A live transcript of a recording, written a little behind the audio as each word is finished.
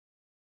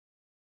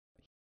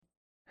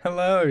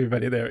Hello,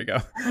 everybody. There we go.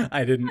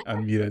 I didn't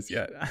unmute us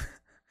yet.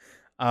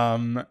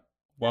 um,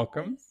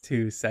 Welcome Nice.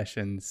 to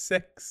session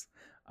 6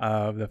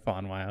 of the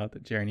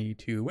Faunwild Journey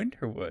to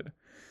Winterwood.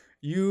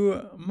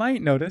 You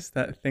might notice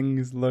that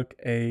things look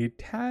a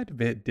tad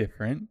bit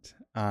different.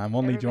 I'm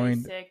only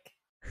Everybody's joined. sick.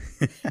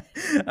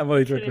 I'm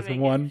only joined Couldn't with make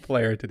it. one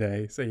player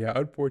today, so yeah.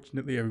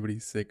 Unfortunately,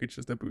 everybody's sick. It's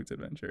just a Boots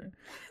adventure.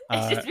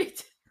 It's Uh, just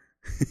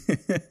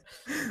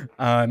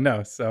me.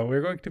 no, so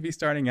we're going to be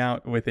starting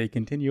out with a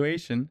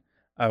continuation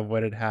of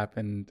what had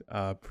happened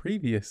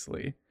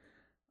previously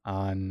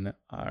on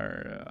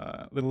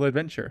our little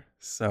adventure.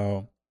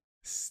 So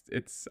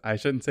it's I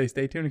shouldn't say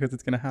stay tuned because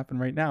it's going to happen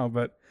right now,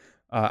 but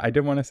I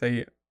did want to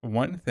say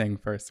one thing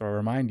first, or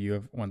remind you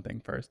of one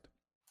thing first.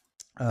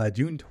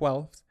 June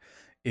 12th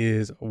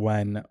is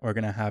when we're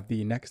going to have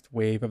the next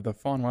wave of the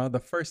Faunwild, the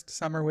first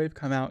summer wave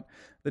come out,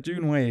 the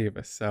June wave.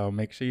 So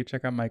make sure you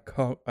check out my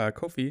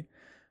Ko-fi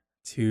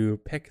to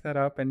pick that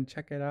up and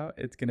check it out.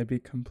 It's going to be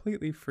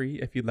completely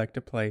free if you'd like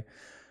to play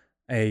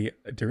a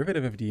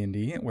derivative of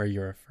D&D where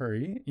you're a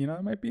furry. You know,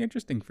 it might be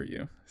interesting for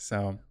you.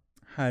 So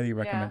highly Yeah.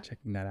 recommend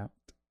checking that out.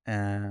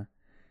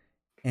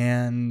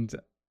 And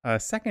a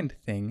second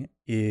thing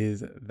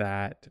is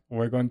that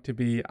we're going to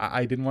be,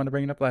 I didn't want to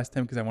bring it up last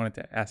time because I wanted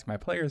to ask my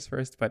players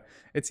first, but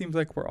it seems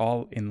like we're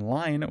all in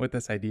line with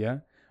this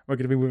idea. We're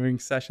going to be moving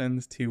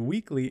sessions to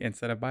weekly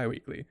instead of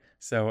bi-weekly.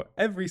 So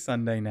every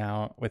Sunday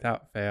now,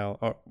 without fail,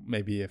 or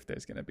maybe if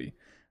there's going to be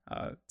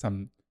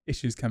some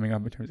issues coming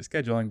up in terms of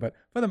scheduling, but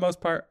for the most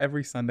part,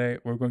 every Sunday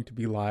we're going to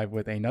be live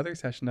with another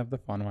session of the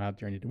Faunwild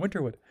Journey to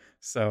Winterwood.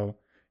 So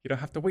you don't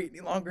have to wait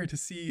any longer to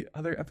see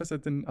other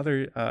episodes and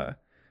other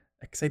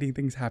exciting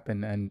things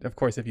happen. And of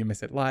course, if you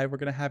miss it live, we're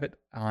going to have it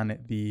on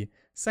the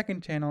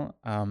second channel,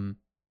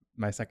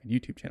 my second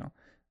YouTube channel.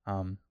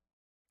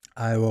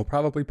 I will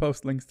probably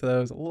post links to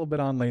those a little bit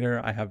on later.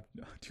 I have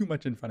too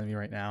much in front of me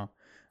right now.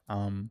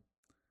 Um,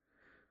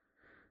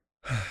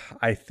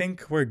 I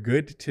think we're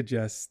good to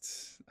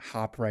just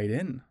hop right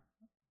in.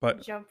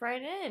 But Jump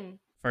right in.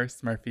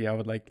 first, Murphy, I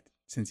would like,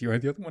 since you are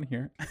the only one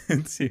here,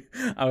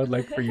 I would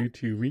like for you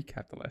to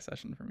recap the last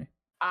session for me.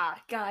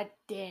 God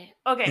damn.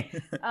 Okay.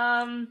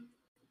 Um.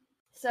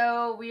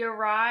 So we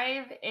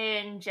arrive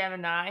in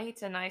Gemini.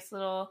 It's a nice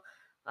little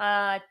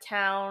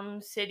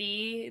town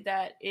city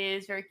that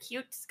is very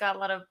cute. It's got a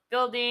lot of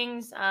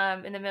buildings.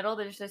 In the middle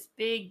there's this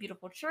big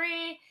beautiful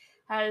tree,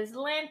 has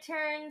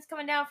lanterns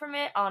coming down from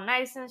it, all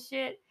nice and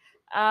shit.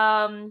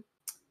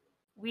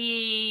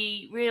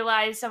 We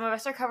realize some of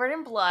us are covered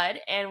in blood,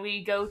 and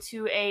we go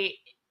to a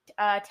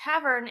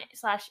tavern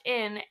slash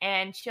inn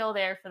and chill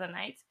there for the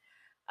night.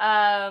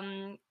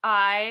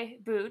 I,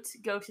 Boots,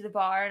 go to the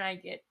bar and I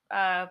get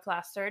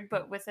plastered,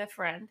 but with a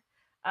friend.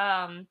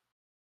 Um,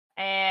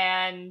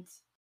 and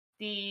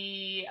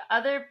the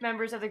other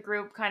members of the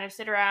group kind of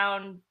sit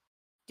around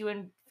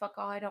doing fuck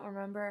all. I don't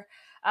remember.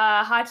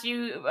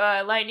 Hachi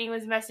Lightning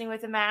was messing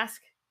with a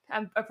mask.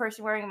 A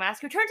person wearing a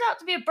mask who turns out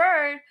to be a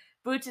bird.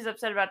 Boots is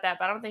upset about that,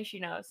 but I don't think she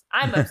knows.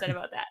 I'm upset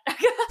about that.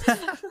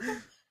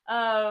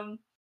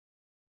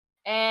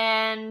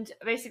 And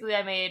basically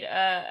I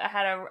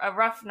had a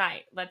rough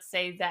night, let's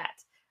say that.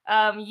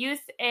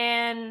 Youth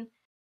and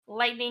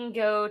Lightning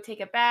go take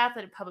a bath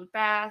at a public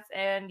bath,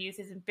 and Youth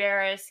is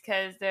embarrassed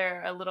because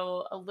they're a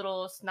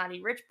little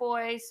snotty rich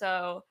boy,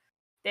 so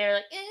they're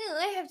like, ew,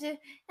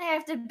 I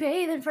have to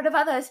bathe in front of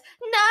others,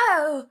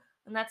 no.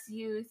 And that's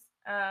Youth.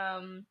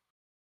 And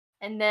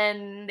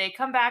then they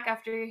come back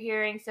after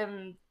hearing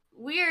some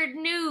weird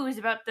news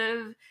about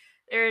they're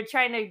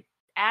trying to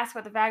ask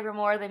about the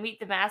Vagramore. They meet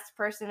the masked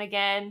person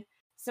again.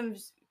 Some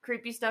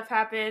creepy stuff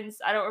happens.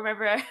 I don't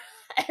remember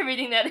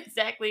everything that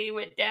exactly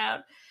went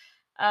down.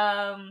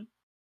 And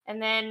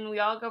then we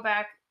all go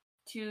back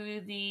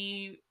to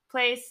the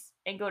place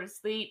and go to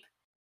sleep.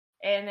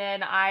 And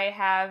then I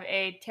have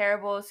a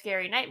terrible,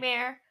 scary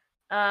nightmare.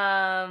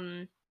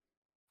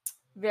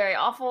 Very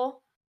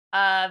awful.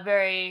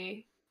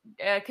 Very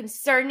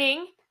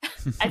concerning.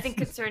 I think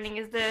concerning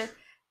is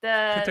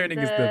Concerning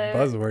is the the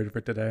buzzword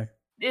for today.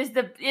 is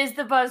the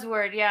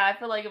buzzword. Yeah, I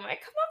feel like it might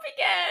come up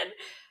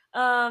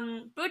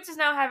again. Boots is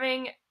now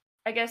having,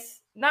 I guess,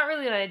 not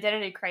really an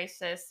identity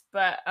crisis,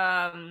 but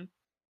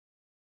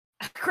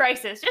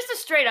crisis, just a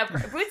straight up.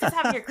 Boots is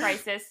having a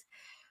crisis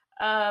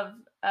of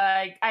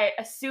I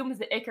assume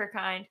the Icker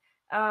kind.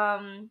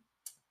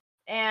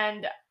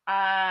 And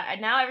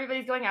now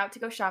everybody's going out to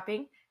go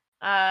shopping.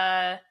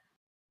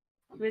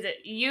 Who is it?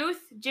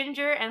 Youth,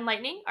 Ginger, and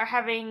Lightning are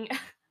having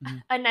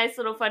a nice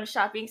little fun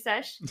shopping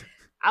sesh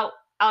out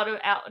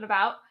and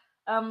about.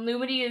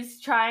 Lumity is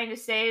trying to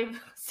save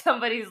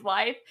somebody's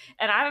life,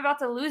 and I'm about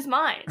to lose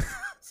mine.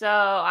 So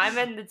I'm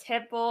in the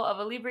Temple of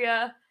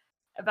Elebria,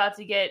 about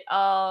to get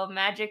all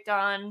magicked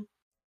on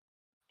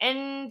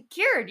and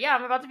cured. Yeah,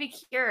 I'm about to be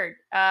cured,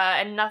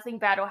 and nothing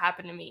bad will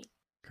happen to me.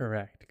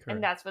 Correct.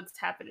 And that's what's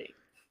happening.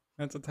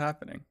 That's what's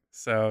happening.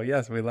 So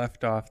yes, we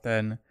left off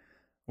then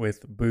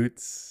with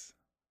Boots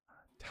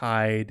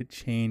tied,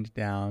 chained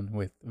down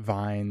with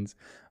vines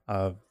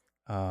of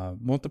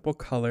multiple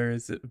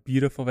colors,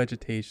 beautiful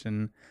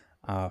vegetation.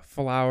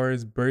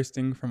 Flowers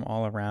bursting from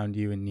all around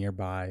you and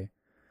nearby.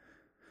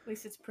 At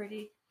least it's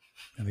pretty.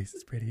 At least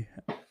it's pretty.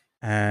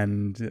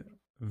 And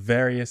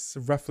various,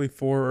 roughly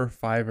 4 or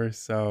 5 or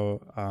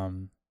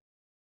so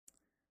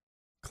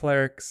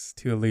clerics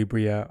to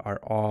Elebria are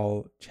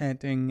all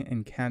chanting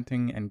and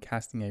canting and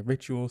casting a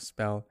ritual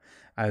spell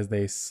as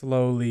they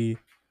slowly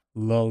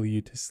lull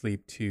you to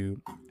sleep,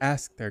 to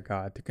ask their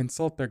god, to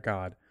consult their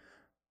god.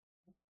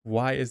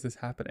 Why is this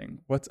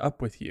happening? What's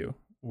up with you?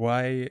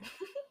 Why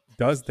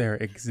does there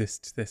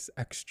exist this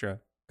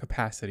extra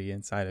capacity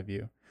inside of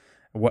you?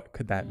 What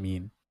could that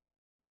mean?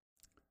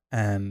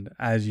 And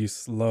as you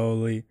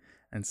slowly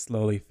and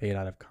slowly fade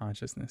out of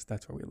consciousness,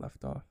 that's where we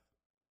left off.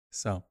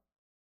 So,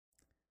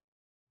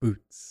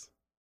 Boots.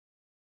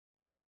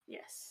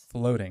 Yes.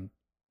 Floating.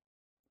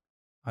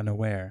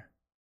 Unaware.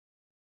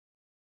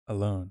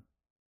 Alone.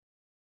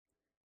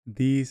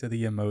 These are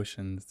the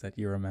emotions that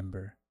you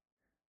remember.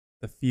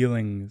 The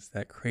feelings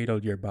that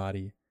cradled your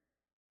body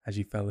as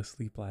you fell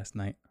asleep last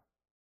night.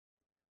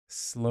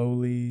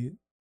 Slowly,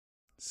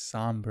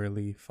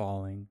 somberly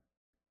falling.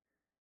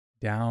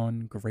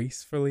 Down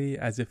gracefully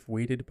as if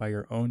weighted by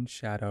your own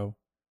shadow,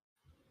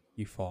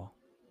 you fall.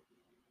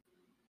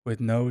 With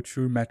no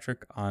true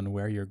metric on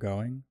where you're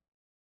going,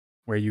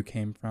 where you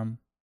came from.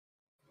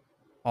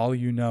 All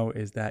you know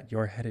is that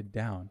you're headed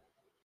down.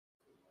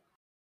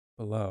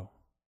 Below.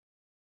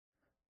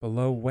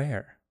 Below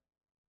where?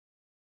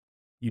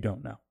 You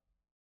don't know.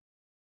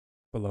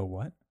 Below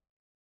what?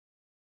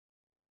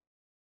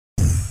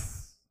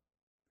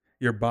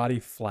 Your body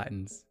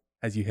flattens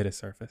as you hit a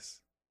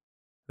surface.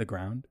 The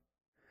ground.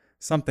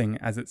 Something,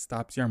 as it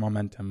stops your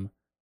momentum,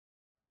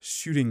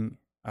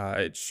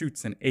 it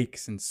shoots and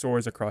aches and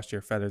soars across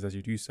your feathers as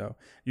you do so.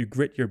 You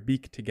grit your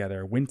beak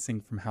together,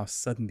 wincing from how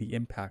sudden the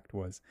impact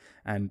was,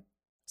 and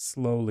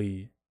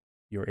slowly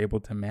you're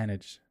able to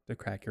manage to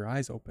crack your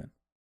eyes open.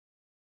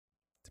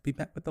 To be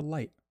met with the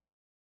light.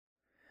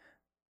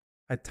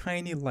 A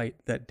tiny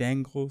light that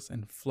dangles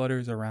and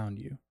flutters around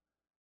you.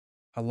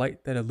 A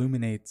light that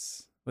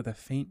illuminates with a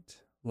faint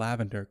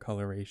lavender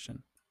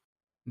coloration,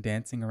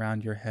 dancing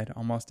around your head,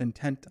 almost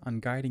intent on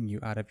guiding you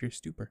out of your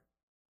stupor.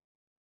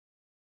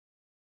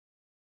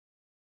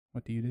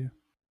 What do you do?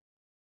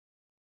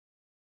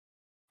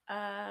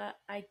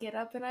 I get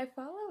up and I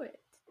follow it.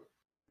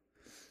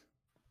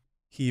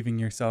 Heaving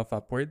yourself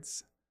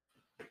upwards,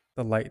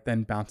 the light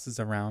then bounces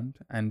around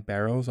and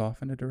barrels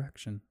off in a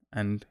direction,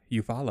 and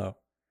you follow.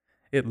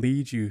 It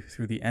leads you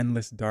through the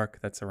endless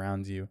dark that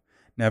surrounds you,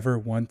 never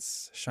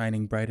once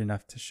shining bright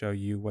enough to show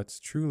you what's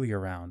truly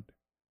around,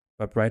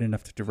 but bright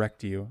enough to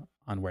direct you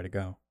on where to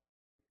go.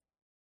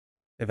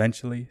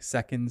 Eventually,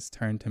 seconds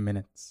turn to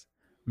minutes,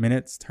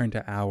 minutes turn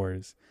to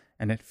hours,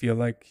 and it feels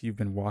like you've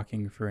been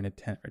walking for an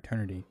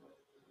eternity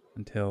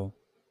until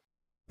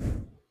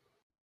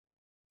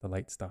the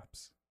light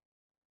stops.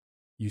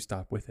 You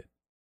stop with it,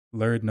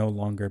 lured no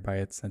longer by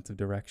its sense of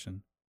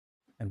direction,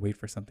 and wait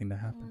for something to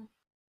happen.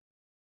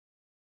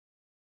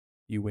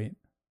 You wait,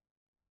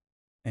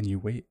 and you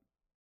wait,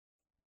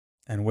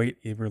 and wait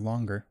ever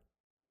longer.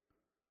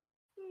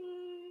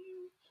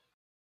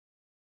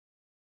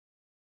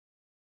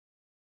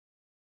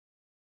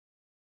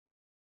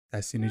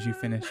 As soon as you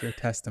finish your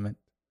testament,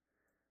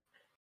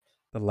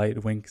 the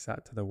light winks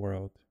out to the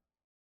world,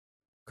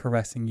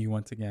 caressing you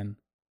once again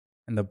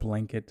in the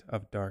blanket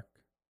of dark.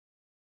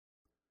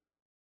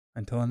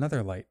 Until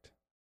another light,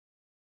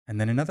 and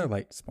then another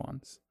light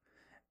spawns,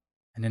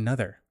 and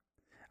another,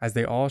 as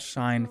they all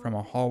shine from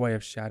a hallway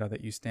of shadow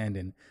that you stand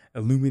in,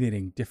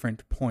 illuminating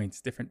different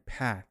points, different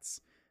paths,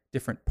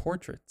 different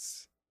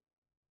portraits,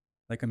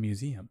 like a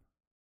museum,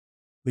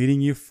 leading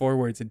you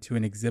forwards into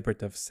an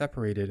exhibit of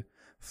separated,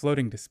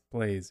 floating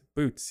displays.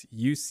 Boots,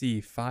 you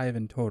see 5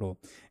 in total,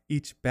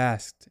 each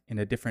basked in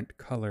a different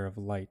color of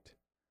light.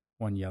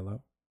 One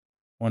yellow,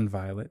 one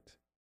violet,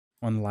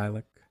 one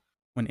lilac,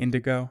 one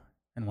indigo,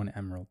 and one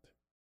emerald.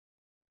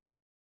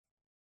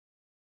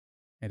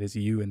 It is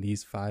you and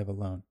these 5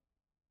 alone.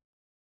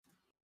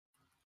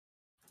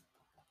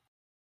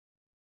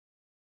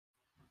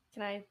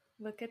 Can I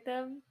look at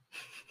them?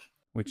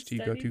 Which do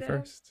you go to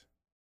first?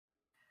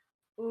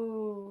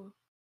 Ooh.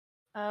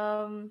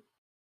 So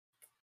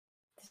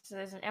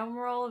there's an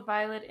emerald,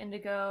 violet,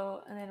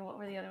 indigo, and then what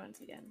were the other ones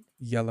again?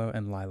 Yellow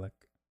and lilac.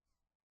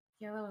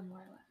 Yellow and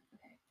lilac.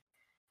 Okay.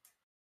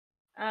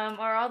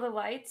 Are all the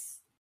lights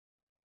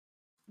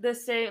the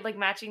same, like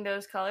matching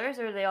those colors,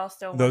 or are they all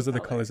still Those one are the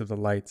color? colors of the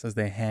lights as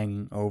they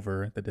hang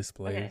over the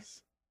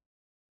displays.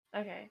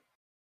 Okay.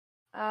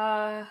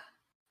 I'm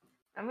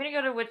gonna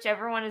go to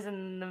whichever one is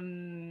in the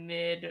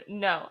mid.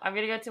 No, I'm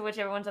gonna go to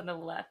whichever one's on the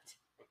left.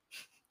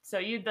 So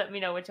you let me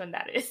know which one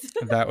that is.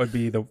 That would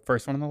be the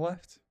first one on the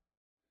left?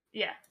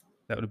 Yeah.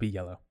 That would be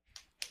yellow.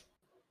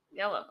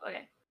 Yellow,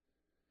 okay.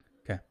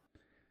 Okay.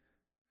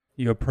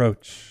 You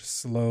approach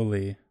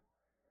slowly,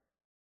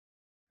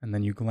 and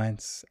then you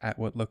glance at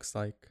what looks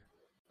like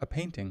a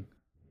painting.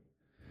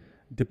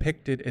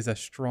 Depicted is a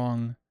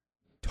strong,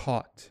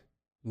 taut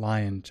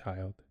lion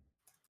child.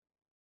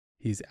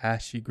 He's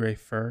ashy gray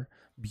fur,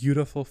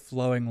 beautiful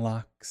flowing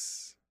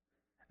locks,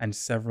 and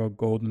several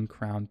golden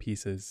crown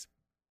pieces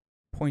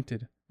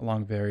pointed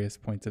along various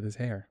points of his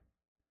hair.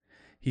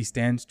 He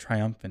stands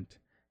triumphant,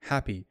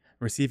 happy,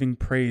 receiving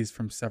praise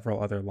from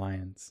several other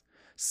lions.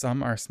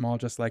 Some are small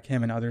just like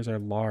him, and others are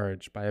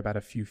large by about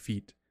a few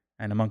feet,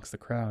 and amongst the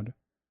crowd,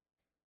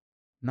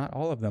 not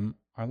all of them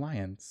are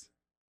lions.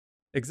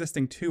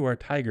 Existing too are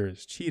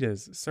tigers,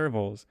 cheetahs,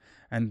 servals,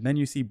 and then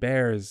you see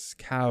bears,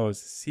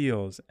 cows,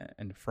 seals,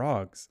 and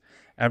frogs.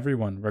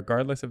 Everyone,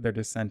 regardless of their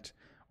descent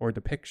or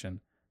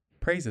depiction,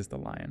 praises the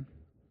lion.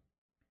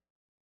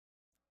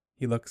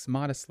 He looks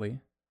modestly,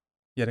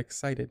 yet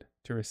excited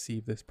to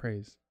receive this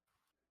praise.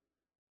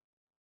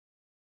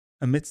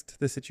 Amidst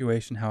the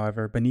situation,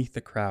 however, beneath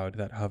the crowd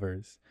that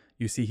hovers,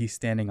 you see he's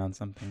standing on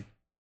something.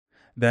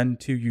 Then,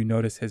 too, you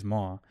notice his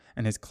maw,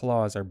 and his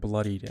claws are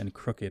bloodied and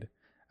crooked,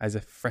 as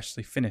if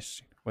freshly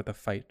finished with a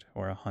fight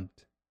or a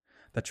hunt.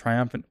 The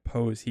triumphant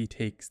pose he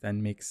takes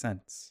then makes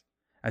sense,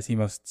 as he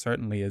most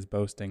certainly is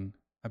boasting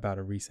about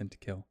a recent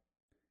kill,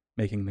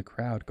 making the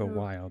crowd go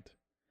wild,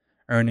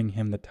 earning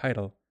him the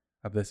title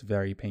of this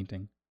very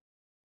painting,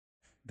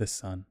 the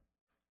Sun.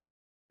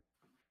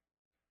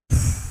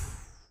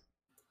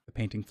 The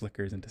painting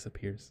flickers and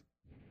disappears.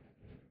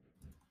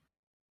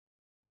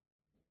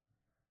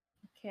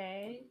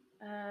 Okay.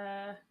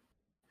 I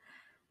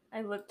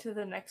look to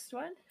the next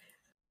one.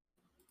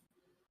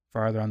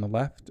 Farther on the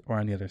left or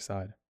on the other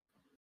side?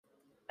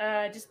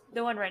 Just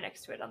the one right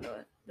next to it on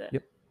the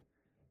Yep.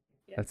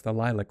 That's the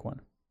lilac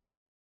one.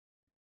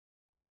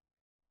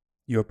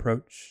 You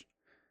approach,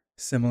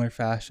 similar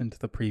fashion to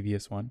the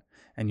previous one,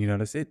 and you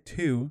notice it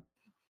too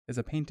is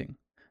a painting,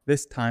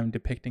 this time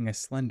depicting a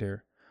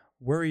slender,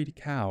 worried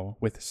cow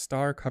with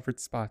star-covered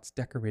spots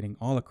decorating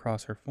all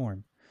across her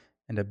form,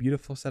 and a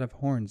beautiful set of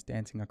horns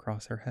dancing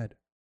across her head.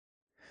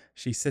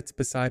 She sits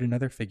beside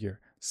another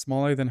figure,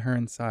 smaller than her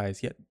in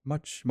size, yet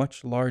much,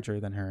 much larger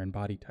than her in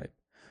body type,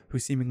 who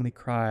seemingly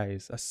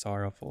cries a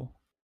sorrowful,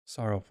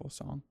 sorrowful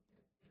song.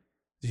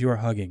 You are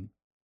hugging,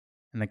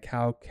 and the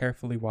cow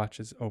carefully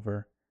watches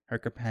over her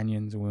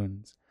companion's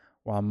wounds,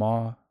 while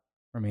maw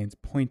remains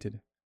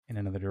pointed in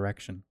another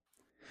direction.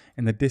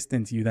 In the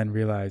distance, you then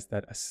realize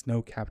that a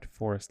snow-capped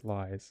forest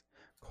lies,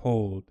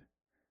 cold,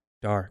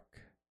 dark,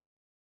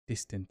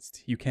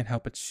 distanced. You can't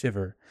help but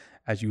shiver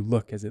as you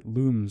look as it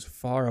looms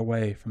far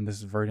away from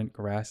this verdant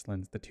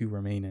grasslands the two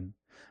remain in,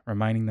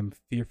 reminding them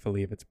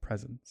fearfully of its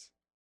presence.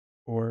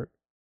 Or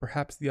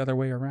perhaps the other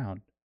way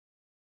around.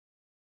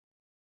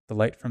 The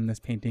light from this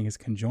painting is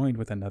conjoined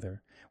with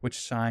another, which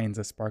shines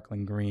a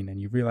sparkling green, and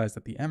you realize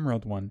that the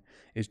emerald one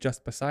is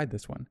just beside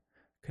this one,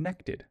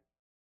 connected.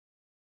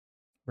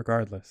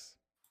 Regardless,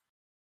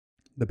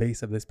 the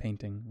base of this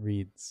painting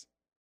reads,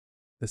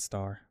 "The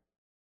Star."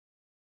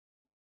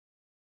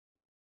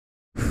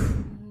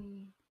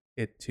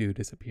 It too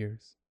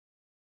disappears.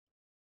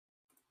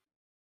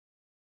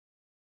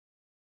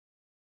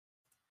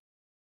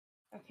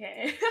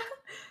 Okay.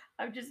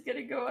 I'm just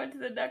gonna go on to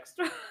the next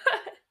one.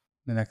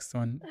 The next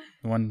one,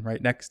 the one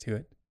right next to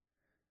it,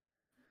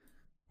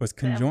 was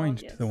conjoined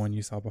to the one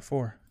you saw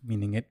before,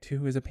 meaning it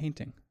too is a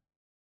painting.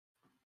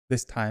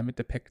 This time it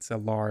depicts a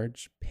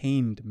large,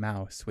 pained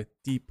mouse with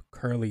deep,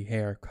 curly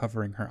hair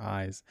covering her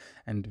eyes,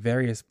 and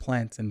various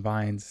plants and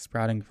vines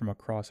sprouting from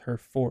across her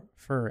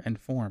fur and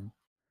form.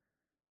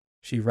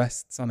 She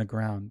rests on the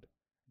ground,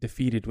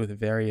 defeated with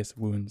various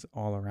wounds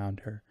all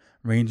around her,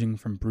 ranging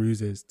from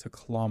bruises to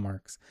claw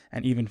marks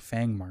and even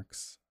fang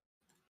marks.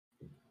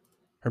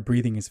 Her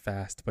breathing is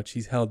fast, but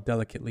she's held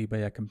delicately by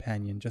a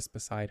companion just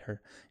beside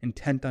her,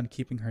 intent on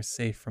keeping her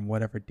safe from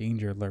whatever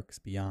danger lurks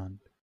beyond.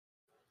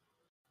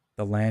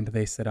 The land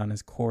they sit on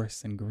is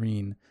coarse and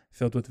green,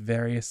 filled with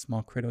various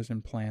small critters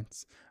and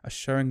plants,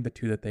 assuring the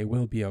two that they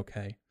will be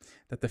okay,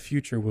 that the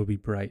future will be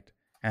bright,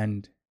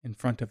 and, in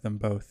front of them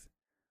both,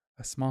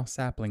 a small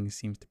sapling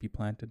seems to be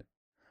planted,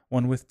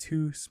 one with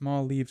two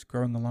small leaves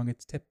growing along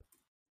its tip,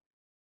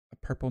 a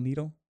purple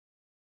needle,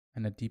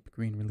 and a deep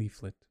green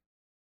leaflet.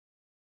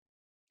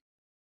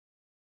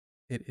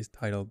 It is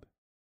titled,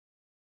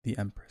 "The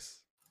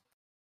Empress."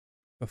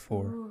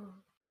 Before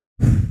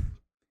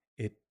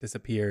it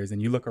disappears,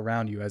 and you look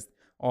around you as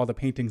all the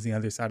paintings on the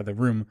other side of the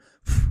room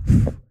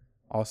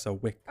also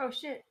wick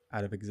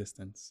out of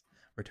existence,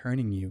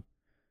 returning you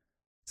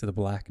to the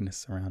blackness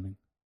surrounding.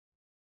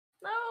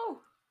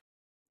 No!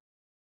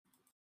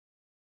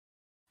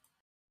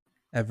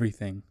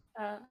 Everything,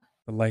 the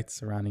lights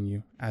surrounding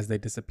you, as they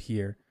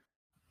disappear,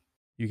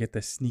 you get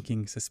this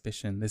sneaking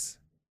suspicion, this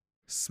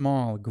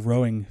small,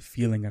 growing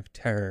feeling of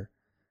terror,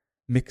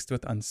 mixed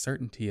with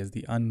uncertainty as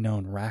the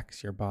unknown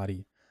racks your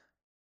body,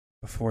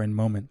 before in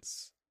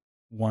moments,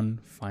 one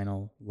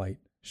final light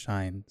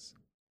shines.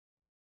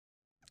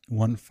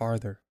 One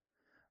farther,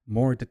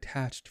 more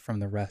detached from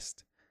the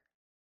rest,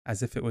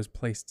 as if it was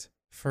placed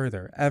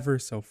further, ever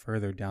so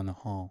further down the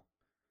hall.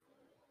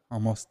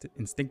 Almost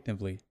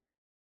instinctively,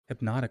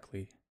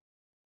 hypnotically,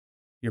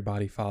 your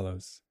body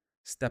follows,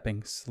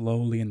 stepping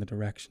slowly in the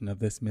direction of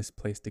this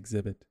misplaced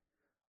exhibit,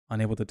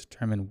 unable to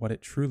determine what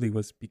it truly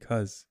was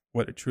because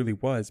what it truly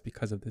was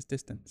because of this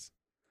distance.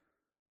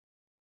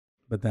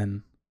 But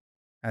then,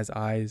 as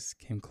eyes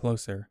came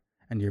closer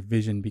and your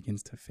vision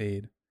begins to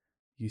fade,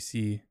 you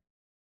see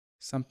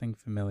something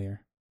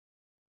familiar.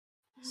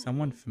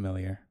 Someone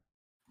familiar.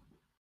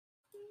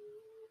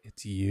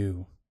 It's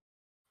you.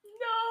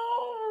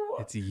 No!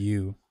 It's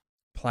you,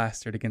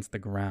 plastered against the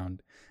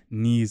ground,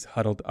 knees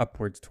huddled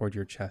upwards toward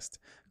your chest,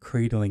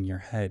 cradling your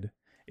head.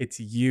 It's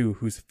you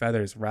whose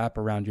feathers wrap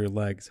around your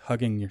legs,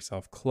 hugging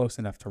yourself close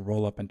enough to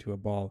roll up into a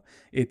ball.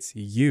 It's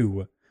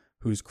you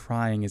whose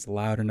crying is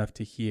loud enough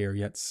to hear,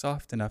 yet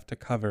soft enough to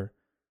cover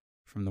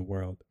from the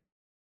world.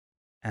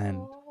 And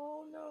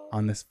Oh, no.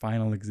 on this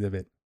final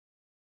exhibit,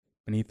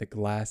 beneath the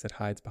glass it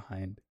hides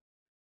behind,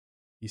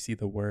 you see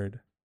the word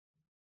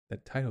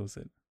that titles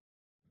it,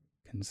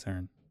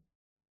 concern.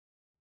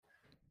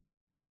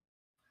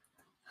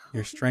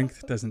 Your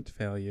strength doesn't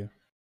fail you,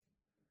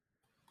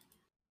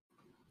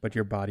 but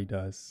your body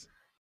does,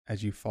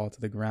 as you fall to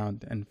the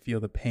ground and feel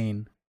the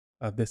pain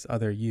of this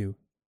other you.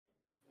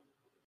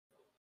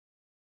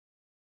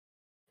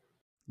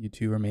 You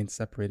two remain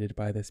separated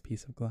by this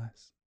piece of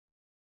glass,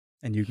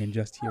 and you can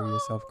just hear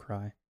yourself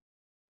cry.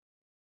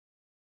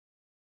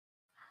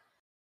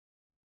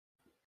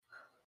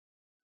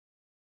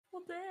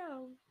 Well,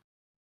 damn.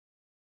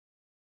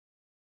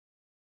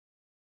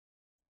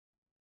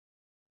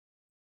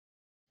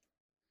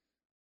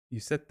 You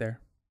sit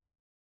there,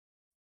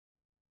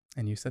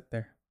 and you sit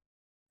there.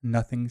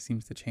 Nothing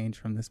seems to change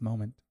from this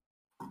moment.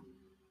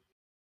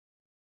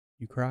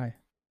 You cry.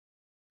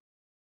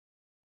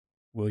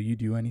 Will you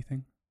do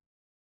anything?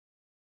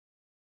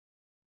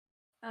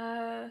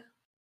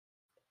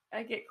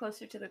 I get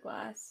closer to the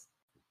glass.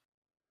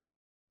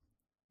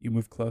 You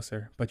move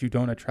closer, but you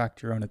don't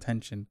attract your own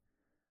attention.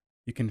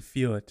 You can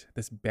feel it,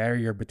 this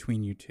barrier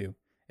between you two.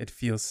 It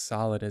feels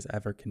solid as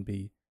ever can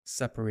be,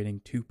 separating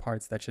two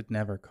parts that should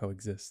never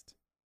coexist.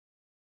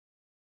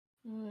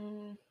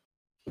 Can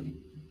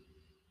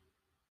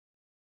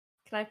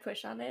I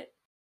push on it?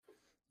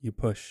 You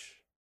push.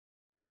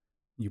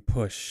 You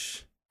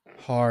push,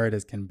 hard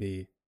as can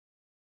be.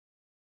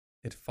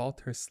 It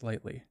falters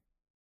slightly.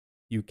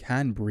 You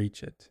can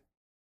breach it.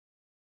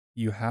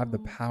 You have the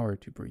power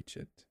to breach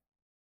it.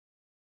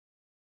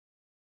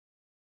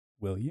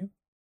 Will you?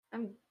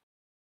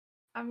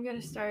 I'm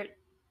gonna start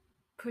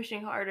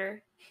pushing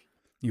harder.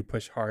 You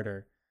push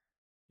harder.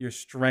 Your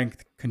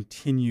strength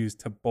continues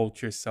to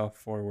bolt yourself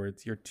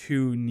forwards. Your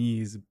two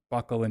knees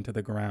buckle into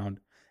the ground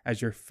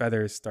as your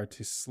feathers start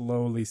to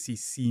slowly see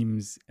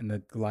seams in the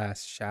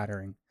glass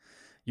shattering.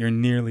 You're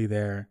nearly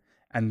there,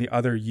 and the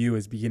other you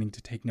is beginning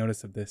to take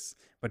notice of this,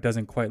 but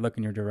doesn't quite look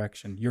in your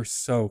direction. You're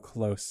so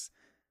close.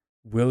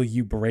 Will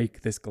you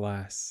break this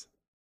glass?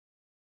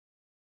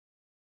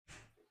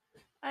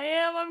 I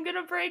am. I'm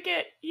gonna break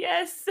it.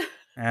 Yes.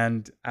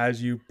 And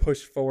as you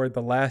push forward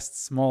the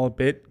last small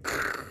bit,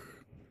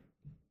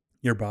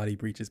 your body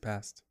breaches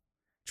past,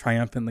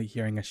 triumphantly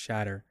hearing a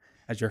shatter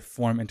as your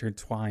form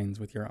intertwines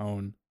with your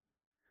own.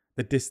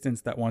 The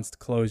distance that once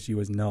closed you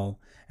is null,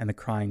 and the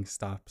crying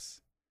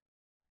stops.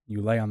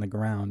 You lay on the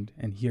ground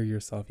and hear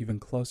yourself even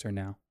closer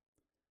now.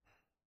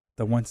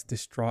 The once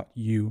distraught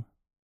you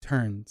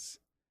turns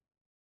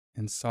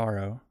in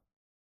sorrow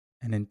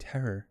and in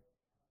terror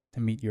to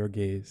meet your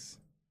gaze.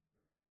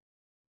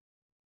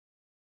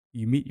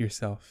 You meet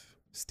yourself,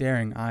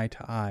 staring eye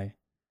to eye.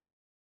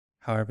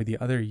 However, the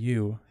other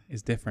you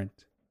is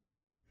different.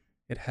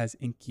 It has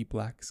inky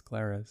black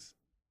scleras,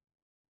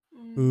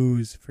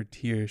 ooze for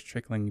tears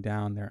trickling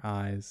down their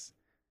eyes,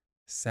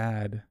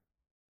 sad,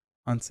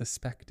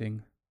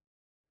 unsuspecting,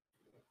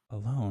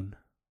 alone.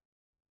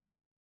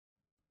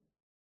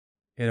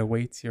 It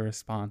awaits your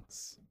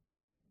response.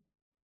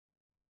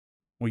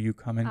 Will you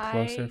come in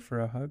closer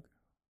for a hug?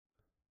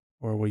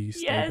 Or will you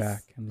stay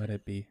back and let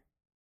it be?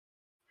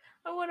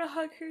 I want to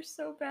hug her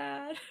so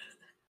bad.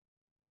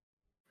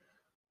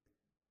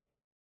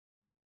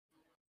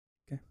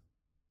 Okay.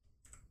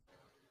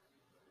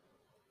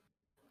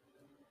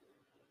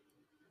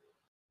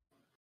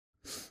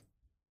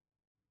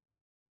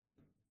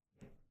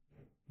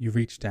 You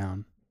reach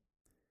down,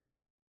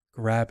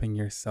 grabbing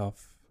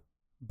yourself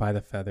by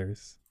the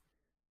feathers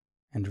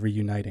and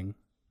reuniting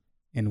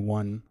in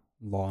one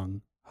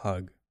long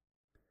hug.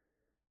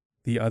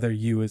 The other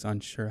you is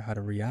unsure how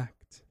to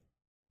react.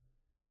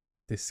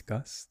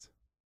 Disgust?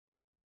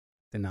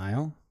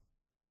 Denial?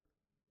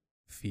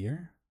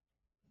 Fear?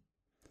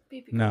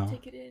 Baby, No.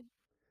 take it in.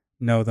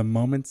 No, the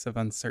moments of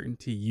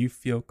uncertainty you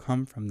feel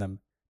come from them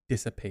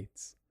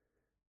dissipates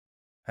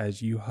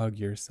as you hug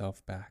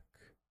yourself back,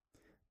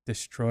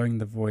 destroying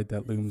the void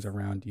that looms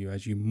around you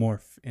as you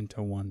morph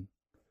into one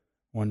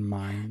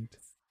mind,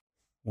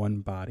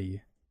 one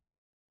body,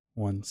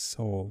 one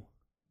soul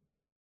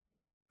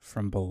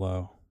from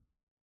below.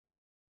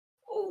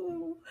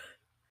 Oh.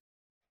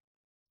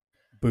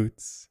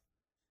 Boots,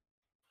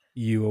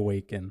 you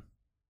awaken.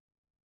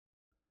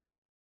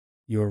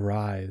 You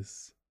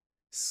arise,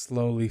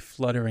 slowly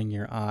fluttering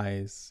your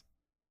eyes.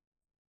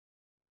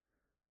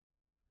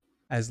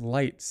 As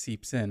light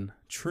seeps in,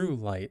 true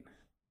light,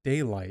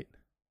 daylight,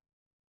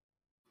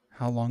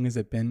 How long has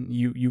it been?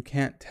 You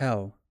can't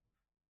tell.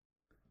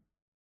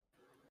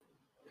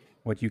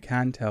 What you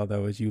can tell,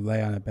 though, is you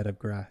lay on a bed of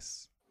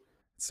grass.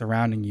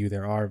 Surrounding you,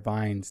 there are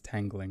vines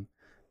tangling.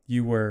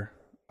 You were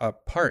a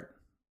part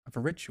of a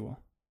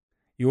ritual.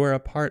 You were a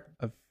part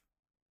of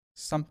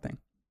something.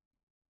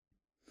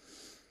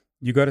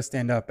 You go to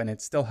stand up, and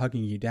it's still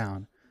hugging you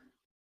down.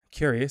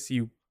 Curious,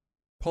 you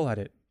pull at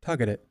it,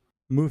 tug at it,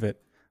 move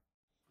it,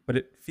 but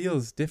it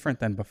feels different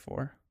than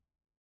before.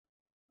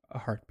 A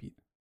heartbeat.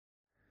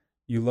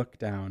 You look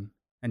down,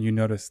 and you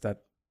notice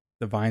that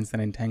the vines that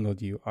entangled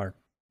you are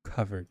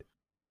covered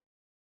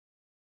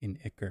in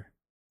ichor.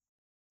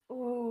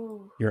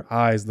 Ooh. Your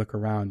eyes look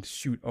around,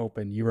 shoot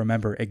open. You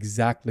remember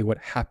exactly what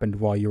happened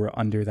while you were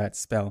under that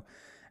spell.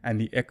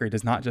 And the ichor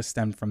does not just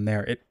stem from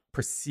there, it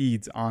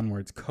proceeds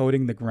onwards,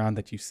 coating the ground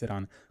that you sit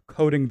on,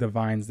 coating the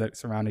vines that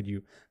surrounded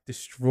you,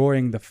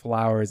 destroying the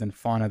flowers and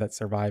fauna that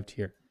survived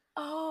here.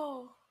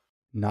 Oh.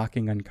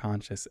 Knocking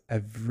unconscious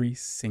every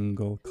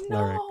single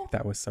cleric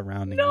that was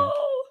surrounding No. you.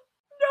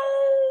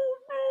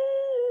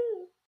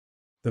 No.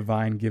 The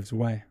vine gives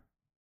way.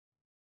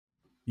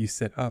 You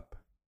sit up.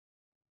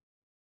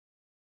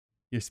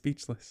 You're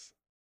speechless.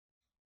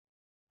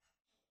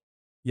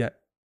 Yet,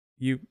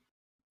 you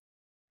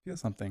feel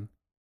something.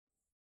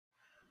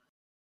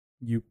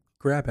 You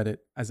grab at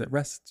it as it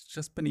rests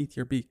just beneath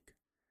your beak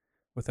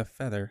with a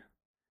feather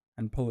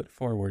and pull it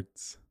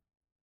forwards.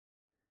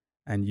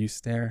 And you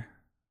stare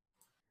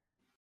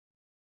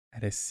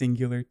at a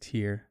singular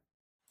tear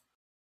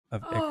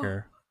of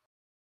ichor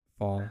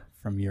fall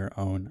from your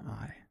own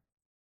eye.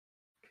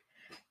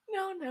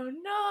 No, no,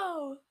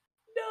 no.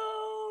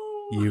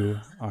 No. You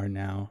are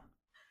now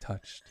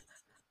touched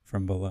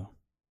from below.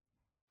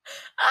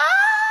 Ah,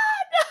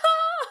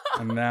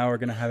 no. And now we're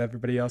going to have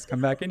everybody else come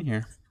back in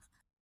here.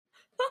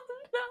 Oh,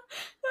 no.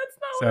 That's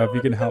not So what if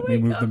you can I help wanted me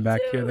to move wake them up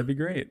back to. here, that'd be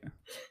great.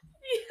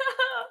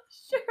 Yeah,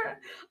 sure.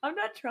 I'm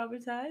not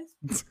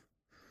traumatized.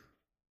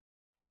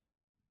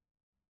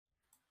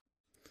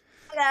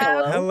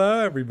 Hello. Hello,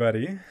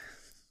 everybody.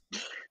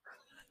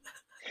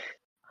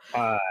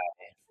 Hi.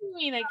 I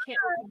mean, I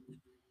can't.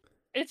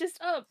 It's just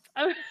up.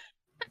 I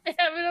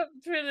have it up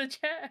for the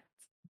chat.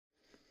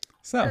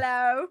 So,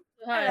 Hello.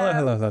 Hi.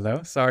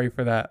 hello. Sorry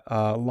for that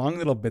long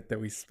little bit that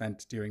we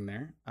spent doing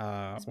there.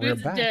 We're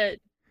Boots back. dead.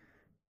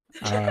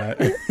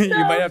 You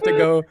might have to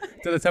go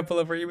to the Temple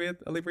of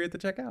Elebria to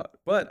check out.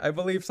 But I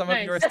believe some of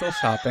you are Nice. still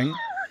shopping,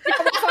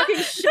 I'm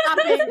fucking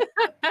shopping.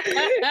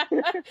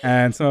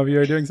 and some of you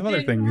are doing some other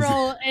Didn't things.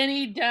 roll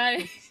any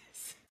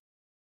dice.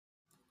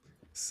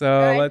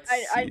 So let's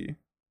see.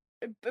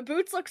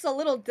 Boots looks a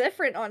little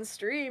different on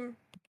stream.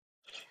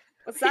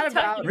 What's What are that you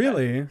about? talking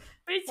Really? What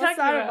are you What's talking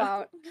that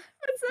about?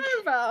 What's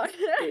that about?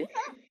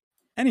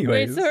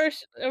 Anyways, Wait,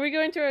 so are we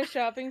going to our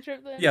shopping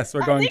trip then? yes,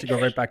 we're I going think- to go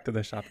right back to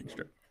the shopping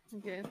strip.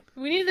 Okay.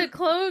 We need a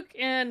cloak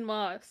and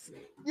moss.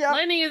 Yep.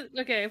 Lightning is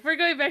okay. If we're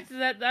going back to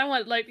that, I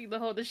want Lightning to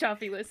hold the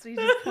shopping list. So he's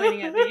just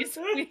pointing at these.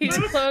 We need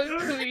a cloak.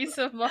 We need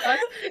some moss.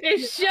 Hey,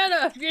 shut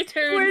up! Your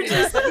turn. We're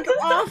just like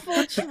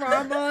awful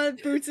trauma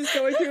Boots is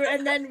going through,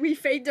 and then we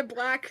fade to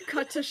black,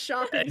 cut to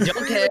shopping. Don't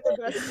spree care. with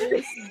the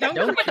besties. Don't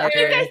Don't care. Do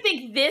you care. guys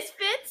think this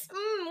fits?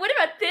 What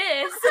about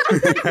this?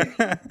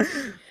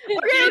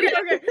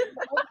 Okay.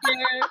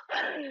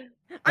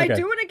 I Okay.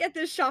 do want to get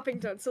this shopping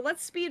done, so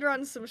let's speed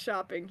run some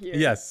shopping here.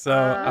 Yes. So,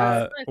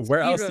 Let's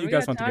where speed else run. do you We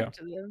guys gotta want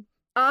to go?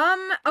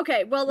 talk them.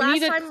 Okay. Well, We last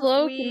need a time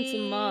cloak and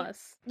some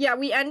moss. Yeah,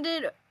 we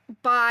ended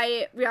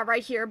by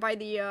right here by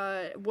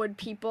the wood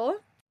people,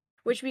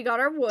 which we got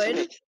our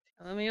wood.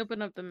 Let me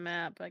open up the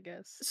map, I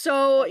guess.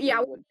 So Of yeah,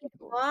 the we wood need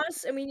people.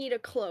 moss and we need a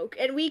cloak,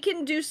 and we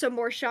can do some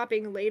more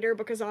shopping later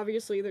because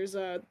obviously there's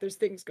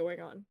things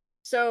going on.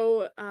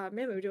 So,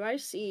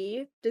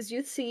 Memu, does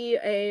you see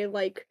a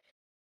like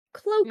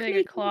cloak Like a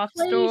making cloth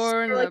place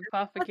store and or, an like, a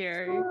cloth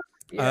apothecary. store?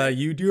 Yeah.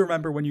 You do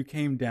remember when you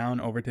came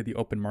down over to the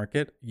open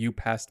market, you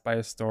passed by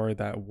a store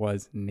that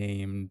was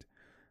named,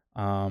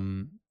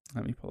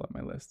 let me pull up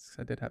my list 'cause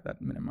I did have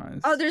that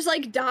minimized. Oh, there's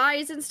like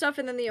dyes and stuff,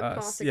 and then the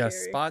apothecary. Yeah,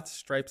 spots,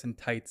 stripes, and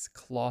tights,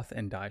 cloth,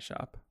 and dye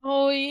shop.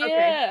 Oh yeah.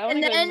 Okay. I wanna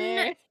And go in then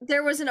there.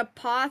 there was an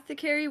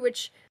apothecary,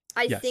 which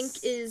I Yes. think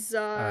is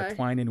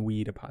Twine and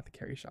weed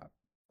apothecary shop.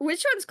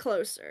 which one's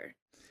closer?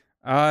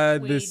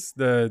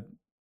 The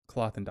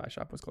cloth and dye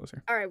shop was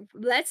closer. All right,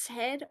 let's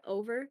head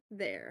over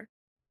there.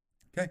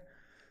 Okay.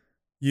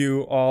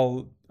 You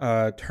all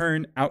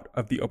turn out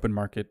of the open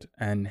market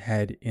and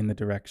head in the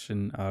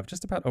direction of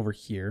just about over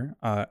here,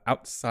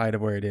 outside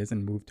of where it is,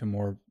 and move to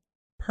more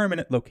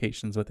permanent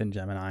locations within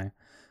Gemini.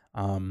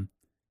 And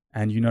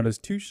you notice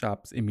two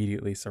shops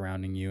immediately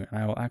surrounding you, and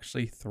I will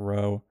actually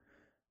throw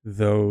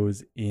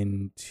those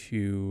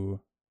into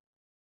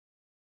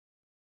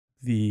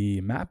the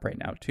map right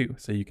now too,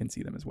 so you can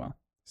see them as well.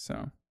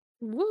 So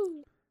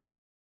Woo.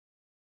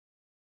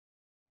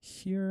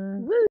 here.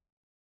 Woo!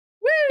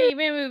 Hey,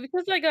 Mamu,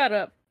 because I got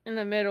up in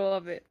the middle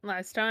of it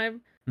last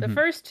time, the Mhm.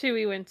 first two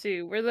we went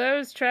to, were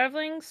those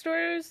traveling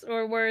stores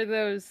or were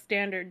those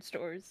standard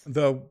stores?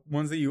 The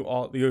ones that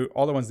all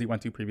the ones that you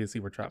went to previously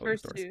were traveling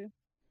First stores. two.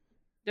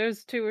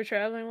 Those two were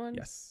traveling ones?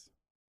 Yes.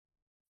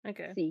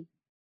 Okay. See.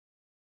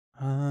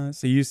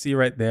 So you see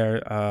right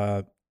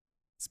there,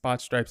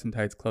 Spot Stripes and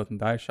Tights Cloth and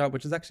Dye Shop,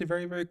 which is actually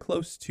very, very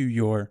close to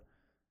your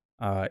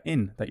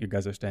inn that you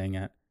guys are staying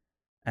at.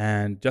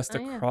 And just Oh,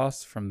 yeah.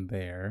 across from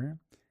there,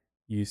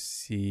 you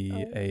see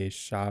Oh. a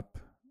shop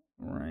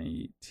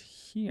right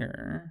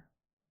here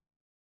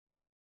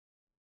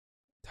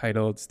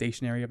titled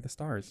Stationery of the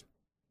Stars.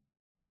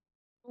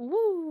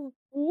 Woo!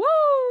 Woo!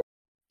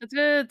 Let's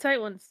go to the tight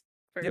ones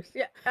first.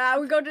 Yep. Yeah,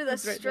 we go to the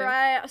It's right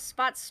there.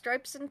 spot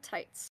stripes and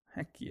tights.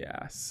 Heck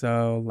yeah.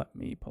 So let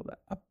me pull that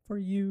up for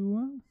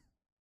you.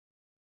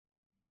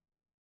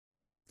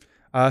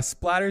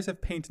 Splatters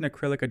of paint and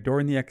acrylic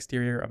adorn the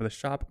exterior of the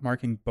shop,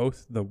 marking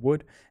both the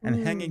wood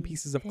and hanging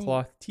pieces of paint.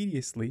 cloth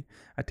tediously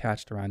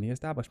attached around the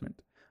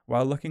establishment.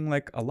 While looking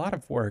like a lot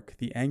of work,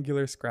 the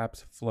angular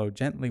scraps flow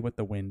gently with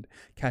the wind,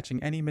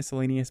 catching any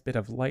miscellaneous bit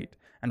of light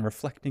and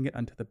reflecting it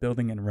onto the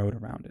building and road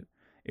around it.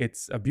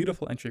 It's a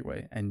beautiful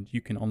entryway, and you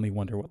can only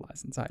wonder what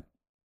lies inside.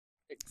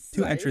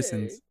 Two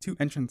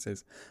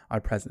entrances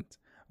are present,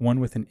 one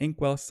with an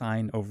inkwell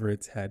sign over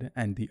its head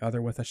and the other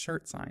with a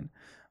shirt sign.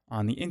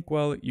 On the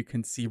inkwell, you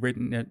can see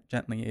written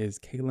gently is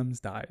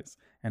Calem's Dyes,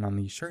 and on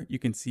the shirt, you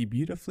can see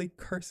beautifully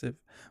cursive,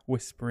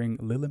 whispering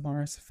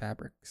Lilimar's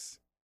Fabrics.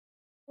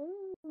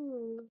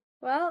 Ooh.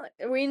 Well,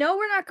 we know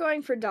we're not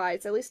going for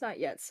dyes, at least not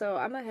yet. So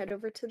I'm gonna head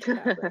over to the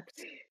fabrics.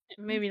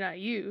 Maybe not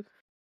you.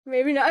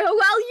 Maybe not. Oh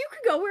well, you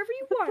can go wherever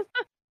you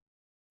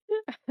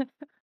want.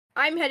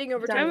 I'm heading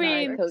over to Dye the my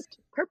mean- fabrics. coat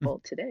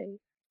purple today.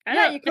 I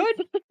Yeah, don't- you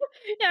could.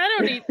 Yeah, I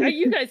don't need.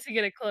 You guys can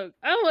get a cloak.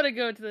 I want to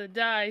go to the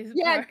dyes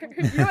Yeah, part.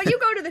 you know what? You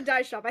go to the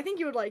dye shop. I think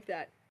you would like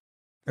that.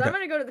 So I'm Okay.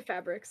 gonna go to the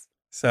fabrics.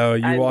 So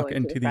you I'm walk going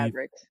into to the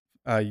fabrics.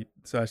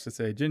 so I should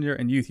say, Ginger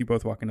and Youth, you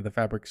both walk into the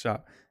fabric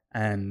shop,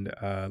 and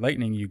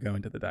Lightning, you go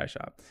into the dye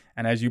shop.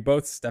 And as you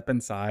both step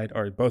inside,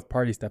 or both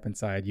parties step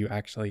inside, you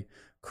actually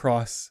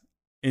cross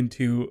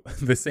into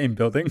the same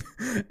building,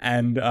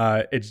 and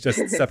it's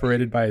just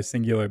separated by a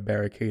singular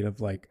barricade of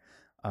like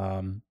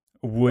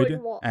wood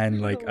wall. and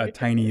like a Like-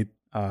 tiny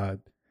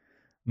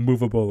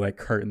movable like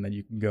curtain that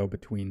you can go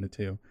between the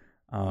two.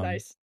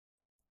 Nice.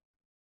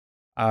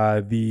 Fair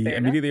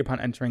Immediately upon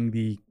entering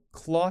the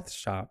cloth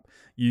shop,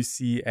 you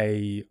see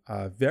a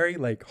very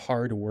like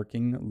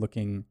hard-working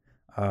looking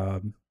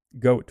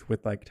goat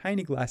with like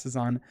tiny glasses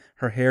on,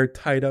 her hair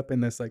tied up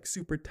in this like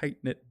super tight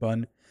knit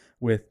bun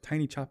with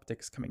tiny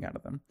chopsticks coming out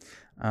of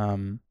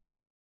them.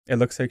 It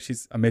looks like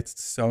she's amidst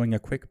sewing a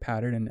quick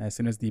pattern, and as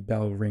soon as the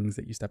bell rings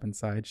that you step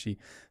inside, she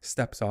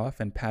steps off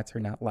and pats her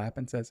lap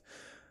and says,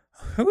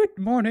 good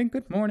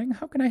morning,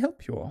 how can I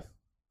help you all?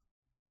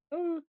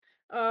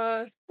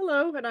 Oh,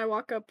 hello, and I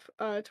walk up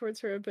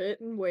towards her a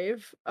bit and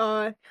wave.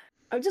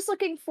 I'm just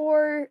looking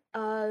for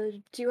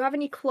do you have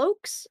any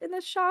cloaks in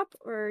this shop,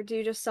 or do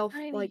you just sell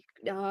Tiny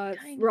raw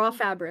cloaks.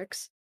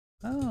 fabrics?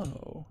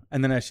 Oh.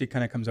 And then as she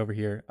kind of comes over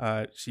here,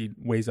 she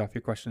weighs off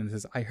your question and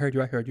says, I heard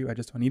you. I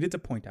just needed to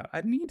point out,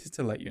 I needed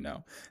to let you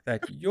know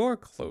that your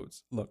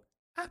clothes look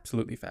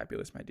absolutely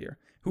fabulous, my dear.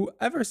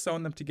 Whoever's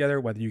sewn them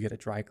together, whether you get it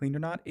dry cleaned or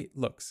not, it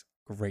looks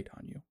great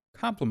on you.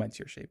 Compliments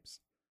your shapes.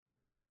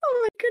 Oh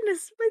my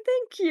goodness, why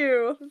thank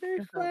you. I'm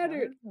very Oh,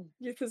 flattered. wow.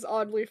 Youth is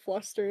oddly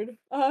flustered.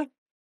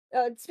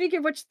 Speaking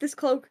of which, this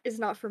cloak is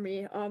not for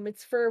me.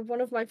 It's for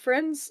one of my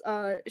friends.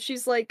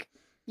 She's like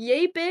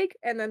yay big,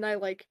 and then I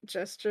like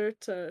gesture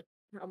to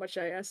how much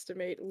I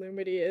estimate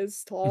Lumity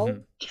is tall.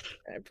 Mhm.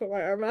 And I put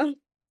my arm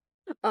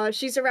out.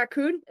 She's a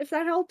raccoon, if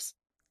that helps.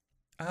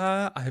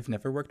 I've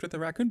never worked with a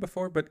raccoon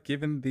before, but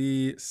given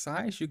the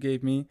size you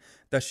gave me,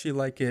 does she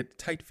like it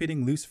tight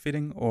fitting, loose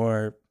fitting,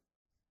 or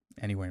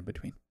anywhere in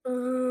between?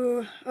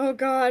 Ooh, oh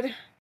god.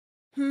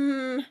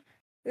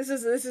 This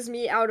is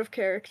me out of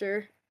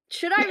character.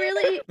 Should I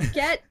really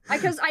get?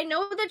 Because I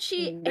know that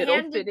she Middle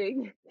handed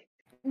fitting.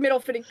 middle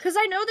fitting. Because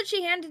I know that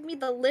she handed me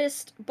the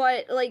list,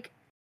 but like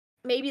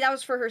maybe that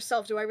was for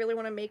herself. Do I really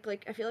want to make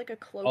like? I feel like a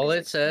cloak. All is, it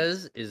like,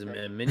 says is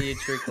a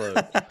miniature cloak.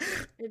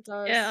 It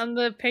does. Yeah, on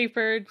the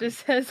paper it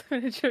just says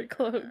miniature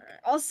cloak.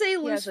 I'll say She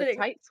loose has a fitting.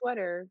 tight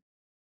sweater.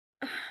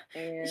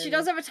 And, She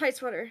does have a tight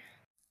sweater,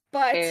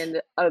 but and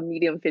a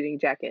medium fitting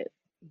jacket.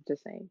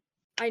 Just saying.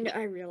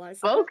 I realize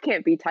that. Both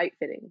can't be tight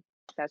fitting.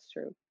 That's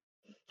true.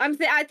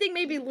 I think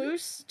maybe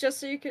loose, just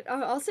so you could.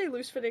 I'll say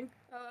loose fitting.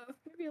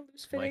 Maybe a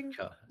loose My fitting.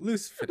 God.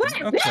 Loose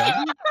fitting. Okay.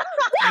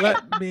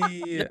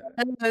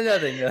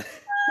 Nothing.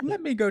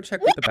 Let me go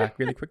check with the back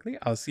really quickly.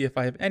 I'll see if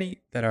I have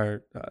any that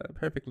are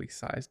perfectly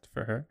sized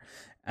for her.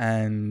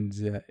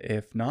 And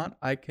if not,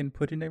 I can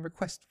put in a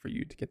request for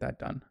you to get that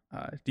done.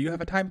 Do you have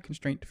a time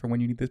constraint for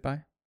when you need this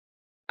by?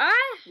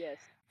 Yes.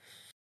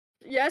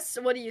 Yes.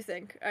 What do you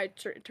think? I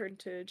turn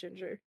to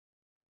Ginger.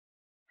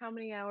 How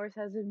many hours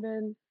has it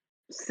been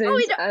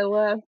since don't- I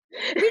left?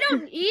 We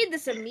don't need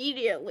this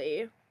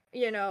immediately.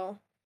 You know.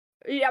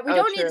 Yeah, we Oh,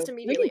 don't need true. this We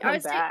immediately. can I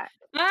come would back.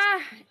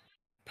 say,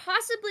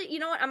 possibly. You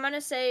know what? I'm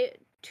gonna say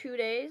 2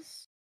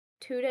 days.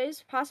 2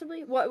 days,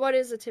 possibly. What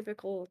is a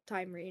typical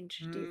time range?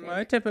 Do you think?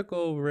 My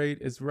typical rate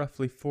is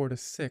roughly 4 to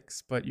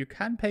 6, but you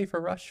can pay for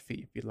rush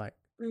fee if you'd like.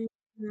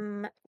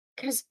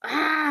 Because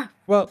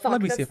Well, fuck,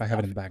 let me see that's if I have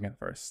it in the tough. back end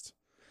first.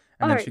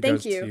 And then Alright, she thank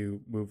goes you.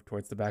 to move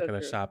towards the back So of the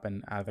true. shop,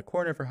 and out of the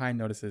corner of her eye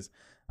notices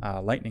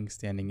Lightning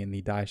standing in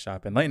the dye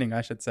shop. And Lightning,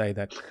 I should say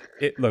that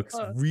it looks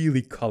Oh.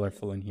 really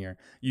colorful in here.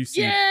 You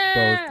see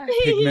Yeah! both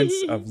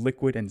pigments of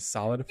liquid and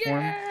solid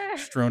form Yeah!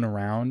 strewn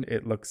around.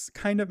 It looks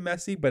kind of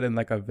messy, but in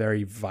like a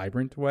very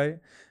vibrant way.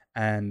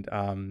 And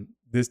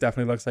this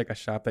definitely looks like a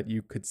shop that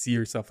you could see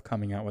yourself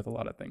coming out with a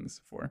lot of things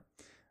for.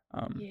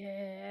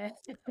 Yeah.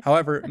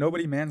 However,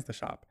 nobody mans the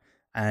shop,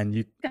 and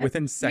you God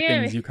within damn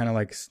seconds it. you kind of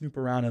like snoop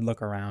around and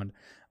look around,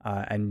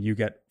 and you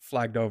get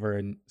flagged over,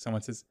 and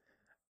someone says,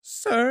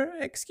 "Sir,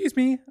 excuse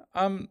me,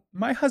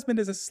 my husband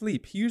is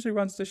asleep. He usually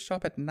runs this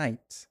shop at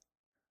night."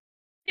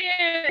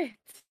 Damn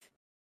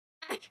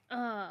it.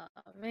 Oh,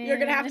 man. You're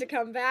gonna have to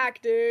come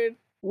back, dude.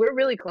 We're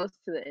really close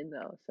to the end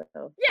though,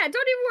 so Yeah,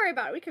 don't even worry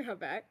about it. We can come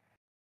back.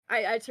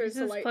 I turn This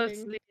to is close to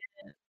Lightning. the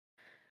end.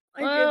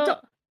 Don't-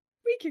 Well,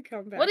 we can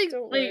come back. what do you,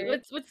 Don't wait,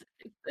 worry. what's,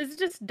 is it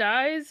just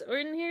dyes or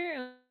in here?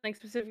 And, like,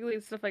 specifically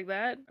stuff like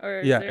that? Or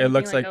is Yeah, there it anything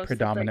looks like else that's,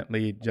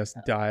 predominantly just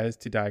dyes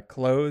to dye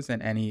clothes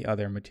and any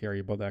other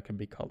material that can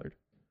be colored.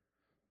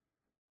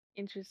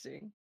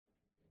 interesting?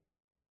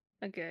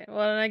 Okay,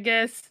 well, I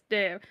guess,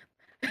 damn.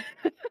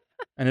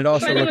 And it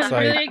also Brandon looks was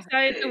really like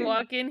excited to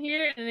walk in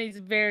here, and he's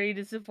very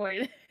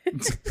disappointed.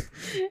 The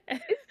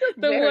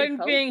very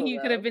one thing colorful, he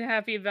could have though. been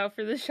happy about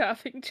for the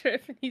shopping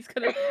trip, and he's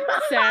gonna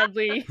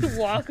sadly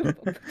walk to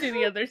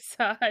the other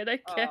side, I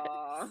guess.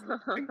 Aw,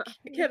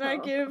 Can I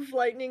no. give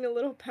Lightning a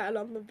little pat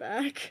on the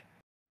back?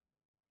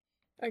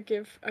 I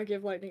give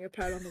Lightning a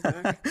pat on the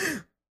back.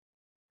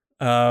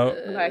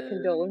 My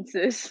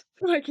condolences.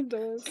 My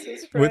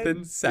condolences, friend.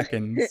 Within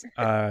seconds,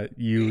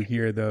 you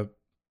hear the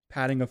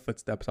patting of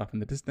footsteps off in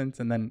the distance,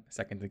 and then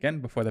seconds again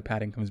before the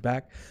patting comes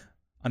back.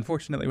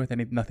 Unfortunately, with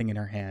nothing in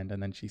her hand,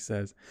 and then she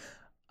says,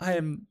 "I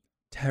am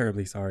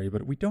terribly sorry,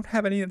 but we don't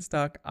have any in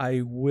stock.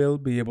 I will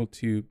be able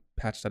to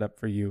patch that up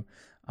for you."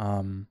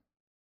 And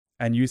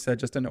you said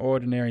just an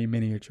ordinary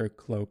miniature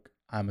cloak.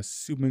 I'm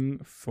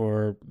assuming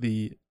for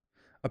the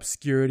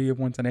obscurity of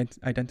one's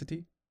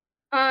identity.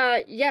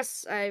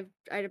 Yes, I'd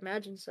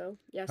imagine so.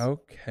 Yes.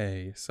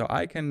 Okay, so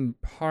I can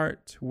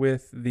part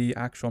with the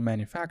actual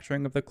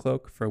manufacturing of the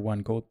cloak for 1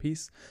 gold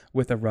piece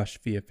with a rush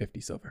fee of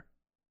 50 silver.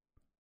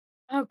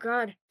 Oh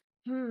God.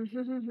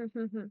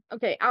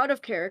 Okay, out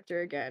of character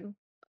again.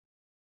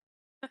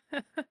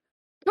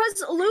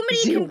 Because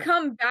Lumini can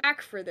come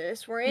back for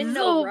this. We're in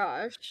no So-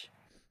 rush.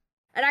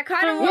 And I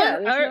kind of From want. Yeah,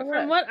 there's no from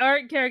rush. what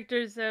art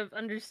characters have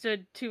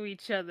understood to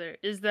each other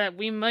is that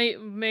we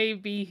may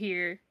be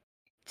here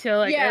till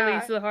like at Yeah.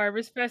 least the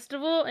Harvest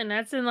Festival, and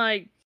that's in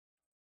like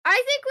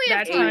I think we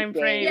have that time. time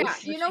frame. Yeah,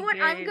 days. you that know she what?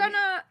 I'm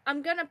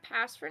gave. gonna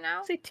pass for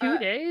now. Say 2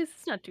 days.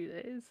 It's not 2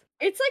 days.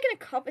 It's like in a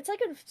cup. It's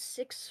like in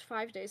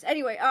 5 days.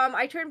 Anyway,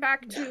 I turn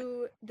back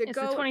to the It's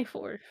goat. the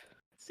 24th.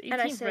 It's the And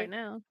I 18th say, right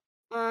now.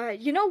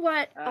 You know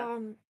what? Ah.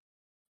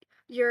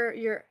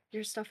 Your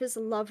stuff is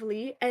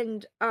lovely,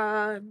 and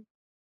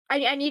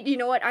I need. You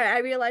know what? I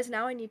realize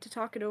now I need to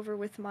talk it over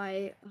with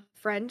my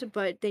friend.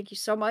 But thank you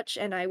so much,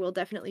 and I will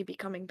definitely be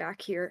coming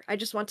back here. I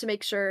just want to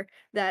make sure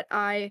that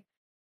I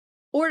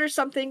order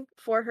something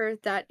for her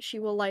that she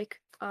will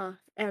like,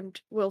 and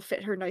will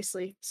fit her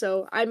nicely.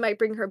 So I might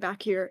bring her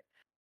back here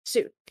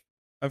soon.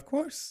 Of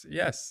course,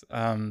 yes.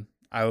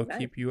 I will Nice.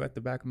 keep you at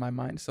the back of my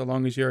mind. So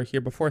long as you're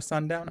here before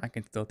sundown, I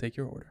can still take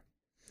your order.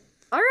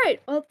 All right.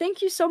 Well,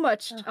 thank you so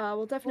much. Of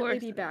We'll definitely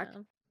course be I back.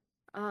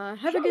 am.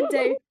 Have a good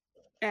day.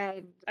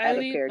 And I Out of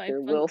leave my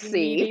character, we'll funky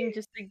see. meeting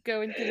just to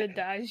go into the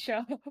dye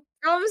shop.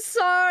 I'm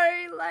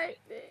sorry,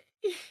 Lightning.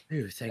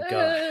 Ooh, thank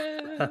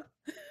God.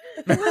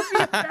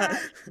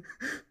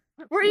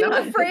 Were you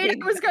Not afraid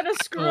big I was gonna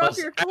screw up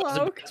your I was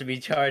cloak? about to be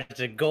charged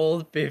a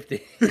gold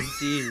 50.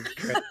 Jesus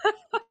Christ.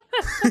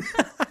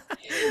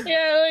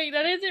 Yeah, like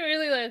that isn't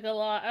really like a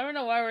lot. I don't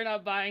know why we're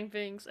not buying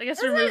things. I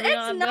guess we're It's moving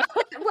on. not.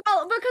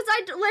 Well,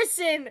 because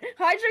listen.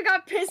 Hydra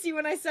got pissy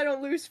when I said a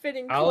loose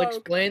fitting cloak. I'll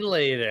explain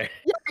later.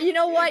 Yeah, you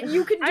know what?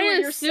 You can do I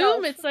it assume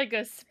yourself. it's like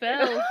a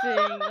spell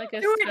thing, like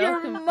a Do it spell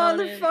your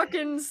component.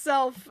 motherfucking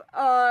self.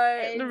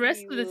 The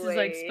rest of this is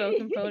like spell Anyway.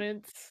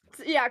 components.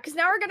 Yeah, because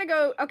now we're gonna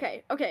go.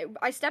 Okay.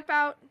 I step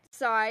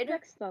outside.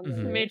 Next on the Mhm.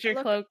 list. Major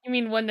Look- cloak. You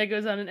mean one that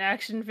goes on an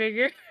action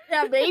figure?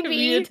 Yeah, Be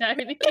maybe. a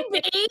tiny.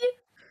 Maybe.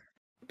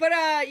 But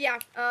yeah,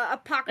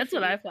 apocryphy. That's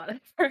what I thought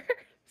at first.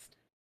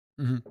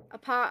 Mhm.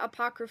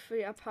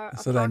 Apocryphy.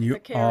 So then you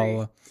apothecary.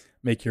 all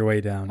make your way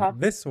down Apop-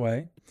 this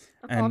way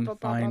and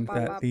Apop- find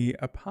that apop- the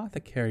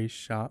apothecary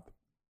shop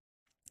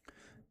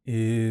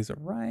is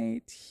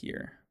right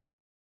here.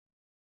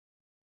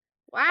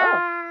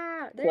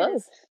 Wow. There it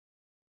Close. is.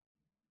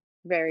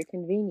 Very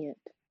convenient.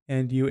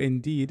 And you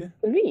indeed,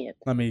 Convenient.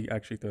 let me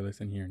actually throw this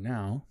in here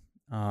now.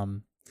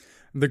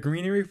 The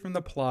greenery from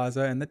the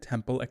plaza and the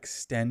temple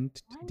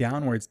extend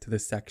downwards to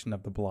this section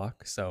of the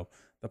block. So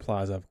the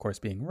plaza, of course,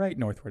 being right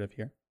northward of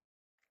here.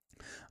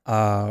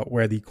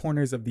 Where the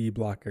corners of the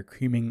block are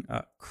creeping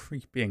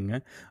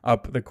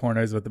up the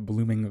corners with the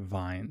blooming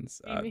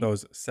vines. Creamy.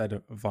 Those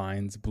said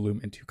vines bloom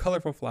into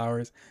colorful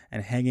flowers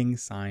and hanging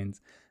signs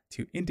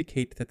to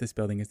indicate that this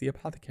building is the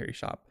apothecary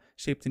shop,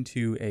 shaped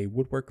into a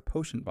woodwork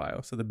potion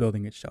vial. So the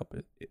building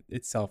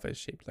itself is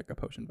shaped like a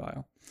potion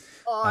vial.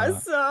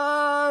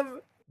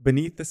 Awesome.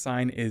 Beneath the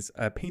sign is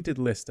a painted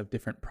list of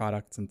different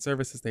products and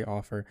services they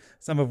offer,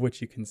 some of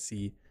which you can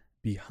see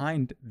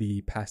behind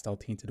the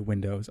pastel-tinted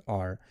windows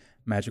are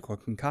magical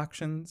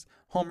concoctions,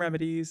 home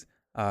remedies,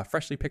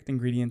 freshly picked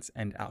ingredients,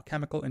 and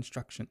alchemical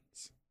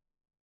instructions.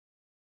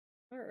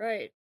 All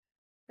right.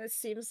 That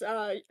seems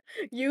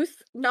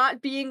youth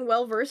not being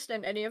well versed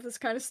in any of this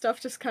kind of stuff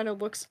just kind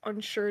of looks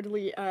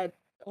unsuredly at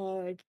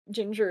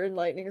Ginger and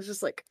Lightning. Is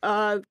just like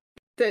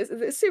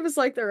this seems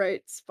like the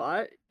right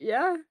spot.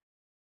 Yeah.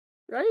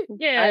 Right?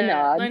 Yeah, I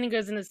nod. Lightning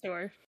goes in the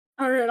store.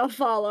 All right, I'll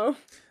follow.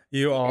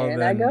 You all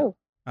And I then go.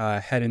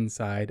 head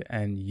inside,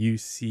 and you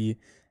see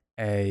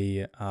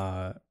a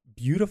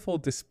beautiful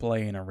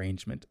display and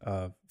arrangement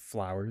of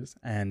flowers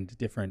and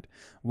different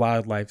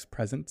wildlife's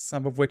present,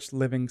 some of which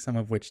living, some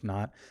of which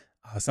not,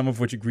 some of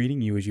which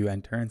greeting you as you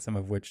enter, and some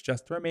of which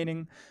just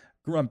remaining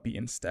grumpy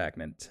and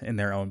stagnant in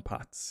their own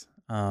pots.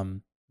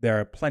 There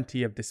are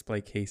plenty of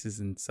display cases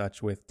and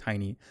such with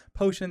tiny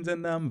potions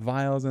in them,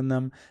 vials in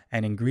them,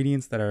 and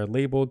ingredients that are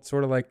labeled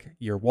sort of like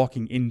you're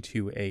walking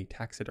into a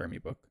taxidermy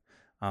book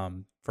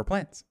for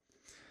plants.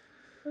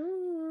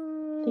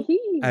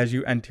 As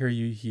you enter,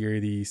 you hear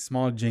the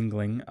small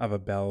jingling of a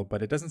bell,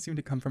 but it doesn't seem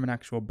to come from an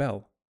actual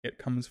bell. It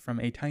comes from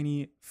a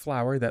tiny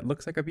flower that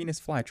looks like a Venus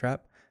flytrap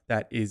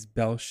that is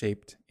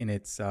bell-shaped in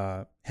its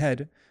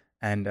head.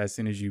 And as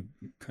soon as you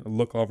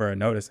look over and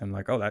notice, I'm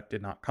like, oh, that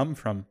did not come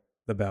from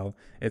the bell.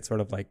 It sort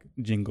of like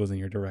jingles in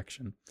your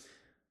direction.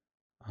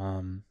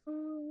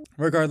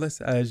 Regardless,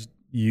 as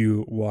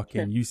you walk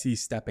in, you see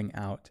stepping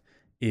out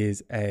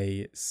is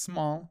a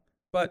small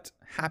but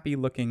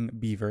happy-looking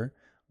beaver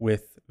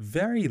with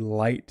very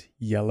light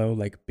yellow,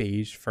 like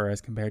beige fur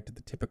as compared to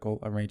the typical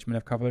arrangement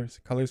of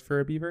colors for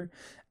a beaver,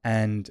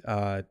 and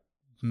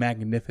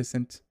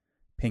magnificent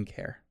pink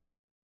hair.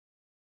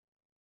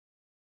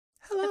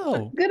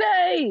 Hello. Good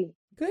day.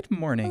 Good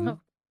morning. Oh.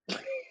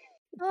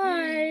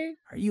 Hi.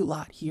 Are you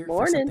lot here for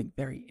Morning. something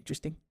very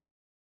interesting?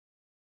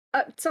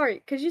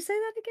 Sorry, could you say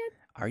that again?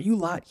 Are you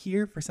lot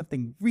here for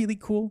something really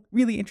cool,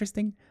 really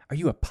interesting? Are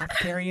you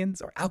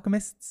apothecarians or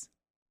alchemists?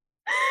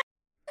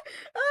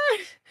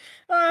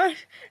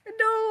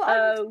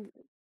 No.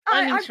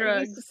 Lightning I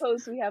shrugs.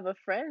 suppose we have a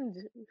friend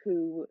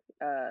who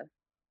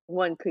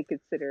one could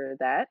consider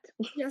that.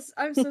 Yes,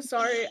 I'm so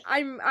sorry.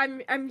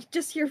 I'm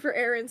just here for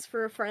errands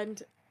for a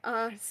friend.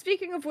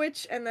 Speaking of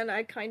which, and then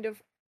I kind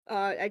of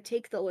I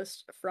take the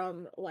list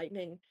from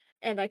Lightning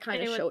and I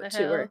kind of Hey, what show the it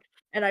to her, hell?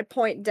 and I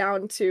point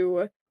down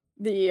to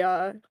the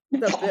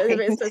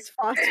it says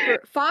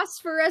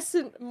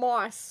phosphorescent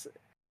moss.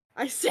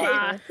 I say,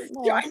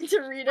 trying to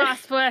read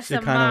it. She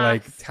kind of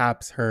like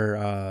taps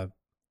her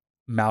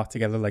mouth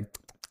together like,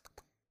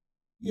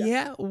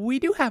 yeah, we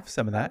do have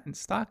some of that in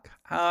stock.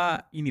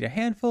 You need a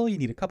handful, you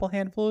need a couple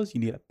handfuls, you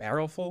need a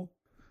barrel full.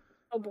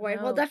 Oh boy,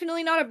 No. well,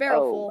 definitely not a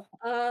barrel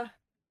full.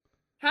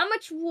 How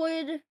much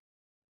would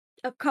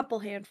a couple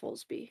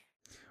handfuls be?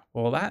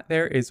 Well, that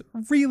there is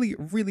really,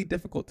 really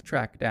difficult to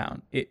track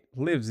down. It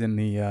lives in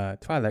the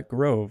Twilight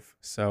Grove,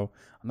 so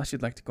unless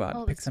you'd like to go out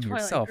and pick this some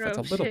Twilight yourself, it's a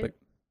Grove little shit.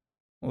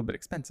 bit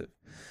expensive.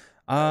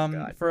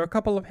 God. For a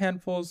couple of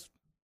handfuls,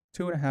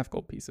 2.5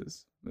 gold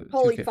pieces.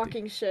 Holy 250.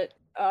 fucking shit.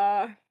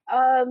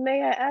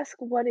 May I ask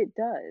what it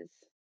does?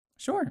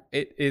 Sure.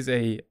 It is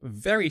a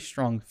very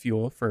strong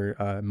fuel for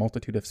a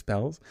multitude of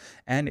spells,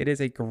 and it is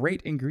a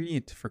great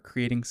ingredient for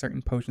creating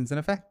certain potions and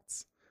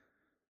effects.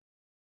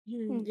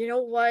 You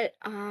know what?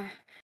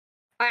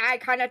 I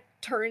kind of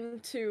turn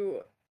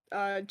to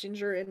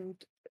Ginger and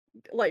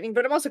Lightning,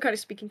 but I'm also kind of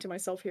speaking to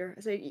myself here.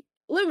 I say,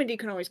 Lumity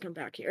can always come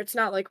back here. It's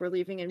not like we're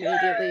leaving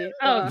immediately.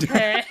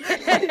 Okay.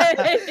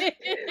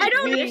 I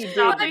don't We know. did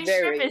Shopping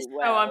very trip is so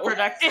well.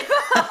 unproductive.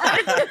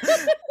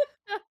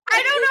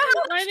 I don't know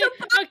how much Lightning, to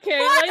buy. okay,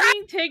 What?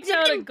 Lightning takes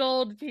out a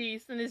gold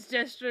piece and is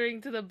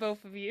gesturing to the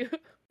both of you.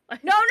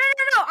 No.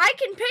 I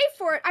can pay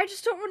for it. I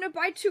just don't want to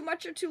buy too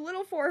much or too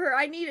little for her.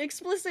 I need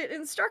explicit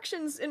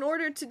instructions in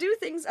order to do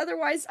things.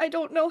 Otherwise, I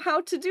don't know how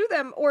to do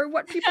them or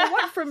what people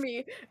want from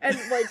me. And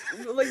like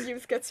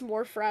Youth gets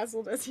more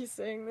frazzled as he's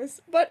saying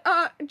this. But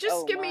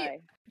just give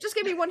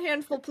me one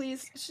handful,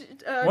 please.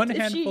 One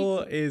handful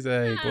is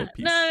a gold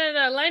piece.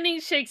 No. Lightning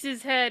shakes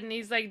his head and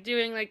he's like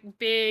doing like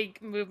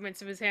big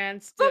movements of his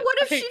hands. But what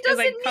if she like,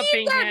 doesn't cupping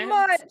need that hands.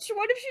 much?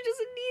 What if she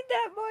doesn't need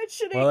that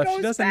much and Well, it if goes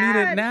she doesn't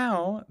bad? need it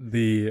now,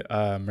 the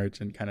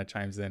merchant kind of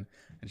chimes in,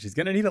 and she's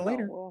gonna need it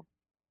later. Oh,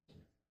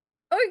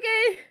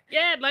 Okay.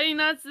 Yeah, Lightning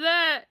nods to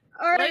that.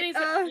 All right.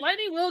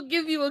 Lightning will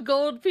give you a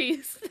gold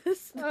piece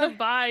to uh,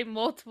 buy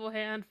multiple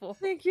handfuls.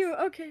 Thank you.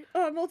 Okay.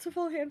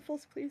 Multiple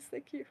handfuls, please.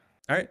 Thank you.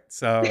 All right,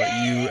 so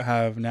you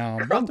have now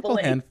multiple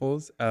Crumbling.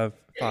 handfuls of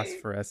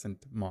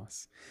phosphorescent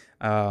moss.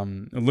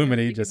 Lumity,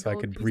 take a just so I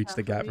gold could piece breach off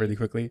the of gap me. really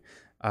quickly.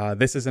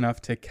 This is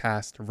enough to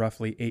cast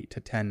roughly 8 to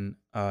 10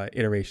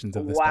 iterations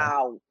of the spell.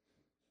 wow.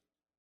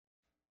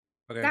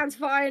 Okay. That's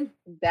fine.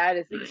 That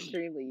is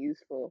extremely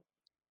useful.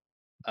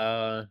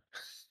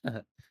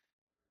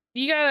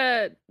 You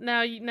gotta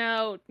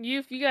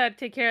you gotta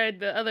take care of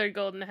the other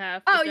golden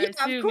half. Oh, which I yeah, of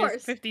assume course.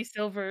 is 50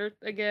 silver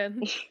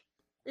again.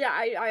 Yeah,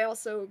 I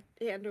also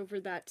hand over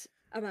that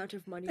amount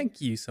of money. Thank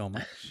you so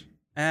much.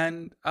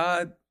 And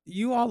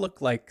you all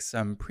look like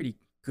some pretty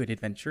good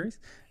adventurers.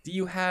 Do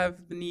you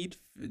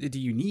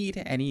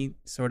need any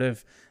sort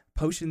of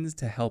potions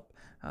to help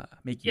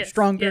make you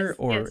stronger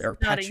or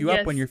patch nodding, you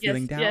up when you're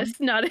feeling down? Yes,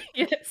 nodding.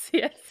 Yes.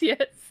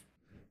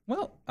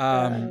 Well,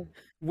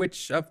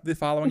 which of the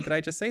following did I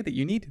just say that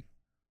you need?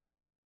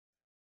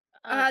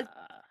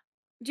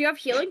 Do you have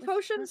healing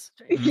potions?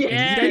 Indeed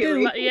I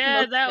do.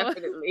 Yeah, that one.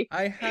 Definitely.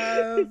 I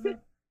have, and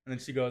then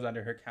she goes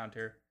under her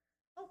counter.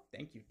 Oh,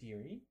 thank you,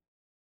 dearie.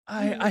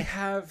 I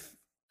have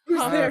Who's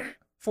there?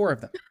 4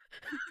 of them.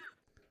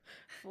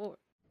 4.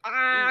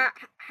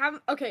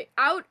 Okay,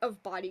 out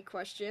of body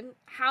question.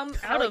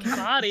 Out of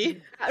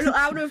body.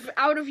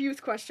 out of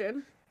youth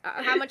question.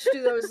 How much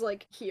do those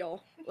like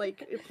heal?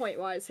 Like hit point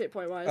wise?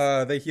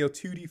 They heal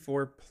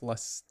 2d4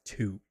 plus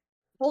 2.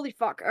 Holy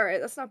fuck! All right,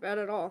 that's not bad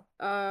at all.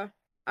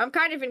 I'm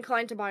kind of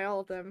inclined to buy all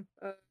of them.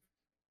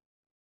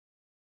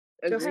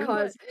 Just Agreed.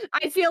 because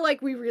I feel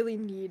like we really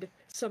need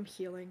some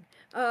healing.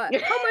 How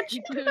much?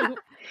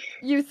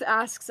 Youth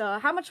asks.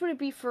 How much would it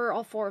be for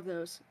all 4 of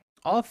those?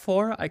 All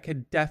 4, I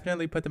could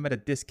definitely put them at a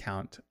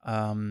discount.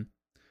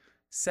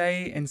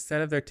 Say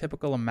instead of their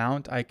typical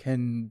amount, I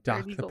can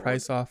dock 30 the gold.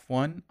 price off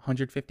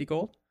 150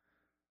 gold.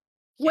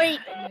 Wait,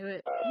 I knew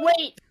it.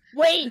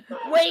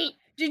 wait!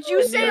 Did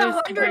you say knew it was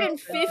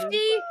 150?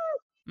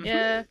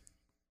 Yeah.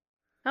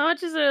 How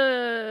much is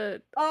a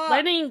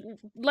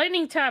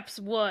lightning taps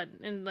 1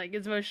 and like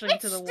it's motioning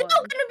It's to the still 1?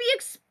 gonna be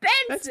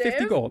expensive. That's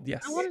 50 gold,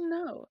 yes. I want to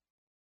know.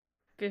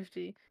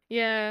 50.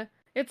 Yeah,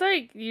 it's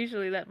like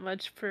usually that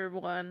much per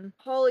 1.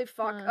 Holy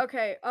fuck. Uh.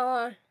 Okay.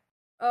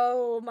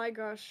 Oh my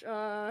gosh.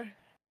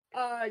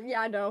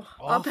 Yeah, no.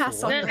 I'll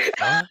pass on What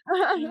that. the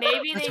fuck?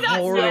 Maybe they That's need some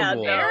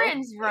horrible.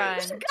 errands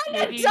run.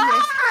 Maybe you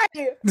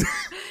Die!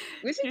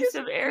 We should do just,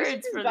 some we should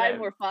errands just for buy them.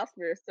 more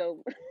phosphorus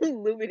so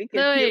Lumini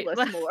can No, wait, heal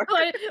us more.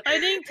 I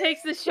think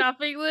takes the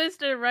shopping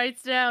list and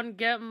writes down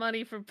get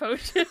money for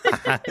potions.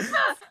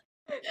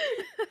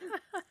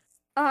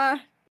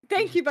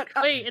 Thank you, but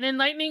Wait, and then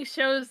lightning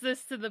shows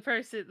this to the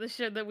person, the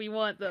show that we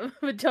want them,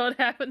 but don't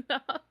have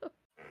enough.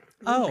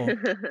 Oh,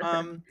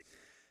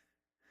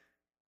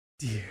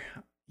 dear.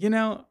 You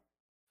know,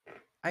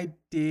 I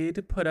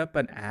did put up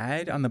an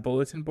ad on the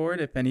bulletin board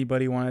if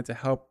anybody wanted to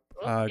help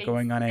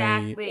going on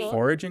Exactly. a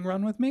foraging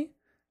run with me.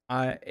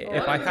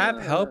 If I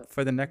have help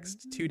for the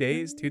next 2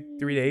 days,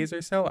 3 days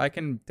or so, I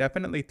can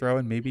definitely throw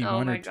in maybe Oh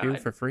 1 or my 2 God.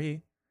 for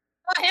free.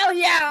 oh, hell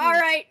yeah! All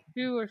right.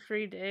 2 or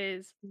 3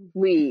 days.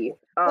 We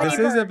are This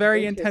is a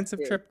very interested.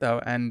 intensive trip, though,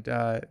 and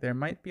there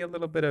might be a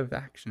little bit of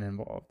action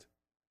involved.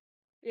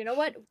 You know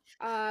what?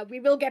 We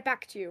will get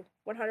back to you.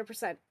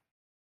 100%.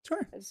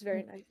 Sure. That is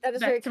very nice. That is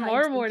Back very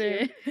tomorrow kind.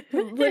 morning. Thank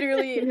you.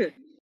 Literally.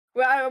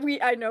 Well,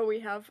 I know we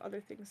have other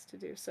things to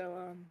do,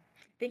 so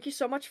thank you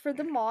so much for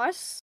the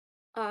moss.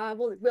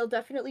 We'll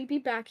definitely be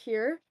back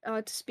here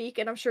to speak,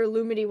 and I'm sure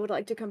Lumini would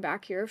like to come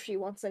back here if she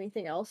wants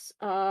anything else.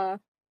 So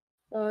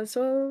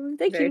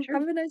thank Very you. true.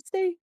 Have a nice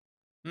day.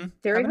 Have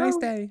Very a nice ho.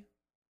 day.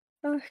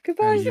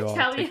 Goodbye. And you all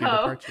Tally take your ho.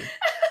 departure.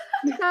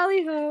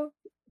 Tally ho.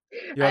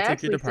 You I all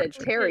take your actually said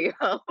departure. Terry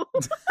ho.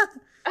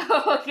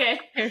 Oh, okay.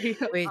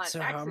 Wait, On so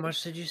how accident.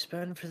 much did you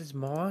spend for this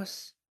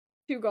moss?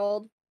 2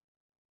 gold.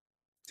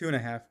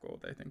 2.5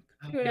 gold, I think.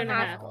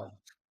 2.5. Oh,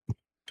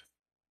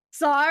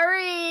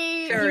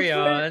 Sorry. carry you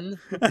on.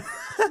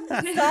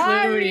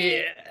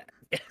 Sorry.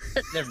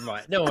 Never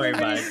mind. Don't worry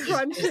about I'm it.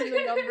 crunching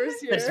the numbers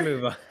here. Let's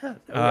move on.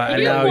 And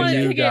You now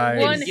wanted you to get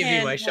one guys, Give you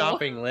my handful.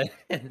 shopping list.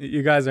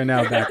 you guys are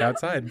now back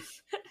outside.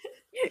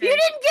 You didn't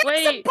get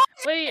Wait, the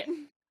wait.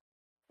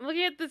 I'm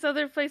looking at this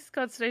other place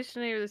called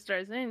Stationary of the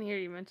Stars. I didn't hear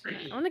you mention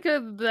it. I want to go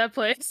to that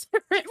place.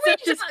 We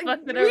Just fuck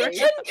it we over.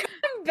 can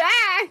come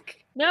back.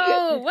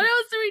 No, what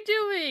else are we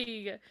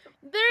doing?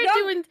 They're No,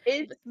 doing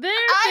It's their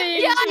I'm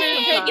thing.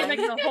 yawning! Taking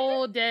like the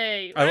whole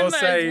day. I will might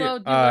say, as well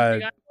do one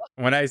thing.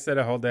 when I said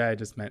a whole day, I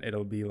just meant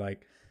it'll be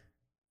like,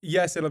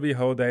 yes, it'll be a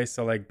whole day.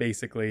 So like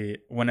basically,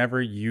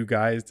 whenever you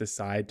guys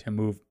decide to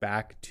move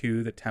back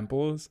to the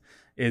temples,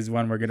 is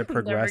when we're going to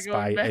progress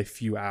by going back. a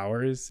few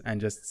hours,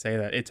 and just say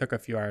that it took a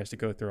few hours to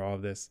go through all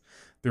of this,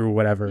 through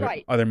whatever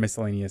Right. other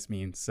miscellaneous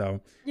means.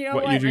 So You know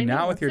what what? you do I know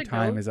now with what's your a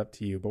time goat. is up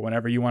to you. But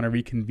whenever you want to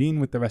reconvene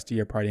with the rest of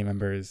your party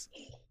members,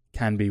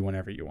 can be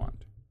whenever you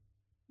want.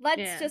 Let's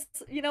Yeah.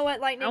 just, you know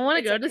what, Lightning? I want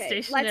to it's go to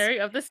okay. Stationary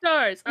of the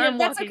Stars. Yeah, I'm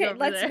that's walking okay. over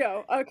Let's there.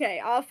 go.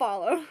 Okay, I'll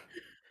follow.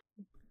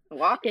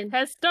 walking.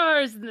 Has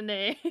stars in the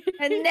name.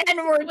 And then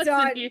we're What's in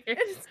done. here?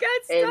 It's got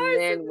And stars.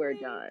 then in we're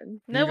the name.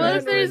 done. No, You what if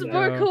guys there's are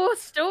more now cool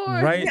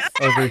stores? Right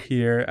over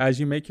here, as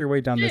you make your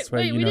way down this way,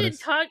 Wait, you we notice. didn't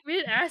talk. We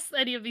didn't ask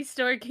any of these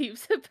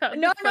storekeepers about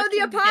No, the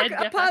fucking dead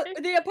guy.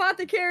 the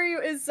apothecary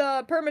is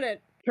permanent.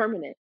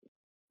 Permanent.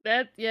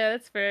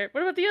 That's fair.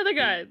 What about the other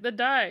guy that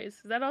dies?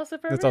 Is that also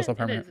permanent? That's also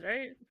permanent. It is,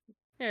 right?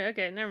 Yeah.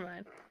 Okay. Never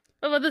mind.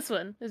 What about this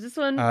one? Is this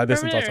one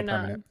This one's permanent also or not?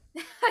 permanent.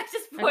 I'm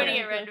just pointing Okay,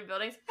 at okay. random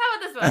buildings. How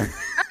about this one?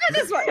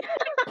 This one.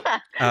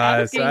 So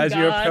as you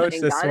God. approach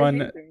And this God is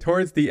one, answering.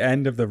 towards the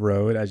end of the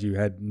road, as you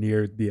head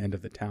near the end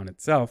of the town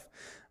itself,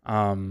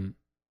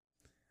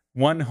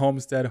 one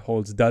homestead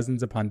holds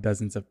dozens upon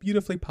dozens of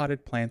beautifully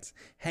potted plants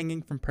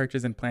hanging from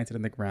perches and planted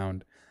in the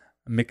ground.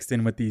 Mixed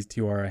in with these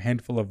two are a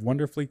handful of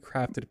wonderfully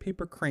crafted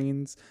paper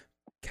cranes,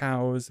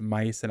 cows,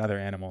 mice, and other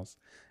animals.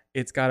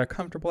 It's got a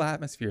comfortable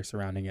atmosphere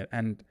surrounding it,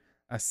 and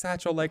a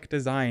satchel-like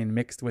design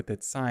mixed with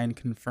its sign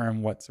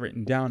confirm what's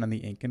written down on the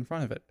ink in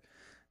front of it.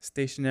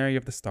 Stationery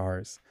of the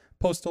Stars,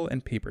 postal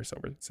and paper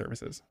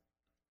services.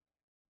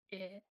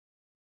 Yeah.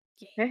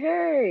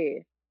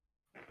 Hey,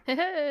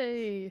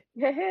 Hey.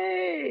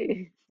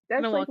 hey.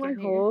 That's gonna like walk my in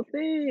here. whole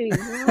thing.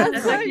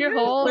 That's like your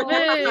whole whole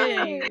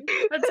thing. thing.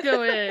 Let's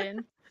go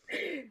in.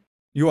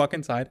 You walk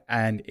inside,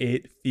 and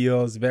it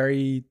feels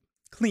very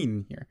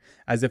clean here,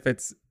 as if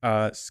it's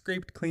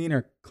scraped clean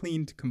or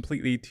cleaned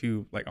completely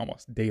to like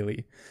almost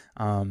daily.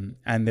 And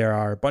there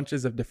are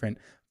bunches of different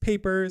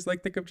papers,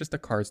 like think of just a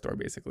card store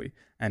basically,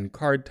 and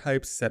card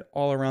types set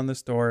all around the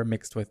store,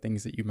 mixed with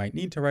things that you might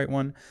need to write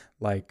one,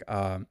 like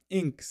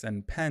inks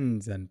and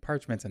pens and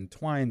parchments and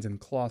twines and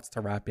cloths to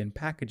wrap in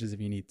packages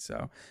if you need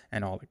so,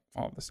 and all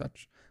of the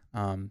such.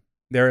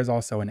 There is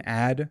also an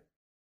ad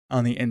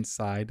on the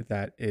inside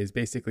that is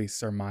basically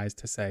surmised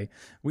to say,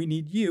 "We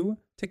need you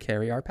to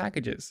carry our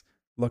packages.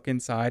 Look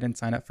inside and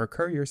sign up for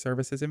courier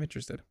services if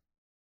interested."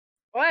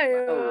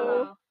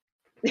 Wow.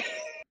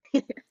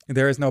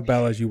 There is no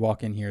bell as you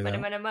walk in here, Money,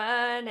 though, money,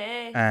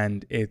 money.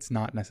 and it's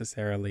not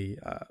necessarily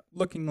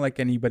looking like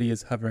anybody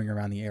is hovering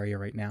around the area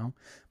right now,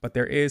 but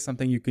there is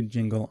something you can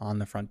jingle on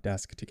the front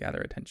desk to gather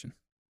attention.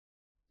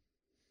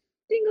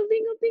 Dingle,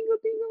 dingle, dingle,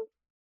 dingle.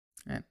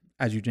 And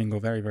as you jingle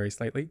very, very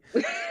slightly,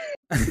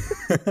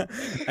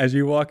 as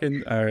you walk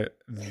in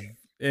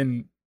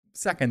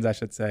seconds, I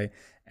should say,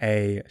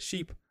 a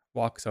sheep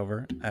walks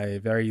over, a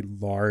very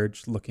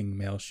large looking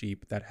male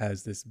sheep that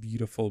has this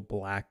beautiful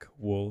black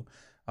wool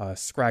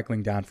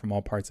scraggling down from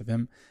all parts of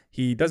him.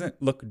 He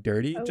doesn't look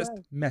dirty, Oh, just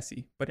wow.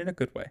 messy, but in a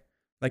good way.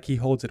 Like he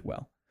holds it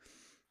well.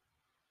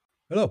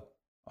 Hello.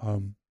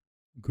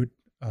 Good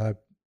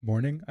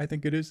morning, I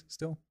think it is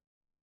still.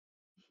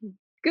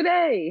 Good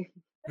day.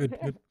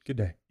 Good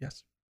day.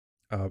 Yes.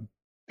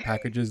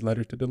 Packages,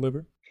 letter to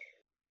deliver.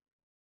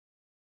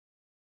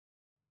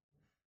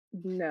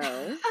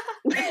 No.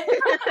 We're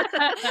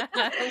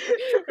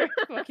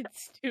fucking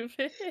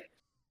stupid.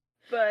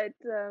 But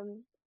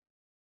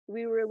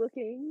we were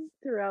looking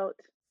throughout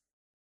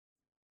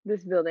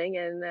this building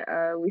and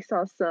we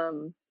saw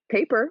some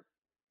paper.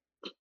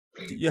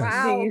 Yes.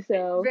 Wow. Do you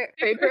sell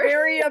paper?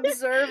 Very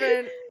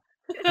observant.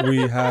 We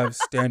have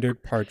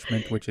standard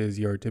parchment, which is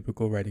your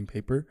typical writing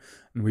paper,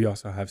 and we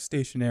also have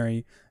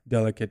stationery,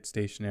 delicate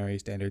stationery,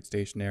 standard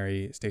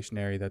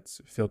stationery that's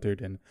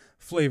filtered and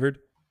flavored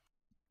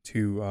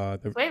to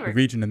the Flavored.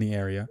 region in the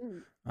area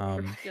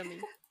Yummy.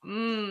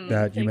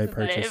 that you may the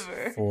purchase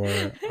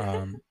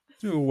flavor.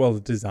 for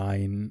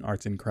design,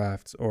 arts and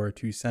crafts, or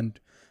to send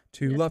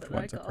to That's loved what I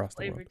ones call across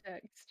the world. flavor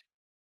text.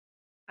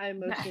 I'm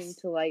motioning Nice.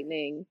 to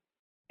Lightning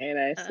and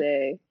I Uh.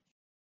 say,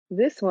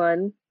 this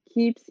one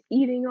keeps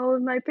eating all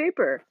of my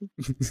paper.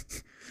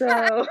 So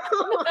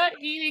Not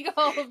eating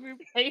all of your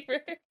paper.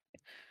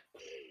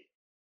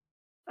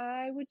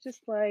 I would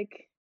just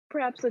like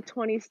perhaps a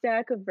 20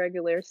 stack of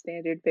regular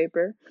standard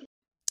paper.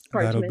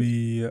 That'll Parchment.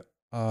 be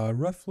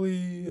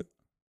roughly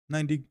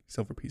 90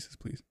 silver pieces,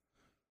 please.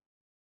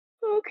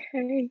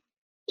 Okay.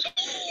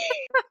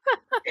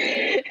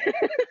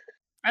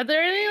 Are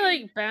there any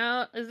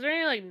is there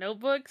any like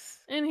notebooks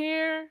in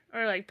here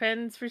or like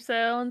pens for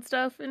sale and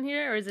stuff in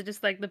here, or is it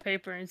just like the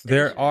paper and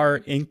There are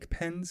stationery? ink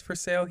pens for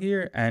sale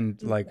here, and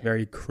like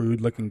very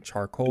crude looking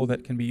charcoal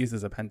that can be used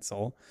as a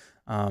pencil,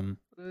 Ooh,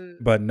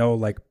 but no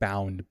like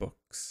bound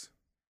books.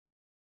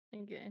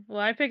 okay. Well,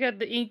 I pick up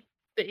the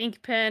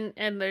ink pen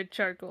and the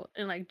charcoal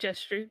and like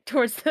gesture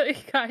towards the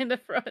guy in the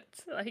front.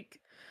 Like,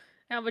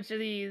 how much are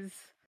these?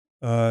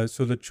 So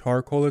the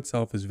charcoal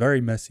itself is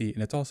very messy,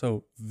 and it's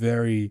also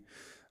very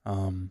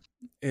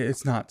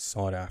it's not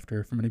sought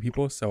after for many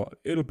people, so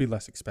it'll be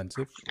less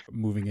expensive,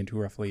 moving into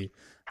roughly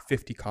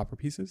 50 copper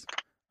pieces.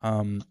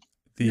 The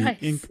Nice.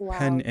 ink Wow.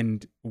 pen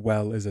and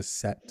well is a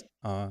set.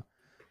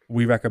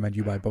 We recommend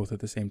you buy both at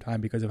the same time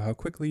because of how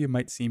quickly it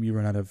might seem you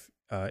run out of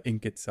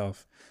ink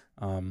itself.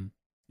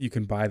 You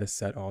can buy the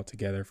set all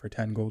together for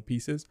 10 gold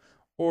pieces,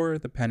 or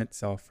the pen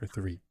itself for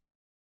 3.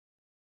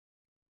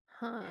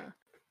 Huh.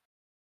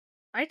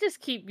 I just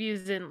keep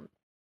using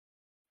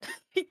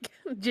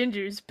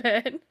Ginger's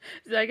pen.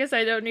 So I guess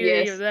I don't need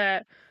any Yes. of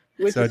that.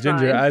 Which So is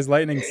Ginger, fine. as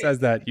Lightning says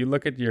that, you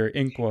look at your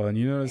inkwell and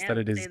you notice that Can't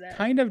it say is that.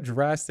 kind of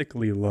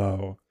drastically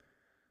low.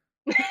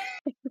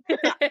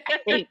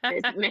 hate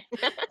this man.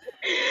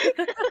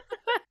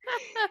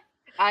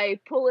 I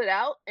pull it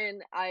out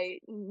and I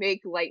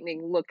make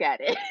Lightning look at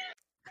it.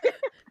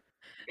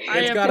 I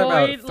It's got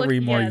about avoid 3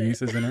 looking more at it.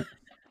 uses in it.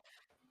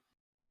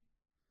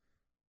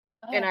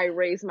 And I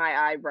raise my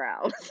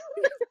eyebrows.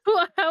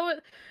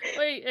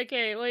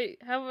 Wait,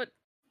 how would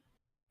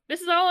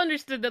this is all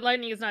understood that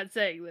Lightning is not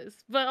saying this,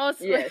 but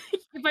also Yes.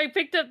 if I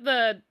picked up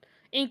the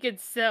ink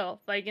itself,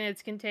 like in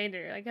its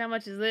container. Like, how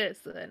much is this?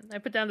 Then I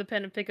put down the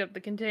pen and pick up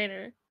the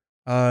container.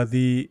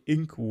 The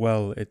ink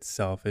well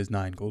itself is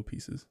 9 gold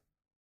pieces.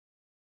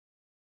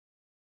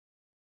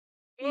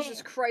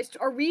 Jesus Christ,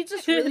 are we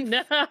just really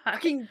Nah.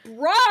 fucking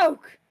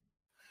broke?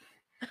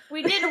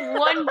 We did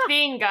one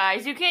thing,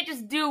 guys. You can't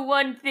just do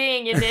one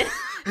thing and then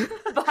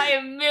buy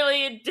a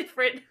million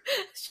different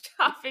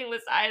shopping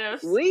list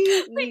items.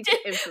 We We need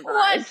did to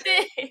one improvise.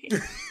 thing.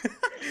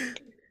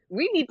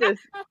 We need to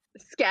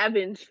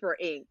scavenge for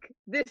ink.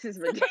 This is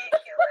ridiculous.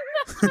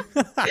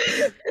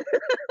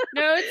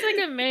 No, it's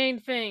like a main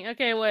thing.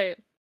 Okay, wait.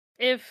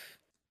 If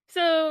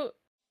I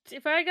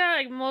got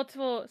like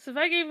multiple, so if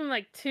I gave him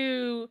like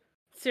 2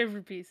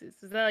 silver pieces,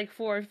 is that like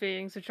 4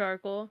 things of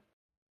charcoal?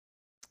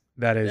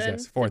 That is, Then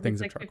yes, 4 since it's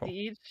things of like 50 charcoal.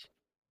 each.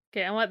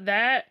 Okay, I want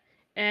that,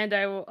 and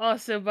I will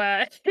also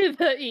buy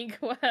the ink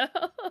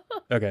well.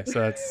 Okay, so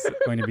that's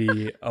going to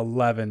be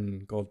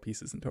 11 gold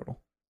pieces in total.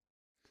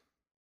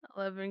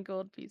 11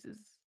 gold pieces.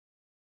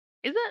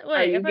 Is that Are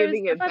wait? you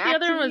giving I it thought the back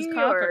other to one was me,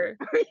 copper.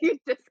 or are you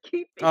just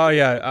keeping Oh, it?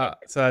 yeah,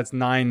 so that's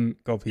 9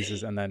 gold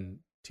pieces and then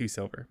 2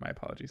 silver. My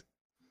apologies.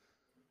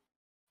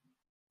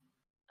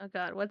 Oh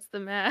god, what's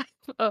the math?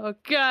 Oh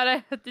god,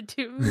 I have to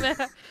do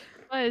math.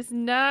 What is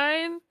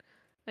 9?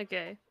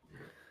 Okay.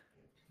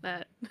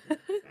 That.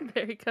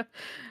 There you go.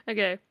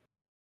 Okay.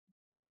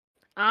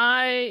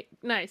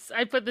 Nice.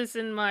 I put this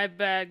in my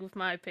bag with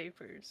my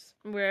papers,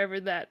 wherever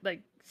that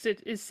like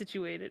is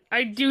situated.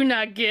 I do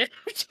not give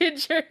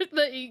Ginger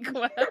the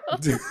inkwell.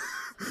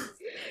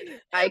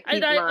 I keep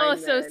And I mine,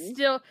 also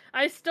then.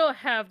 I still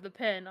have the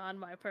pen on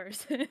my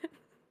person.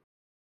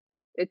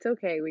 It's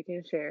okay. We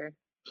can share.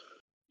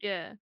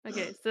 Yeah.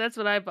 Okay, so that's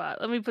what I bought.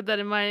 Let me put that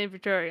in my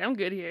inventory. I'm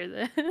good here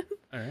then.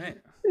 All right.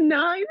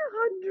 $900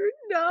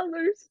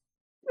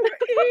 for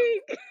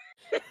ink.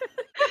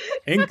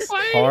 Ink's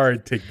Why?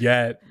 hard to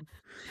get.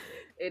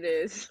 It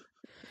is.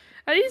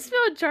 How do you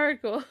spell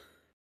charcoal?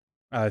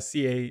 Yeah.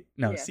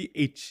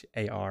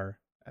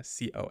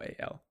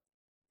 CHARCOAL.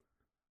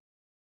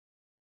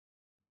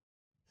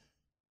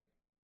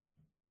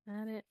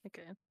 Got it.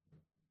 Okay.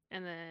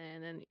 And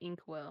then an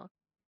inkwell.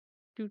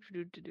 Do.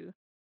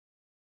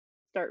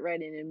 Start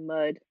writing in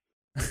mud,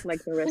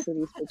 like the rest of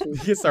these You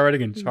bitches. can start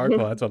writing in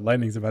charcoal. That's what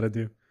lightning's about to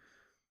do.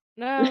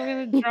 No, I'm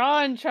gonna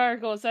draw in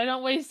charcoal so I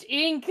don't waste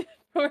ink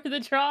for the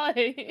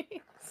drawings.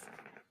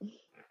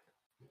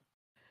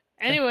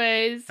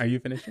 Anyways, Are you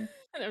finishing?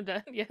 I'm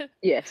done. Yeah,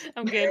 Yes.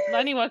 I'm good.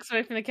 Lightning walks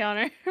away from the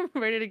counter. I'm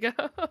ready to go.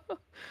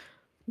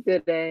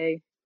 Good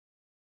day.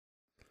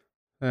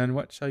 Then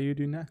what shall you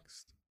do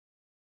next?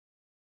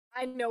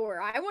 I know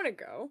where I want to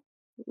go.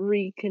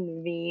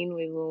 Reconvene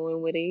with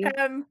Winwoody.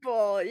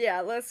 Temple.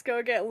 Yeah, let's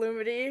go get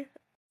Lumity.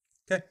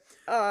 Okay.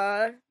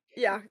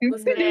 Yeah,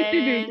 let's go.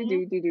 Then-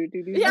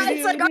 Yeah,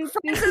 it's like our friends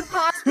in the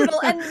hospital,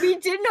 and we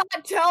did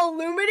not tell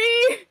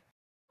Lumity.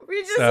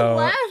 We just So-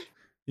 left.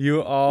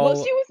 You all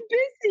Well, she was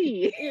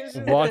busy.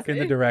 walk in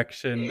the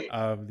direction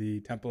of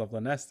the Temple of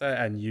Lynesta,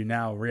 and you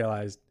now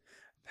realize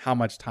how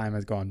much time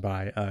has gone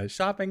by.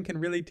 Shopping can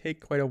really take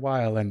quite a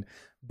while, and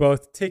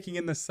both taking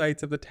in the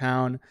sights of the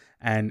town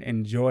and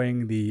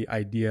enjoying the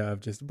idea of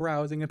just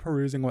browsing and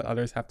perusing what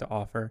others have to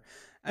offer,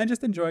 and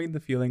just enjoying the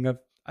feeling of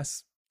a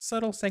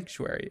subtle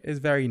sanctuary is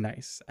very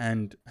nice.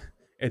 And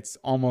it's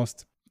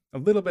almost a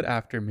little bit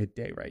after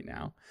midday right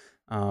now,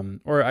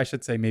 or I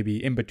should say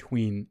maybe in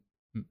between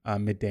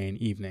midday and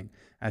evening,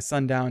 as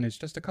sundown is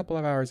just a couple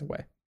of hours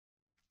away.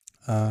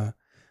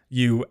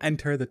 You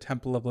enter the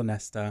Temple of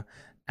Lynesta,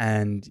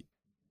 and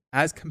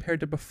as compared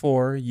to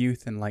before,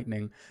 Youth and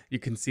Lightning, you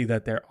can see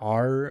that there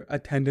are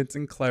attendants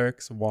and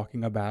clerics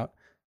walking about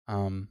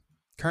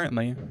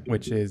currently,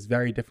 which is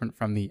very different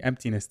from the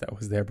emptiness that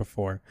was there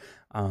before.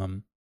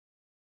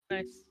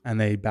 Nice.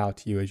 And they bow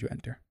to you as you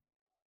enter.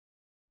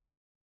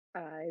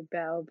 I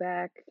bow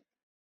back.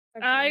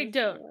 I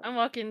don't. I'm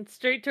walking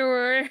straight to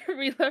where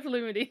we left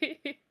Lumity.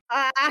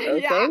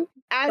 Okay. Yeah.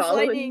 As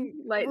Following lightning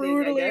Lightning, I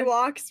brutally guess.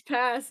 walks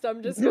past,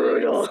 I'm just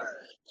Brutal.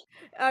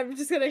 I'm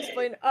just gonna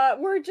explain.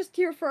 We're just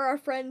here for our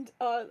friend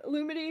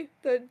Lumity,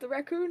 the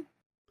raccoon.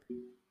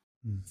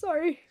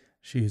 Sorry.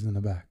 She's in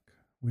the back.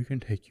 We can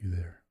take you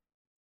there.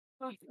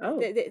 Oh.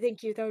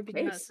 Thank you. That would be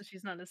Yeah, nice. so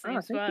she's not in the same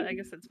thank spot. you. I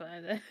guess that's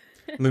fine then.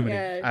 Lumity,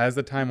 Yeah. as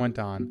the time went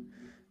on,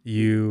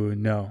 you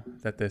know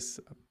that this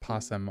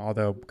possum,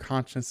 although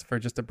conscious for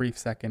just a brief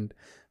second,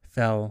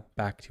 fell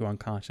back to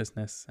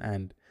unconsciousness,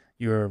 and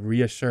you're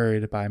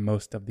reassured by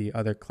most of the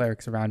other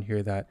clerics around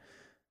here that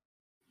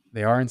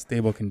they are in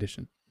stable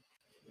condition.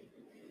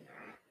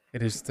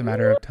 It is just a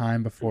matter of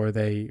time before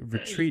they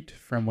retreat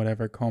from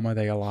whatever coma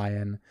they lie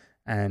in,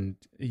 and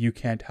you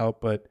can't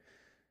help but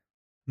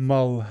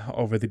mull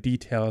over the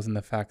details and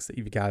the facts that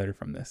you've gathered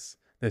from this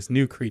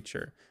new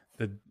creature,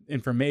 the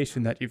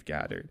information that you've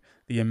gathered,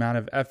 the amount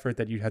of effort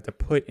that you'd had to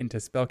put into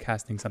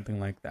spellcasting something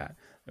like that.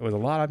 It was a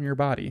lot on your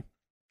body,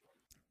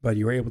 but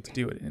you were able to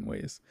do it in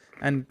ways.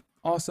 And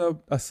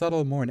also a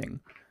subtle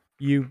mourning.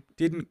 You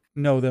didn't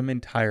know them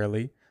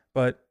entirely,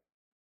 but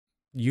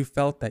you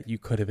felt that you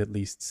could have at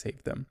least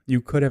saved them.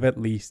 You could have at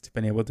least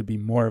been able to be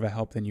more of a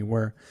help than you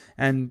were.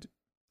 And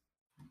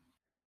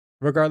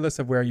regardless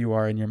of where you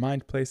are in your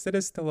mind place, it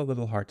is still a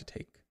little hard to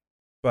take.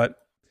 But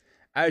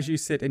as you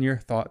sit in your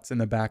thoughts in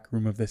the back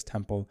room of this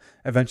temple,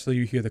 eventually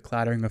you hear the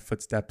clattering of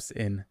footsteps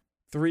in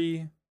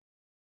 3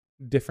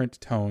 different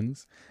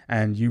tones,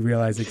 and you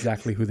realize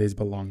exactly who these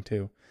belong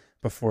to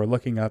before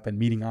looking up and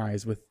meeting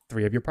eyes with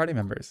 3 of your party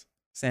members.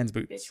 Sans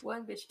boots. Bitch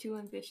 1, bitch 2,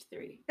 and bitch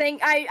 3.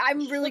 I'm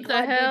really What the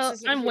glad hell? Boots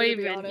isn't I'm here, to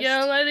be waving. honest.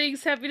 Yo,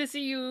 Lenny's happy to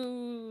see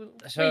you.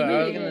 So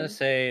I was gonna Waving.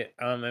 say,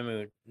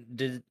 Emu,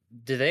 did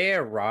they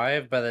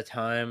arrive by the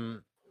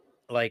time,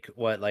 like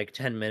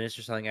 10 minutes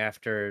or something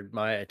after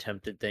my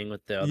attempted thing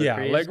with the other Yeah,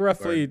 priest? like or-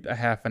 roughly a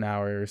half an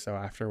hour or so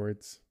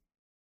afterwards.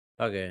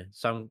 Okay,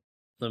 so I'm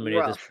limited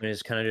at this Rough. point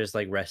is kind of just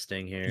like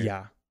resting here.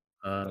 Yeah.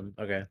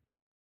 Okay.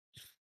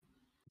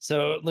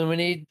 So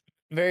Lumini,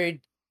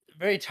 very,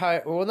 very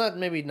tired. Well,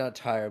 not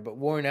tired, but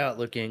worn out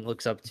looking,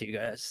 looks up to you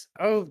guys.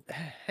 Oh,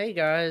 hey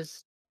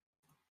guys.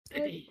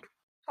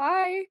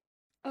 Hi.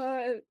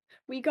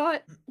 We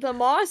got the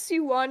moss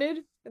you wanted,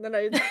 and then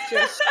I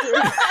just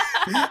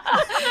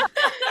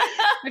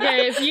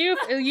Okay, if you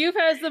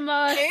has the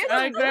moss, And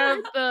I the grab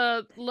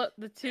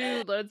the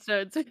 2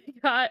 lodestones we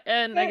got,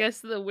 and I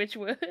guess the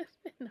witchwood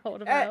and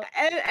hold them out.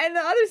 and the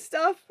other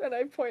stuff, and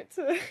I point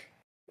to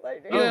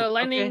lightning. You know, Oh,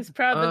 Lightning's okay.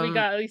 proud that we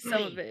got at least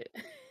some of it.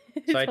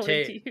 So I Pointing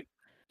to take- you.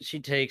 She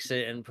takes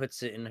it and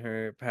puts it in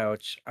her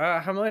pouch.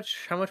 How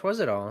much was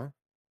it all?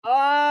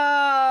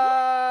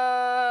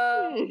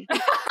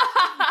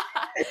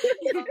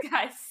 You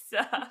guys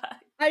suck.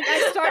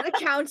 I start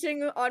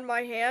accounting on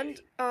my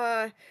hand.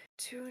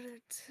 2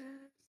 and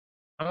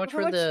How much How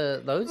were much-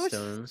 the much-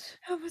 lodestones?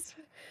 how much?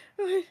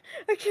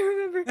 I can't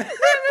remember.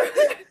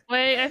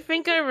 Wait, I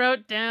think I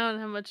wrote down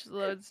how much the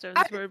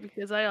lodestones were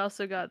because I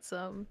also got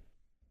some.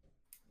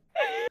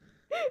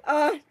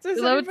 Does The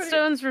anybody-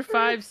 lodestones were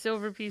 5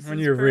 silver pieces. When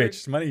you're per-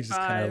 rich, money just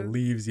kind 5. of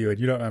leaves you and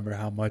you don't remember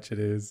how much it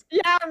is.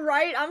 Yeah,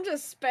 right. I'm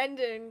just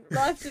spending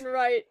left and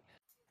right.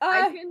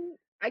 I can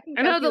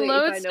I know the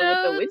calculate if I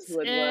know what the lodestones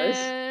witchwood was.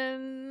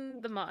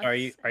 and the moss. Are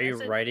you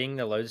That's it. writing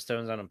the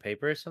lodestones on a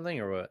paper or something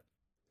or what?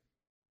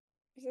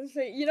 I was gonna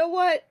say, you know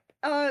what,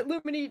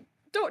 Lumini,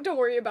 don't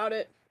worry about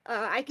it.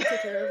 I can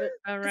take care of it.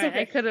 All It's right, I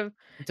okay. could have.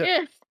 So-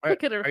 Yeah, I Are,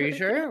 could have. are you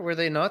sure? Were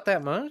they not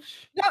that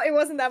much? No, it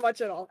wasn't that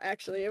much at all.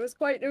 Actually, it was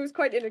quite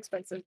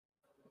inexpensive.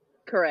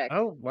 Correct.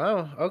 Oh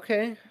wow.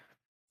 Okay.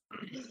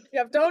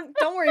 Yeah, don't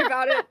worry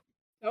about it.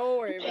 Don't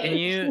worry about Can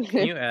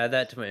it. you add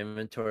that to my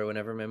inventory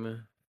whenever,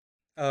 Memu?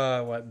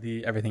 What,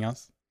 everything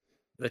else?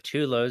 The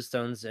 2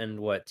 lodestones and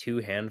 2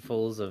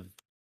 handfuls of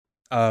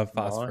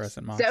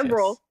Phosphorescent moss.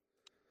 Several.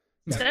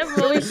 yes.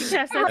 Several. You can cast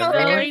that Several.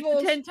 spell 8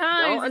 to 10 Don't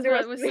times. Is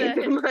what was underestimate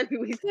said. the money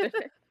we spent.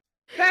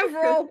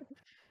 Several.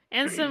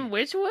 And some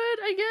witchwood,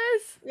 I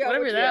guess. Yeah,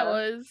 Whatever that yeah.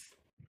 was.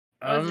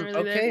 I wasn't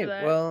really there Okay. for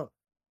that. Well.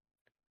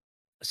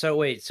 So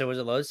wait. So was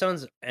it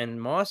lodestones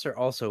and moss or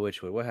also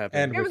witchwood? What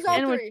happened? And It was all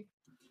And with- 3.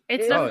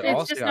 It's Oh, not. it It's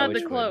also just got not the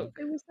witchwood. cloak.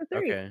 It was the 3.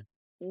 Okay.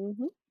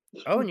 Mm-hmm.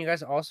 Oh, and you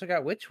guys also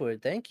got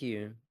witchwood. Thank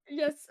you.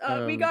 Yes,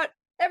 we Um, got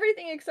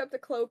everything except the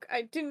cloak.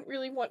 I didn't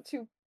really want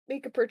to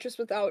make a purchase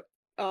without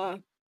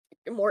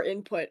more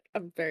input.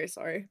 I'm very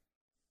sorry.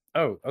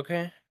 Oh,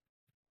 okay.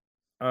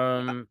 But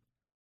And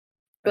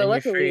you're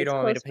luckily sure you it's don't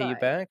want me to close pay you by.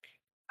 back?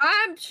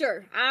 I'm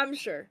sure.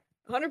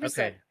 100%.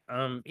 Okay.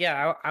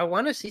 Yeah, I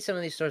want to see some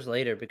of these stores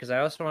later because I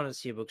also want to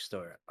see a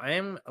bookstore. I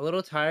am a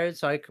little tired,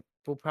 so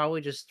will probably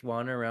just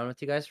wander around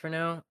with you guys for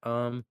now.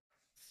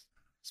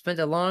 Spent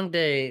a long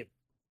day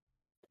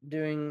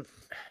doing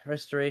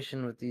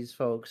restoration with these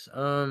folks.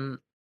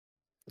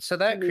 So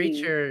that We-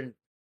 creature.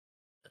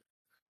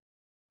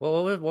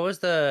 What was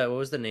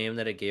the name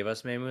that it gave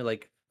us, Mamu?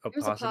 Like a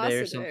was a Possiday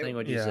or Possiday. something?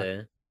 What'd you Yeah.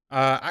 say?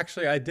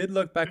 Actually, I did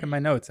look back in my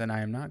notes, and I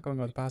am not going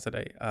with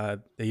Possiday.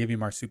 They give you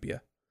Marsupia.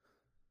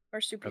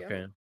 Marsupia.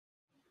 Okay.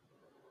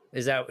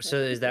 Is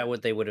that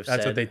what they would have said?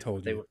 That's what they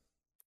told you.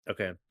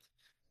 Okay.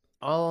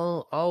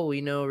 All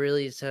we know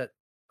really is that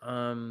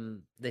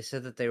they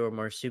said that they were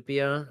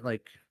Marsupia,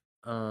 like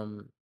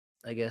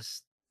I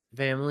guess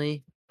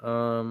family.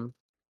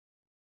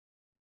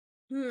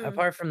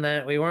 Apart from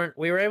that, we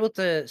were able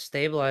to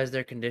stabilize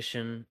their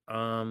condition.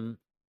 And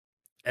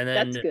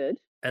then That's good.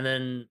 and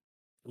then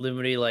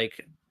Lumity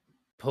like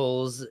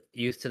pulls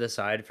Youth to the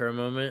side for a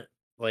moment,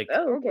 like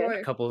Oh, Oh okay. boy.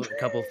 a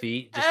couple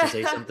feet just to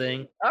say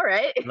something. All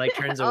right. And, like,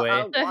 turns I'll away.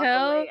 walk The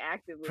hell? away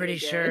actively Pretty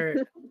again. sure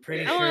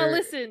pretty I want to sure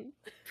listen.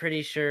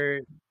 pretty sure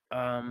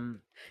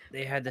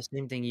they had the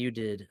same thing you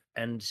did,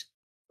 and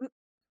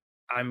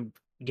I'm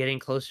getting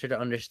closer to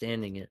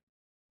understanding it.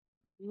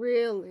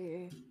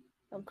 Really?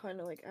 I'm kind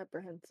of like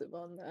apprehensive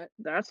on that.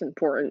 That's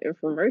important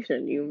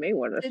information you may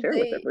want to Did share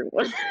with they-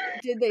 everyone.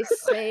 Did they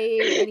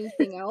say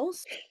anything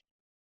else?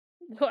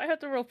 Do I have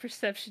to roll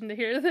perception to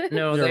hear this?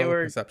 No, Your they own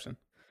were perception.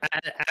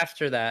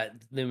 after that.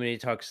 Lumity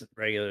talks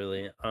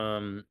regularly. I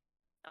want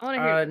to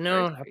hear. it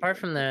No. first Apart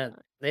from before that,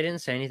 they didn't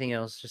say anything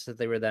else. Just that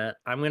they were that.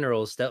 I'm gonna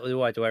roll stealth.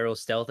 What do I roll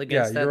stealth Yeah,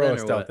 against you that roll then,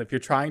 a or stealth. what? If you're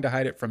trying to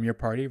hide it from your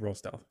party, roll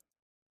stealth.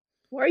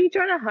 Why are you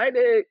trying to hide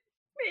it?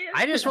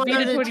 I just Beta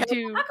wanted to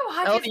 22. How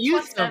come tell Hockey's you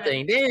plus 7?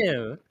 something.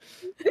 Damn.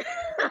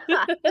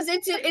 Because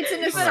it's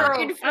an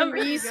aside for I'm-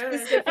 me I'm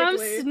specifically. I'm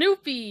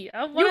Snoopy.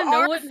 I You want to know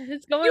are- what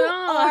is going You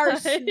on. are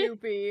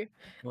Snoopy.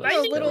 Well, You're a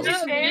Lightning's little got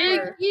Snoopy. big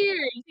Snooper.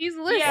 ears. He's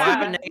listening. Well, I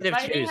have a Yeah, negative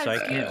Lightning 2, so I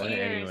has can't huge win it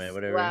anyway. ears.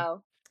 Whatever.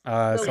 Wow. So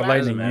So Lightning,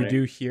 doesn't you matter.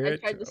 do hear I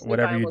it. tried to sneak,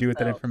 Whatever I you do with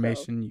that almost fell, so-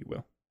 information, you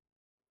will.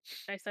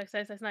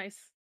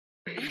 Nice.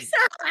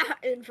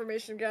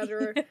 Information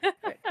gatherer.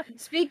 Right.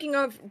 Speaking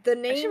of the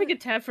I should make name, a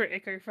tab for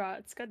Icar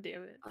Thoughts. God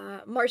damn it.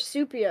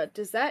 Marsupia,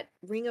 does that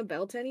ring a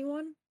bell to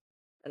anyone?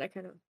 And I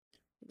kind of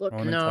look.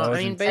 Roll an No, I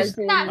mean, intelligence. As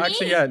in- Not me.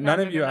 Actually, yeah, none No, of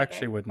no, you no, no.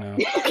 actually would know.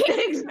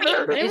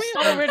 Didn't we Based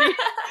on- already?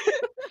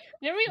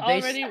 Didn't we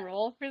Based- already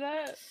roll for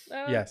that?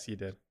 Yes, you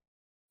did.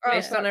 Oh,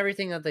 Based on sorry.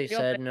 everything that they You'll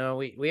said, no,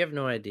 we have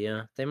no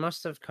idea. They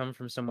must have come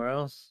from somewhere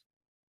else.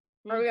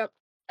 Oh yeah,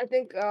 I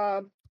think.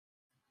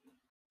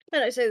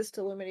 And I say this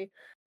to Lumity.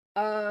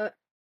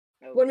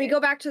 When we Okay. go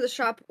back to the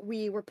shop,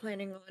 we were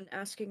planning on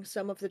asking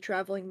some of the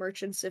traveling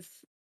merchants if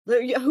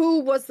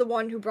who was the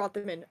one who brought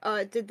them in.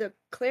 Did the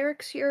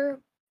clerics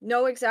here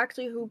know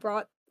exactly who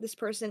brought this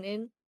person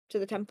in to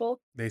the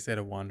temple? They said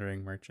a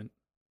wandering merchant.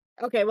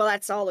 Okay, well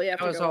that's all we have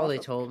That to was go all off they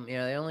of. told me.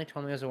 Yeah, they only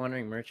told me I was a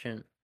wandering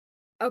merchant.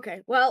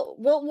 Okay, well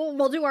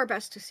we'll do our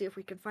best to see if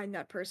we can find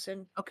that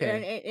person. Okay.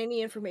 And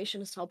any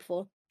information is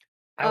helpful.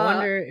 I Uh,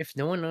 wonder if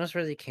no one knows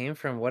where they came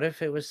from. What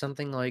if it was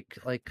something like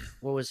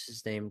what was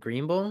his name?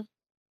 Greenbull?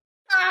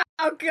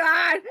 Oh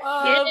God!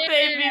 Oh,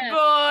 baby Yeah.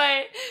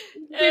 boy.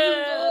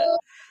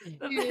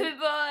 The baby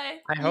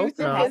boy. I hope Youth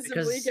not,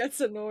 invisibly because gets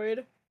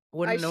annoyed.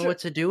 wouldn't I know should- what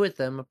to do with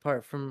them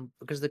apart from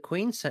because the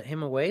queen sent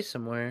him away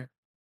somewhere.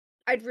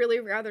 I'd really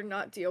rather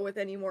not deal with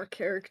any more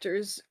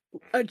characters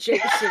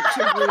adjacent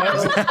to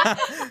Greenville.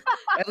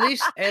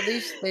 At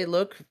least they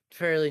look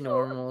fairly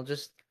normal.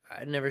 Just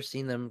I'd never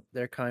seen them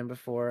their kind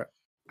before.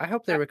 I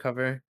hope they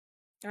recover.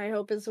 I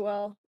hope as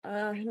well.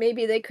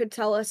 Maybe they could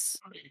tell us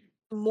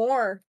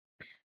more.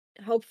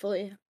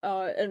 Hopefully.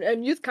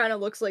 And Youth kind of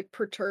looks like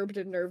perturbed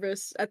and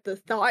nervous at the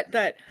thought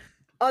that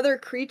other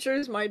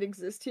creatures might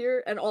exist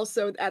here, and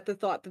also at the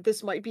thought that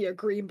this might be a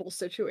Greenbull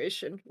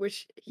situation,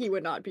 which he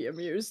would not be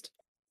amused.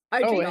 I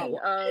do not Speaking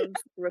want. of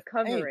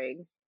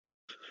recovering,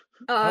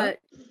 Huh?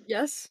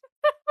 Yes.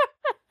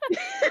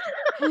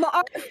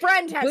 Our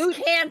friend has Boots.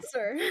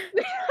 cancer.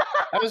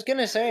 I was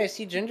gonna say I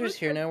see Ginger's Boots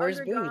here has now. Where's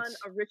undergone Boots?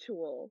 a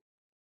ritual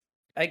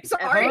Sorry? at the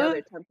Huh?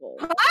 other temple.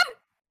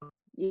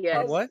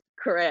 Yes, what?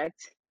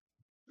 correct.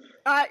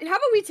 How about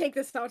we take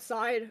this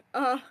outside?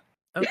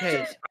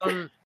 Okay.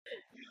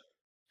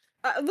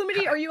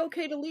 Lumity, are you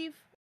okay to leave?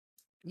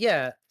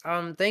 Yeah.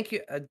 Thank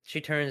you.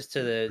 She turns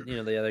to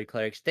the other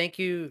clerics. Thank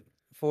you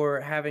for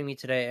having me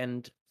today,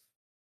 and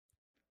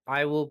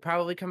I will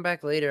probably come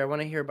back later. I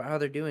want to hear about how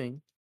they're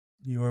doing.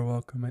 You are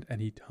welcome at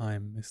any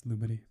time, Miss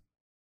Lumity.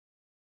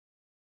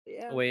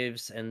 Yeah.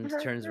 Waves and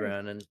Uh-huh, turns sure.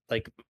 around and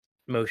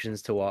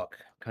motions to walk,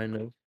 kind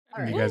of.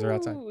 All right. You guys are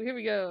outside. Woo, here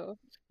we go.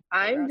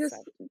 I'm We're just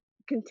outside.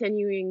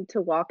 continuing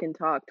to walk and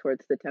talk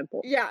towards the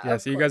temple. Yeah. Yeah,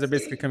 of so you guys are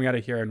course. basically coming out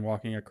of here and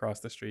walking across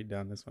the street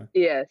down this way.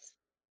 Yes.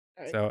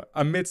 Alright. So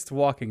amidst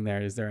walking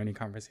there, is there any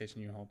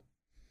conversation you hold?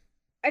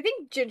 I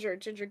think Ginger,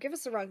 give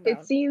us a rundown.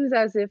 It seems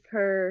as if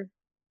her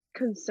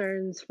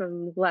concerns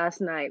from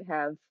last night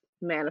have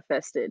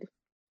manifested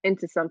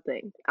into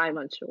something. I'm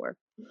unsure.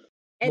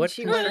 And What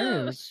she went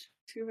concerns?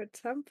 to a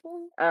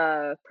temple.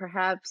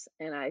 Perhaps,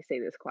 and I say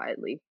this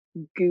quietly,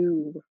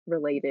 goo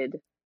related,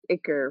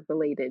 ichor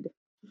related.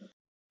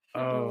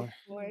 Oh.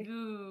 Boy.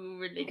 Goo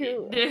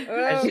Goo. related.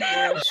 Oh,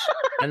 boy.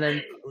 And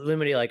then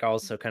Lumity,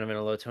 also kind of in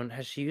a low tone,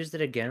 has she used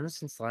it again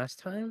since last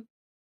time?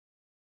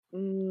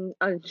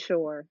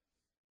 Unsure.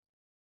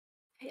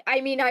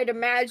 I mean, I'd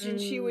imagine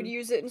she would Mm.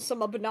 use it in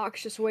some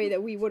obnoxious way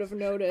that we would have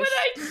noticed.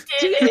 But I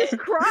did Jesus it.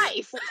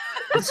 Christ!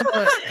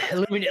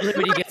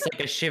 Lumity gets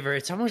like a shiver.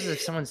 It's almost as if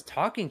someone's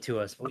talking to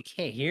us, but we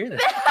can't hear them.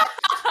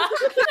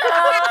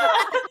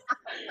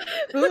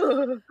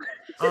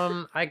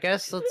 I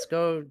guess let's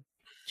go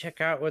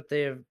check out what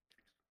they have.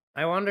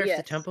 I wonder if the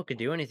Yes. temple could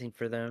do anything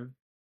for them.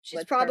 She's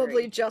Let's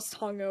probably hurry. just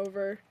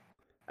hungover.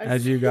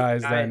 As you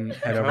guys then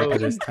head over to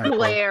this temple,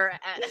 Glare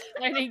at.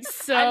 I think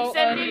so. I'm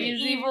sending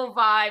uneasy. evil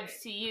vibes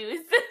to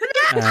youth.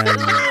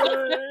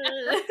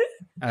 and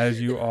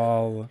as you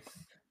all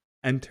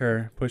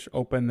enter, push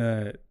open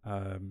the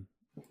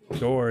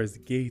doors,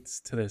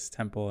 gates to this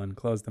temple, and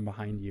close them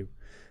behind you,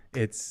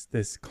 it's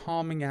this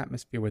calming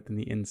atmosphere within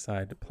the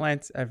inside.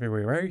 Plants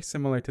everywhere, very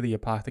similar to the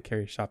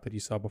apothecary shop that you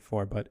saw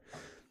before, but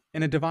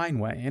in a divine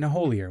way, in a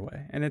holier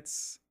way, and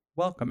it's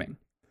welcoming.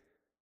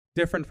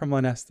 Different from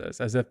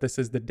Lynesta's, as if this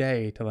is the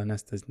day to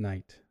Lynesta's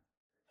night.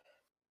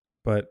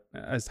 But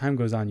as time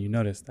goes on, you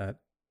notice that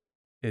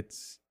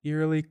it's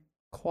eerily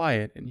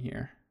quiet in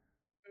here.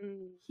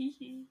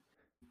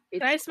 It's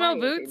Can I smell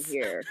quiet in boots?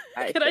 here,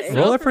 I Can I say.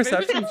 smell Roll a forbidden?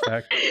 perception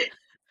check.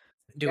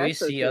 Do we That's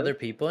so see true. other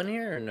people in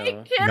here or no?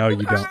 No,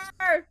 you don't.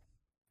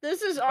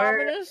 This is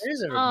Where ominous.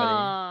 is everybody?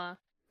 Aw.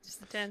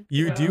 Just a 10.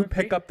 You Yeah, do okay.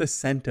 pick up the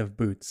scent of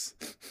boots.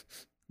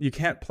 you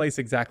can't place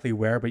exactly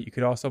where, but you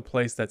could also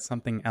place that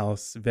something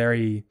else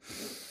very,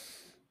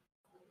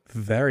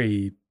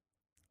 very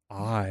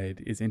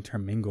odd is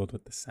intermingled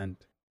with the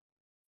scent.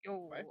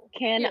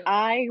 Can Ew.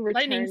 I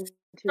Lightning return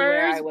to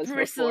where I spurs was before?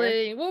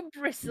 bristling. We're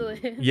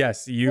bristling.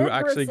 Yes, you We're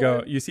actually go.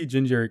 bristling. You see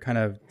Ginger kind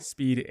of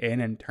speed in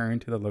and turn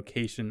to the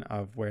location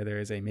of where there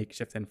is a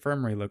makeshift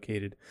infirmary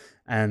located,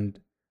 and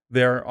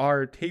there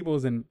are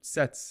tables and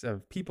sets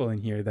of people in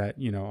here that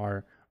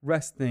are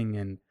resting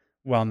and,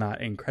 while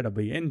not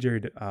incredibly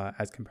injured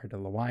as compared to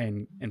the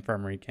Lawaian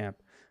infirmary camp,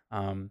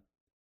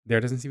 there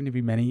doesn't seem to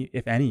be many,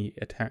 if any,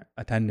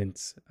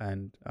 attendants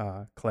and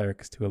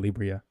clerics to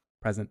Elebria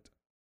present.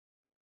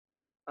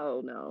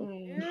 Oh no.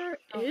 Where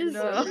Oh, is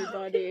no.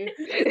 everybody?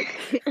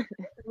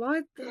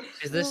 What the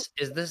Is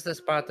this the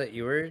spot that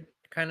you were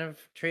kind of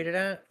traded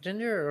at,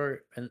 Ginger,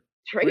 or where's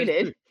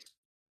Traded? Boots?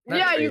 Not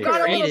Yeah, you traded,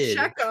 got a little treated,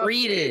 checkup.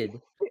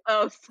 treated.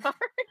 Oh, sorry.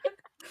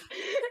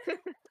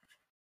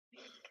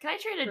 Can I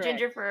trade a Correct.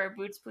 Ginger for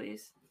Boots,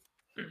 please?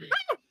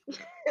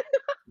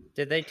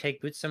 Did they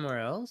take Boots somewhere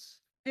else?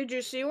 Did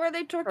you see where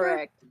they took her?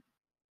 Correct.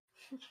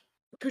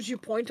 Could you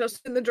point us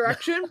in the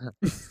direction?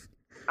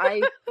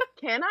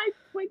 Can I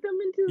point them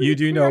into the You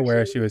do know where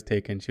direction? she was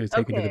taken. She was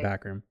taken to the Okay.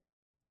 back room.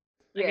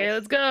 Okay, Yes.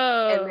 let's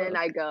go. And then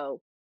I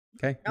go.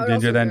 Okay. I would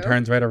Ginger also then go.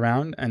 turns right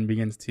around and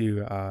begins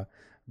to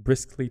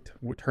briskly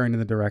turn in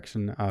the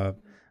direction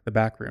of the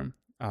back room.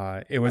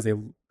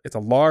 It's a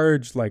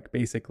large, like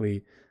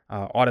basically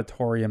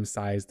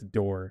auditorium-sized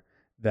door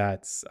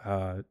that's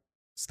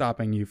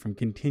stopping you from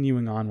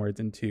continuing onwards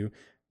into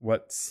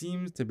what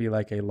seems to be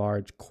like a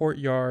large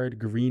courtyard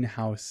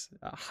greenhouse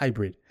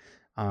hybrid.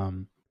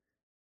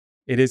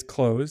 It is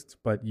closed,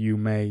 but you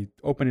may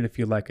open it if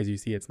you like, as you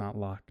see it's not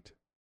locked.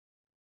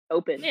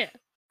 Open. Yeah.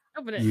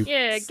 Open it. You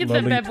Yeah, get that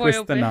slowly bad boy twist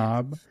open. the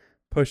knob,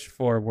 push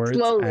forwards,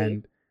 Slowly.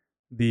 and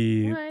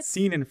the What?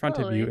 scene in front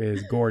of you Slowly.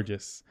 is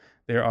gorgeous.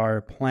 There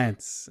are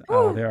plants,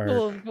 Oh, there are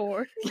Oh,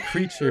 boy.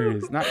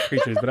 creatures, not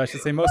creatures, but I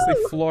should say mostly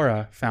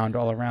flora found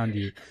all around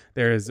you.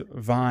 There's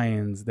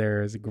vines,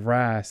 there's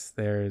grass,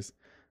 there's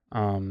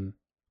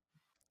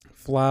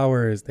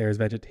flowers, there's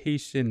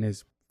vegetation,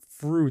 there's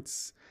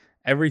fruits,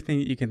 everything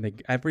that you can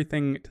think,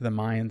 everything to the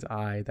mind's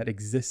eye that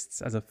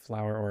exists as a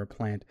flower or a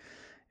plant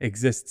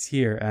exists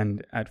here.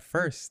 And at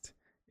first,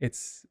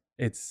 it's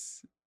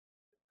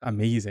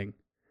amazing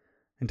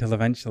until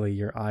eventually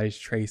your eyes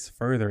trace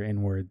further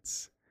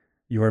inwards.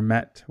 You are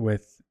met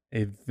with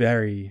a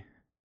very,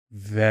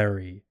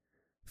 very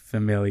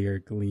familiar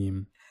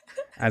gleam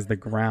as the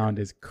ground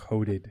is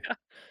coated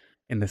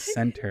in the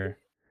center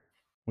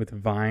with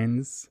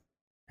vines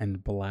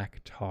and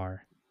black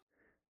tar.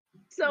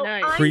 So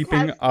Nice. I'm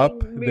Creeping casting up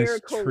this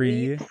miracle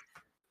tree, leaps.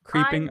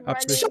 creeping I'm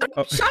up this. running-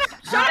 Oh. Shut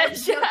up!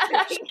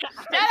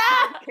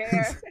 I don't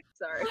care.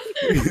 Sorry.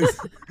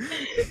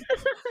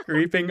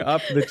 Creeping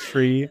up the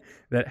tree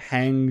that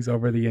hangs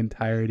over the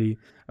entirety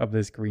of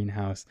this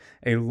greenhouse,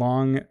 a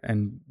long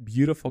and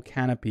beautiful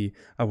canopy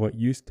of what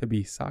used to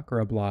be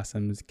sakura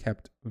blossoms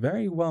kept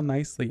very well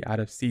nicely out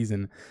of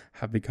season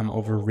have become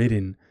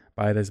overridden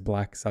by this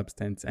black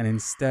substance, and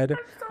instead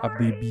of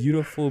the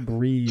beautiful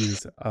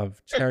breeze of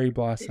cherry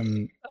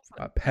blossom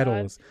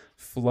petals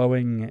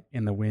flowing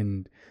in the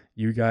wind,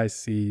 you guys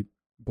see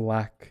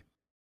black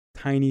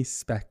tiny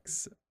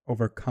specks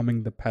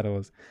overcoming the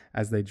petals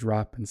as they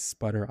drop and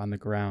sputter on the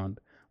ground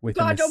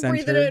within God, the don't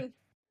breathe it center,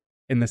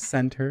 in. the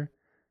center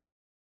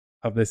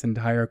of this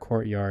entire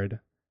courtyard,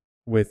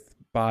 with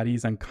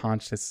bodies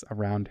unconscious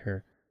around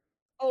her,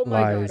 Oh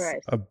my lies god.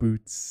 Christ. a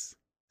Boots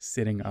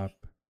sitting up,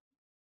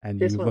 and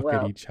This you went look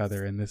at well. each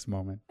other in this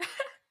moment,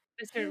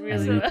 This went and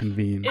really you well.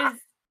 convene.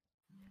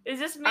 Is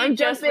this me I'm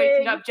just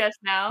waking jumping. up just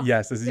now?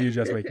 Yes, this is you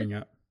just waking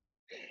up.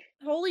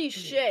 Holy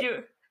shit.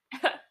 Do-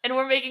 and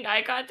we're making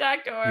eye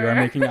contact, or You are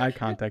making eye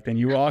contact, and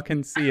you all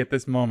can see at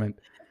this moment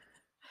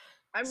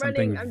I'm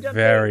something running. I'm jumping.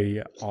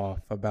 very off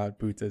about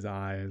Boots'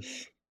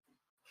 eyes.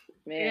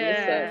 Man,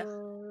 Yeah.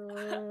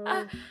 this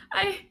sucks.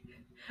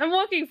 I'm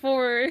walking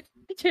forward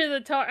to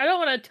the tar. I don't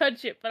want to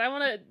touch it, but I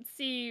want to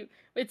see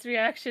its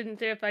reaction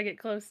to if I get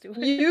close to it.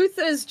 Youth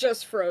is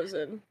just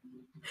frozen.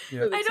 Yeah.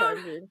 For the I don't-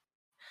 time being.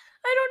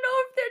 I don't know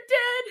if they're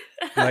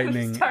dead. I'm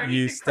Lightning, starting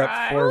you to step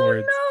cry.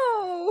 forward.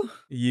 Oh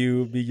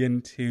You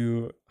begin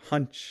to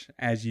hunch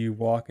as you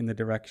walk in the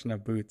direction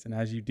of Boots, and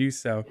as you do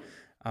so,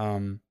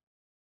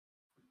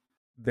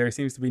 there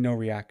seems to be no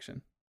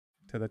reaction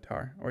to the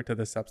tar or to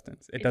the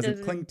substance. It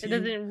doesn't cling to It you,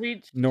 doesn't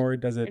reach. nor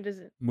does It it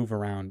doesn't. move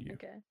around you.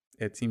 Okay.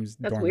 It seems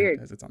That's dormant weird.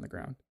 as it's on the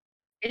ground.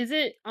 Is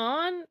it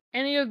on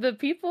any of the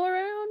people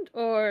around,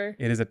 or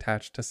It is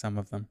attached to some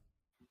of them.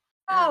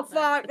 Oh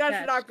fuck, that's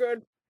Attached. not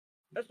good.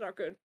 That's not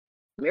good.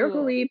 Miracle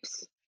Cool.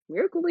 leaps.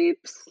 Miracle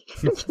leaps.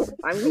 I'm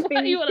why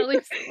leaping. do you want to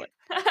leave?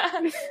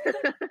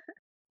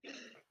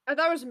 I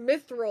thought it was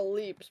mithril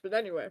leaps, but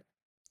anyway.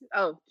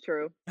 Oh,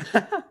 true.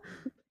 Can't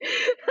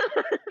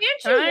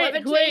you Alright,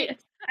 levitate? wait.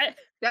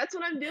 That's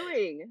what I'm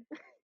doing.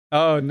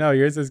 Oh no,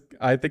 yours is.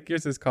 I think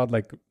yours is called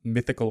like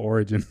mythical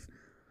origin.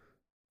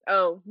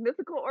 Oh,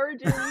 mythical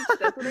origins.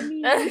 That's what I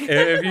mean.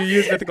 If you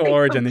use mythical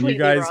origin, then you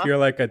Completely guys wrong. hear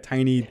like a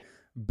tiny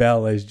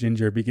bell as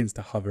Ginger begins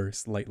to hover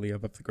slightly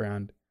above the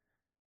ground.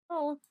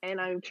 Oh, and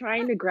I'm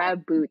trying to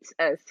grab Boots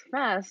as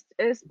fast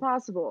as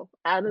possible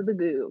out of the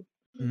goo.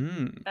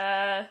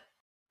 Mm.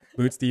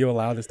 Boots, do you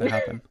allow this to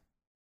happen?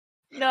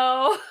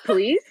 No.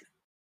 Please?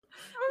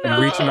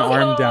 You reach an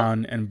arm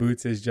down, and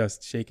Boots is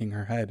just shaking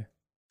her head.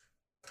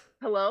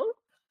 Hello?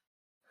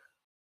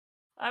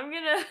 I'm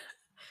gonna.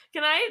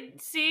 Can I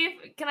see?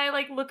 Can I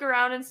like look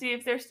around and see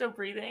if they're still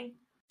breathing?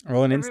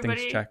 Roll an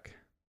instincts Everybody? check.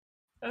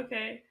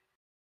 Okay.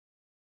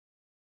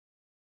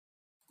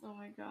 Oh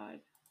my god.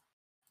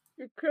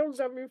 You killed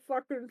them, you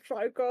fucking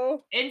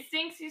psycho.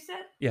 Instincts, you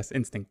said? Yes,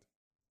 instinct.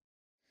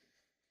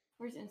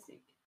 Where's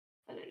instinct?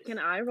 That is. Can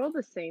I roll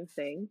the same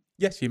thing?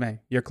 Yes, you may.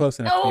 You're close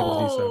enough to be able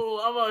to do so.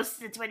 Oh,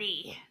 almost a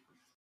 20.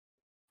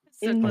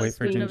 So I'll close wait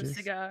for to another Ginger's.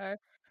 cigar.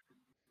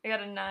 I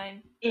got a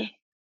 9.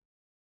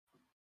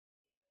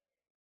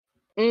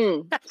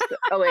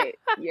 Oh wait,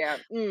 yeah,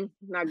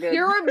 not good.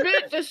 You're a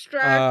bit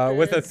distracted.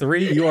 With a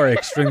 3, you are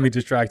extremely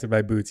distracted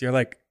by Boots. You're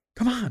like,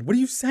 come on, what are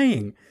you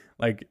saying?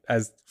 Like,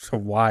 as to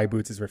why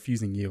Boots is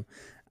refusing you.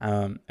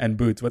 And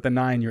Boots, with a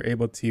 9, you're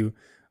able to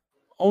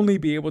only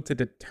be able to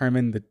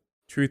determine the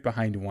truth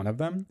behind one of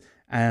them,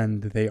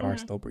 and they are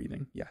still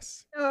breathing.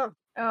 Yes. Oh,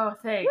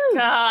 thank Woo.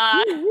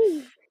 God. Woo,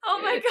 woo. Oh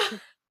my God.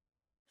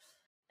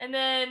 And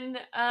then,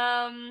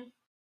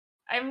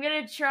 I'm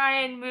gonna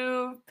try and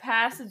move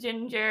past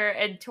Ginger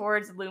and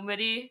towards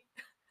Lumity.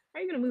 How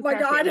are you gonna move My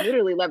past God. it? I'm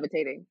literally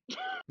levitating.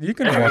 You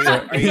can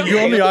walk it. You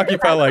only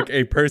occupy like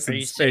a Are person's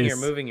you saying you're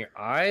space. moving your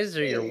eyes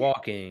or you're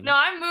walking? No,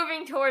 I'm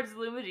moving towards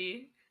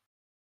Lumity.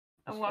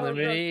 I'm walking.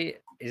 Lumity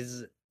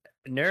is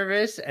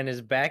nervous and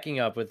is backing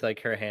up with like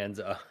her hands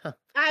up.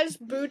 As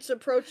Boots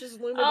approaches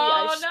Lumity,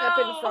 Oh, I step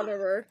in no. front of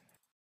her.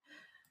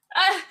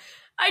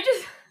 I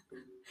just.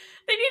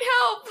 They need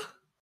help.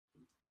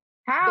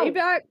 How? Stay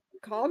back.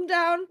 Calm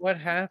down. What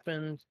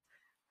happened?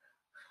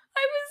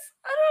 I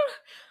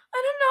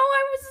don't know.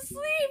 I was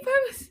asleep.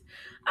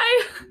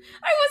 I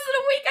wasn't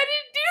awake. I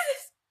didn't do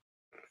this.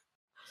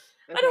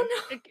 I don't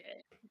know.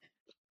 Okay.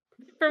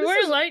 From This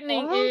where is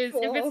lightning is, if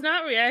awful. it's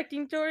not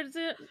reacting towards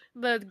it,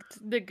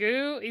 the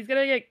goo, he's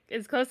gonna get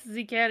as close as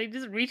he can. He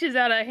just reaches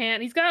out a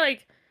hand. He's got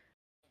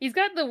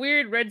the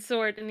weird red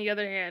sword in the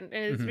other hand,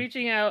 and is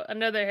reaching out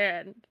another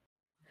hand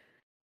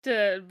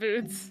to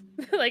Boots,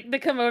 like to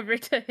come over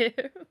to him.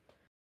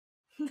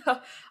 No,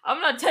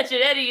 I'm not touching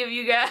any of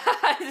you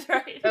guys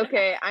right now.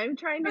 Okay, I'm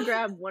trying to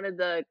grab one of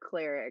the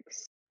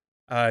clerics.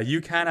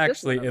 You can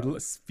actually. one of them.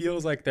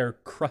 Feels like they're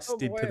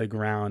crusted to boy. the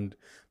ground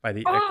by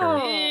the ichor,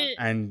 Oh.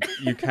 and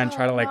you can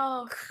try to like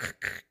no.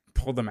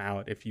 pull them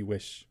out if you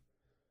wish.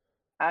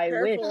 I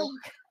wish. Careful.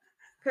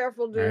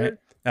 Careful, dude. All right,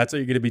 that's what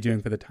you're going to be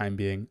doing for the time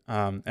being.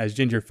 As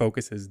Ginger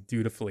focuses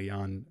dutifully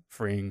on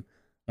freeing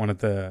one of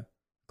the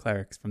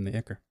clerics from the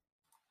ichor.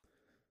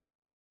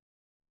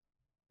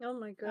 Oh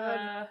my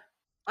God.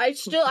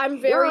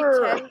 I'm very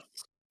Grr. tense.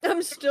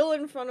 I'm still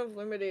in front of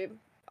Lumity.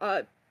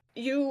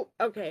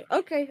 Okay.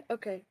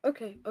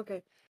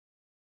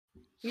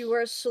 You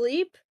were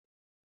asleep?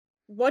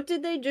 What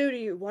did they do to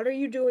you? What are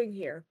you doing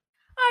here?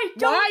 I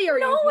don't Why are you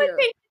know what here?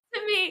 they did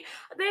to me.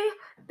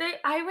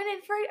 I went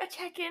in for a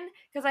check-in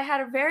because I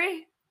had a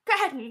very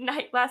bad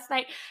night last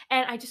night,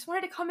 and I just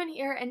wanted to come in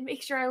here and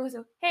make sure I was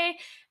okay.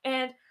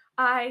 And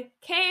I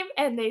came,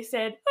 and they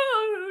said,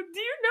 "Oh, do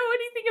you know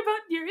anything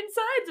about your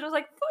insides?" And I was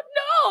like,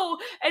 "No."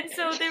 And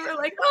so they were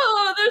like,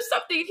 "Oh, there's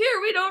something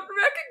here we don't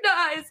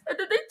recognize." And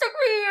then they took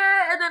me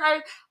here, and then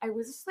I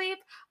was asleep.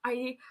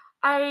 I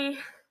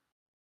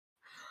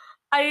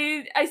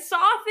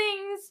saw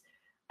things,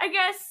 I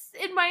guess,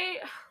 in my.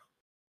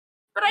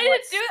 But I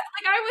didn't do it.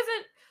 Like, I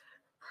wasn't.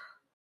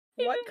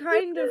 What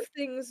kind of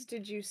things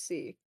did you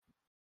see?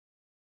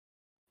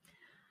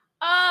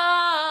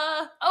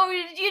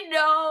 You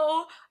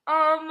know,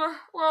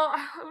 well,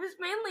 it was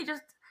mainly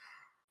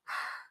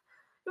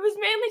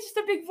just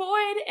a big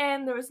void,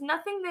 and there was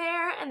nothing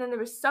there, and then there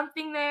was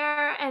something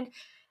there, and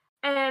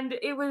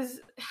there was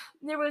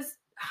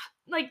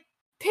like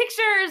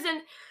pictures,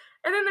 and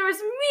then there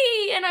was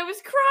me, and I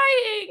was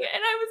crying,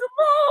 and I was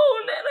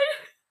alone, and I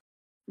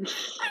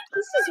just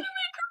to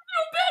make her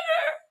feel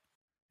better.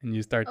 And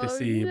you start to Oh,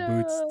 see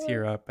Boots no.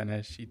 tear up, and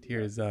as she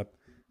tears up,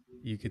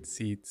 you could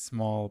see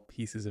small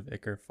pieces of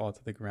ichor fall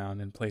to the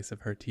ground in place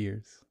of her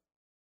tears.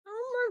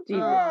 Oh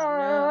Jesus.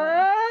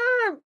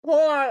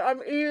 Hold on,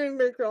 I'm eating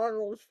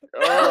McDonald's.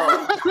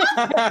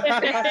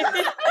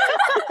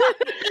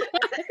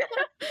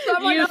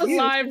 Someone You else is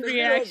live in the field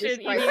reaction this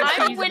eating fight.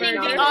 a I'm winning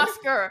the cheeseburger.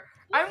 Oscar.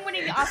 I'm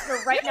winning the Oscar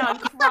right now. I'm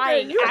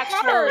crying, You are.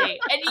 actually,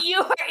 and you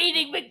are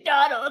eating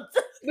McDonald's.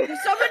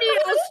 Somebody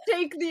else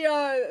take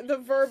the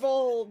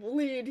verbal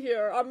lead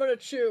here. I'm gonna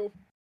chew.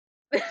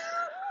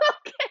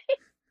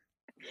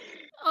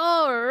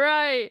 All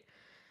right.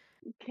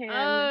 Can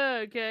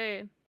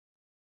Okay.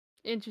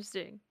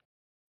 Interesting.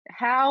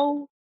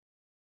 how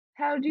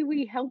do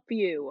we help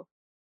you?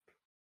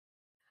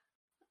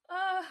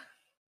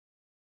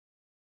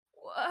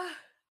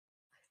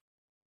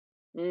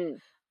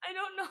 I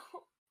don't know.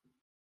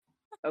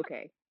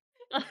 Okay.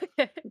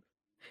 Okay.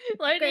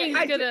 Lightning's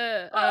I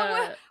gonna.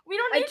 We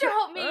don't I need to tur-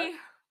 help me.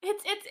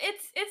 It's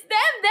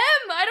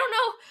them. I don't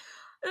know.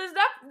 There's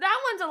that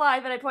one's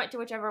alive, and I point to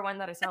whichever one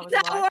that I saw was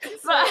That alive.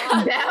 one's But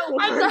alive. That I'm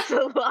one's not-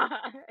 a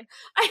lie.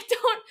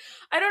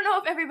 I don't know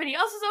if everybody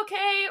else is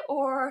okay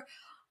or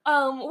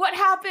what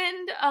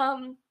happened.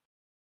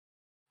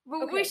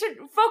 But Okay. we should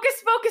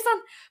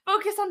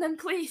focus on them,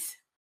 please.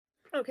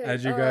 Okay.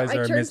 As you guys I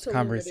are turn mid to Lumity.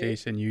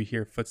 conversation, you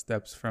hear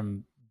footsteps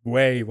from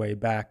way, way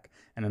back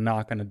and a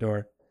knock on the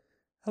door.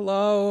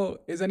 Hello,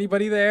 is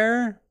anybody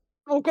there?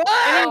 Oh God!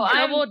 Oh,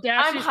 Lightning double I'm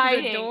dashes to the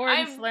hiding. door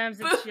and I'm slams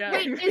it boo- shut.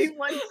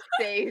 Everyone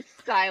stay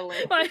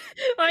silent.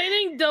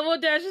 Lightning double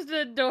dashes to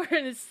the door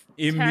and is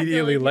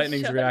Immediately, tackling it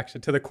Lightning's shut.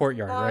 reaction to the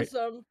courtyard, right?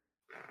 Awesome.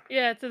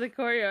 Yeah, to the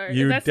courtyard.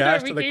 You That's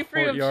dash the to door we the gave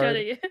free of courtyard,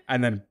 shutting it.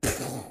 and then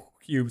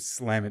you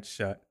slam it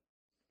shut.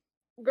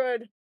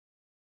 Good.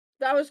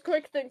 That was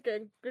quick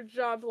thinking. Good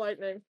job,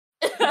 Lightning.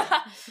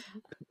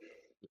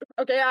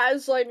 Okay,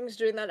 as Lightning's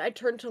doing that, I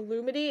turn to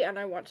Lumity and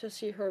I want to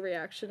see her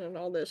reaction and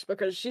all this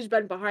because she's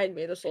been behind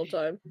me this whole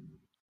time.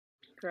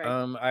 Correct.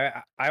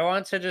 I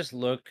want to just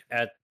look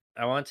at.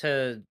 I want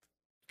to.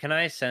 Can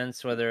I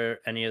sense whether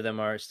any of them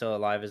are still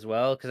alive as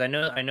well? Because I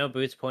know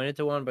Boots pointed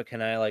to one, but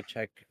can I like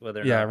check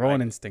whether? Or Yeah, not roll I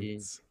an can see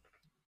instincts.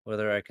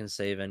 whether I can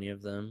save any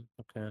of them.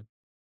 Okay.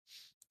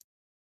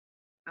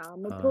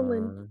 I'm a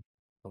pulling.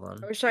 Hold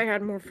on. I wish I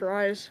had more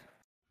fries.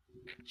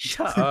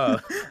 Shut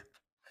up.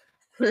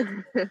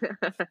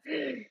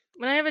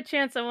 When I have a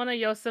chance, I want to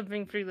yell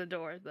something through the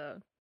door, though.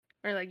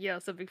 Or, like, yell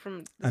something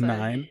from the A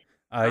side.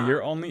 9.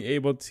 You're only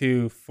able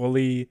to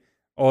fully.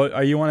 Or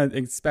are you want to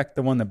inspect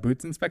the one that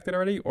Boots inspected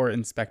already, or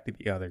inspect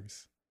the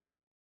others?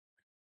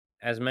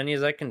 As many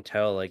as I can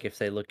tell, like if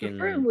they look in.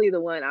 Preferably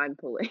the one I'm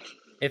pulling.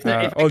 If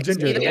I oh, can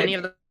Ginger, see the if one- any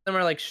of them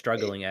are like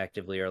struggling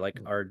actively or like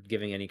are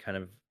giving any kind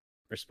of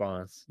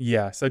response.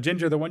 Yeah. So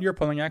Ginger, the one you're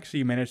pulling, actually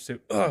you managed to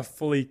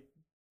fully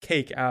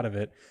cake out of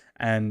it,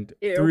 and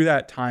Ew. through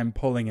that time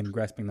pulling and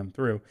grasping them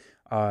through,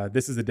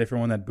 this is a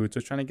different one that Boots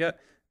was trying to get,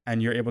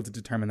 and you're able to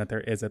determine that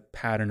there is a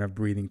pattern of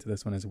breathing to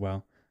this one as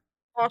well.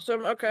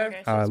 Awesome,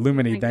 okay. so it's-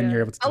 Luminy, Thank then God.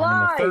 you're able to determine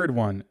Alive! the third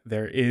one.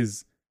 There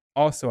is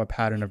also a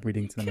pattern of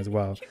breathing to them as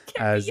well, You can't be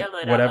as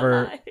yelling out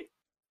whatever alive.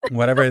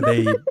 whatever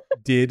they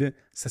did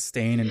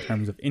sustain in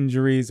terms of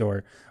injuries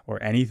or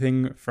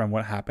anything from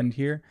what happened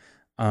here,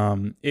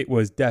 it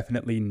was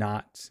definitely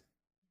not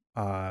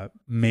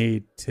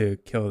made to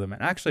kill them.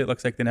 And actually, it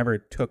looks like they never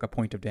took a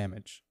point of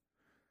damage.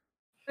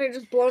 They're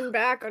just blown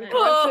back,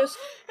 unconscious.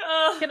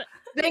 Can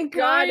Thank Can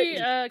God.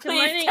 Can Please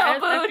Lightning,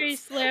 tell after he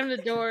Boots. slammed the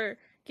door,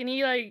 can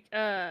he, like,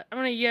 I'm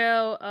gonna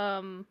yell,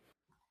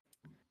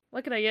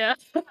 what can I yell?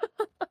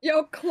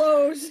 Yo,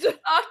 closed.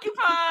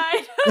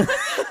 Occupied.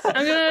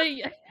 I'm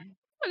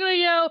gonna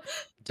yell,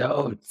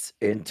 Don't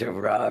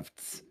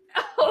interrupt.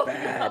 Oh,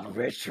 Bad no.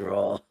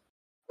 ritual.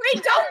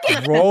 Wait, don't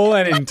get. Roll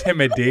an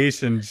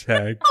intimidation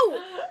check.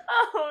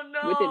 Oh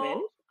no.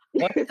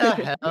 With advantage? What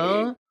the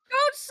hell?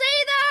 Don't say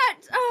that.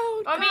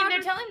 Oh, I mean, God,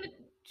 they're telling the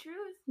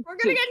truth. we're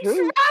gonna get in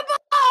True.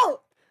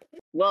 trouble.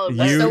 Well,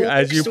 You- the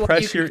as you worst way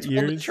press can your tell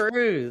the ears-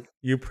 truth.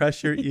 You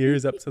press your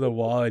ears up to the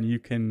wall, and you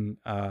can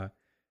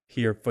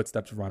hear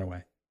footsteps run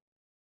away.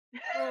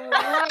 Oh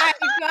my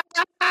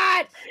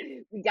God.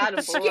 we got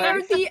a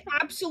Scared boy. the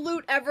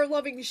absolute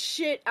ever-loving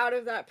shit out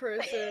of that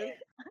person.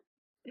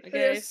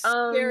 okay. His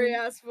scary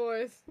ass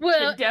voice.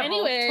 Well, devil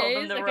told them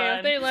anyways, to okay, run.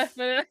 if they left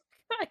it,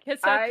 I guess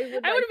I I would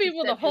wouldn't like be to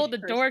able to set hold the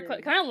this door.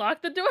 person- Can I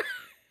lock the door?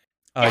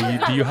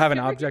 Do you have an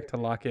object to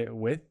lock it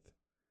with?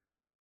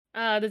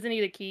 Does it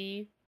need a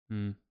key?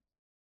 Hmm.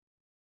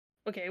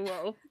 Okay,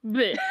 whoa.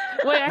 Wait,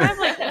 I have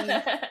like You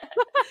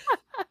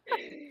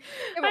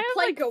have I a have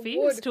like plank of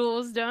thieves wood.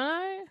 tools,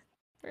 don't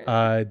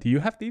I? Do you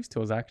have thieves'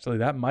 tools? Actually,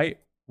 that might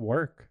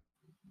work.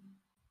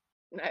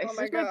 Nice. Oh my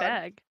Where's my God.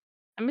 bag?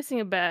 I'm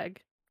missing a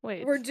bag.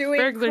 Wait. We're doing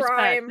burglar's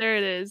crime. pack. There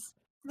it is.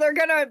 They're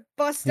gonna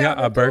bust Yeah, down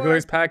the a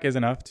burglar's door. pack is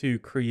enough to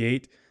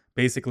create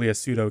basically a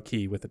pseudo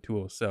key with a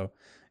tool. So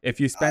if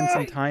you spend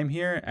some Ay. time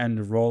here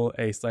and roll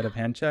a sleight of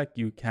hand check,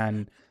 you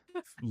can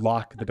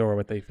lock the door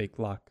with a fake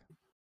lock.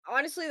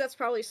 Honestly, that's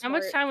probably How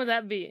smart. much time would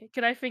that be?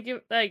 Could I think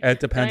it like It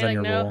depends can I, on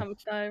like, your know roll. how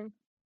much time?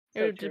 It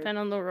So would true. depend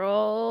on the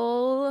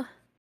roll.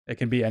 It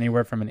can be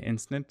anywhere from an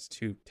instant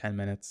to 10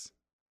 minutes.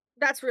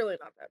 That's really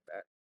not that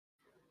bad.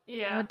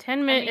 Yeah.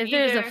 10 minutes. mean, If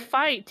there's either- a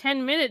fight,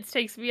 10 minutes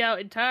takes me out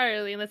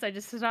entirely unless I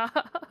just stop.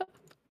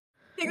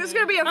 Think there's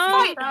gonna be a Oh.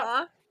 fight,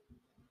 huh?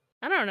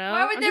 I don't know.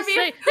 Why would I'm there just be?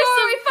 saying, Who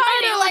are we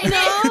fighting? Like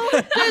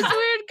no, there's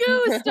weird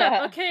goo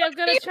stuff. Okay, I'm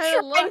gonna You're try to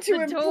trying lock to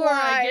the door.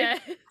 I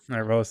imply. guess. All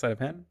right, roll a sleight of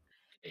hand.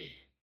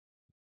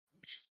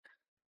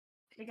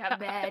 We got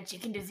bad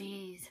chicken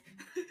disease.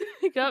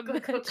 I got Go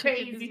bad chicken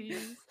crazy.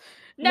 disease.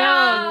 No!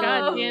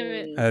 God damn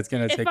it. It's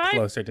going to If take I-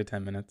 closer to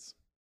 10 minutes.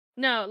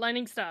 No,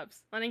 Lightning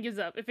stops. Lightning gives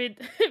up. If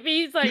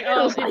he's like,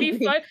 oh, if he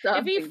Lightning stops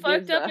and fucked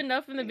gives up up.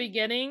 enough in the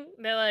beginning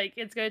that like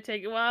it's gonna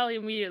take a while, he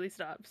immediately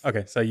stops.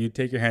 Okay, so you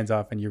take your hands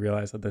off and you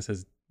realize that this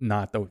is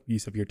not the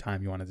use of your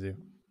time you want to do.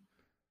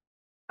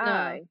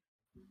 I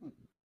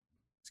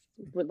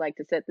would like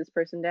to set this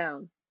person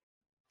down.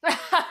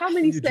 How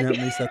many You seconds?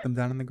 gently set them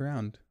down on the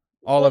ground.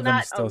 All well, of them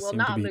not, still well, seem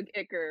not to on be. the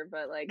kicker,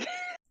 but like.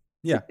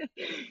 Yeah.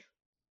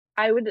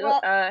 I would.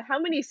 Well- How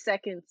many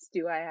seconds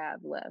do I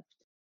have left,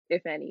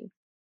 if any?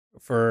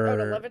 For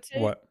levitate?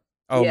 what?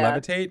 Oh, Yeah.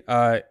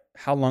 levitate?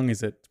 How long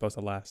is it supposed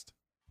to last?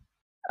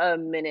 A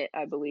minute,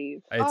 I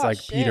believe. It's Oh, like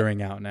shit.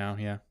 petering out now,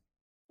 yeah.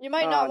 You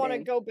might Aw, not want to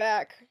dang. go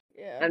back.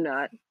 Yeah. I'm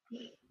not.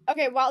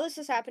 Okay, while this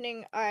is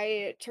happening,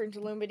 I turn to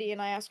Lumity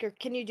and I ask her,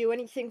 "Can you do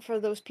anything for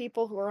those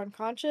people who are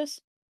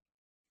unconscious?"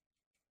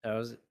 I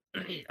was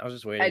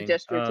just I waiting.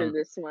 gesture to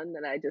this one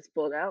that I just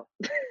pulled out.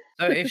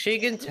 So if she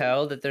can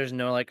tell that there's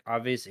no like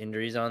obvious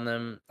injuries on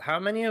them, how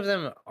many of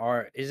them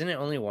are? Isn't it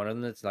only one of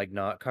them that's like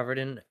not covered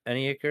in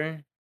any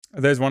ichor?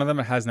 There's one of them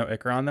that has no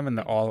ichor on them, and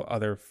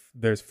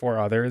there's 4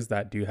 others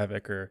that do have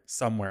ichor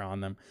somewhere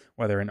on them,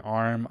 whether an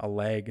arm, a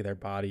leg, their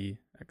body,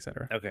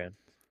 etc. Okay.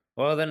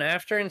 Well, then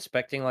after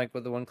inspecting like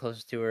with the one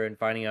closest to her and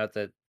finding out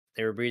that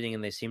they were breathing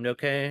and they seemed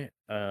okay,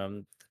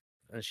 and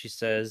she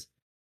says,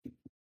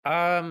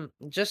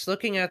 just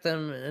looking at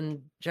them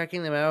and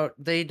checking them out,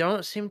 they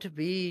don't seem to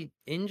be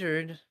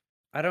injured.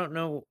 I don't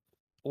know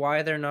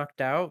why they're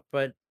knocked out,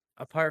 but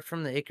apart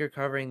from the ichor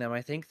covering them,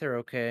 I think they're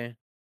okay.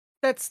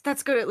 That's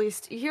good at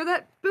least. You hear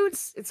that,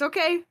 Boots? It's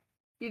okay.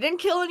 You didn't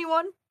kill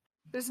anyone.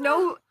 There's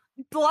no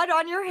blood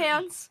on your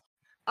hands.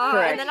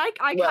 And then I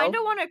Well- kind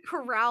of want to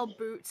corral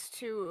Boots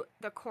to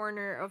the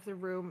corner of the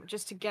room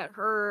just to get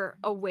her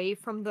away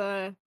from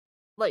the,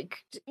 like,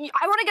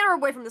 I want to get her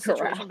away from the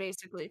situation, Corral.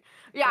 basically.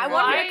 Yeah, I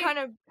want her to Right. kind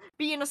of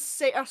be in a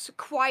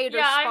quieter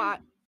Yeah,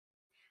 spot.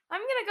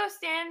 I'm gonna go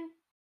stand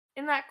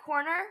in that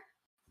corner.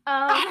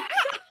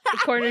 The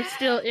corner's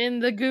still in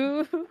the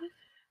goo.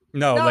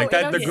 No, No, like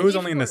in that. a The goo's niche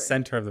only in the corner.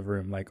 center of the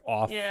room, like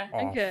off. Yeah.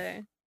 Off.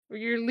 Okay. Well,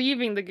 you're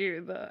leaving the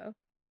goo though.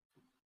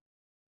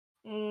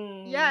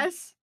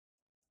 Yes.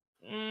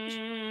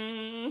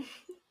 Mm,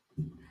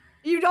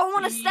 You don't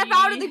want to step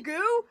out of the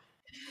goo?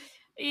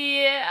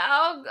 yeah,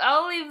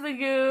 I'll leave the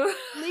goo.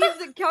 Leave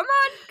the.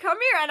 Come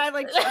here, and I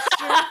like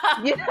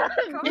gesture. Yeah,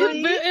 Come If, on.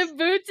 please. if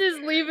Boots is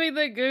leaving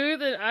the goo,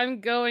 then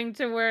I'm going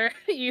to where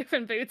you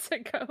and Boots are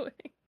going.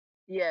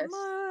 Yes. Come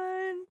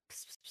on.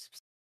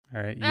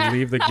 All right, you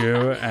leave the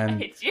goo, I and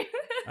hate you.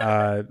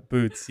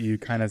 Boots, you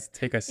kind of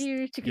take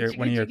You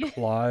one of your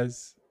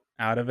claws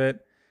out of it.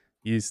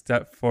 You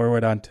step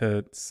forward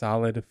onto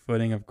solid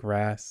footing of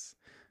grass.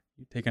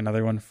 You take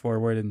another one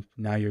forward, and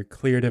now you're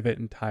cleared of it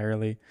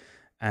entirely.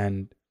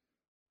 And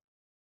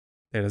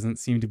there doesn't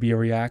seem to be a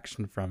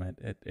reaction from it.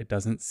 It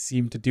doesn't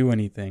seem to do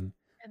anything.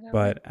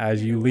 But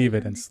as you leave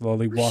it and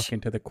slowly walk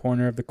into the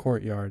corner of the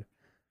courtyard,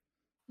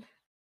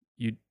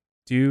 you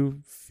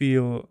do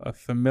feel a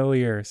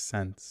familiar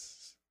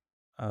sense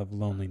of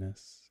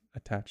loneliness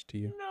attached to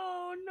you.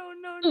 No,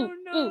 Ooh,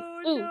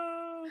 ooh.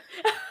 no.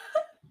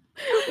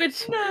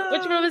 Which No.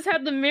 one of us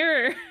had the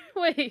mirror?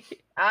 Wait.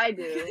 I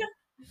do.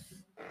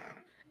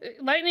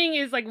 Lightning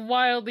is like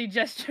wildly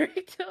gesturing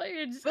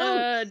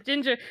to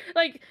Ginger.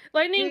 Like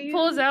Lightning you-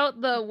 pulls out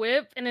the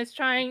whip and is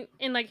trying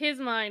in like his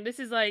mind. This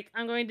is like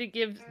I'm going to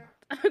give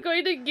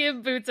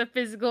Boots a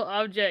physical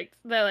object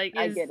that like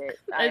I is get it.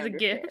 I as a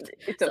gift. understand it.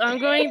 It's So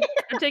okay.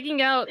 I'm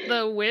taking out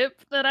the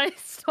whip that I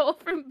stole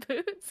from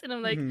Boots and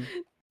I'm like Mhm.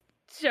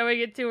 showing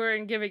it to her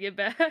and giving it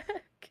back.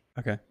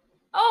 Okay.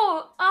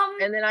 Oh,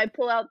 And then I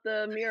pull out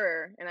the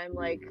mirror and I'm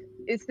like,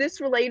 "Is this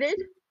related?"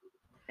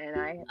 And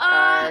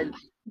I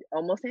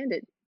almost hand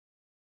it.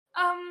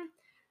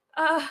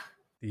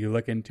 Do you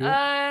look into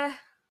it?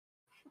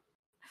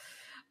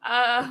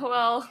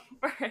 Well,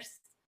 first,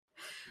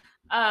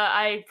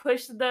 I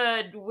push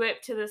the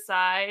whip to the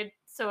side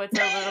so it's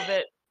a little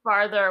bit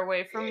farther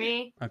away from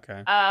me. Okay.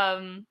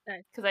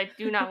 Because I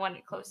do not want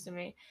it close to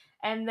me.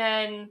 And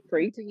then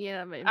Freak.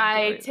 Yeah, my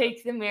I door.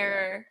 take the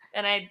mirror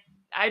and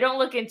I don't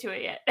look into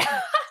it yet.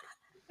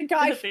 The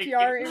guy Thank you.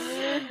 PRing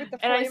mirror with the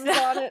And I flames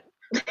said- on it.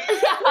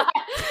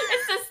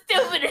 It's the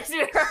stupidest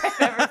mirror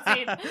I've ever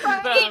seen.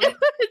 Right.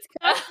 It's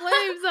got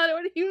flames on it.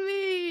 What do you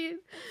mean?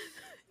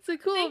 It's a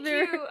cool Thank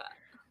mirror. you.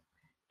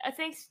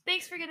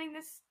 Thanks for getting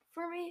this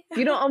for me.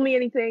 You don't owe me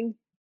anything.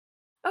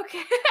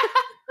 Okay.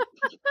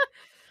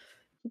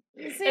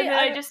 See, And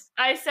then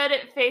I set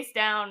it face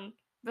down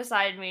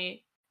beside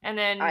me, and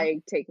then I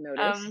take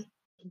notice.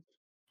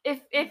 if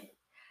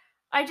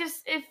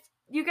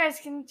you guys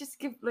can just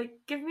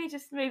give me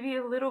just maybe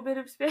a little bit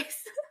of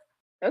space.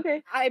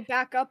 Okay. I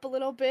back up a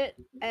little bit,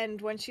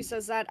 and when she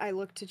says that, I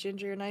look to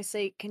Ginger and I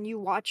say, "Can you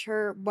watch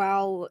her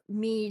while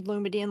me,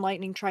 Lumity, and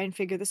Lightning try and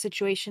figure the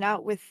situation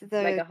out with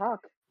the?" Like a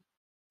hawk.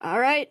 All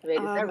right. Wait,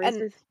 is that and-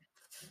 racist?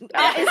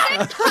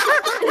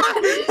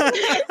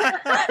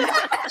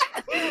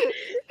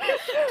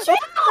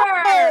 Jennifer!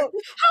 Oh!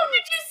 How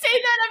did you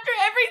say that after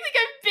everything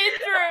I've been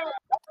through?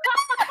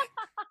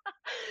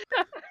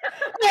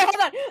 Wait,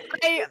 hold on.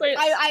 Wait,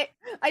 I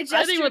I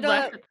gesture would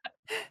laugh.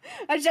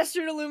 I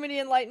gesture to Lumity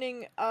and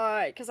Lightning,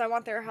 because I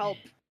want their help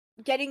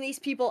getting these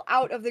people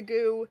out of the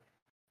goo,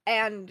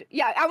 and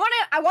yeah, I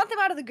want them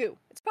out of the goo.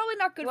 It's probably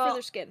not good for Well,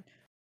 their skin.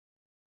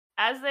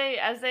 As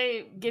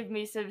they give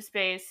me some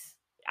space,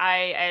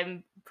 I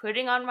am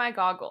putting on my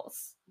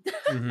goggles.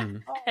 Mm-hmm.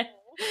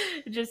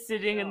 Just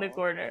sitting in the No.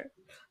 corner.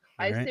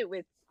 I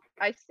Alright.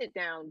 sit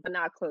down, but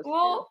not close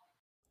Well,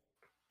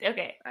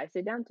 okay. to. I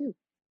sit down too.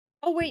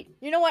 Oh wait,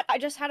 you know what? I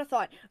just had a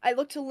thought. I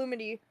look to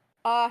Lumity.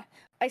 I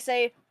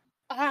say,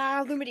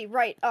 Lumity,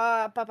 right?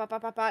 The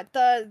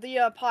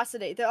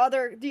Possidate,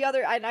 the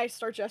other, and I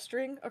start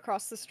gesturing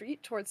across the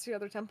street towards the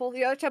other temple.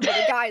 The other temple,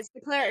 the guys,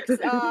 the clerics. The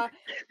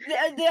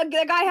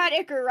guy had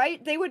Icar,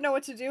 right? They would know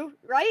what to do,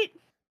 right?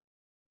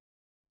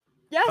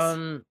 Yes.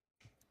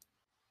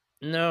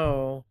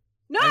 No.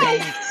 No.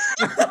 I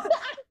mean,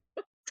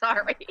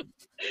 Sorry.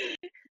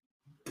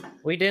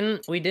 we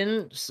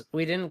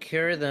didn't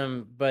cure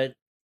them, but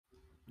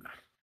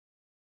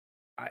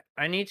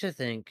I need to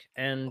think.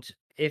 And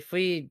if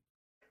we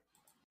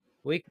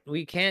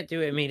can't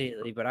do it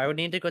immediately, but I would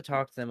need to go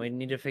talk to them. We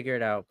need to figure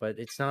it out, but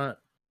it's not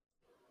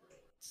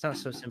so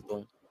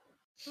simple.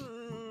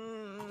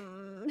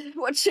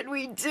 What should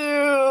we do?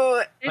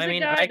 There's I a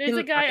mean, guy. I There's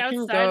a can- guy I can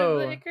outside of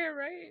the go. Icar,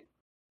 right?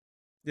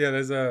 Yeah,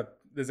 there's a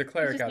He's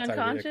cleric just outside of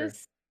the Icar.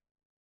 unconscious.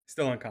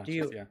 Still unconscious,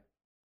 you- yeah.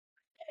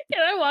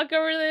 Can I walk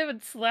over to him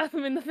and slap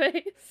him in the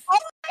face? Oh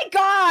my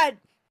god!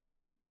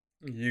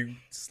 You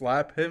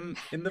slap him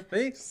in the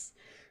face.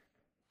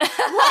 Did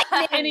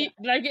I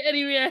get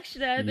any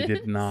reaction out of You this?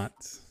 did not.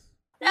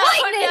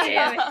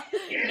 Oh,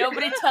 no.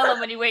 Nobody tell him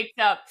when he wakes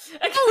up.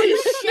 Holy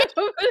shit!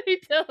 Nobody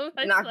tell him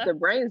I Knocked slapped the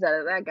brains out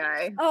of that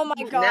guy. Oh my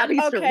Now god,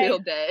 he's for okay. real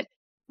dead.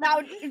 Now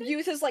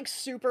Youth is like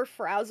super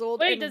frazzled.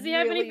 Wait, and does he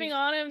have really anything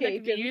on him that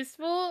could be shaken.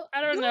 useful?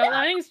 I don't No.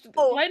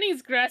 know.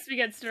 Lightning's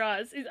grasping at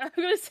straws. I'm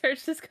gonna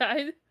search this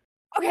guy.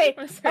 Okay, I'm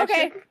gonna search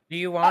okay. him. Do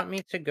you want me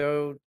to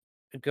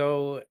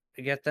go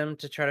get them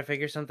to try to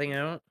figure something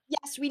out?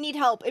 Yes, we need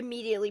help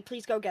immediately.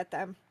 Please go get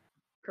them.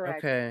 Correct.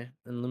 Okay,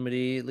 and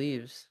Lumity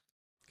leaves.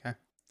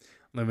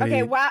 Lumity,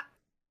 Okay, wow.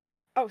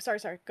 Oh, sorry.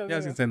 Go. yeah, I go,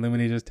 was go. gonna say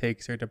Lumity just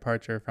takes her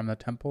departure from the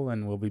temple,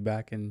 and we'll be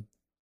back in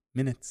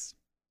minutes.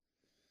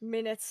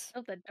 Minutes.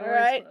 Oh, the door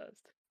Alright.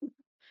 is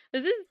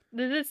closed.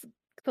 Does this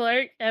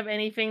cleric have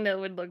anything that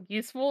would look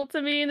useful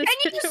to me in this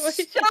Can you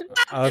situation? stop?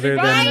 Other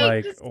than Right?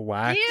 like Just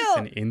wax deal.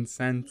 and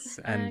incense,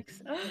 and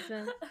Axe,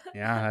 incense.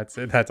 yeah, that's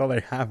it. That's all they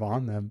have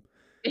on them.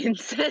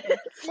 Incense.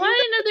 Well,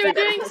 I didn't know they were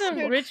doing Just some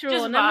ritual,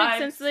 just and that makes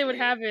sense vibes. that they would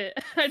have it.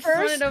 I just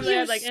wanted First to know if they you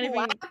had like anything.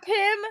 slap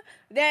him,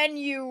 then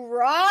you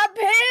rob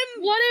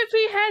him. What if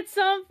he had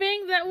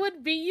something that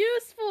would be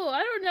useful?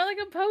 I don't know, like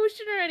a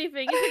potion or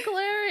anything. He's a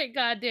cleric,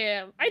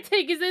 goddamn. I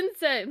take his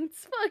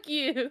incense. Fuck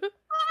you.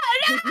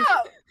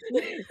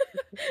 No!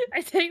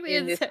 I take the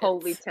In incense. this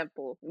holy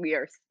temple, we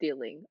are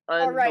stealing.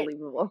 All right.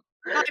 Unbelievable.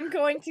 I'm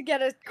going to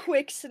get a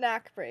quick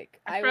snack break.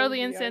 I throw will the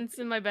be incense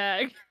in my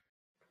bag.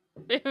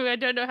 I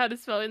don't know how to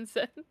spell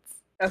incense.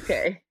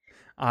 Okay.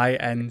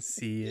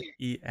 INCENSE.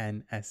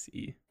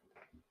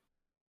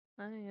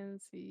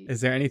 INC.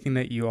 Is there anything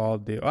that you all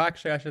do? Oh,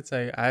 actually, I should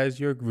say, as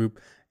your group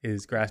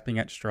is grasping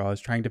at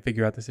straws, trying to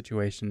figure out the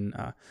situation,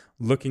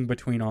 looking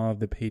between all of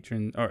the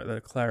patrons or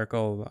the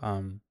clerical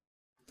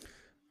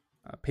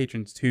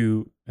patrons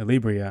to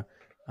Elebria,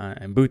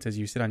 and Boots, as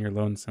you sit on your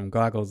lonesome,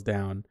 goggles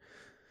down,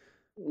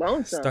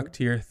 Lonesome. stuck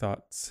to your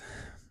thoughts.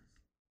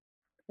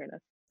 Fair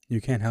enough.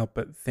 You can't help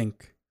but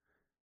think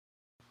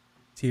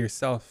to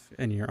yourself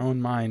in your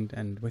own mind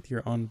and with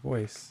your own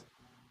voice.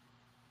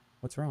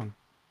 What's wrong?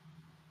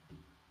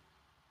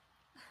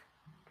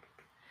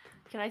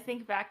 Can I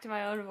think back to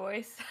my own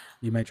voice?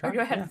 You may try. Or do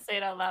I have yeah. to say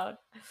it out loud?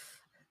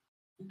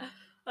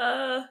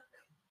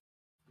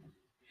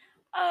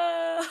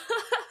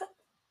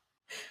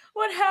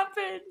 What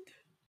happened?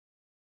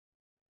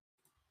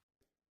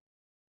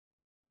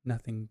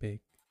 Nothing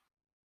big.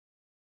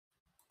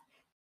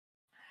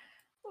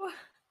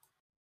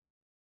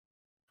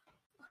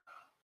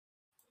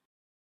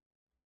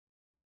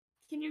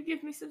 Can you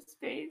give me some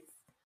space?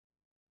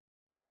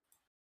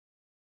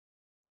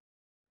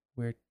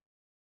 We're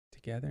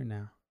together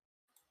now.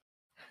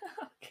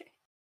 Okay.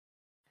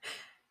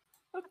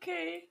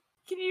 Okay.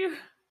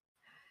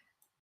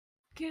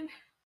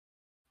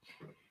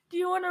 Do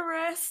you want to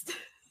rest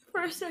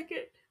for a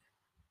second?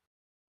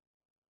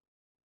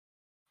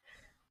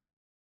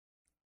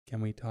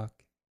 Can we talk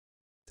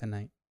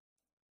tonight?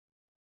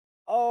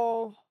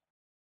 Oh,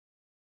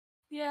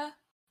 Yeah.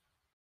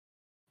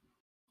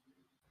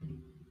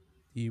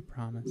 Do you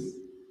promise?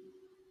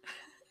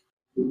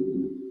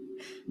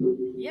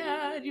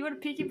 Yeah. Do you want a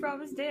pinky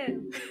promise,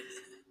 Dan?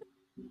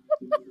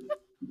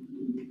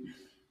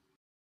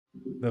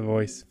 The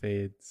voice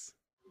fades,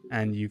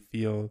 and you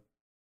feel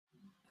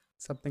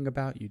something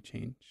about you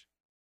change.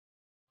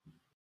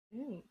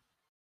 Mm.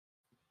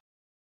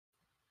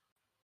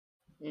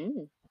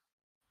 Mm.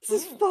 this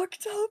is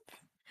fucked up.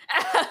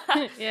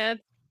 Yeah,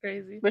 it's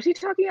crazy. Was she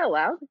talking out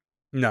loud?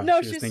 No,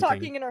 No, she was she's thinking.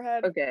 talking in her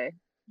head. Okay.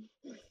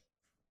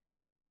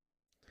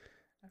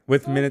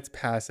 With minutes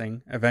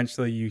passing,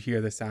 eventually you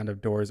hear the sound of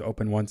doors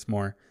open once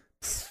more.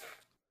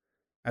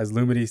 As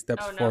Lumity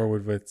steps Oh, no.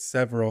 forward with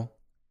several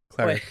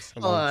clerics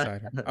hold on.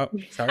 alongside her. Oh,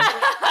 sorry.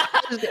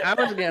 I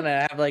was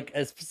gonna have like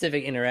a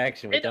specific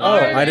interaction with It them. Oh,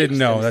 like, I didn't teach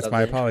know. them That's my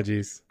something.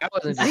 apologies. I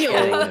wasn't just Zeal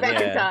kidding them,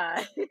 back in yeah.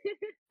 time.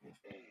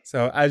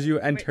 So as you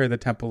enter the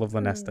Temple of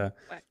Lynesta,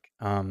 Whack.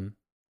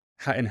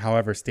 in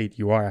however state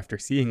you are after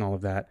seeing all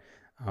of that,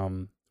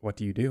 what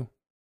do you do?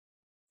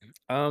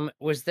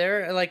 Was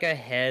there like a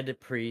head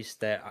priest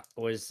that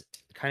was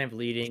kind of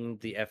leading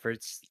the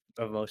efforts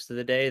of most of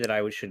the day that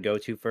I should go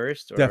to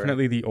first? Or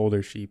Definitely the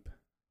older sheep.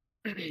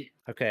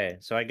 okay,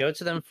 so I go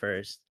to them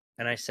first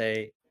and I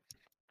say,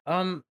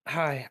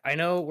 hi, I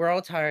know we're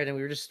all tired and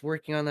we were just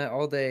working on that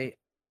all day.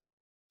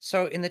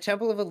 So in the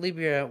Temple of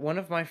Elebria, one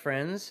of my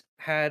friends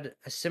had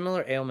a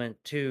similar ailment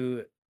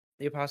to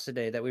the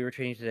Apostade that we were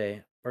treating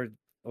today. Or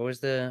what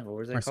was it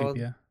called?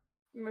 Marsupia.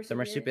 The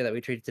Marsupia that we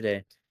treated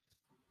today.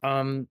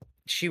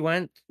 She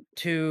went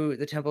to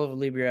the Temple of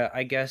Elebria,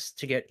 I guess,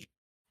 to get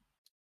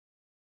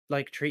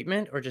like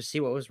treatment or just see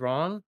what was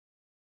wrong.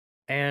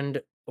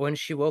 And when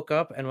she woke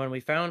up and when we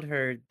found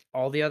her,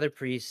 all the other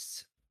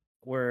priests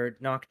were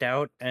knocked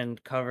out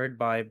and covered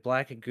by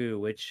black goo,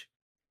 which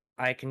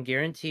I can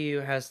guarantee you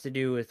has to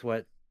do with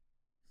what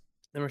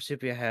the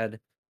Marsupia had.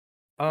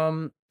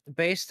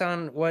 Based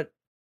on what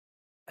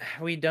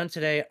we done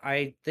today,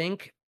 I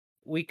think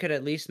we could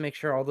at least make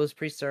sure all those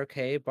priests are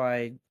okay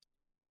by,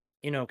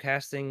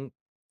 casting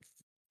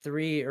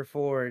 3 or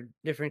 4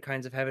 different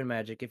kinds of heaven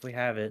magic if we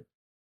have it.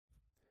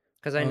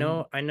 Because I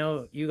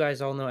know you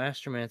guys all know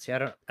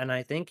astromancy.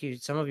 I think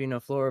some of you know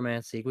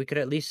fluoromancy. We could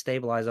at least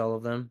stabilize all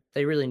of them.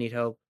 They really need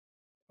help.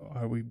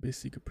 Are we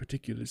missing a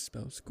particular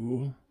spell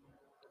school?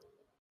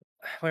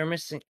 We're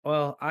missing.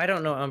 Well, I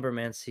don't know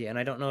umbermancy, and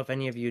I don't know if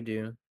any of you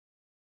do.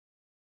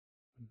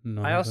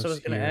 None I of also us was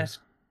gonna here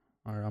ask,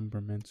 are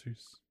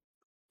umbermancers.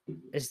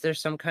 is there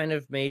some kind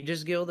of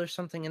mages guild or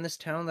something in this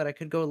town that I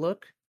could go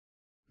look?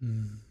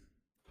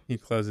 He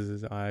closes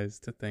his eyes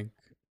to think.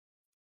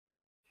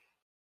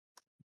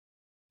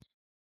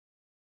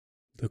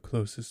 The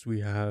closest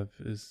we have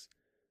is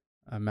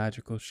a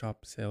magical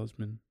shop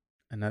salesman,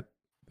 and at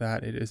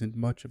that it isn't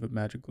much of a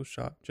magical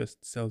shop,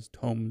 just sells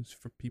tomes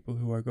for people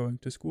who are going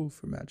to school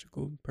for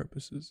magical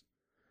purposes.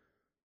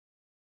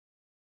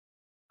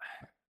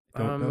 I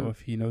don't know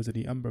if he knows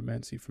any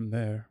umbermancy from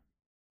there.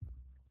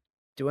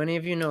 Do any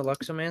of you know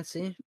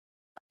luxomancy?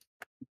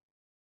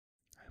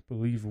 I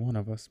believe one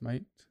of us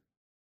might.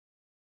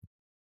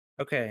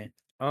 Okay.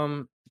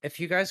 If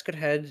you guys could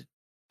head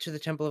to the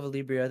Temple of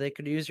Elebria, they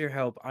could use your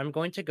help. I'm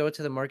going to go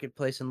to the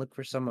marketplace and look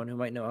for someone who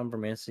might know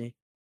umbermancy.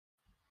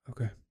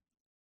 Okay.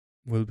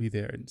 We'll be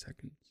there in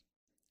seconds.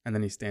 And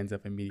then he stands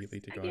up immediately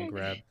to go and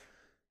grab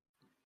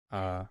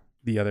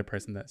the other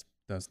person that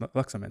does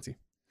luxomancy.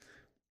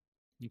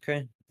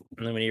 Okay.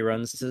 And then when he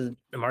runs to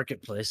the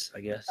marketplace,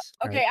 I guess.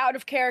 Okay, Right. out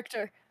of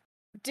character.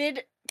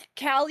 Did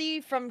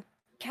Callie from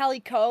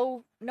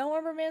Calico know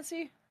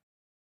umbermancy?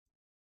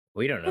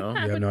 We don't know. We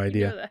have no How would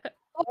you know idea. that?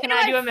 Can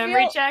I do a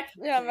memory feel- check?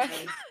 Yeah,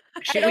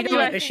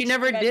 She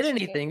never did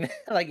anything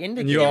like And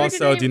indicate. you never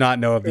also did do not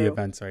know of the True.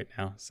 events right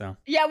now, so.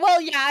 yeah. Well,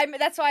 yeah.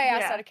 That's why I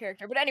asked Yeah. out of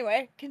character. But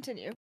anyway,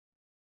 continue.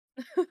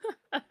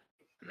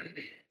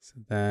 So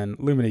then,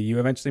 Lumina, you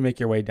eventually make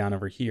your way down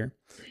over here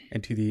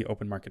into the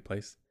open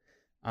marketplace.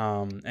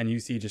 And you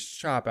see just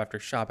shop after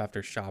shop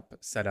after shop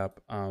set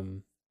up.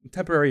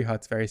 Temporary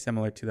huts, very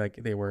similar to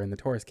like they were in the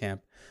tourist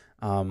camp,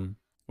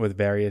 with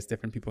various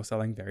different people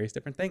selling various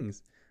different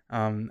things.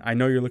 I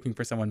know you're looking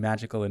for someone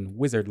magical and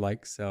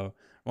wizard-like, so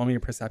roll me a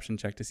perception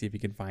check to see if you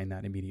can find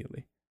that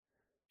immediately.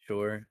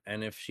 Sure.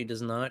 And if she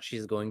does not,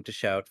 she's going to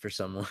shout for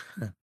someone.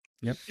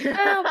 Yep.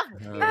 Help!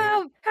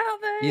 Um,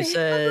 Help me! You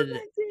said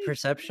Umbermancy!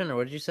 perception, or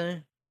what did you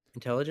say?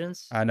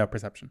 Intelligence? No,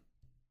 perception.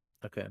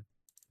 Okay.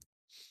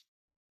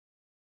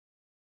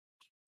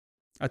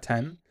 A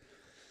 10.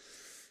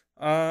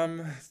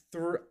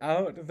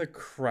 Throughout the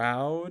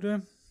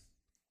crowd,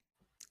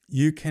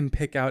 you can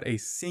pick out a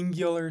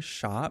singular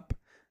shop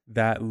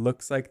that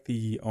looks like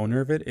the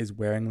owner of it is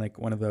wearing like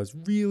one of those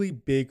really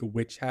big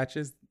witch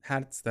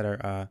hats that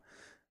are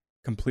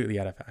completely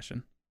out of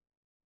fashion.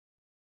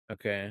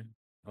 Okay.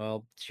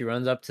 Well, she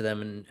runs up to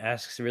them and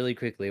asks really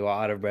quickly while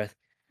out of breath.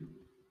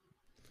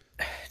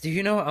 Do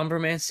you know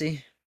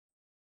umbermancy?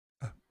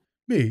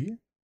 Me?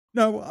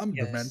 No, Yes.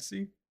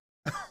 umbermancy.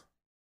 Of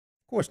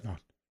course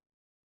not.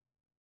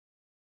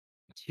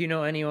 Do you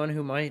know anyone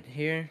who might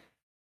here?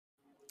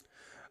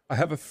 I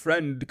have a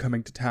friend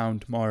coming to town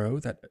tomorrow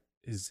that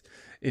is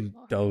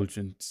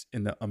indulgent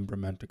in the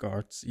umbermantic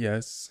arts,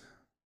 yes.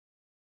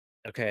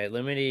 Okay,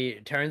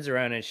 Lumity turns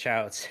around and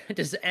shouts,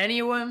 does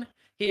anyone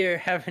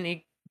here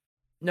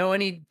know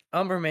any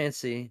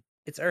umbermancy?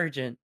 It's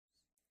urgent.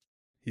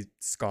 He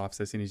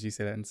scoffs as soon as you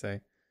say that and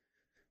say,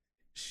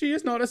 she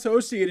is not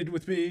associated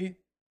with me.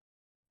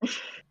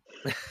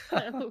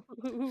 What an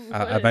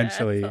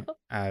Eventually, asshole.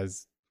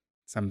 as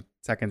some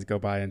seconds go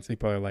by and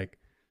people are like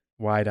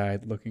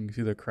wide-eyed looking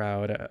through the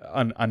crowd,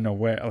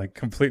 unaware, like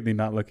completely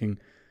not looking,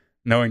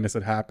 knowing this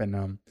would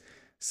happen,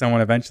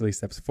 someone eventually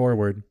steps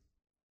forward.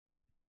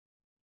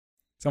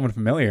 Someone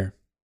familiar.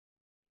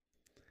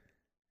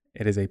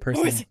 It is a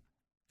person, is it?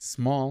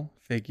 small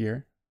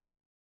figure,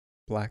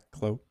 black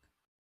cloak,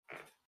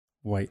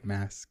 white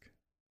mask.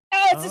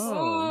 Oh, it's just.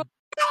 Oh.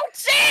 Oh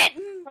shit!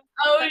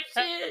 Oh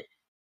shit!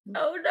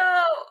 Oh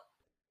no!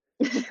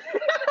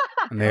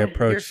 And they You're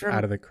approach from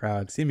out of the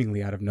crowd,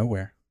 seemingly out of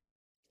nowhere.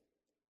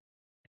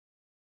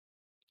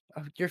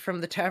 you're from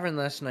the tavern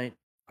last night.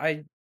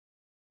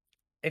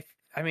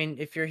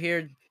 If you're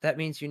here, that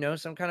means you know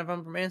some kind of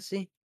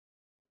umbermancy.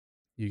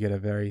 You get a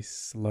very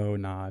slow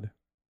nod.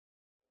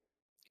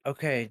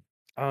 Okay.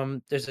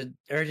 There's an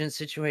urgent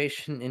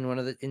situation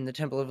in the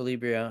Temple of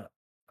Elebria.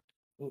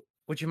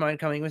 Would you mind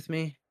coming with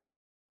me?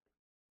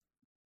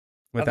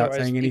 Without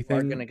Otherwise, saying people are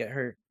anything, gonna get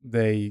hurt.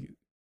 they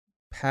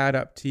pad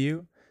up to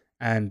you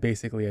and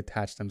basically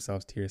attach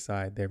themselves to your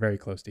side. They're very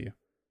close to you.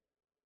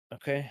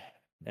 Okay.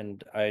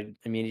 And I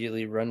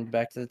immediately run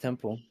back to the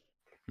temple.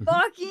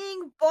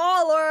 Fucking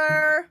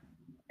baller!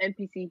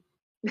 NPC.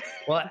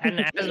 Well, and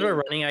as we're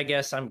running, I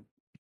guess I'm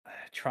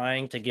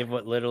trying to give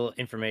what little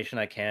information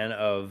I can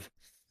of,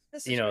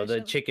 the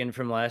situation. chicken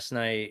from last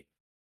night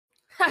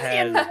The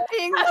had-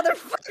 annoying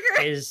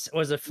motherfucker.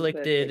 was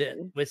afflicted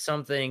chicken. with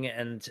something,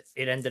 and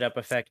it ended up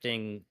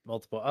affecting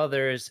multiple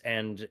others.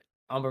 And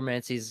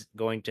umbermancy's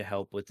going to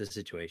help with the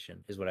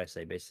situation, is what I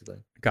say basically.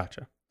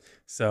 Gotcha.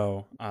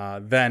 So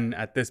then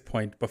at this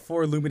point,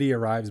 before Lumity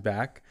arrives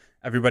back,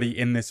 everybody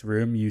in this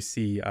room, you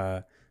see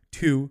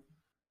two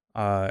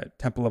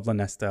Temple of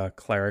Lynesta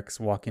clerics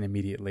walking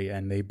immediately,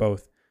 and they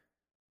both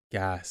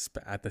gasp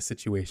at the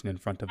situation in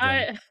front of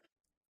them.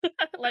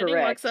 Lightning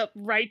walks Correct. up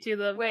right to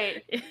them.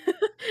 Wait.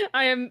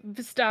 I am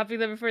stopping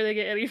them before they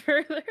get any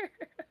further.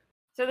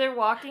 So they're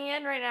walking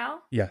in right now?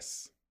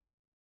 Yes.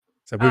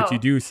 So, Boot, you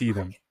Oh. do see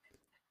them.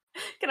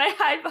 Can I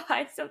hide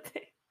behind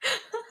something?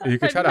 You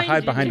could try to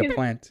hide behind a you.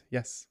 plant.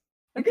 Yes.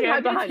 You can Okay, I'm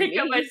hide gonna behind pick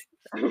up me.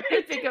 I'm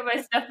gonna pick up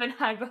my stuff and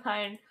hide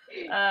behind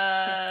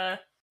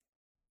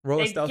Roll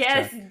a I stealth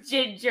guess check.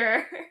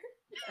 Ginger.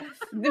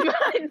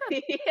 Behind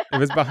me.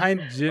 If it's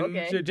behind Ginger,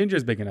 Okay.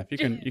 Ginger's big enough. You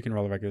can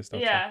roll a regular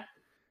stealth check.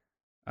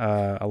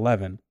 Yeah.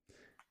 11.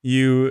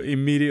 You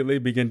immediately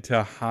begin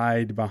to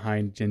hide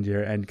behind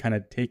Ginger and kind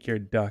of take your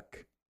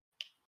duck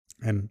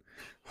and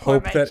Or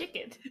hope my that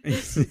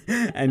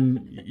chicken.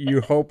 and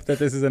you hope that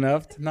this is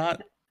enough to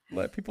not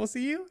let people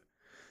see you.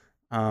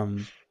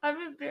 I'm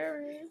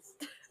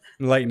embarrassed.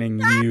 Lightning,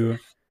 you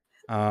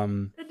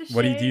And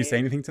what do you say shame.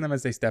 anything to them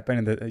as they step in,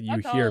 and you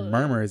That's hear all.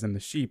 murmurs, and the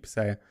sheep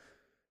say,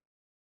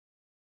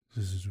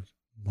 "This is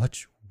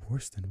much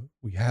worse than what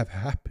we have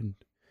happened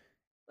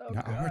in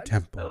our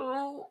temple."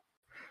 Oh.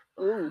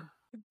 Ooh.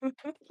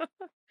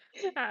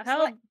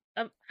 How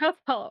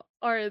tall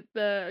are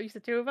the? You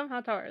said two of them.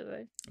 How tall are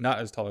they? Not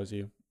as tall as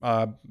you.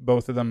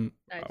 Both of them.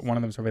 Nice. One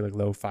of them's probably like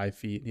low 5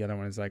 feet. The other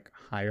one is like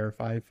higher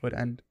 5 foot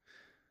end.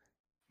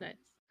 Nice.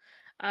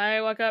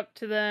 I walk up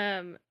to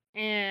them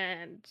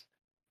and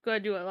go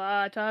do a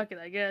lot of talking,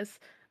 I guess.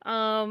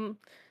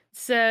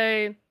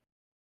 Say,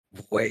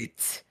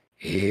 Wait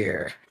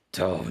here.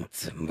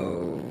 Don't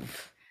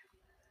move.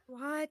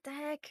 What the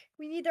heck?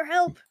 We need their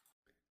help.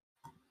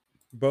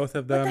 Both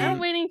of What the them I'm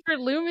waiting for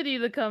Lumity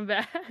to come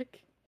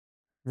back.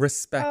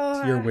 respect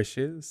your Oh.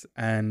 wishes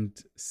and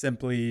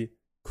simply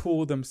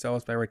cool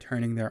themselves by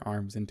returning their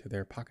arms into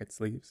their pocket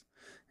sleeves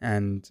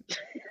and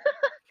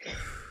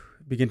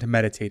begin to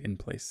meditate in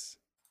place.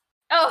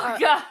 Oh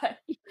god.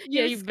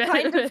 Yeah, you Youth better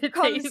kind of meditate,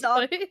 comes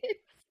up. please.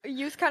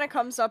 Youth kind of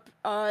comes up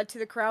to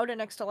the crowd and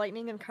next to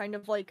Lightning and kind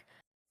of like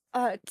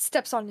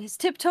steps on his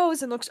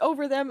tiptoes and looks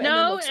over them and then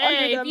No, looks hey,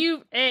 under if them.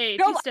 you, hey, if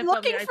No, you I'm step up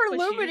looking here, I for push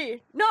you.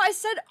 Lumity. No, I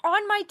said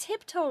on my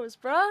tiptoes,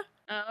 bruh.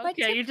 Oh, My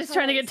okay, you're just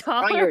trying to get tiptoes.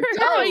 taller. On your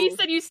Oh, you toes.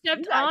 said you stepped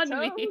You got on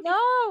me. toes?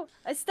 No,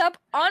 I step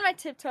on my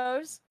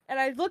tiptoes and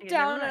I look Okay,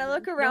 never down and I mind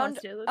look then. No around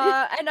hostility.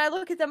 and I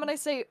look at them and I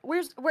say,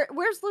 where's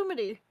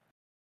Lumity?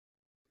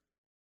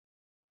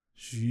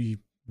 She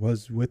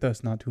was with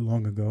us not too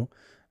long ago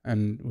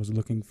and was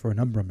looking for an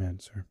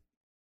Umbramancer.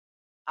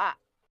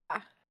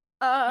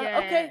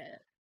 Okay.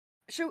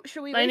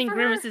 Should we Lightning wait for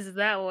grimaces is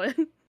that one.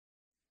 her?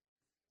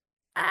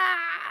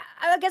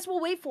 I guess we'll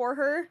wait for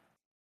her.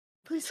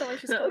 Please tell me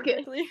she's coming Okay.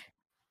 quickly.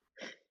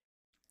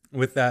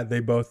 With that,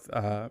 they both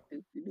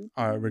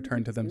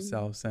return to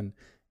themselves, and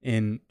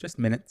in just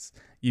minutes,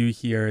 you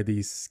hear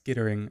the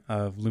skittering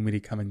of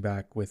Lumity coming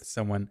back with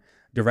someone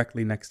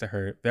directly next to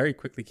her, very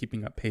quickly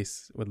keeping up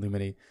pace with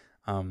Lumity.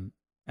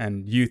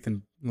 And Youth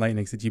and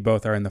Lightning, since you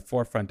both are in the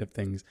forefront of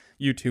things,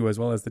 you two, as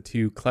well as the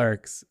two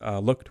clerics,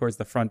 look towards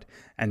the front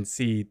and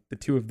see the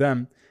two of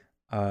them,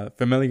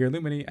 familiar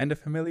Lumity and a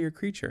familiar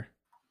creature.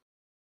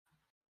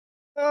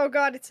 Oh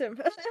god, it's him.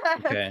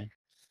 Okay.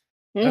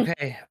 Hmm.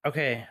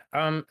 Okay.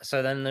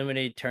 So then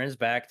Lumity turns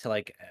back to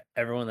like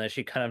everyone that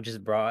she kind of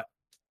just brought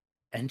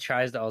and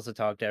tries to also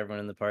talk to everyone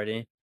in the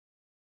party.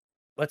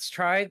 Let's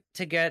try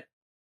to get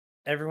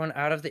everyone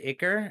out of the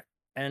Ichor,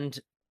 and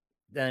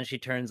then she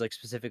turns like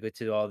specifically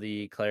to all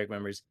the cleric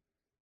members.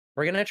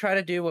 We're gonna try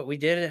to do what we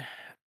did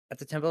at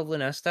the Temple of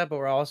Lynesta, but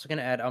we're also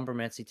gonna add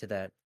Umbermancy to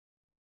that.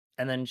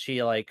 And then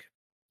she like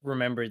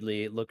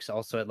rememberedly looks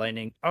also at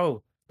Lightning.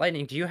 Oh,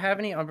 Lightning, do you have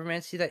any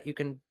Umbermancy that you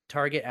can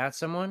target at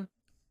someone?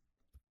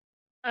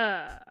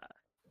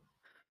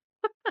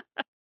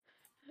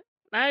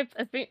 I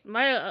think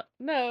my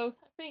no.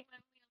 I think my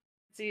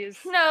is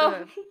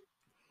No.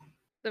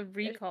 the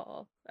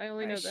recall. I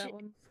only know that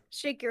one.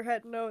 Shake your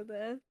head no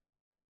then.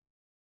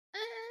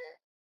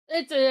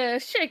 It's a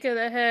shake of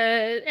the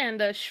head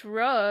and a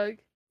shrug.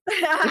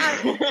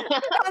 I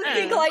don't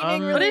think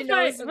Lightning What What really if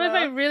I knows what if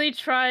I enough. really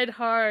tried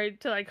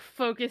hard to like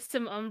focus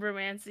some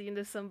umbromancy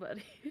into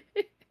somebody?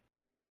 Is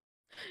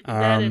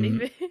that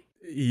anything?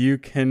 You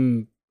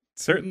can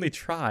certainly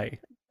try.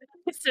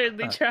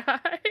 Certainly try.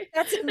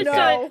 That's a Let's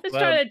no.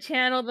 try to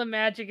channel the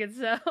magic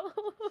itself.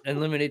 And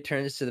Lemonade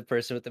turns to the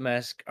person with the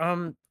mask.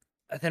 Then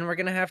we're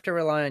gonna have to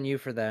rely on you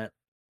for that.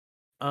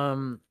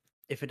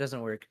 If it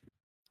doesn't work.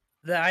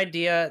 The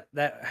idea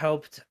that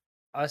helped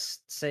us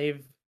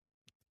save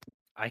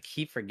I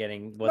keep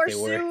forgetting what they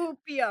were.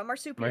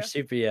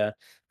 Marsupia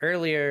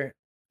earlier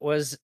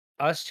was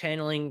us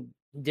channeling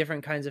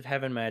different kinds of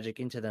heaven magic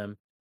into them.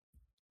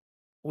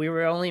 We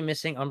were only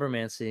missing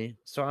umbromancy,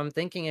 so I'm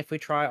thinking if we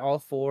try all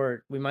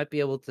 4, we might be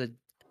able to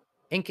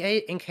in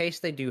case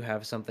they do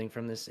have something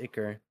from this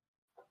Ichor.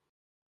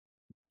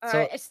 So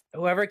Alright,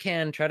 whoever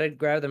can try to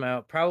grab them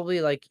out.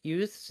 Probably like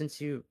youth, since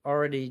you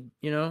already,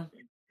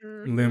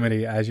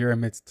 Lumity, as you're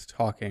amidst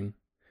talking,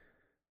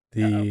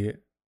 the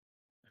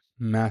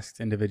masked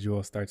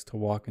individual starts to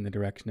walk in the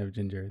direction of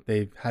Ginger.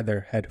 They've had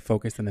their head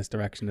focused in this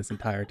direction this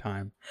entire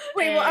time.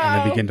 Wait,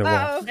 And they begin to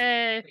walk.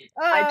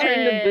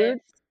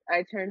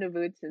 I turn to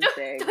Boots and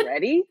say,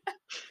 "Ready?"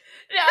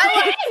 No,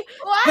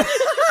 what?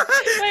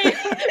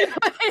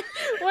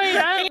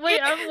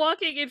 Wait, I'm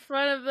walking in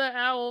front of the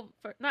owl.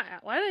 Not owl.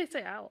 Why did I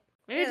say owl?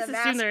 Maybe I just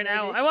assume they're an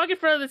owl. I walk in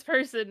front of this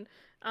person.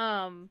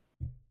 I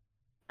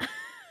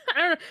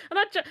don't know.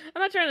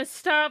 I'm not trying to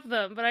stop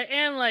them, but I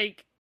am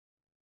like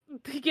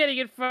getting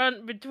in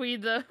front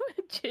between them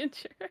and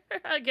Ginger.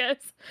 I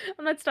guess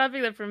I'm not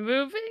stopping them from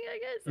moving. I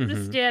guess I'm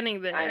just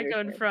standing there. I go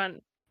in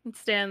front and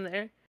stand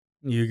there.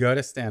 You go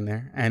to stand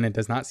there, and it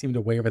does not seem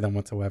to waver them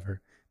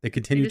whatsoever. They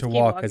continue to keep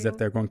walk as if walking?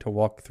 they're going to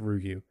walk through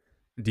you.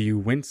 Do you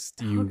wince?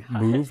 Do you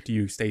move? Do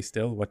you stay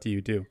still? What do you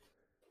do?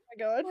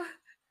 Oh my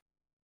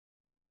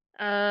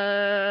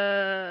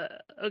god.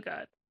 Oh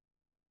god.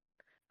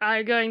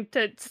 I'm going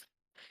to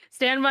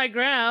stand my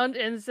ground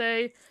and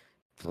say,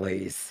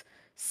 "Please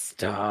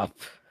stop."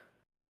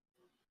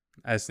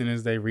 As soon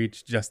as they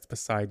reach just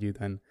beside you,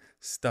 then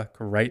stuck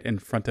right in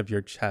front of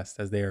your chest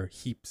as they are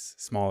heaps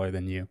smaller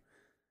than you.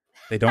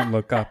 They don't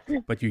look up,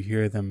 but you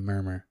hear them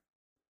murmur,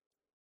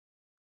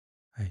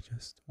 "I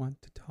just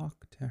want to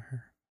talk to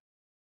her."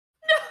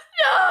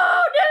 No.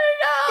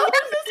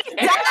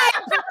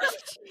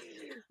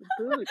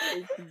 Boots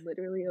is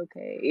literally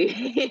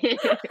okay.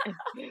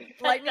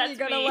 Lightning, you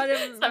gonna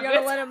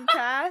let him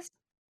pass?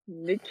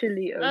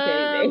 Literally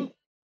okay, babe.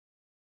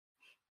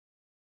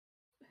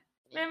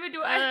 Maybe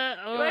do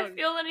I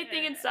feel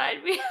anything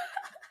inside me?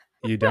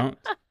 You don't.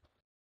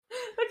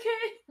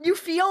 Okay. You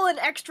feel an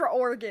extra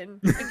organ.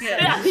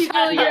 Yeah. You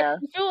feel yet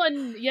No,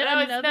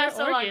 another it's not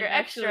so longer organ,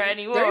 extra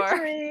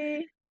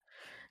actually.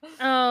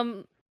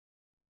 anymore.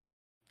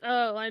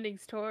 Oh,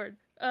 Lightning's torn.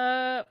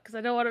 Because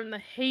I don't want him to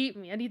hate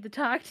me. I need to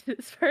talk to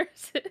this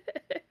person.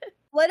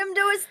 Let him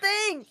do his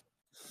thing.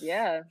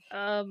 Yeah.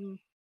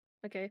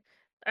 Okay.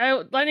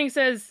 Lightning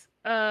says,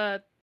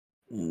 "Not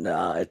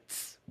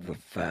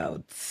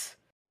without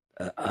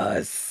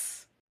us."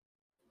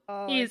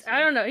 Oh, I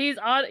don't know. He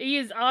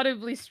is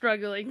audibly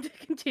struggling to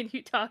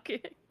continue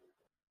talking.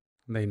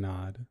 They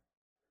nod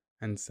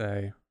and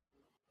say,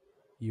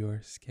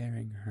 "You're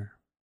scaring her.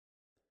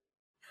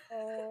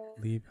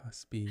 Leave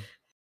us be.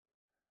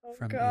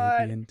 From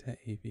avian to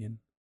avian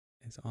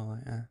is all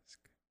I ask."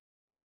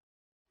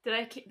 Did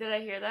I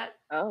hear that?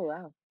 Oh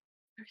wow.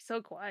 They're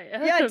so quiet.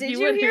 Yeah, did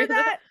you hear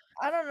that?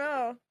 I don't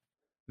know.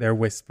 They're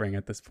whispering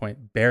at this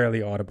point,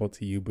 barely audible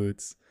to you,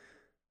 Boots.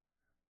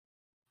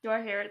 Do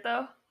I hear it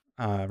though?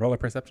 Roll a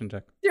perception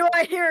check. Do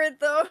I hear it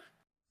though?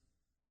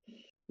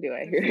 Do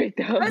I hear it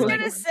though? I was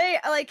gonna say,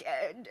 like,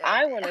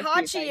 I want to.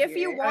 Hachi, if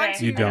you want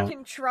to, You you don't.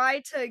 can try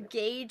to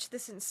gauge the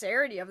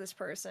sincerity of this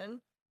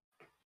person.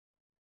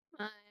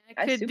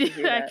 I could.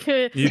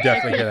 You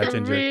definitely hear that,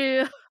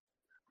 Ginger.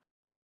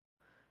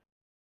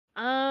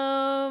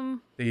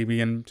 They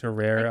begin to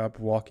rear up,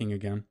 walking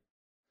again.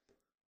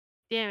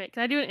 Damn it!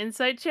 Can I do an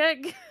insight check?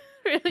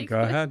 Really? Go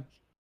ahead.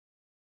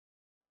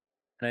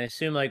 And I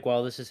assume like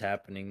while this is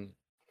happening,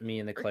 me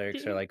and the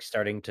clerics are like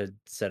starting to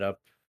set up.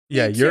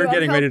 Yeah, you're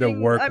getting ready to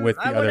work with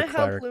the other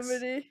help clerics.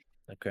 Lumity.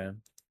 Okay.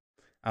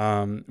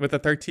 With a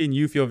 13,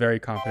 you feel very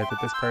confident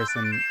that this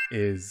person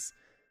is,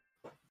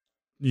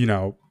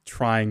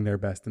 trying their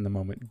best in the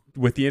moment.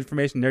 With the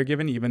information they're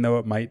given, even though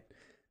it might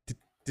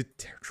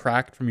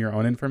detract from your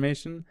own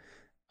information,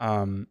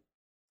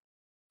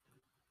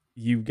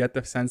 you get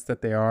the sense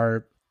that they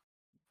are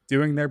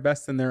doing their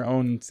best in their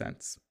own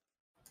sense.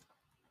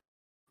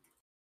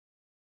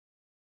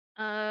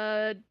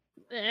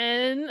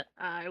 And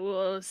I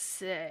will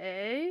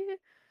say,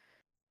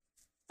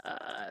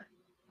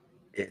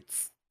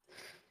 It's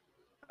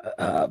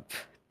up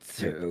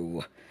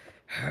to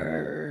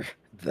her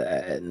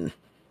then.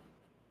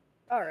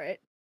 All right.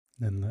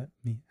 Then let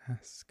me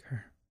ask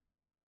her.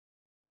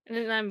 And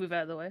then I move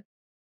out of the way.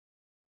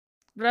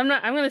 But I'm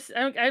not.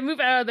 I move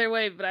out of their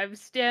way, but I'm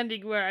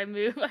standing where I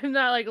move. I'm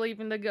not like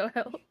leaving to go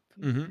help.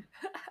 Mm-hmm.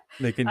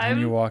 They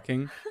continue I'm-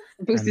 walking.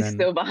 Boost And is then-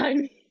 still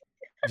behind me.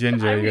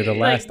 Ginger, I'm, you're the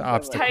last like,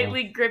 obstacle.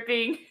 tightly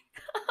gripping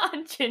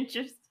on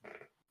Ginger's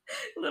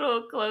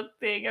little cloak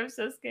thing. I'm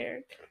so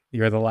scared.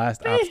 You're the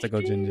last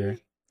obstacle, Ginger.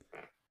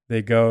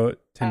 They go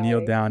to kneel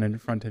Hi. down in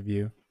front of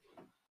you,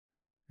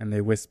 and they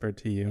whisper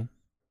to you,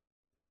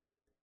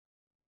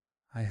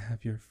 I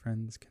have your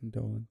friend's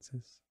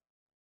condolences.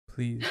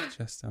 Please,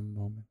 just a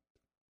moment.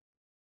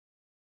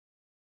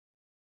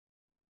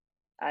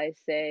 I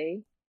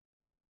say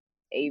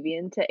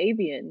avian to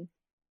avian,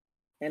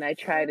 and I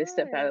try to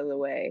step out of the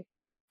way.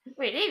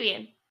 Wait,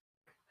 avian.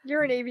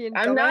 You're an avian.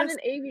 I'm not dumbass. an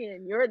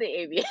avian. You're the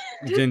avian.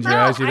 Ginger, No,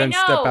 as you I then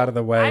step out of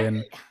the know. way I'm-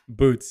 and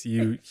Boots,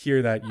 you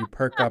hear that, you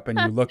perk up and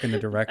you look in the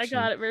I direction.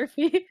 got it,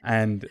 Murphy.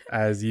 And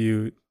as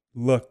you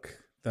look,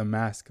 the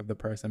mask of the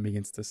person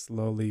begins to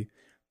slowly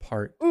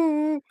part.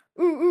 Ooh,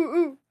 ooh, ooh,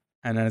 ooh.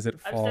 And as it I'm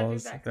stepping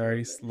falls back a very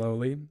little bit.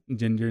 slowly,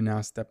 Ginger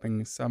now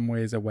stepping some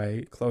ways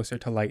away, closer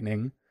to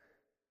Lightning.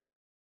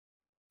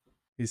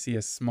 You see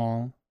a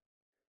small,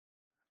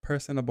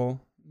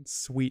 personable,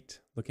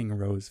 sweet-looking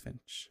Rose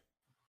Finch.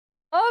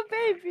 Oh,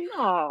 baby.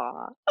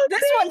 Aw.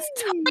 This one's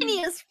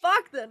tiny as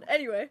fuck then.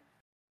 Anyway.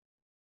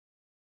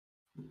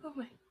 Oh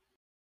my.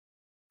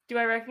 Do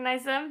I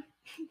recognize them?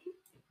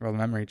 Roll a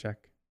memory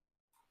check.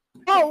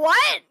 Oh,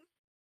 what?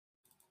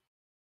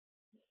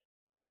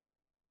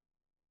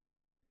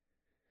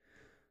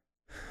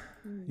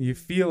 You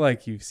feel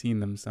like you've seen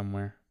them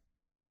somewhere.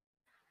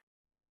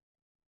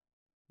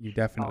 You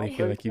definitely Oh,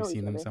 feel we like you've know each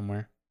seen them other.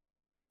 somewhere.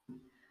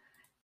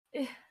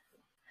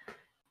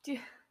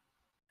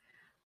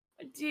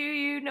 Do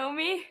you know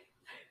me?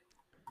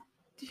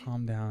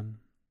 Calm down,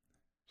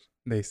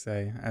 they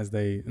say as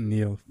they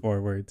kneel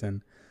forwards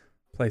and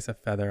place a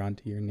feather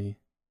onto your knee.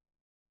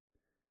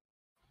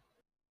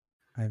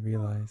 I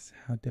realize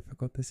how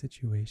difficult the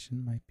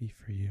situation might be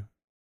for you.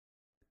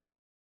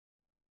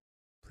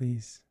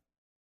 Please,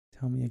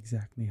 tell me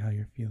exactly how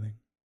you're feeling.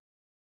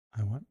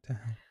 I want to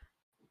help.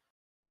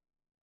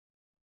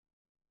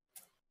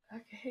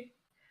 Okay.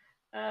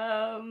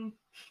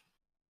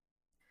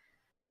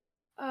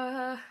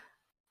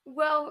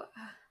 Well,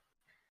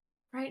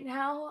 right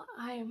now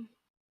I'm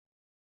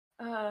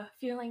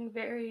feeling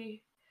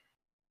very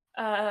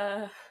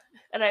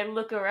and I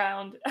look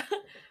around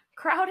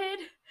crowded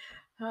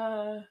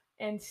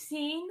and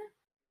seen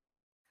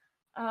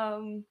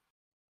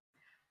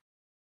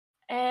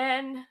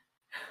and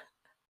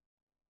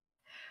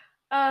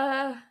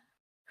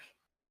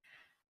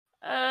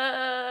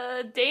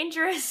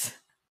dangerous.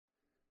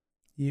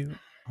 You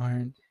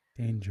aren't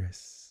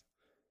dangerous,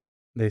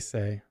 they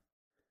say,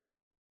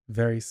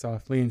 very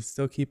softly and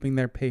still keeping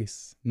their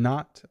pace,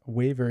 not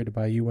wavered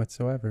by you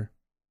whatsoever.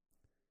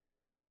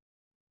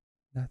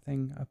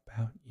 Nothing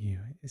about you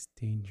is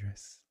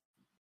dangerous.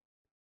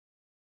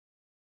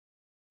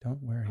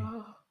 Don't worry.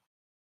 Oh.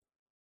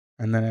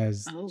 And then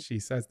as Oh. she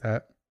says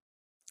that,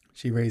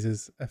 she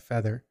raises a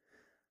feather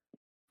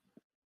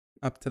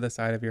up to the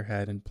side of your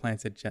head and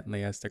plants it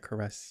gently as to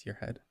caress your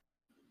head.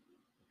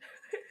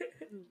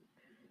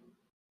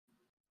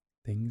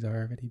 Things are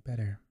already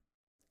better.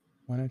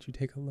 Why don't you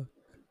take a look?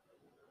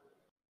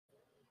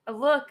 A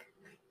look.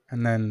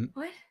 And then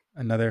What?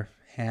 another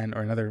hand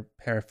or another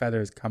pair of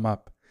feathers come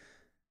up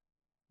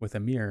with a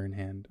mirror in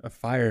hand, a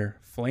fire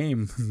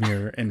flame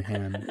mirror in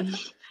hand,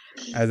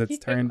 as it's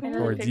turned Another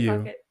towards you,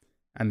 pickpocket.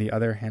 and the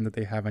other hand that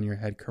they have on your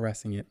head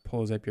caressing it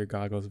pulls up your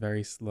goggles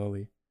very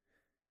slowly.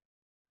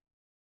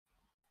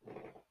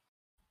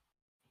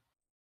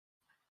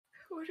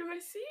 What do I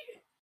see?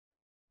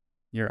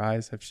 Your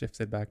eyes have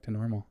shifted back to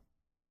normal.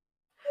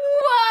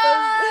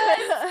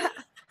 What?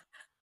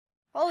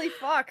 Holy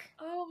fuck.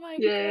 Oh my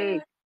Yay.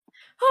 god.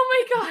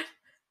 Oh my god.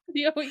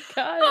 Yo, we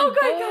got it, Oh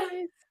my God.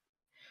 boys.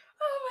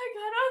 Oh my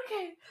god.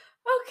 Okay.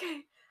 Okay.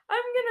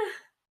 I'm gonna.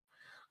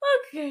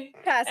 Okay.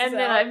 Passes And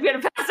then out. I'm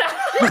gonna pass out.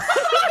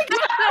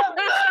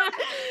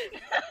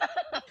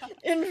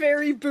 In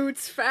very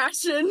Boots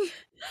fashion.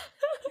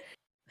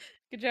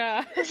 Good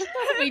job.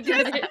 We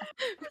did it.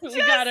 We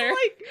Just got her.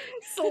 like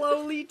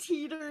slowly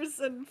teeters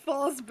and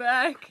falls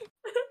back.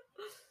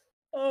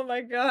 Oh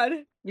my god.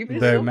 You The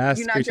real?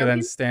 masked You not creature then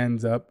joking?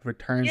 stands up,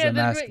 returns the then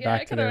mask I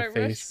back to kinda their rushed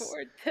face,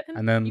 forward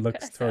and then you looks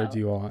pass towards out.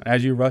 you all.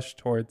 As you rush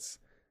towards,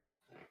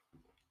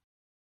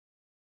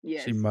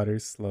 Yes. she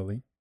mutters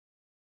slowly,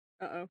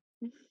 Uh-oh.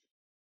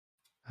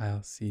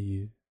 I'll see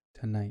you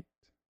tonight,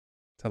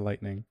 to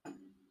Lightning,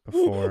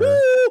 before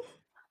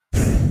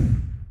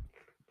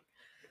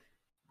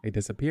they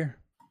disappear.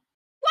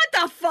 What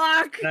the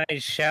fuck? Can I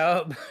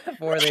shout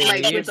before they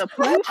Like leave? with a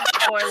poof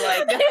or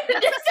like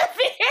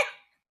Disappear.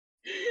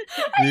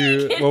 Are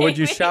You, what would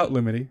you kidding shout,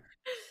 me? Lumity?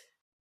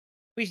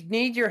 We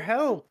need your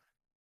help.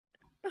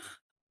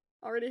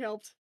 Already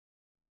helped.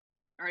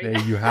 They,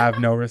 you have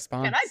no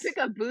response. Can I pick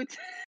up Boots?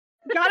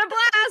 Got a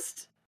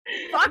blast!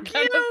 Fuck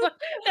you!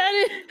 That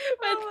is,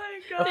 Oh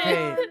my god.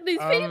 Okay, These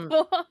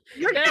people.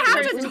 You're That gonna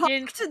have to person talk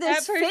didn't- to that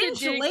this person Finch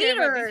didn't care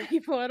about later. these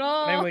people at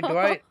all.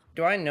 Wait,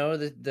 do I know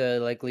the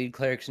like lead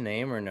cleric's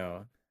name or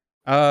no?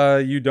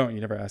 You don't.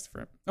 You never asked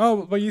for it.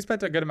 Oh, but you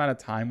spent a good amount of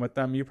time with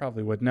them. You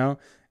probably would know.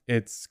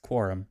 It's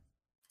Quorum.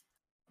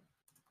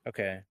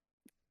 Okay.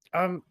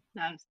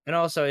 Nice. And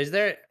also,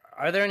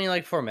 are there any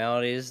like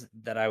formalities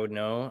that I would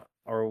know,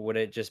 or would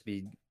it just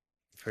be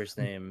first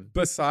name?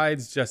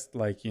 Besides just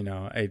like,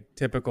 a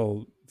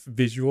typical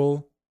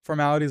visual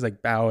formalities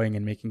like bowing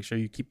and making sure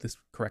you keep this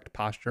correct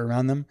posture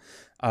around them,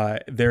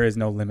 there is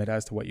no limit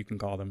as to what you can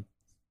call them.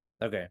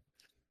 Okay.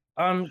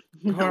 No.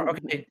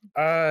 Okay.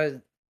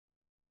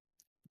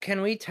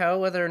 Can we tell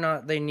whether or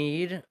not they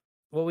need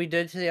what we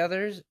did to the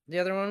other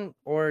one,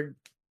 or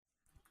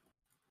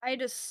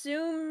I'd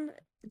assume.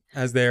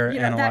 As they're You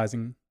know, that-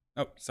 analyzing.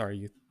 Oh, sorry,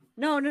 you.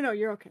 No,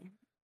 you're okay.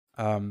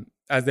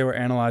 As they were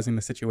analyzing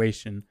the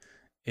situation,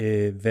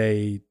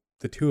 the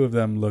two of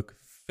them look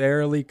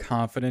fairly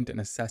confident in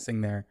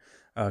assessing their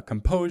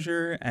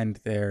composure and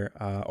their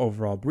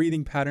overall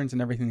breathing patterns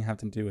and everything that have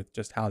to do with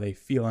just how they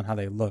feel and how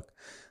they look.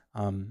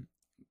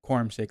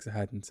 Quorum shakes his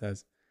head and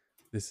says,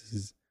 "This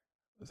is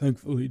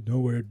thankfully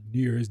nowhere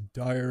near as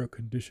dire a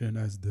condition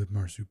as the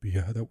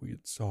marsupia that we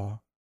saw."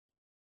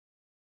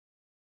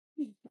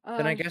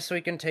 then I guess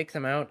we can take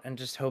them out and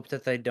just hope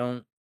that they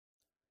don't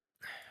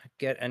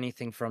get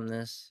anything from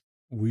this.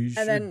 We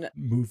should then-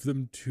 move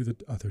them to the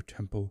other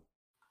temple.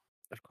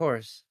 Of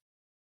course.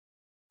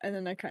 And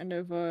then I kind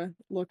of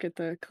look at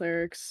the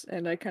clerics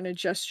and I kind of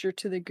gesture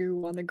to the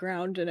goo on the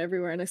ground and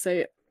everywhere and I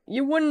say,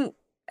 "You wouldn't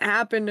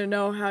happen to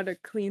know how to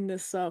clean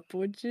this up,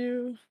 would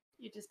you?"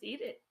 You just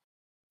eat it.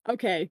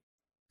 Okay.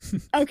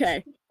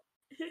 Okay.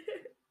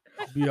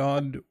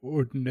 Beyond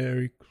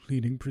ordinary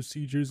cleaning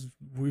procedures,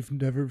 we've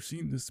never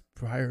seen this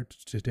prior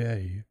to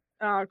today.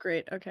 Oh,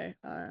 great. Okay.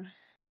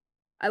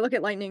 I look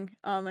at Lightning.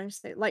 I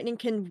say, "Lightning,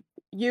 can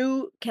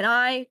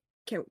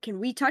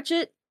we touch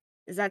it?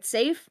 Is that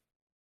safe?"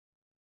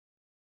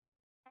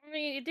 I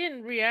mean, it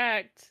didn't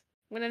react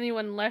when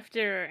anyone left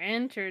it or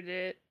entered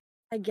it.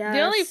 I guess.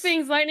 The only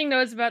things Lightning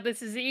knows about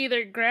this is it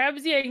either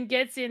grabs you and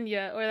gets in you,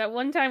 or that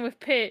one time with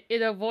Pit,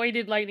 it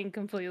avoided Lightning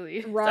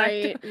completely. So I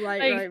Right, don't-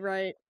 right, like,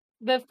 right.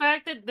 The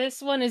fact that this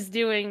one is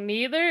doing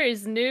neither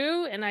is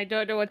new, and I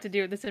don't know what to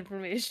do with this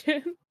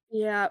information.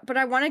 Yeah, but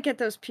I want to get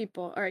those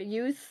people. All right,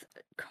 Youth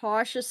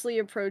cautiously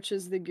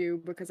approaches the goo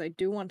because I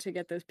do want to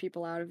get those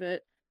people out of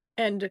it.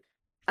 And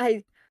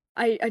I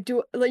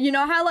do, like, you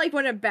know how like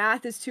when a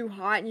bath is too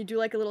hot and you do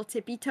like a little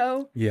tippy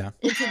toe Yeah.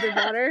 into the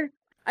water?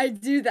 I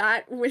do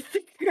that with the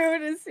goo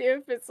to see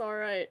if it's all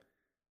right.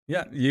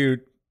 Yeah,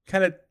 you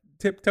kind of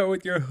tiptoe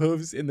with your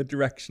hooves in the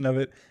direction of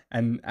it,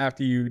 and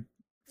after you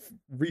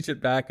reach it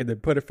back and then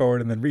put it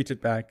forward and then reach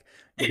it back,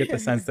 you get the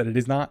sense that it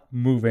is not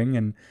moving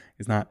and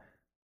is not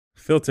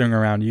filtering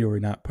around you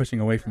or not pushing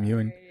away from you,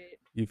 and Right.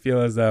 you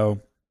feel as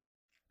though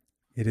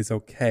it is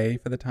okay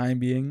for the time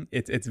being.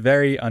 It's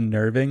very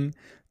unnerving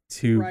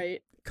to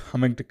Right,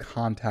 come into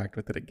contact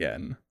with it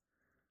again.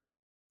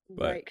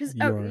 But right. Because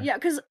you're- yeah,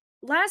 because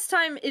last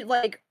time it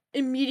like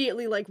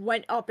immediately like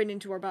went up and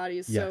into our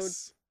bodies.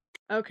 Yes.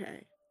 So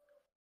okay.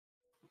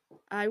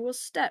 I will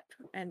step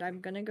and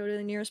I'm gonna go to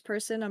the nearest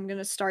person. I'm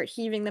gonna start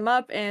heaving them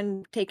up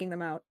and taking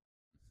them out.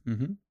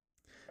 Mm-hmm.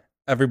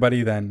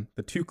 Everybody then,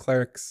 the two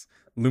clerics,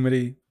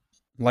 Lumity,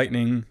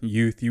 Lightning,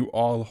 Youth, you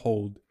all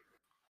hold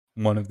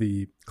one of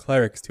the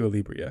clerics to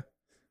Elebria.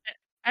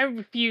 I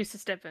refuse to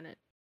step in it.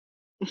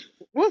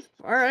 Woof.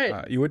 All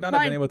right. You would not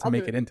have been Fine, able to I'll do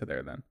make it. it into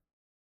there then.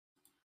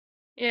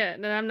 Yeah,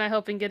 then I'm not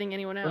helping getting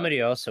anyone out.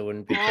 Lumity also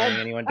wouldn't be carrying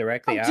anyone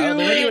directly I'll out.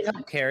 do Lumity it. would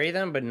help carry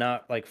them, but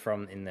not like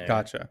from in there.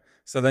 Gotcha.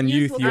 So then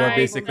Youth Youth, will you are I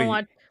basically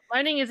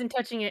Lightning isn't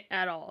touching it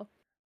at all.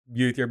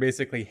 Youth, you're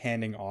basically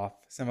handing off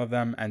some of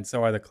them, and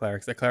so are the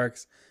clerics. The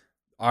clerics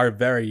are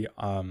very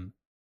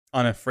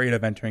unafraid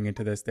of entering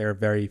into this. They're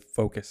very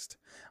focused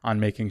on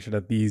making sure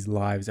that these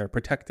lives are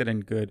protected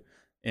and good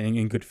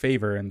in good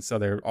favor, and so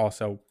they're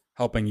also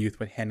helping Youth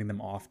with handing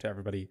them off to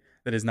everybody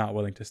that is not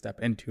willing to step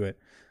into it.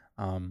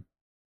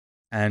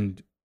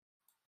 And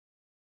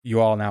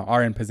you all now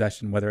are in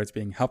possession, whether it's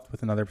being helped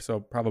with another. So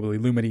probably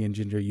Lumity and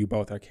Ginger, you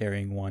both are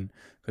carrying one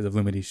because of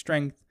Lumity's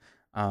strength.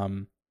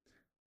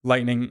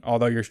 Lightning,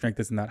 although your strength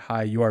isn't that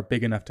high, you are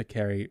big enough to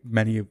carry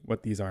many of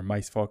what these are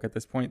mice folk at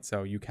this point,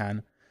 so you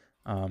can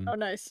Oh,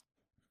 nice.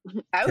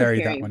 I was carry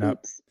that carrying one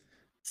up. boots.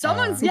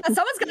 Someone's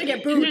gonna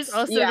get Ginger's boots.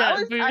 also Yeah,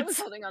 got I was boots.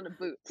 holding on to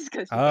boots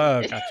because.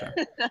 Oh, gotcha.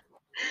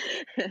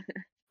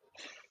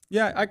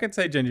 Yeah, I could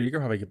say Ginger, you could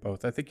probably get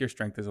both. I think your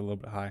strength is a little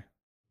bit high.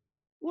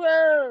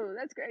 Whoa,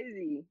 that's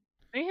crazy.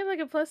 Don't you have like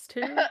a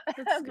 +2? I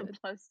That's have a good.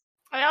 plus.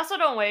 I also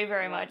don't weigh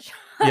very much.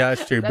 Yeah,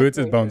 it's true. That's Boots'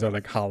 very bones true. are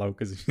like hollow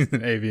because he's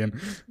an avian.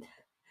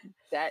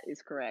 That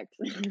is correct.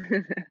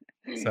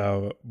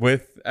 So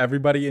with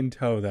everybody in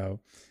tow, though,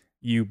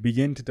 you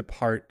begin to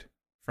depart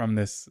from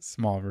this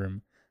small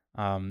room.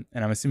 And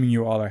I'm assuming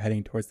you all are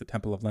heading towards the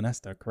Temple of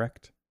Lynesta,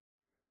 correct?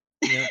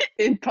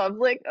 In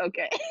public,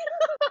 okay.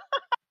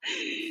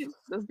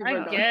 Those people are I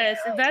going, guess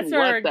if that's where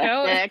we're "What the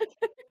going, heck?"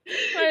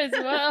 might as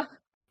well.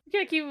 You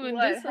can't keep him in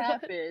What this hut.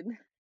 happened?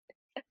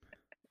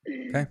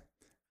 Okay.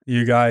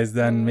 You guys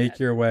then Oh, make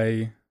yeah. your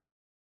way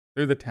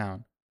through the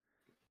town,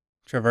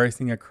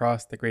 traversing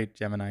across the great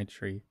Gemini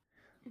tree,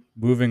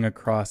 moving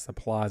across the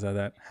plaza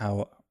that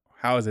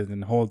houses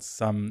and holds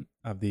some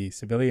of the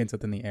civilians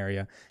within the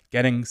area,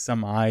 getting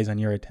some eyes on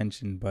your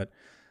attention, but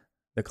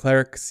the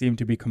clerics seem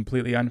to be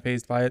completely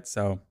unfazed by it,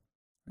 so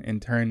in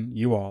turn,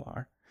 you all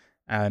are.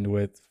 And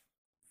with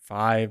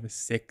 5,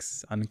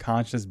 6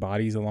 unconscious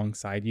bodies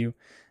alongside you,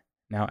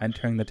 now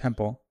entering the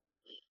temple,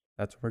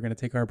 that's where we're going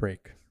to take our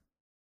break.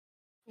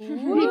 Tea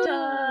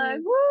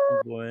time.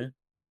 Oh boy.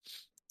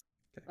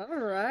 All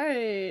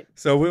right.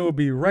 So we will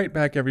be right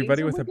back,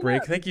 everybody, are with a looking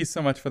break. up. Thank you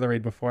so much for the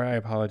raid before. I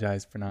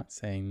apologize for not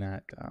saying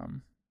that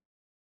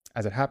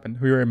as it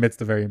happened. We were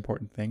amidst a very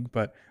important thing,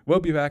 but we'll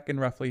be back in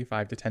roughly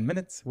 5 to 10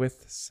 minutes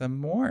with some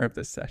more of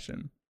this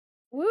session.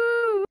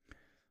 Woo!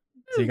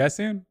 See you guys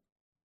soon.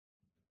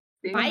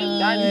 Things Bye. have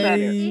gotten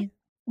better.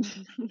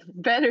 Bye.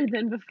 Better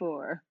than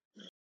before.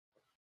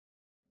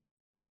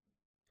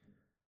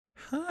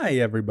 Hi,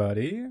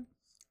 everybody.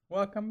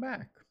 Welcome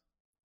back.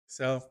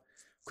 So,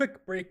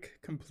 quick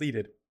break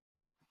completed.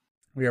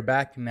 We are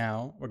back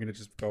now. We're going to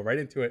just go right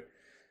into it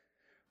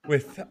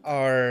with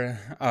our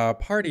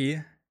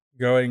party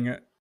going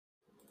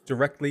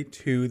directly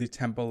to the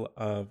Temple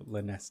of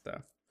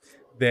Lynesta.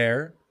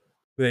 There,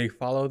 they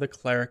follow the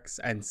clerics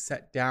and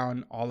set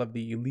down all of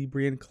the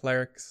Elebrian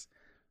clerics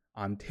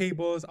on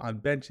tables, on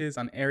benches,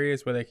 on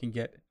areas where they can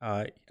get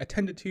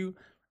attended to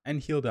and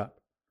healed up.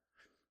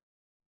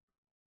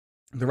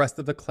 The rest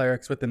of the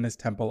clerics within this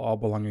temple, all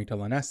belonging to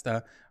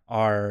Lynesta,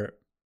 are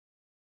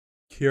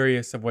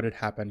curious of what had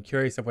happened,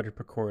 curious of what had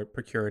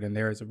procured, and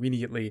there is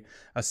immediately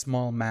a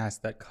small mass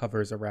that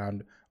covers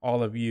around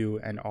all of you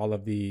and all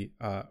of the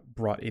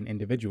brought in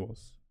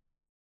individuals.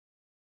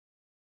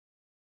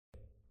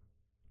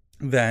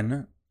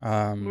 Then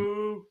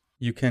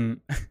you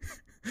can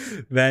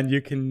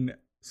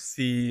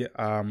see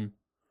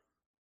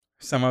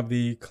some of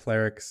the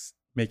clerics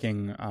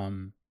making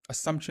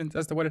assumptions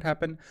as to what had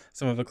happened.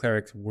 Some of the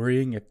clerics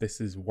worrying if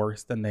this is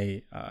worse than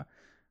they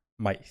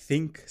might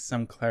think.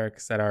 Some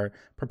clerics that are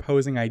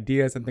proposing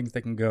ideas and things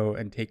they can go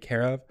and take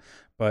care of.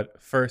 But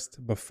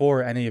first,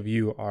 before any of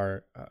you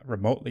are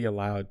remotely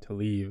allowed to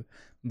leave,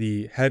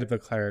 the head of the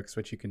clerics,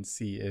 which you can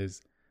see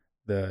is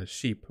the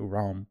sheep who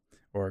roam,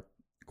 or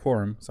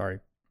quorum,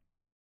 sorry,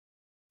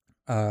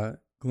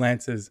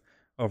 glances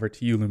over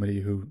to you,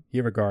 Lumity, who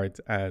he regards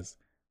as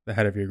the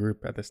head of your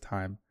group at this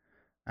time,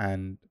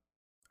 and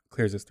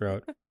clears his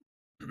throat.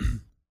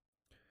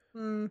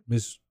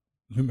 Miss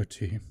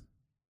Lumity.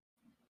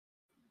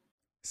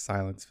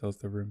 Silence fills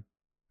the room.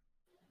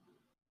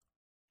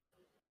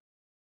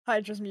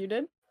 Hydra's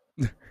muted.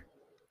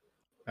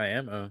 I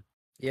am. Oh,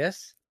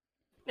 yes.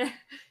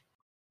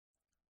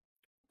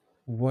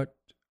 What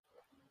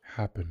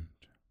happened?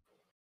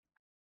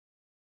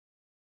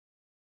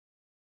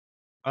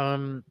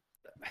 From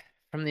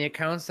the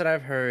accounts that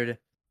I've heard,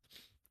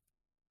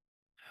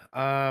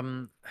 my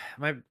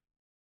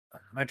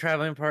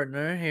traveling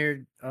partner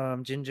here,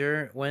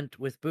 Ginger, went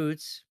with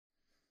Boots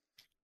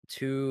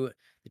to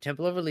the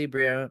Temple of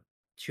Elebria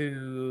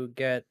to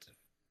get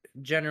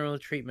general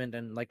treatment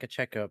and like a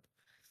checkup.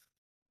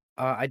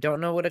 I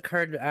don't know what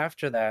occurred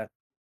after that,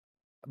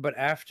 but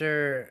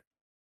after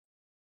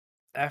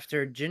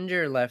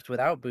Ginger left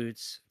without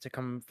Boots to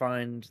come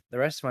find the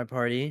rest of my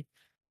party,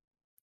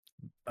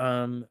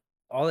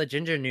 all that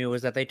Ginger knew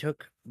was that they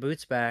took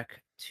Boots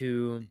back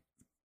to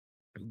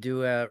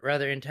do a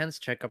rather intense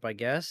checkup, I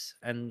guess,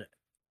 and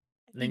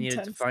they needed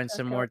to Intense find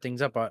some more checkup.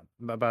 things up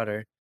about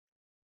her.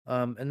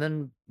 And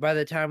then by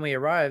the time we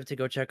arrived to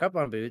go check up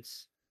on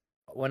Boots,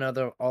 when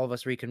all of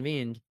us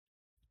reconvened,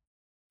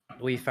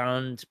 we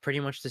found pretty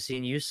much the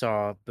scene you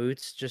saw.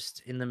 Boots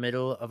just in the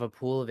middle of a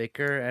pool of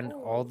ichor, and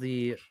all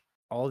the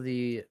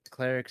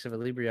clerics of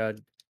Elebria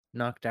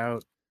knocked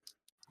out.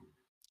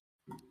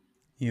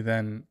 He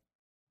then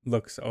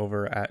looks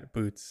over at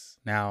Boots,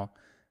 now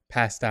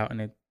passed out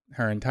in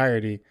her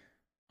entirety,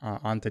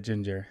 onto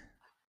Ginger.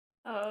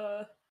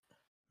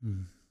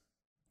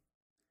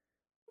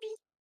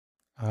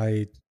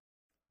 I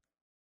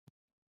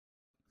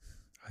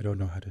don't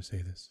know how to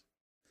say this.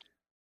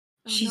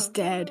 She's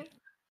dead.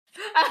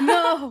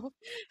 No.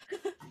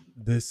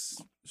 This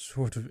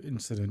sort of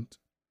incident,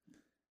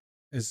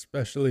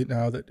 especially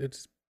now that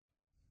it's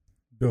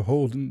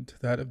beholden to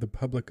that of the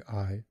public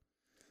eye,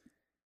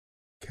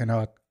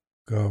 cannot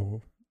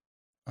go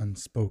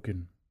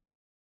unspoken.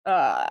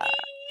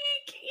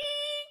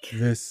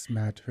 This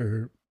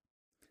matter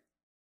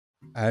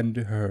and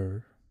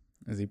her,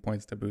 as he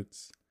points to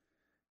Boots,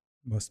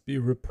 must be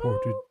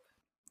reported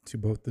to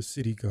both the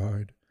city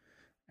guard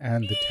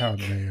and the town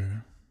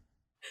mayor.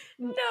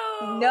 No.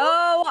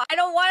 No, I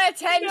don't want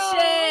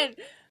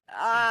attention.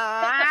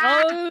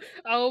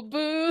 Oh,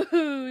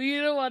 boo!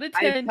 You don't want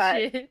attention.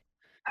 We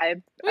I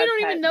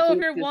don't even pat know if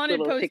Boots' your wanted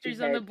little thicky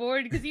posters on the head.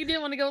 board because you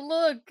didn't want to go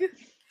look.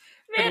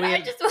 Man, we I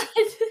have- just wanted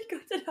to go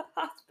to the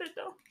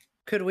hospital.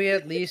 Could we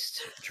at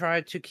least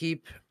try to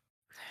keep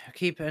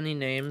keep any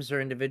names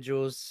or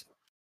individuals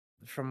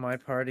from my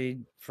party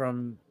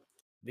from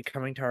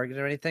becoming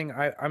targeted or anything.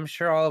 I'm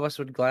sure all of us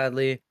would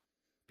gladly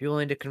be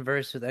willing to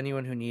converse with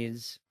anyone who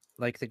needs,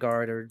 like the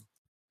guard or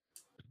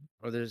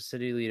the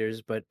city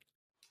leaders, but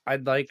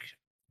I'd like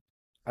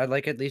at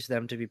least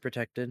them to be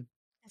protected.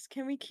 Yes,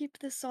 can we keep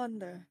this on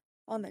the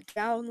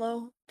down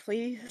low,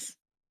 please?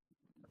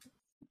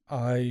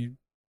 I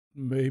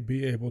may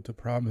be able to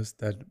promise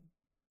that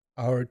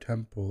our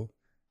temple,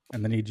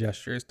 and then he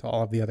gestures to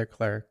all of the other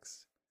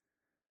clerics,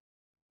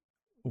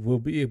 will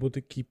be able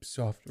to keep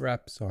soft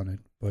wraps on it,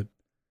 but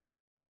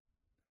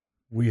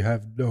we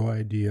have no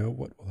idea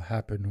what will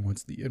happen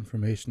once the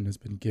information has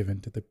been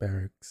given to the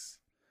barracks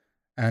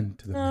and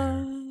to the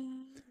mayor.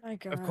 My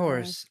God. Of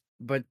course,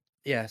 but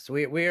yes,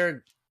 we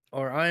are,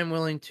 or I am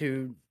willing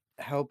to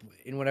help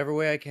in whatever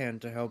way I can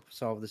to help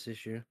solve this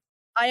issue.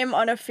 I am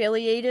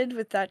unaffiliated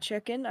with that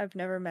chicken. I've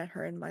never met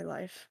her in my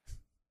life.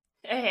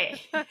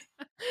 Hey,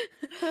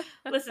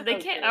 listen, they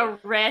can't Okay.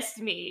 arrest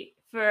me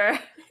for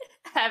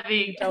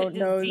having a don't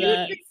know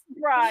that. disease.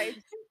 Right.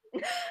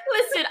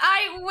 Listen,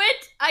 I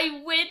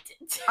went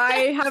to, I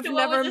have to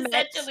what never was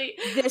met essentially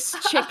this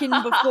chicken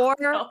before.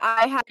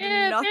 I had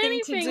Yeah, if nothing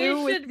anything, to do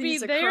it with should be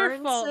these their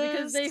fault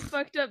because they occurrences.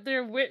 fucked up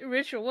their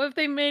ritual. What if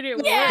they made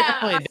it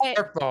Yeah. worse? Definitely I-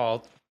 their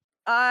fault.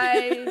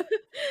 I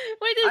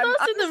Wait, there's I'm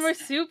also the s-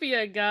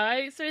 marsupial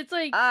guy, so it's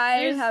like I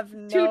there's have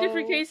two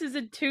different no cases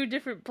in two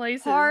different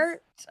places.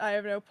 I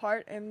have no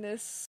part in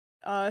this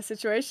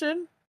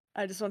situation.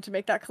 I just want to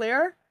make that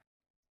clear.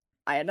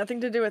 I had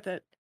nothing to do with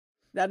it.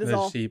 That is The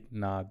all. sheep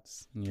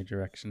nods in your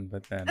direction,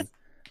 but then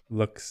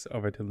looks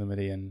over to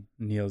Lumity and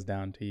kneels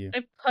down to you.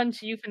 I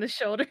punch you in the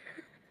shoulder.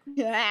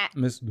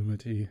 Miss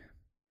Lumity,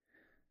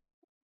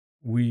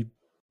 we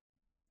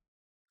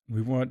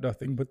want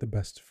nothing but the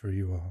best for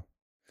you all.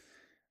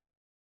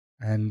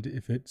 And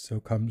if it so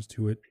comes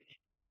to it,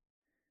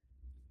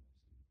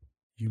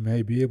 you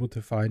may be able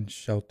to find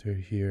shelter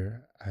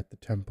here at the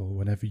temple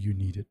whenever you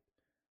need it.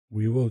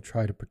 We will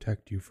try to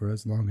protect you for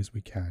as long as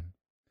we can.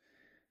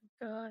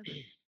 God,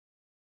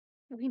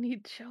 we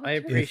need shelter. I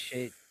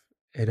appreciate.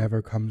 If it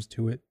ever comes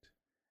to it,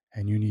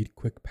 and you need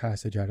quick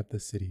passage out of the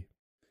city,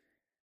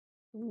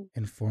 Ooh.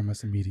 inform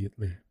us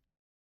immediately.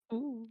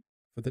 Ooh.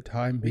 For the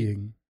time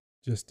being,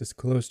 just as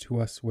close to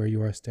us where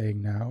you are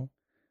staying now,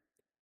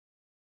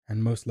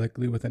 and most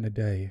likely within a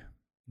day,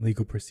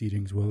 legal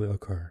proceedings will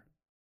occur.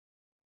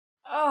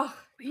 Oh,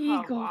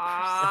 Legal come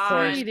Of course,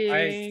 on.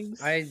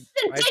 proceedings.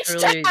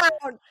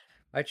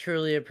 I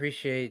truly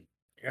appreciate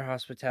your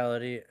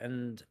hospitality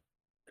and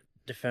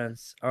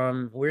defense.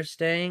 We're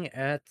staying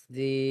at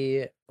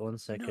the one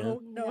second.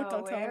 No, don't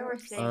tell Nowhere. me. We're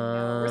saying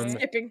We're nowhere.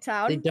 skipping The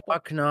town.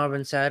 Dock Knob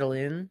and Saddle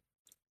Inn.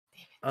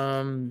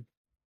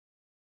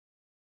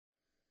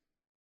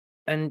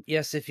 And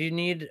yes, if you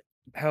need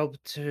help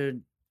to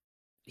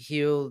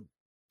heal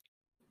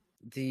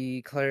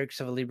the clerics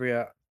of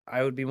Elebria,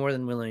 I would be more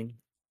than willing.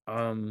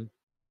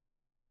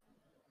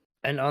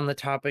 And on the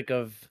topic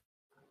of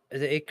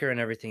the acre and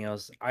everything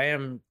else, I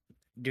am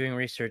doing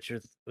research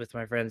with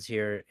my friends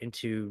here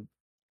into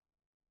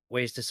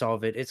ways to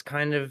solve it. It's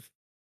kind of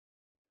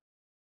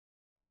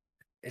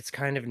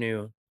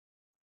new.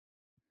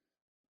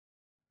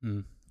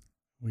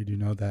 We do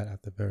know that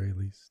at the very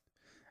least.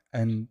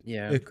 And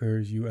Yeah.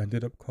 Icar, you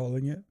ended up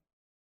calling it?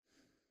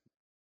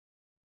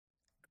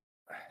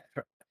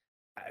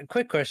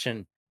 Quick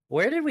question.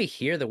 Where did we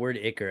hear the word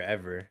Icar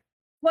ever?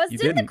 Was You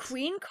did the didn't.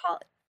 queen call?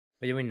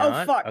 Did we Oh,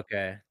 not? fuck.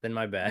 Okay, then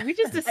my bad. Did we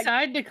just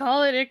decide to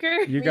call it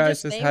Icar? You We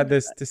guys just just had named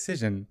this it.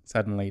 decision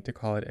suddenly to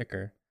call it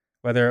Icar.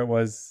 Whether it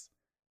was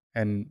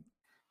an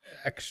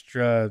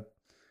extra,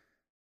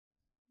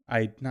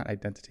 not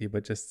identity,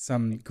 but just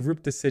some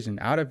group decision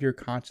out of your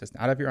consciousness,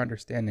 out of your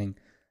understanding,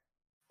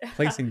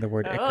 placing the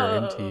word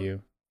Icar into Oh.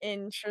 you.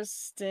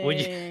 Interesting.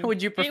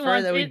 Would you prefer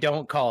wants that we it-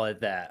 don't call it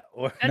that?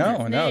 Or That's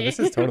No, its no, this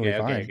is name. totally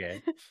okay,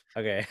 fine.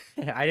 okay.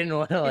 I didn't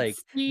want to like It's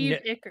Steve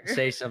n- Icar.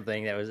 say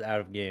something that was out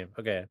of game.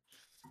 Okay.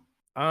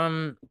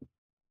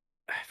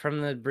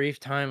 From the brief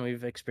time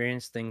we've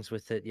experienced things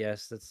with it,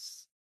 yes,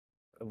 that's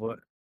what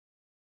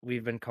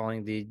we've been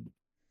calling the,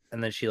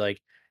 and then she like,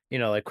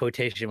 like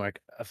quotation mark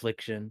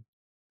affliction.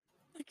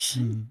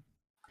 Hmm.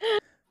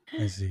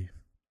 I see.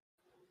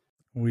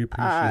 We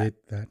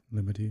appreciate that,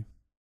 Limity.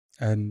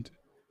 And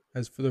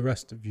as for the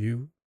rest of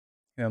you,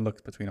 and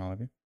looks between all of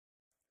you,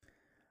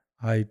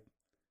 I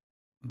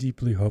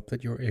deeply hope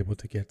that you're able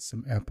to get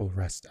some ample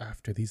rest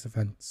after these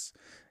events.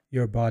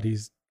 Your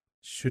bodies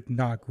should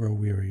not grow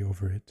weary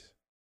over it.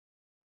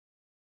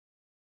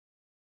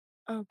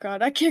 Oh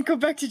god, I can't go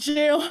back to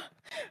jail.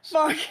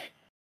 Fuck.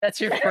 That's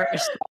your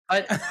first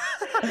thought?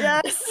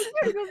 Yes.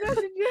 Go back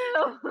to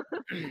jail.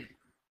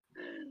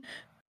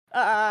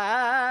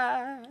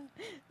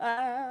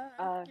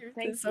 You're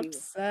thank this you.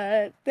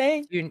 upset.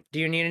 Thank Do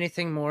you need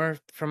anything more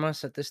from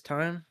us at this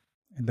time?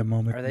 In the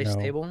moment, Are they no.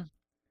 stable?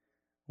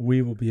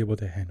 We will be able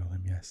to handle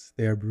them, yes.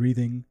 They are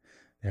breathing,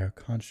 they are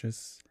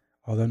conscious.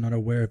 Although not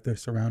aware of their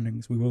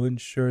surroundings, we will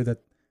ensure that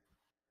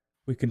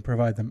we can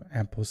provide them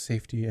ample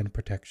safety and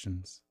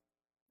protections.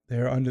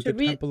 They're under Should the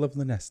we- Temple of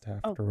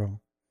Lynesta, Oh. after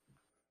all.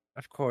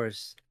 Of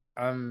course.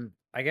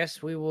 I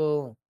guess we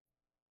will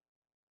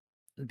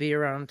be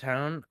around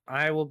town.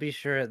 I will be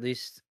sure at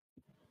least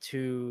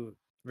to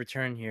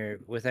return here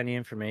with any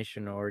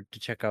information or to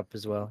check up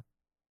as well.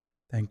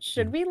 Thank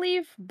Should you. we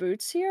leave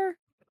Boots here?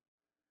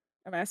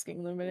 I'm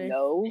asking Luminate.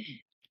 No.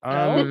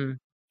 No?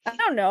 I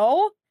don't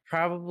know.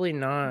 Probably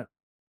not.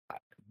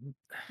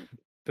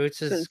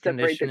 Boots's Shouldn't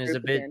separate the condition is a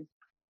group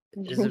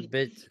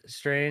bit again.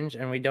 strange,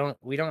 and we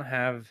don't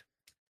have.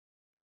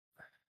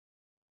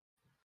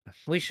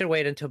 We should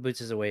wait until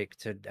Boots is awake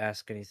to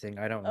ask anything.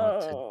 I don't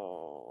want to.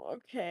 Oh,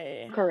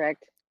 okay.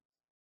 Correct.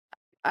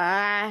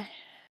 I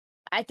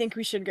think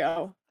we should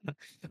go.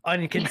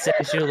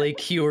 Unconsensually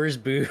cures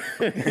Boots.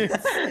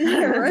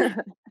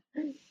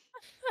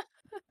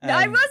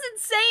 I Um, wasn't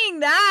saying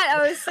that.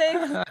 I was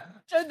saying,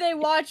 should they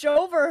watch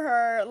over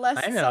her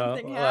lest I know.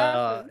 something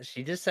Well, happens?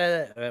 she just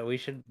said we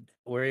should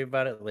worry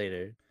about it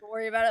later. We'll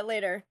worry about it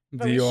later.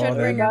 But Do we you all should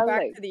bring her then-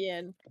 back to the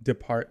inn.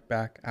 depart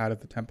back out of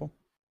the temple?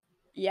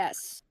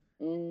 Yes.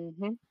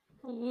 Mm-hmm.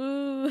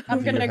 Woo. I'm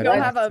Do you gonna head go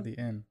back have to a- the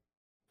inn?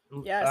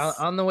 Yes.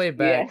 On the way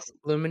back, Yes.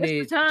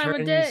 Lumini It's the time of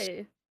turns.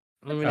 day.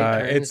 Lumini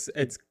turns.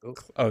 It's. Oh.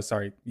 Oh,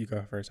 sorry. You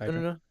go first. No,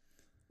 Hydra. no,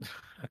 no.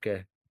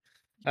 Okay.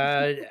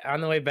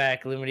 On the way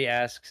back, Lumini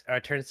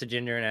turns to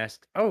Ginger and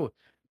asks, "Oh,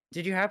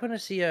 did you happen to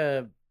see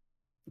a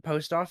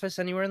post office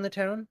anywhere in the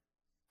town?"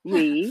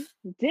 We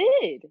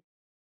did.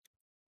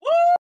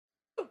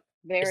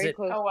 Very it-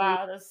 close. Oh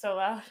wow, that's so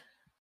loud.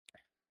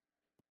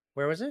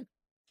 Where was it?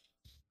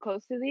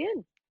 Close to the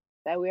inn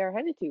that we are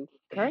headed to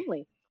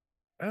currently.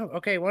 Oh,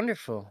 okay,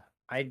 wonderful.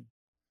 I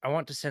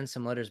want to send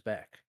some letters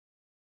back.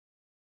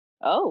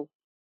 Oh,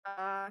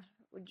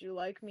 Would you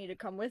like me to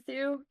come with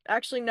you?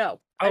 Actually, no.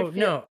 I Oh feel-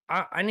 no,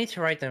 I need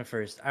to write them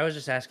first. I was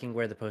just asking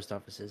where the post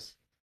office is.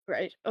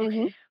 Right.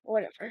 Okay.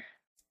 Whatever.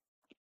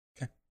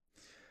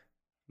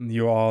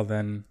 You all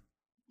then.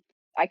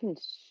 I can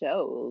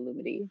show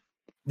Lumity.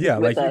 Yeah,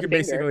 With like you a can finger.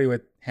 basically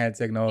with hand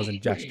signals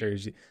and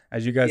gestures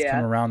as you guys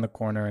come Yeah. around the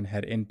corner and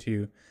head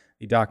into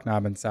the Dock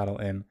Knob and Saddle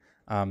Inn.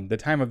 The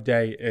time of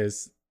day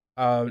is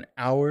an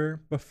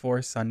hour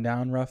before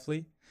sundown,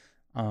 roughly.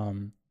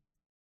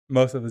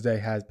 Most of the day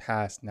has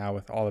passed now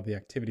with all of the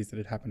activities that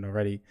had happened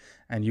already,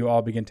 and you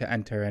all begin to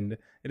enter. And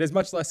it is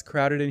much less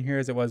crowded in here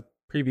as it was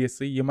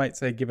previously. You might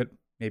say give it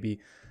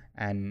maybe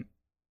an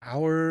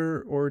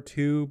hour or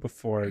two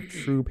before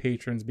true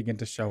patrons begin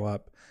to show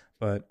up.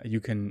 But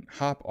you can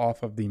hop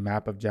off of the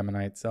map of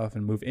Gemini itself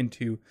and move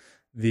into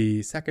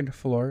the second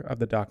floor of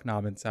the Dock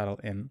Knob and Saddle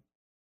Inn.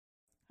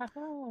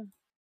 Oh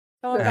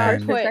So God,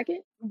 And- for a put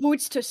second?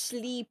 Boots to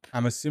sleep.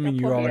 I'm assuming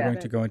Yeah, you all are yeah. going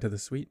to go into the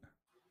suite.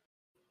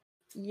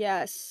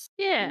 Yes.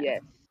 Yeah.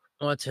 Yes.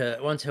 Want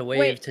to wave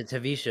Wait. to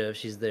Tavisha if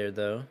she's there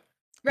though.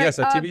 Right. Yeah,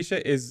 so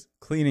Tavisha is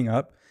cleaning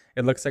up.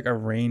 It looks like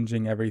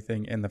arranging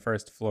everything in the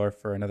first floor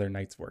for another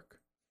night's work.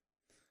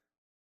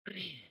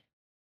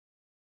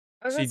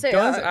 I was She gonna say,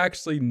 does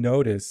actually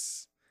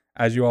notice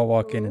as you all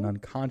walk in an Ooh.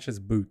 unconscious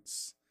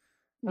Boots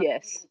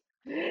Yes.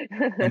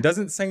 and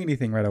doesn't say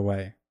anything right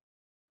away,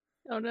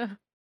 Oh no.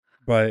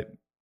 but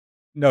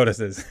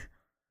notices.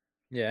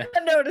 Yeah.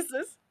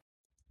 notices.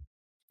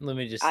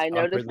 Lumini just I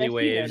noticed awkwardly that she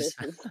waves.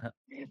 notices.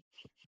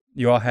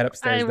 You all head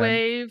upstairs I then.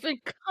 wave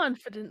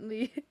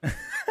confidently.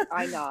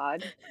 I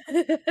nod.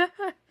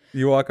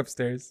 You walk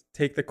upstairs,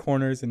 take the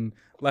corners and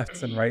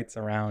lefts and rights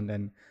around,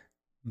 and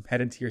head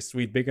into your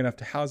suite, big enough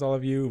to house all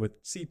of you with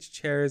seats,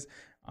 chairs,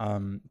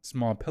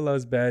 small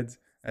pillows, beds,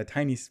 a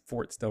tiny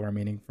fort still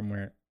remaining from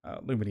where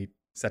Lumini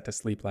set to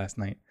sleep last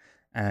night,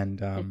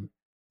 and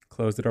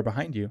close the door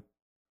behind you.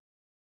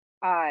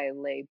 I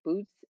lay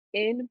Boots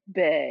in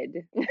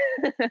bed.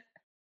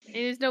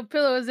 There's no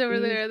pillows over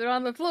He's- there. They're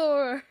on the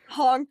floor.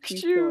 Honk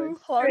She's you, going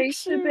honk straight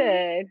to you.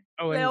 bed.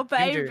 Oh, Little and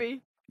Ginger,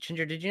 baby.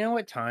 Ginger, did you know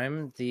what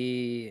time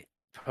the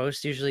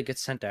post usually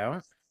gets sent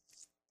out?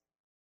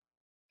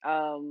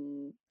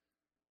 Um,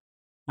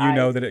 You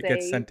know I'd that it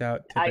gets say sent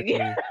out I-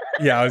 typically.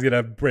 Yeah, I was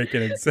gonna break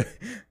in and say,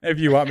 if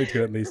you want me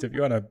to, at least, if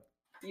you want to.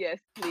 yes,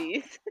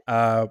 please.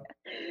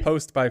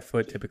 Post by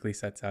foot typically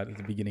sets out at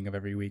the beginning of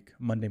every week,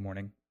 Monday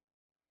morning.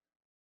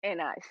 And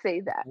I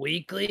say that.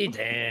 Weekly?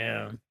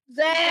 Damn.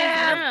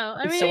 Damn. No,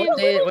 I So mean, what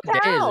day is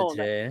town. it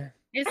today?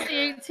 it's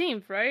the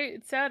 18th, right?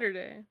 It's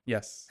Saturday.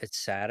 Yes. It's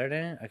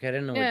Saturday? Okay, I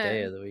didn't know what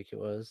day Yeah. of the week it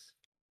was.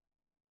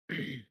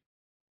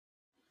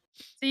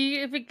 See,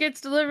 if it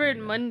gets delivered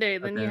Yeah, Monday,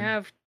 then you okay.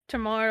 have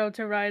tomorrow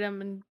to write them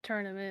and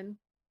turn them in.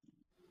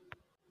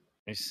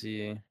 I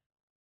see.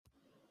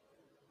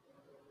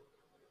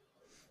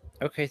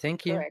 Okay,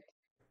 thank you. Correct.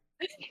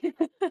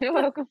 You're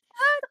welcome.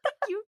 Thank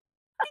you.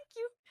 Thank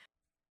you.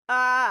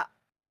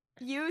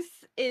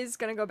 Youth is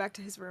gonna go back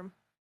to his room.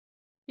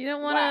 You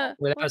don't Wow. want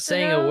to. Without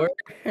saying a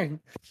word.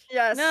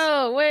 Yes.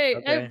 No, wait.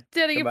 I'm Okay,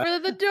 standing in goodbye.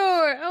 front of the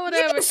door. I want,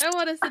 Yes. I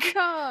want us to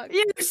talk.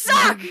 You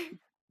suck.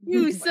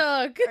 You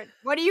suck. Alright,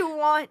 what do you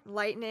want,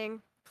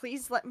 Lightning?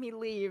 Please let me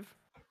leave.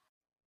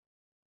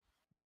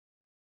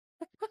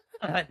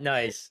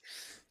 Nice.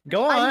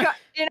 Go on.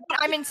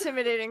 I'm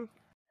intimidating.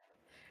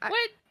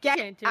 What? Get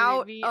Can't intimidate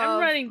out me. of I'm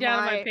writing down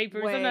on my my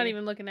papers. way. I'm not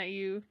even looking at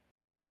you.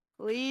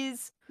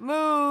 Please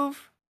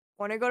move.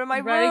 Want to go to my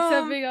I'm writing room?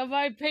 something on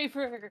my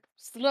paper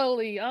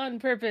slowly on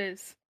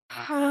purpose.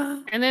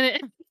 And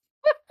then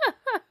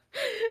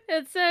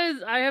it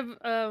says I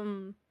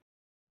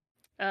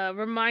have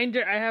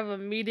reminder I have a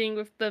meeting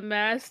with the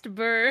masked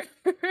bird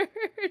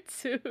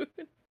soon.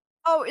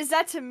 Oh, is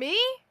that to me?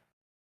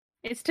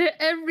 It's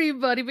to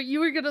everybody, but you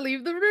were gonna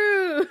leave the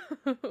room.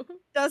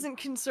 Doesn't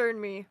concern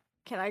me.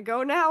 Can I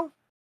go now?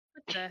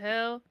 What the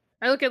hell?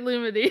 I look at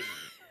Lumity.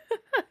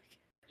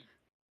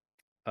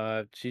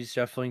 She's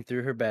shuffling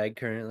through her bag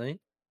currently.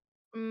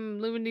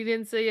 Lumity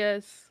didn't say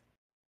yes.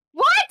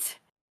 What?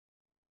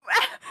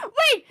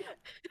 Wait!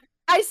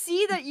 I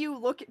see that you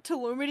look to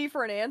Lumity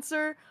for an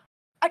answer.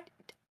 I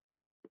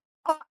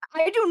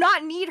do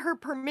not need her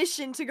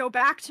permission to go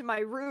back to my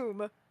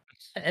room.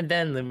 And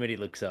then Lumity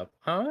looks up.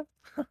 Huh?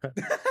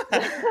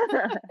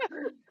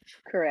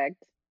 Correct.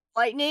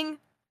 Lightning,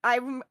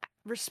 I'm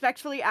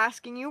respectfully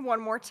asking you one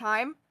more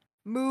time.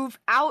 Move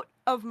out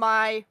of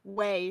my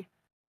way.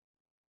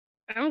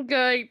 I'm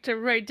going to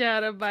write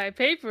down on my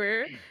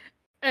paper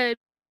and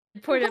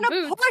point at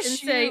gonna Boots push and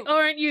say, you.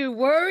 "Aren't you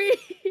worried?"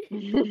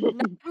 Not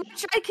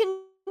much I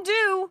can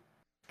do.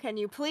 Can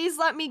you please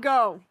let me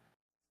go?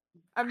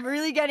 I'm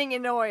really getting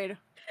annoyed.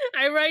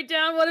 I write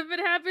down, what if it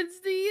happens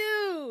to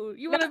you?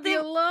 You want to be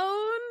Nothing-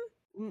 alone?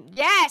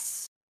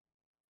 Yes!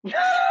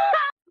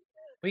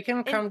 We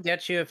can come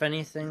get you if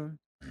anything,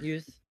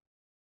 youth.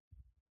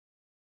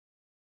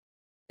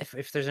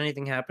 If there's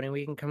anything happening,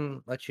 we can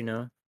come let you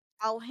know.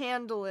 I'll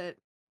handle it.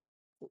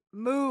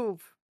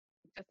 Move.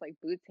 Just like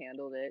Boots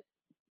handled it.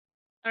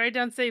 I write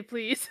down, say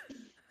please.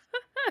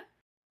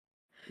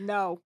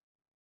 No.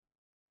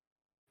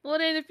 Well,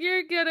 then, if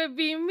you're gonna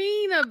be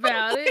mean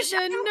about it,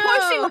 then I'm no.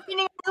 pushing Lightning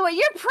out of the way.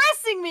 You're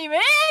pressing me,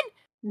 man!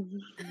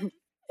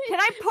 Can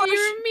I push?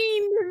 You're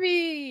mean to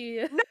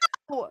me.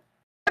 No!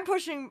 I'm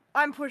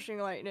pushing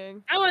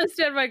Lightning. I want to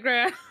stand my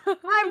ground.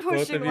 I'm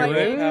Both pushing of you roll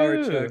Lightning. power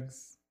Ooh.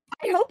 checks.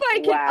 I hope I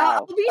can.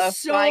 Wow, I'll be a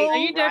so.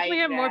 fight. You definitely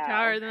Right have more now.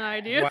 power than I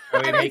do. Why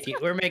are we making?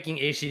 We're making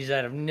issues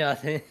out of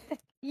nothing.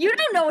 You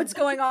don't know what's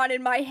going on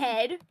in my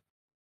head.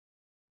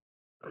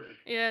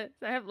 Yeah,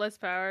 I have less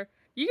power.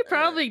 You could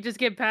probably just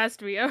get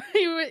past me.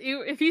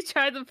 If you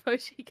try to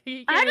push, you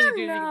can't I really don't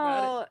do anything about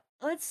it. know.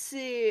 Let's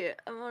see.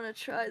 I'm gonna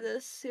try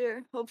this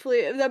here.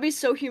 Hopefully, that'd be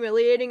so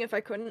humiliating if I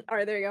couldn't. All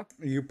right, there you go.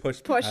 You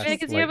push Push. past Yeah,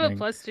 because you have a Lightning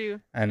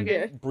 +2. and Okay,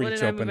 Yeah. well, breach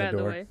then I open move the out of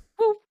the door. way.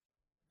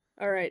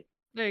 All right.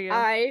 There you go.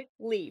 I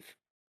leave.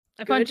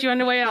 I punch you on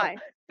the way out. Bye.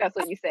 That's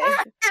what you say.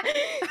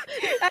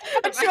 I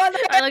punch you on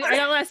the I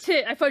got last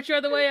hit. I punch you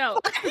on the way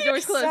out. The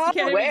door's closed. You can't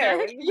hit me Where?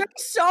 back. You're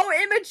so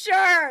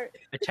immature.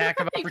 Attack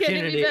of You can't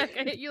hit me opportunity. back.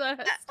 I hit you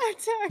last.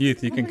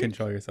 Youth, you can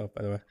control yourself,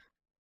 by the way.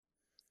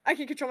 I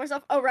can control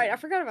myself. Oh right, I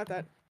forgot about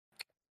that.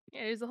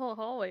 Yeah, there's a whole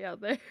hallway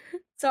out there.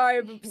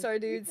 Sorry,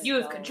 dudes.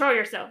 You control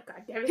yourself,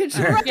 goddammit.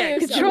 Control Yeah,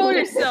 yourself. control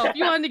yourself.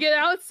 You wanted to get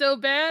out so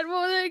bad.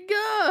 Well, then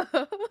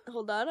go.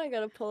 Hold on, I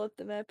gotta pull up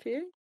the map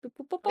here.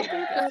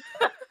 God.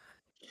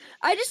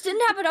 I just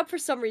didn't have it up for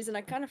some reason.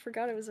 I kind of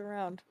forgot it was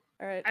around.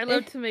 All right. I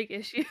love to make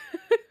issues.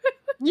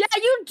 Yeah,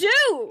 you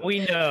do. We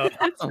know.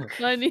 It's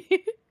funny.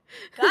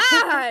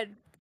 God.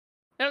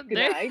 Oh, Good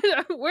there- night.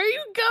 Where are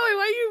you going?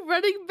 Why are you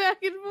running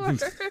back and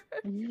forth?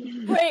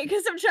 Wait,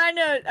 because I'm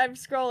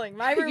scrolling.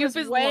 My room Youth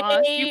is is way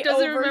lost. Youth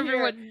doesn't over remember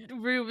here. what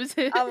room is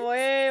his. I'm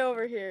way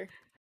over here.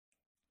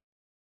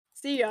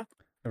 See ya.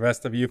 The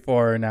rest of you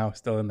four are now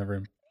still in the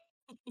room.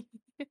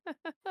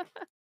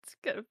 It's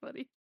kind of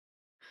funny.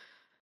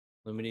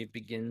 Lumity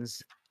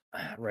begins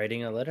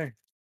writing a letter.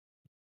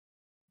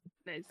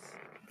 Nice.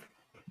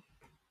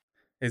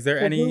 Is there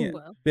To any who?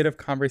 Well. bit of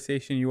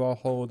conversation you all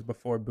hold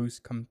before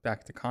Boost comes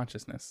back to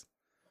consciousness?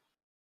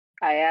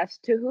 I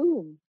asked to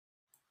whom?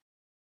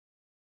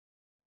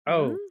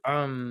 Oh,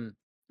 Oh.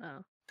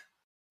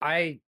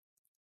 I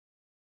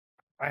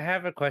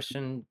have a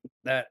question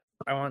that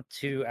I want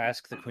to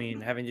ask the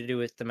queen, having to do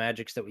with the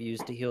magics that we use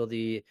to heal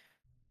the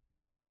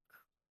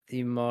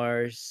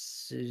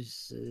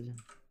Marsupia.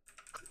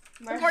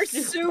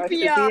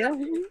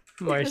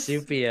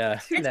 marsupia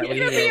It's that we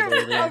gonna be healed a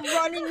earlier.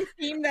 running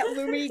theme that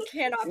Lumi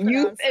cannot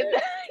Youth pronounce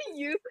it.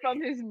 Youth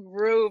from his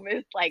room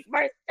is like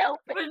Marcel.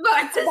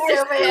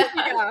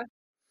 Marsupia.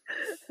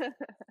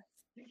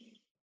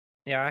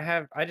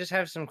 Yeah, I just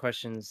have some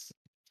questions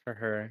for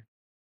her.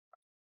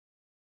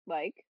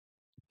 Like,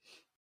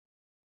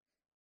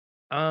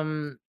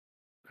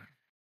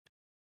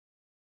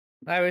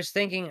 I was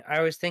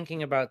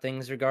thinking about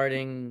things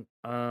regarding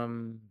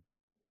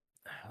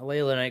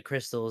Leylinite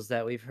crystals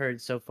that we've heard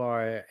so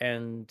far,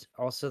 and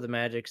also the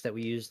magics that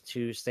we use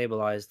to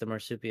stabilize the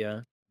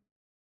marsupia.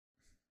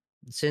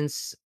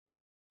 Since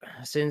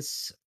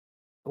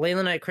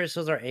Leylinite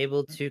crystals are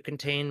able to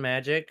contain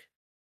magic,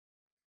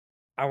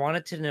 I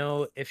wanted to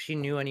know if she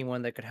knew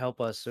anyone that could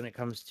help us when it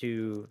comes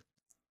to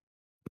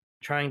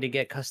trying to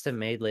get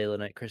custom-made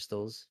Leylinite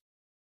crystals.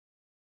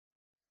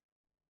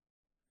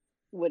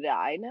 would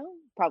I know?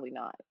 Probably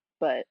not.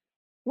 But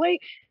wait.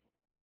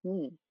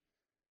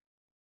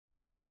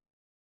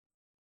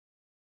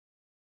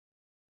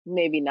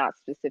 maybe not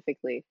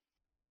specifically.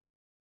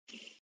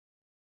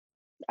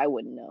 I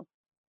wouldn't know.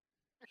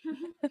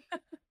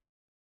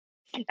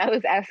 I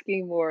was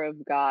asking more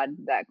of God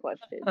that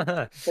question,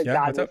 but Yeah,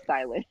 God what's was up?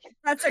 silent.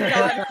 That's a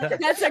god.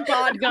 That's a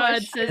god God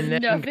question. says And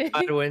then nothing.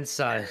 God went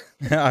silent.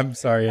 I'm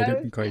sorry, I I was-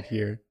 didn't quite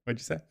hear. What'd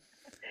you say?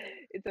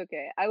 It's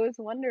okay. I was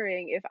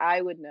wondering if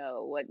I would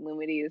know what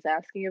Lumity is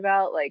asking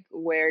about, like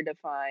where to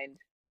find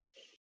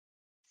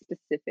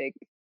specific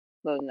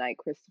Lonite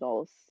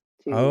crystals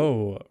to.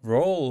 Oh,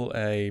 roll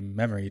a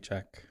memory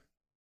check.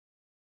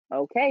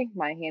 Okay,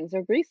 my hands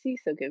are greasy,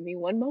 so give me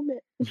one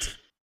moment.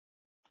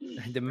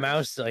 The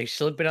mouse like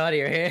slipping out of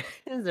your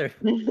hands. Or...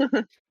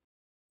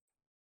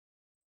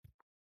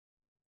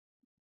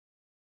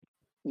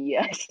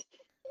 Yes.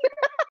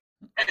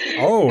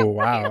 Oh,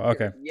 wow.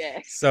 Okay.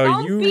 Yes. So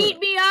Don't beat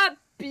me up,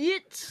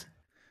 bitch.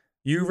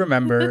 you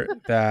remember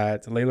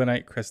that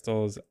Leylandite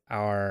crystals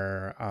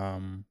are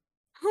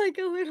Like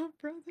a little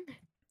brother.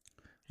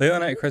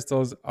 Leylandite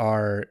crystals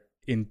are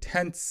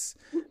intense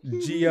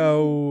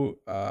geo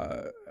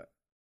I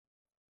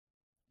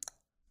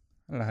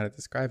don't know how to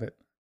describe it.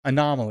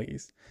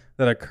 Anomalies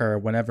that occur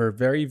whenever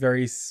very,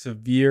 very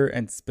severe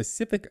and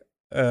specific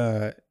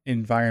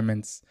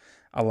environments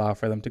allow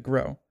for them to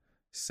grow.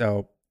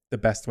 So the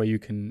best way you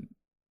can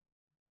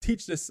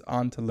teach this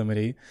onto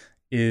Lumity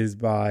is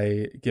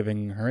by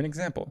giving her an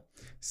example.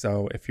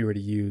 So if you were to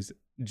use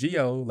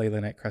geo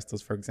Leylandite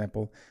crystals, for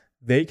example,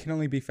 they can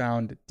only be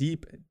found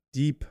deep,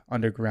 deep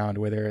underground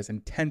where there is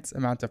intense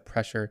amount of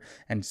pressure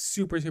and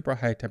super, super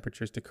high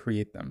temperatures to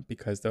create them,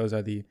 because those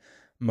are the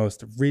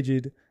most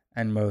rigid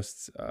and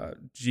most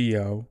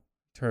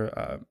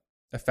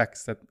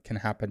effects that can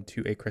happen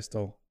to a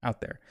crystal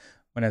out there.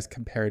 When as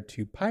compared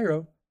to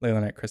pyro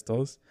Leylandite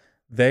crystals,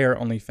 they are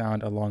only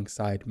found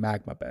alongside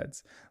magma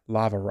beds,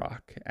 lava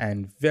rock,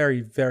 and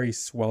very, very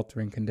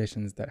sweltering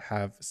conditions that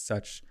have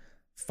such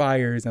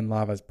fires and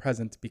lavas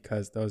present,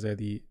 because those are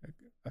the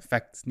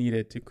effects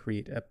needed to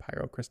create a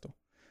pyro crystal,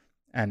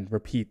 and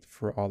repeat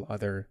for all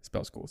other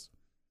spell schools.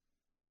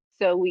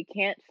 So we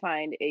can't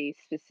find a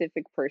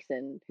specific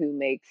person who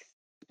makes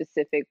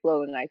specific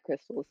Lonite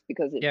crystals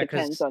because it Yeah,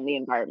 depends 'cause- on the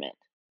environment.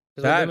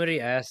 Because That- what Lumity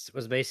asked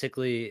was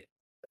basically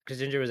because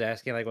Ginger was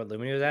asking like what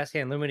Lumity was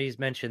asking, and Lumity's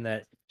mentioned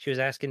that she was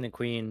asking the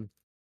Queen,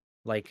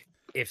 like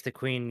if the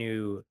Queen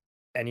knew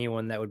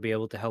anyone that would be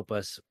able to help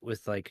us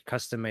with like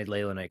custom-made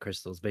Leylandite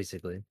crystals,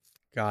 basically.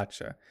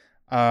 Gotcha.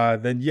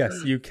 Then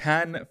yes, you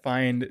can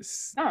find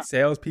Ah.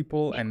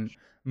 salespeople, and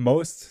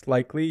most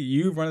likely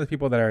you've run into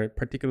people that are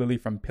particularly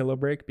from Pillow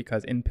Break,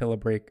 because in Pillow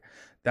Break,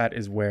 that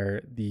is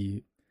where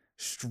the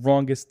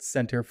strongest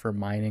center for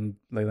mining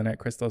Leylandite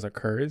crystals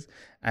occurs,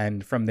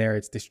 and from there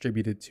it's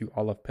distributed to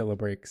all of Pillow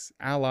Break's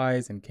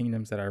allies and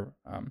kingdoms that are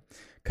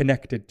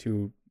connected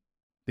to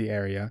the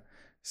area.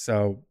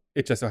 So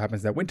it just so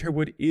happens that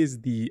Winterwood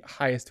is the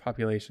highest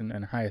population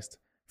and highest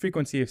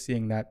frequency of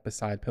seeing that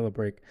beside Pillow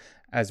Break,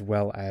 as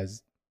well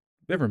as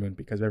Rivermoon,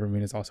 because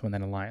Rivermoon is also in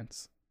that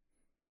alliance.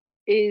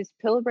 Is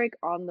Pillowbreak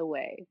on the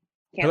way?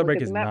 Can't Pillowbreak look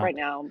at is the map not. right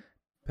now.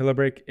 Pillow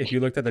Break, if you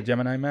looked at the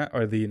Gemini map,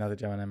 or not the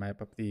Gemini map,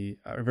 but the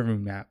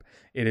Rivermoon map,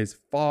 it is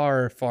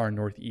far, far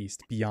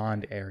northeast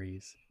beyond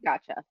Ares.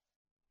 Gotcha.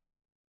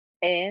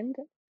 And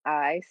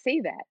I say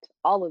that,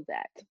 all of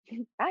that.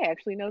 I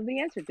actually know the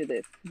answer to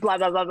this. Blah,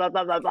 blah, blah, blah,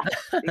 blah, blah, blah.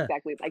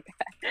 Exactly like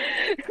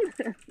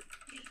that.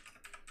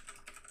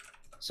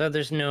 So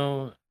there's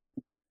no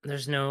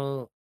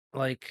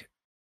like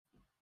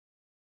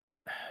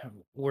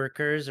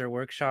workers or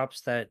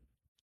workshops that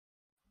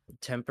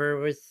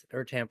tamper with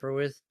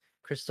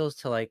crystals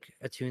to like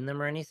attune them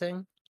or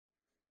anything?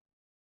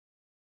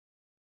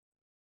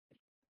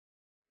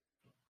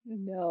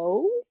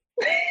 No.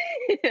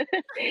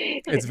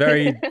 It's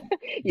very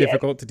Yes.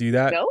 difficult to do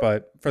that, No?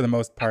 but for the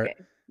most part,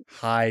 Okay.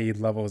 high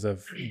levels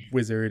of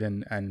wizard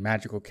and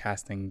magical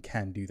casting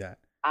can do that.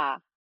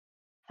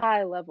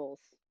 High levels.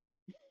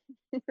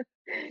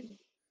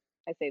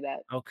 I say that.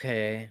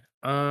 Okay.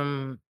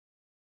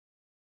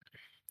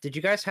 Did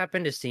you guys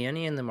happen to see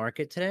any in the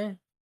market today?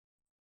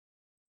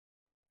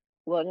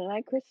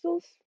 Londonite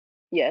crystals?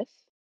 Yes.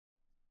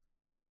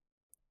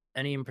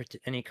 Any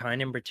any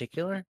kind in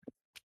particular?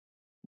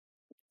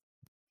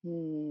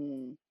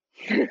 You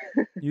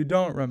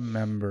don't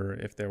remember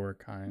if there were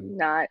kind.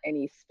 Not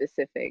any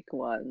specific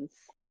ones.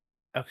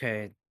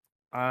 Okay.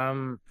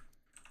 I'll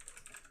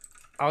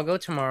go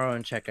tomorrow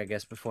and check, I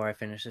guess, before I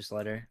finish this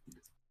letter.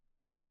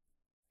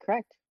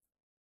 Correct.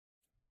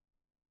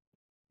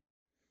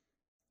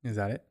 Is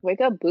that it?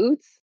 Wake up,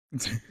 Boots.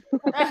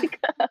 Wake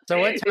up. So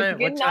what It's time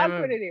getting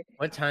awkward in here.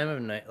 what time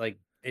of night, like,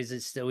 is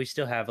it still, we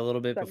still have a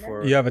little bit Sundown?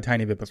 before You have a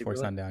tiny bit before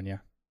Super sundown, yeah.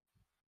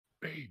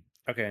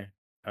 Okay.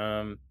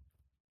 Like,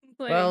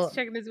 Well- he's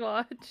checking his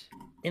watch.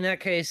 In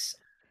that case,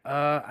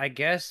 I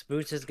guess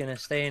Boots is gonna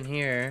stay in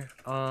here.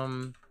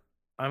 I'm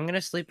gonna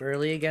sleep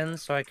early again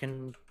so I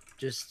can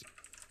just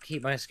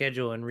keep my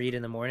schedule and read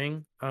in the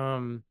morning.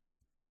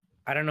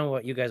 I don't know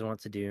what you guys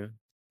want to do.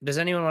 Does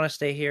anyone want to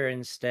stay here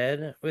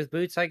instead with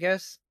Boots, I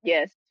guess?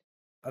 Yes.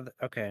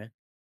 Okay.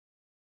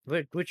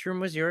 Which room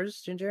was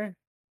yours, Ginger?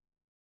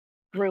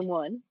 Room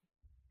 1.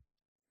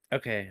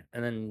 Okay,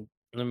 and then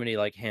Lumity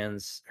like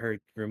hands her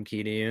room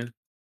key to you.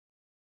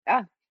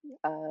 Okay.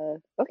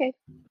 Okay.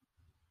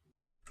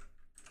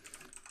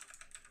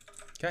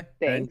 And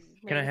Thanks.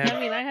 can I Wait, have I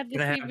mean, I had to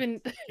can I sleep have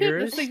in the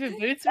yours? sleep in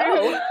Boots' room.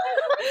 Oh.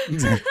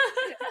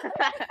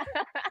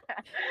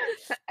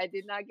 I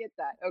did not get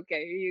that.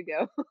 Okay, here you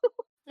go.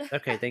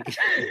 Okay, thank you.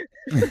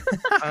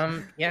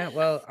 Yeah,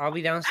 well, I'll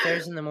be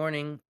downstairs in the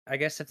morning. I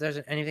guess if there's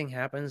anything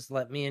happens,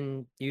 let me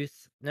and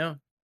Youth know.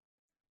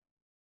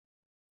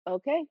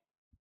 Okay.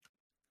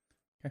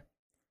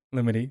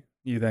 Lumity,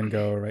 you then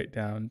go right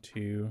down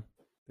to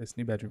this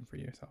new bedroom for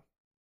yourself.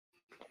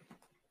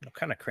 I'm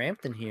kind of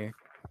cramped in here.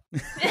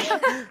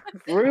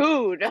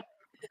 Rude.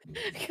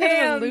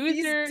 Damn,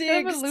 these kind of a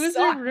digs loser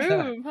suck.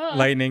 room, huh?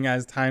 Lightning,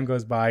 as time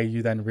goes by,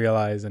 you then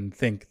realize and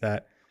think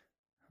that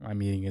my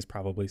meeting is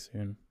probably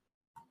soon.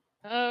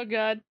 Oh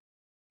god.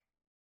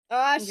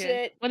 Ah, Okay.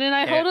 shit. Well, then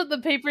I Yeah. hold up the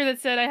paper that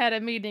said I had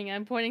a meeting.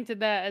 I'm pointing to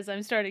that as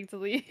I'm starting to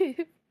leave.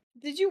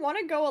 Did you want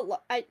to go?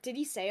 Did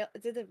he say?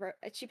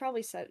 She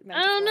probably said.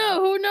 I don't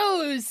know. Who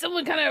knows?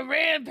 Someone kind of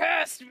ran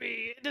past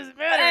me. It doesn't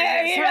matter.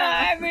 Hey, you know,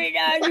 I mean,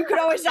 you could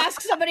always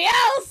ask somebody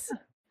else.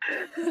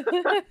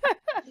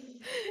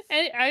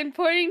 And I'm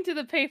pointing to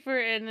the paper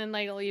and then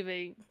like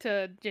leaving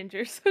to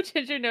Ginger, so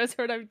Ginger knows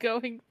what I'm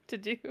going to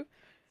do.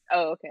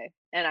 Oh, okay.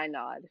 And I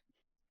nod.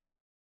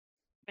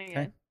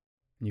 Okay.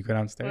 You go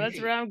downstairs. Well,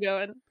 that's where I'm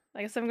going.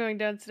 I guess I'm going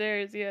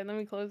downstairs. Yeah, let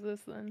me close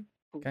this then.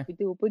 Okay.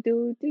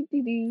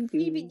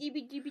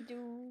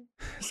 Boop-a-doo-ba-doo-doo-doo-doo.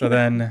 So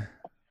then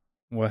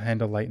we'll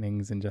handle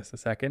Lightning's in just a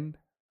second.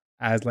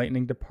 As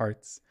Lightning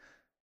departs,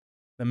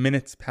 the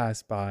minutes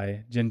pass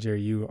by. Ginger,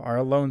 you are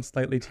alone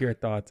slightly to your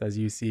thoughts as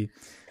you see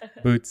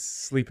Boots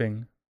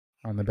sleeping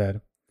on the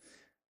bed.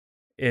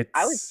 I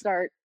would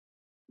start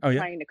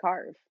trying to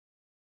carve.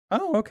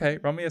 Oh, okay.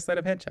 Roll me a sleight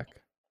of hand check.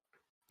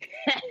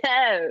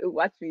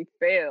 Watch me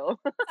fail.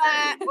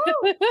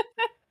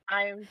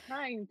 I am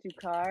trying to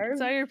carve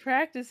So you're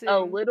practicing. a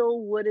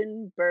little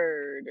wooden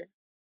bird.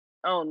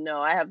 Oh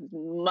no, I have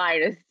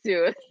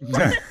 -2.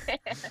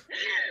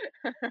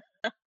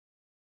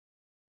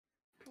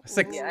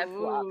 6. Yeah, I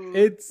flopped.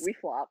 We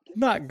flopped.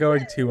 Not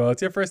going too well.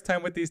 It's your first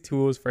time with these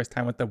tools, first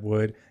time with the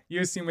wood.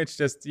 You assume it's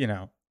just,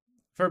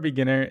 for a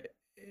beginner,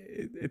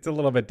 it's a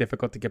little bit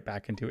difficult to get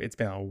back into. It's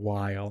been a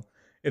while.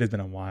 It has been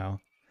a while.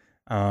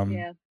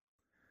 Yeah.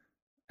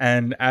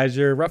 And as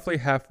you're roughly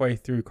halfway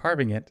through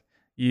carving it,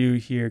 you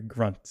hear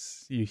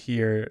grunts, you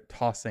hear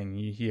tossing,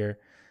 you hear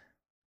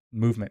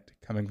movement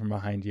coming from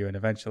behind you, and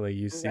eventually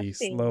you see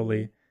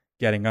slowly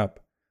getting up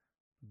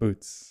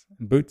Boots.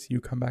 And Boots,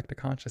 you come back to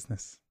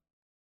consciousness.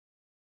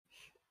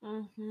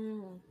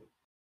 Mm-hmm.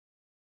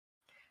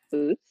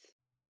 Boots?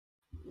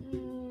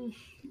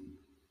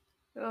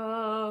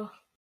 Oh.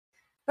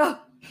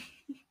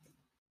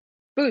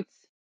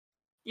 Boots,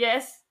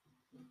 Yes.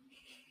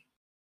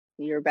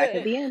 you're back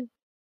at the inn.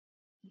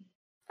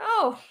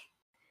 Oh.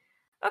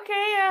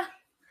 Okay,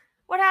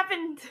 what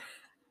happened?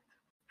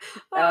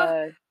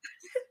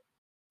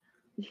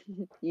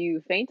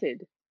 You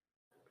fainted.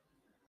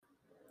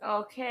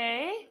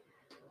 Okay.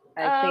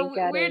 I think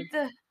out where'd of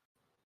the...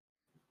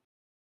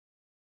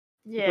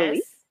 Yes.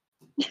 relief,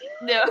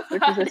 No.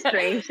 which is a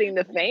strange thing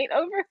to faint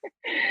over.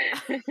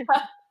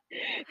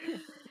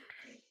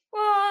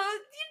 Well,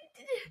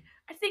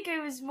 I think I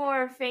was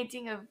more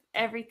fainting of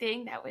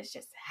everything that was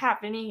just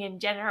happening in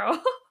general.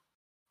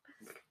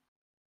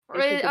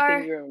 It's a good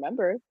thing you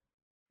remember.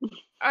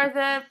 Are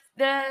the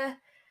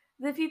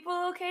people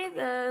okay?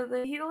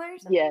 The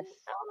healers? Yes,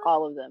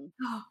 all of them.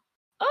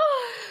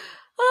 Oh,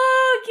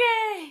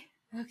 okay.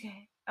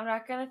 Okay. I'm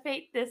not gonna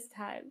faint this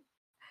time.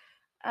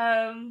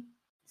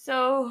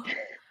 So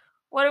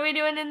what are we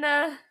doing in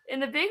the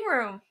big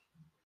room?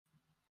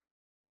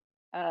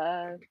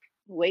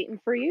 Waiting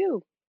for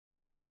you.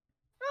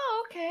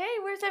 Oh, okay.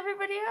 Where's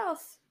everybody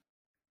else?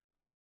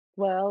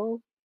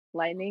 Well,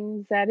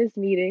 Lightning's at his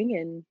meeting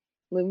and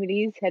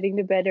Lumity's heading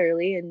to bed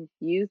early and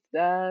Youth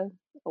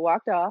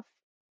walked off.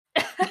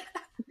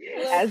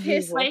 As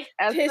usual.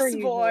 As per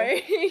usual.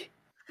 boy.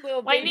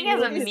 Little Lightning baby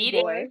has a piss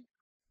meeting? boy.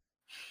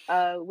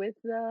 With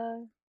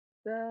the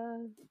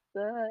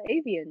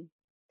avian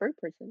bird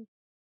person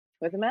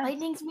with a mask.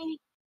 Lightning's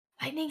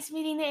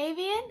meeting the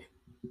avian?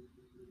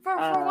 For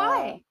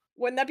why?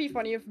 Wouldn't that be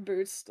funny if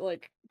Boots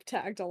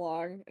tagged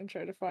along and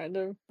tried to find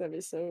him? That'd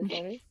be so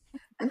funny.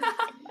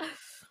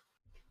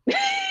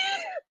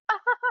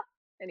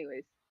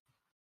 Anyways,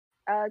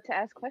 to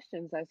ask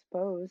questions, I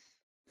suppose.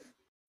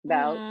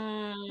 About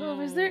Oh,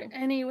 is there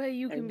any way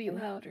you can be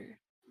everything. louder?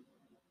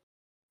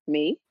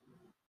 Me?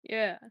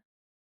 Yeah.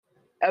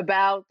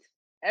 About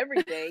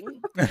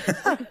everything.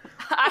 I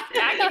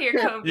can hear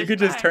Cove. You could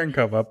just turn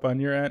Cove up on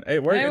your end.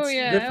 It works.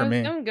 It's good for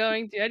me. I'm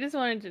going to. I just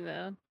wanted to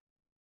know.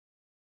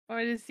 I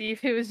wanted to see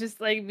if it was just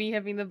like me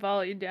having the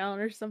volume down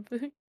or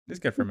something. It's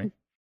good for me.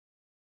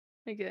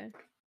 Okay.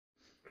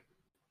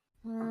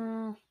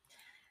 I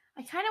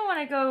kind of want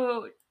to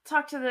go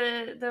talk to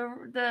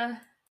the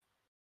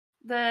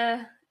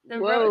Finch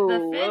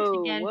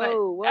again, but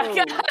whoa.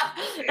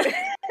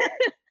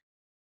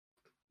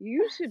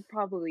 you should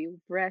probably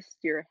rest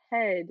your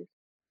head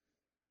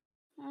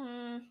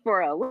Hmm.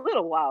 for a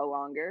little while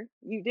longer.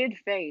 You did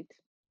faint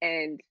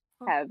and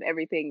have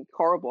everything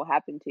horrible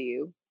happen to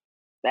you.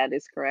 That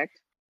is correct.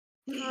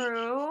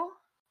 True.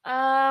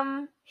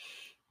 Can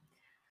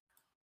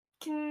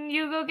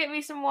you go get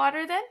me some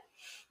water then?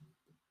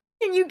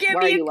 Can you get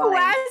Why me are a you lying?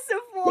 glass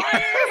of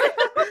water?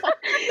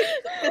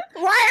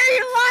 Why are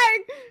you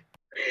lying?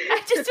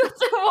 I just want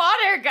some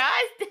water,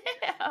 guys.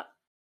 Damn.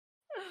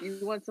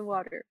 You want some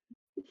water?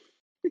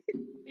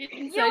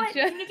 You know what?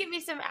 Can you give me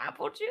some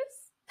apple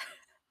juice?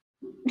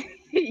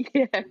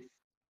 Yes.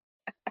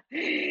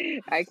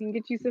 I can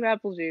get you some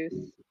apple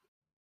juice.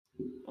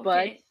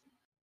 But Okay.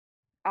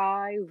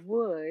 I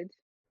would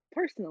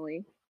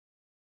personally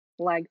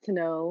like to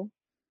know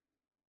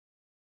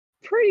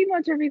pretty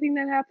much everything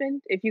that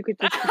happened. If you could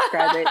just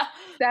describe it,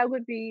 that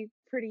would be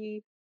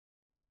pretty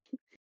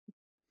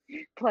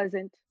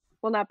pleasant.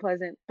 Well, not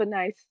pleasant, but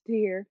nice to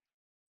hear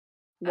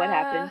what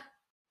happened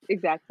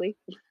exactly.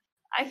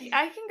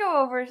 I can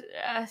go over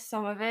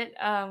some of it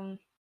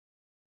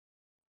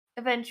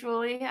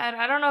eventually.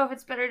 I don't know if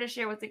it's better to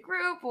share with the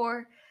group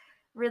or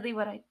really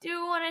what I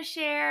do want to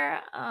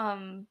share.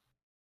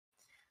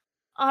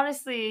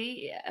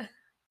 Honestly,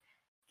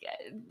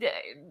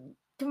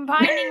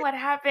 combining what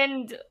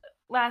happened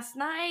last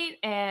night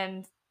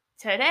and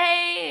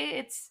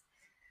today,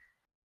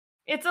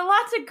 it's a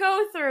lot to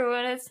go through,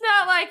 and it's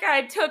not like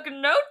I took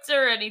notes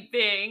or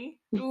anything.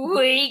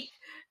 Weak,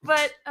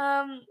 but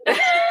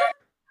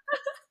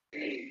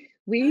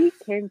We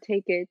can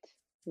take it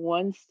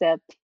one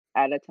step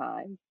at a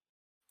time.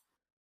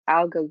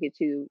 I'll go get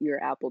you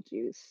your apple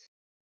juice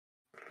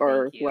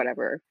or Thank you.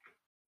 whatever.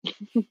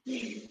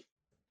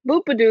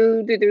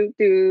 Boop-a-doo,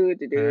 do-do-do,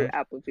 Alright.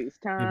 apple juice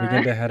You time.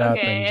 begin to head out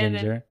Okay, then, and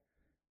then- Ginger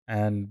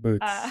and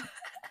Boots.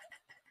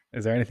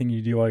 Is there anything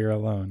you do while you're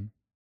alone?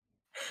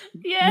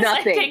 Yes,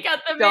 Nothing. I take out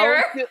the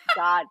mirror.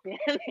 God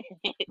damn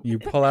it. You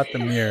pull out the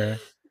mirror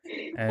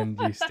and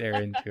you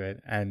stare into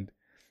it, and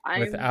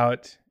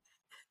without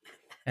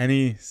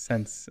any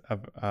sense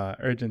of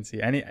urgency,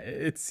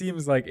 it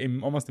seems like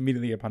almost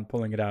immediately upon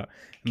pulling it out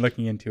and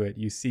looking into it,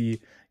 you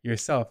see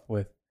yourself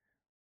with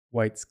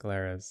white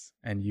scleras,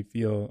 and you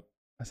feel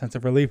a sense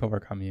of relief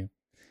overcome you.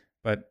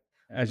 But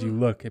as you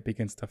look, it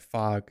begins to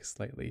fog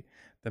slightly.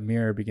 The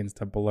mirror begins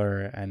to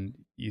blur,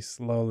 and you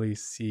slowly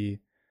see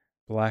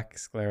black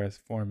scleras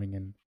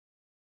forming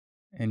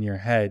in your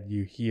head.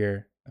 You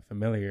hear a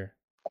familiar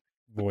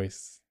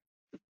voice,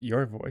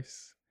 your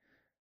voice,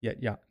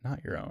 yet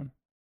not your own.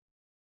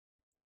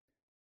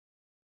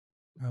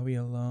 Are we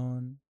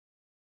alone?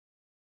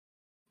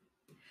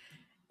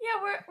 Yeah,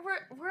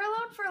 we're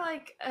alone for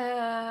like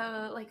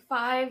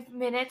 5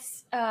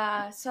 minutes.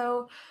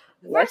 So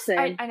first,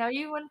 Listen. I know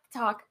you want to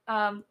talk.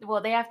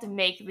 Well, they have to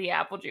make the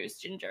apple juice,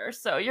 Ginger.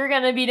 So you're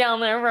gonna be down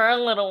there for a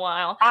little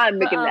while. I'm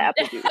making the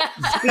apple juice.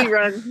 Speed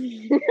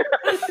run.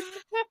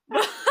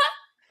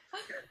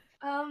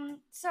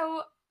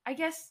 So I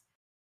guess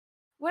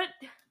what?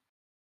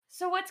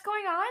 So what's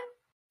going on?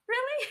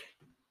 Really?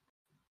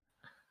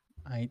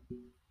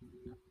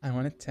 I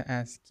wanted to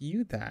ask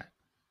you that.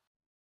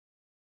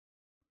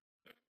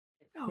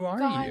 Who are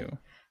God. you?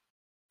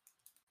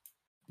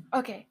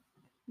 Okay.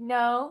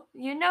 No,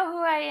 you know who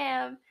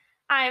I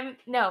am.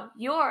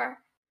 You're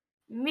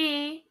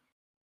me.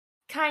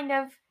 Kind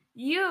of.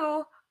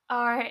 You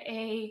are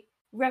a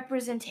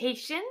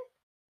representation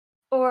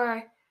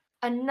or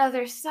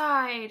another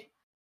side.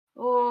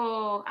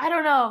 Oh, I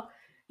don't know.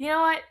 You know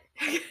what?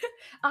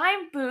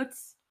 I'm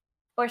Boots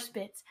or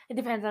Spitz. It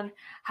depends on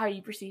how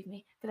you perceive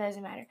me, but that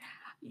doesn't matter.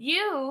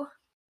 You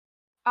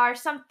are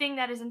something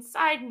that is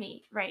inside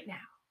me right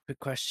now. Good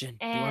question.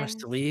 Do you want us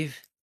to leave?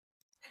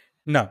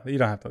 No, you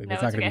don't have to leave. No,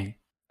 it's not it's going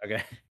to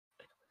okay.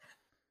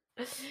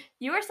 Okay.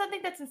 You are something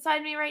that's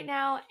inside me right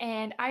now,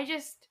 and I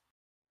just...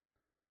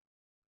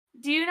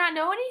 Do you not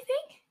know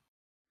anything?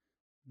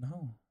 be.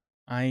 No.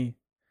 I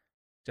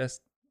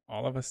just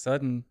all of a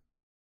sudden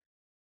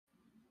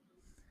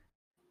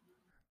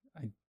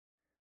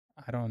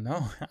I don't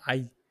know.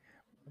 I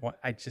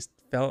just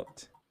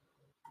felt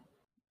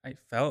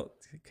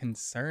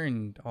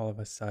concerned all of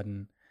a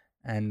sudden,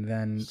 and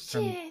then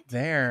from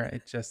there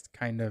it just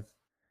kind of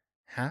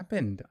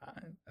happened.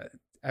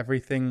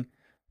 Everything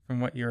from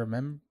what you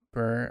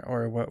remember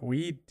or what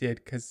we did,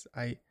 because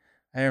I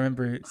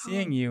remember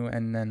seeing you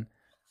and then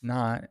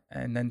not,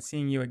 and then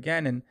seeing you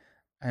again,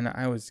 and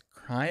I was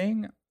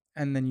crying,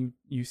 and then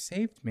you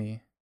saved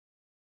me.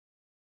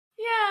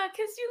 Yeah,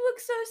 because you look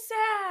so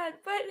sad,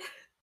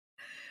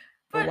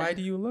 But why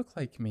do you look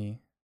like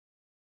me?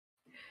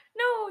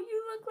 No,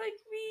 you look like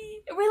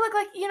me. We look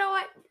like, you know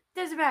what?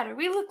 Doesn't matter.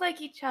 We look like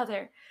each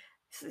other.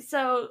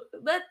 So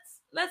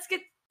let's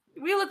get.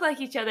 We look like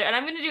each other, and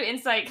I'm gonna do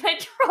insight. Can I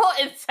roll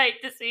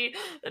insight to see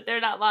that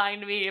they're not lying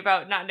to me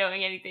about not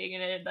knowing anything?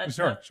 And that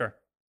Sure, stuff? sure.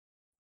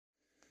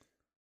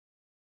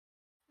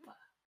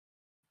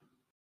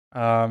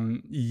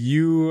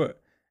 You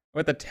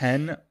with a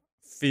 10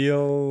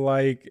 feel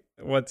like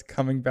what's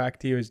coming back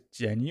to you is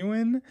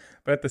genuine,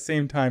 but at the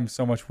same time,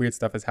 so much weird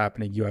stuff is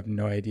happening. You have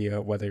no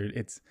idea whether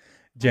it's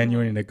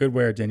genuine in a good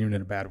way or genuine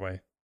in a bad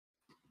way.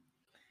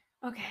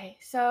 Okay,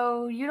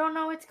 so you don't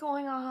know what's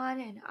going on,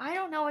 and I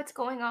don't know what's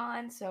going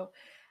on, so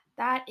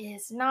that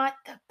is not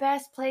the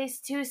best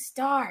place to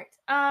start.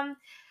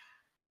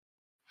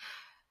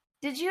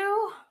 Did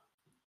you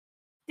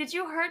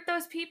hurt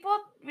those people?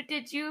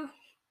 Did you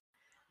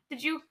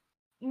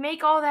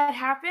make all that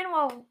happen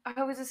while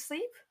I was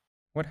asleep?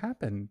 What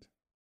happened?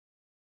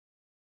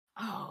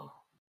 Oh.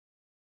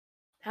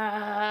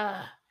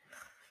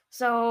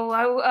 So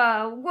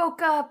I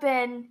woke up,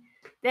 and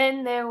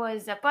then there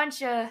was a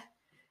bunch of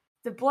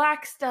the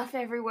black stuff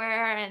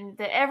everywhere, and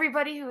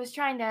everybody who was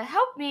trying to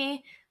help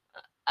me,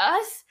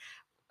 us,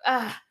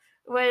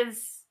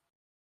 was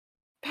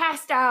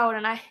passed out,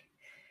 and I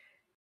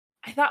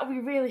thought we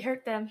really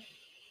hurt them.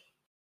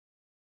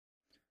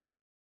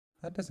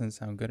 That doesn't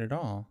sound good at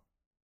all.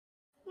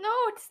 No,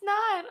 it's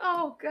not.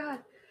 Oh, God.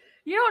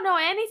 You don't know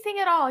anything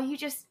at all. You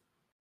just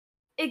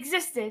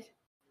existed.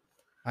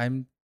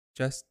 I'm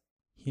just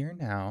here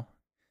now.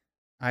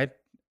 I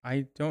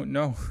don't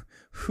know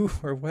who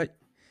or what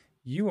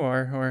you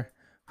are, or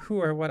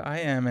who or what I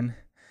am,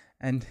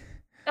 and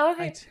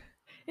okay.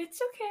 It's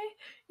okay.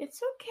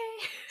 It's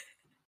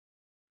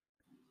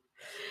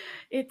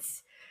okay.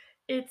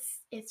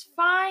 It's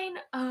fine.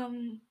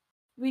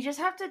 We just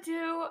have to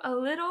do a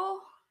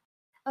little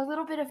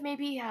bit of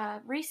maybe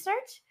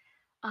research.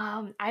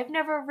 I've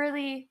never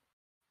really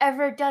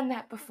ever done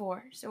that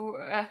before, so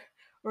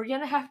we're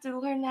gonna have to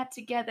learn that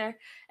together.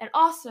 And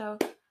also,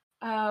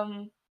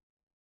 I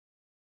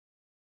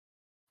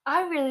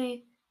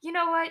really, you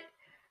know what?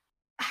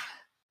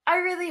 I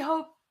really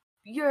hope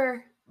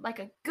you're like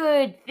a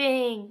good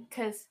thing,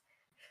 'cause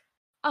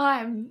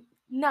I'm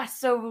not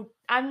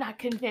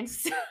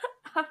convinced.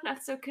 I'm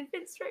not so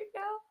convinced right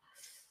now.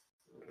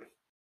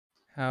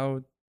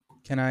 how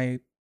can I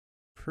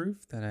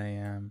prove that I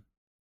am?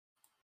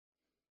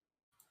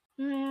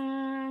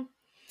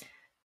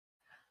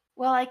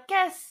 Well, I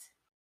guess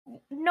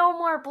no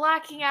more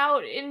blacking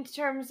out in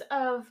terms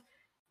of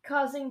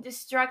causing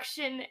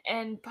destruction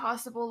and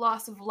possible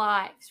loss of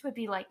lives would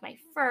be like my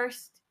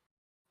first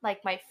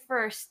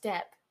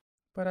step.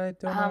 But I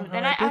don't know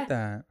how I did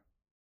that.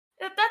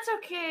 That's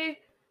okay,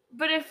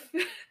 but if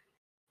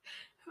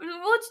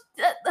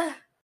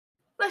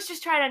let's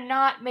just try to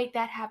not make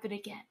that happen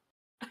again.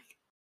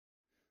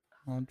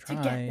 I'll try.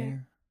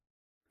 Together.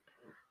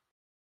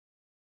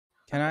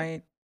 Can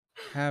I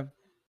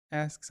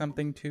ask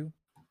something too?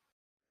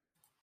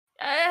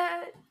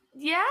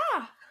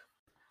 Yeah.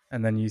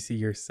 And then you see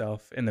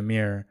yourself in the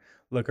mirror,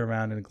 look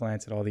around and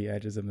glance at all the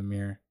edges of the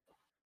mirror.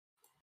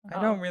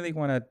 I don't really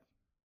want to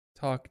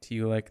talk to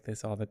you like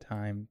this all the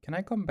time. Can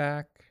I come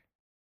back?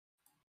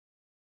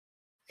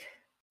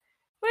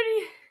 What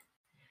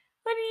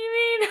do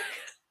you mean?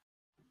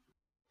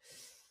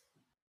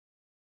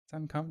 It's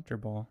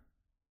uncomfortable.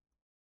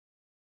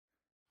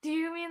 Do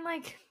you mean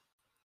like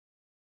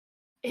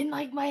in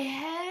like my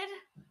head?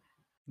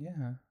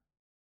 Yeah.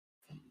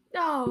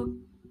 Oh.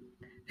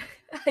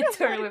 I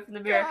turn away from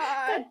the mirror.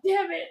 God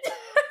damn it.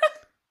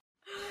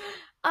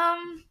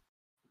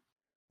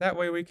 That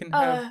way we can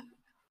have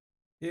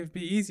it'd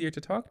be easier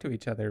to talk to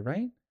each other,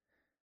 right?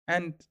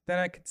 And then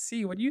I could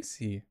see what you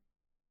see.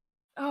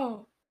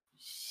 Oh.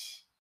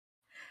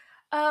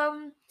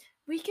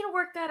 We can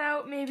work that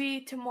out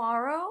maybe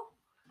tomorrow.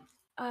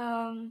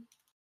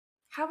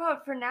 How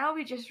about for now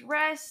we just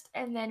rest,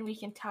 and then we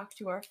can talk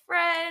to our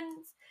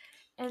friends,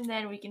 and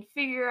then we can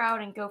figure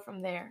out and go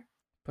from there.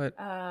 But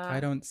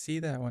I don't see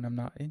that when I'm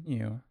not in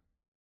you.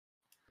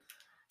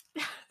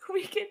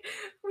 we can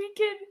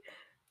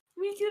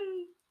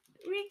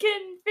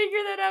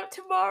figure that out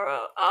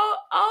tomorrow.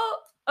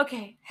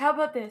 Okay, how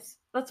about this?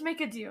 Let's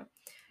make a deal.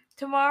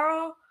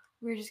 Tomorrow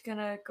we're just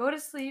gonna go to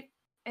sleep,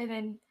 and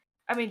then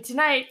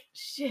tonight,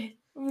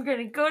 we're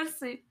gonna go to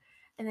sleep,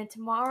 and then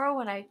tomorrow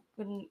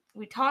when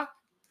we talk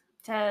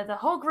to the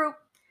whole group,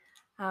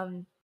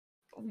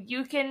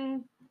 you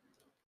can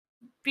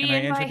be Can I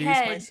in my introduce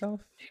head.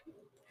 myself?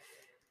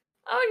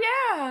 Oh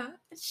yeah,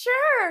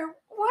 sure.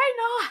 Why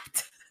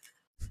not?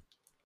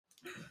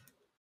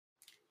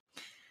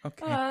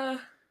 Okay.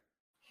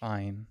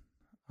 Fine.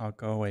 I'll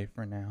go away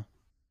for now.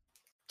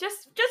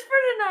 Just for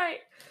tonight.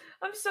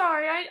 I'm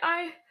sorry.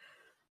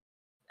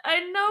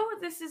 I know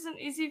this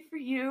isn't easy for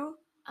you.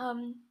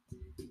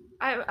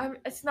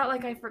 It's not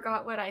like I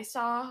forgot what I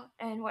saw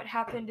and what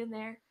happened in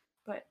there,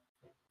 but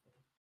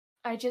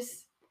I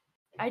just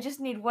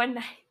need one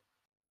night.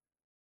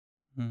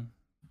 Do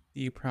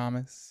you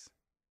promise?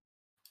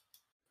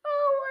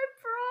 Oh, I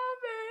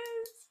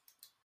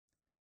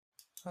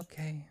promise.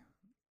 Okay.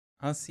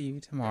 I'll see you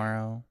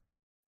tomorrow.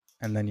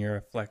 And then your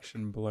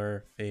reflection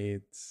blur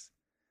fades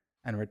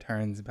and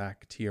returns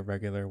back to your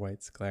regular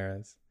white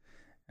scleras.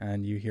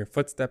 And you hear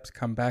footsteps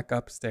come back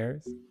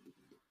upstairs.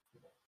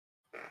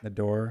 The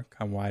door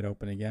come wide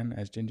open again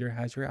as Ginger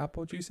has your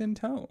apple juice in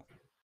tow.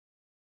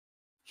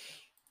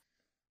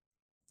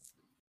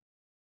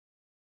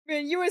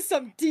 Man, you was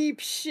some deep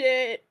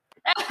shit.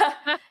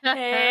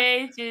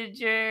 Hey,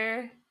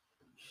 Ginger.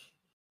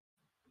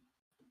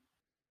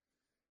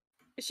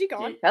 Is she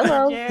gone?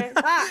 Hello. Ginger.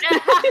 Ah.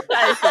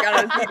 I just forgot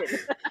I was muted.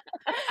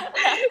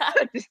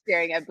 Just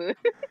staring at Boo.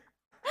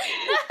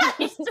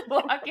 He's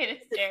walking his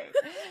stairs.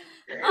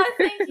 Oh,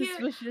 thank you.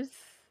 Suspicious.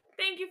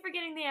 Thank you for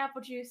getting the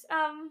apple juice.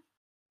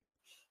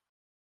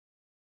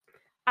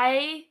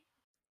 I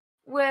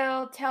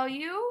will tell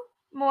you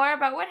more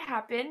about what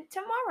happened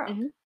tomorrow.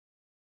 Mhm.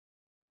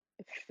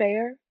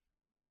 Fair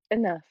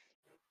enough.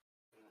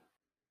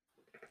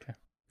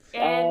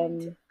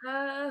 And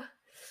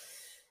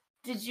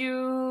did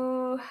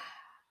you?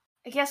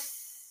 I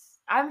guess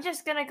I'm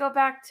just gonna go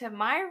back to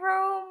my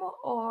room,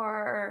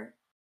 or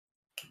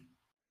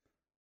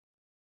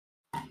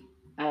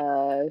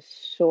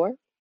Sure.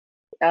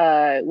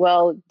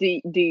 Well,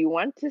 do you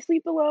want to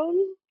sleep alone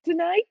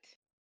tonight?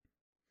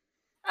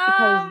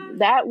 Because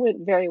that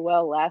went very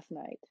well last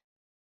night.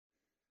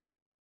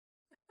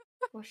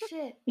 Well,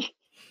 shit.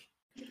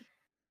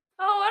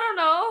 Oh, I don't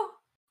know.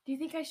 Do you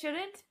think I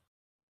shouldn't?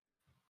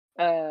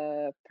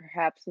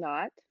 Perhaps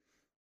not.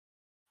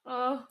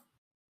 Oh,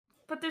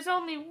 but there's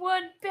only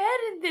one bed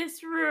in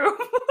this room.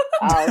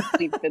 I'll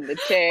sleep in the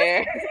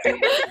chair.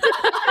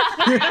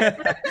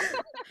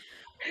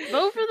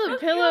 Both of the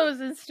pillows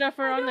and stuff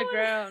are on the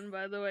ground,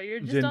 by the way. You're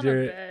just on a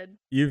Ginger, bed.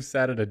 you've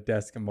sat at a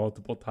desk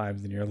multiple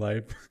times in your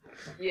life.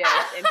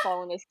 Yes, and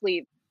fallen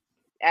asleep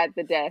at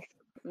the desk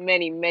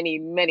many, many,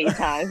 many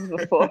times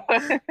before.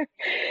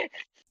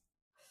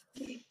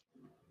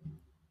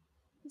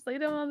 Just lay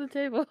down on the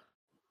table.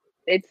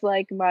 It's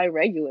like my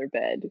regular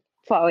bed,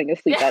 falling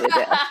asleep at a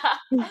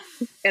desk.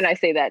 And I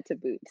say that to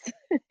Boots.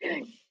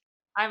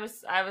 I'm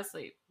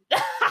asleep.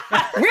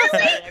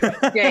 Really?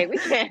 Okay, we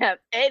can't have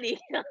any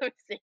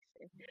conversation.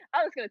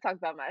 I was going to talk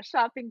about my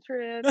shopping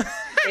trip.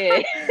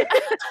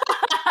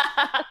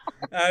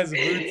 As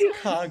Boots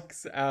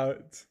conks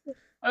out.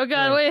 Oh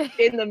god, wait.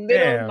 In the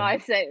middle Damn. of my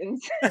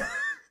sentence.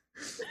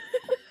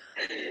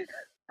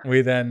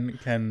 We then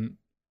can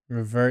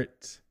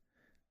revert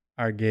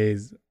our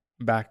gaze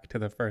back to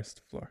the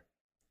first floor.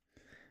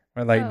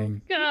 Where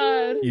Lightning,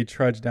 Oh god. you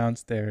trudge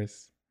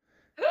downstairs,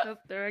 Oh,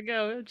 there I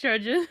go.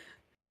 Trudging.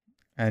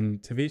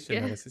 and Tavisha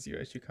Yeah. notices you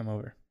as you come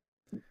over.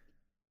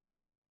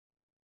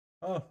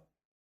 Oh,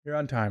 you're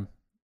on time.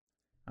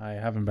 I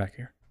have him back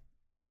here.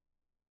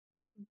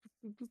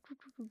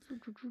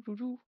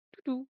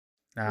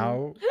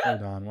 Now,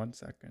 hold on 1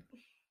 second.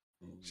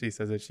 She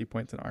says as she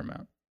points an arm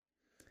out.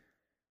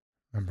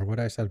 Remember what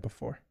I said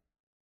before.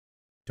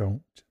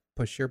 Don't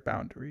push your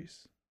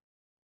boundaries.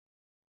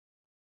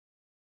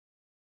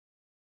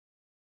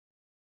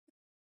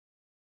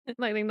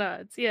 Lightning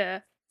nods, yeah.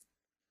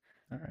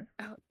 All right.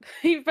 Oh,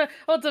 he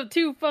holds up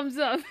 2 thumbs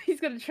up.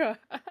 He's gonna try,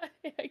 I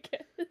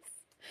guess.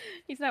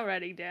 He's not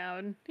writing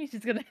down. He's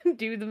just gonna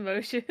do the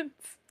motions.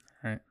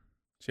 All right.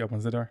 She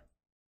opens the door.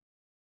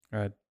 Go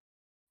ahead.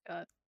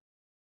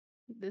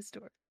 This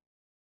door.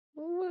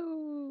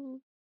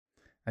 Woo.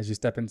 As you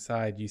step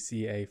inside, you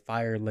see a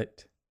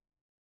fire-lit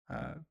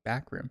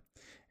back room.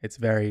 It's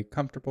very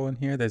comfortable in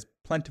here. There's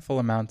plentiful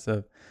amounts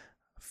of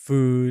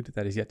food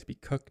that is yet to be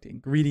cooked,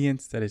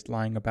 ingredients that is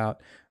lying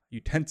about,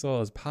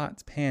 utensils,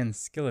 pots, pans,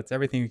 skillets,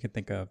 everything you can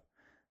think of.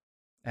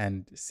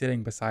 And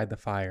sitting beside the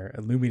fire,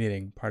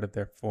 illuminating part of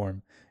their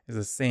form, is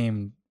the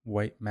same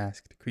white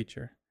masked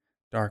creature.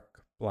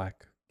 Dark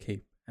black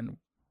cape and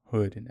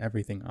hood and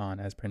everything on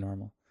as per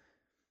normal.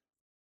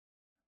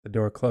 The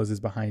door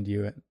closes behind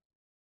you. And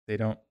they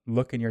don't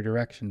look in your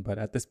direction, but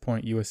at this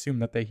point you assume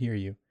that they hear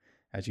you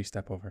as you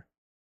step over.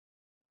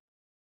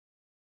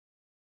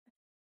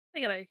 I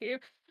gotta hear.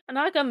 I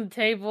knock on the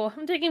table.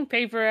 I'm taking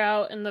paper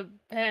out and the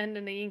pen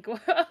and the ink.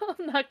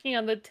 I'm knocking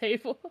on the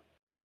table.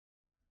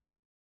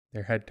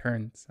 Their head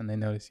turns and they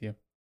notice you.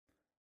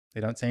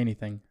 They don't say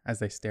anything as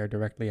they stare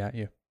directly at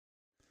you.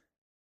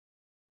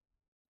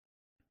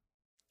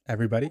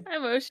 Everybody, I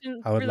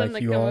motion I would for them like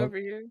to you come all- over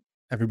here.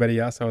 everybody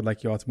else, I would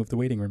like you all to move to the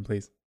waiting room,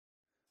 please.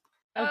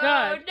 Oh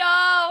god.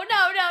 No,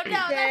 that's Yeah.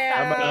 not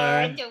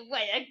fair. Come The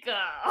way to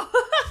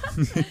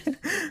go.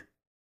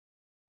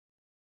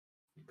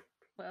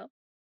 Well.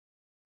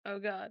 Oh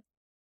god.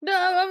 No,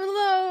 I'm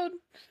alone.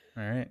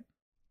 All right.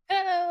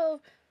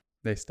 Help.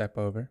 They step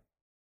over.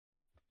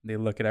 They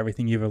look at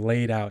everything you've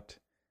laid out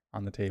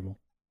on the table.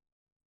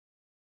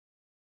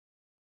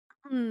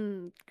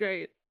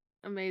 Great.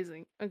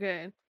 Amazing.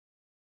 Okay.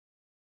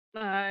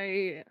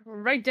 I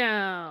write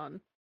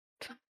down.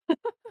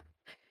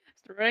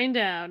 Write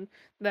down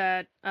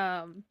that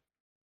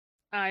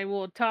I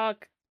will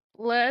talk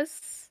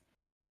less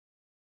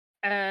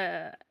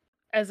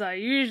as I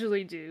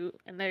usually do,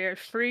 and they are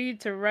free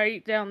to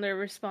write down their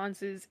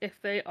responses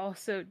if they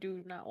also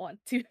do not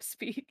want to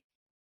speak.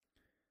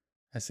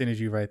 As soon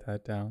as you write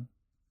that down,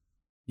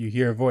 you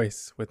hear a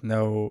voice with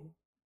no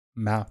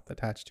mouth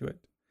attached to it.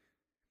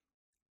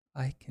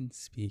 I can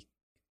speak.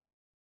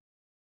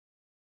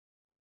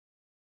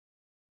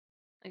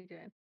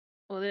 Okay.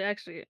 Well, they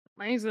actually,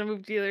 mine's gonna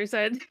move to the other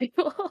side of the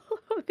table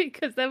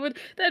because that'd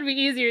be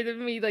easier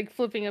than me like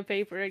flipping a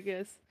paper, I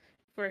guess.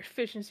 for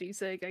efficiency's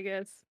sake, I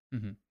guess.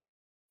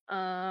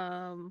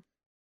 Mm-hmm.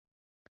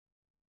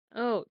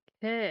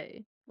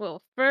 Okay.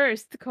 Well,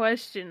 first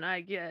question,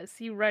 I guess.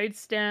 He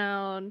writes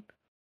down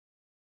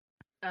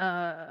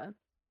oh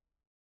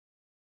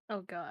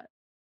god.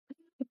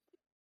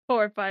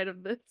 Horrified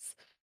of this.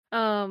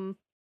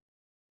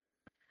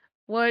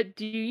 What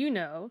do you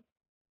know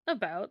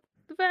about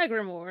the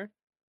Vagramore?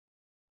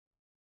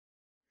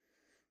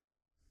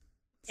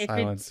 If it's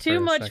Silence for too a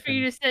much for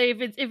you second.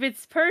 to say, if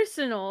it's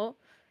personal,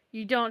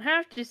 you don't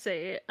have to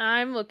say it.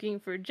 I'm looking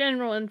for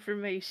general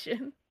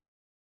information.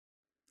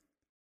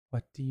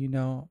 What do you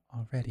know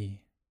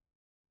already?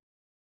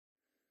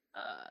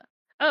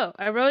 Oh,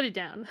 I wrote it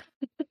down.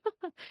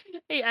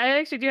 Hey, I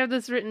actually do have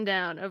this written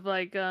down of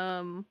like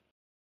the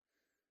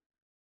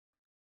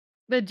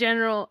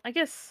general, I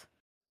guess,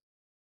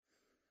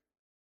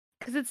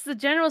 because it's the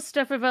general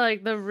stuff about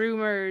like the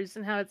rumors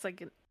and how it's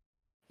like an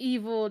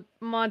evil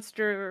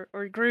monster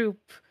or group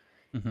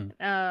Mm-hmm.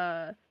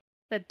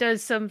 that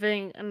does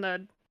something in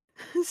the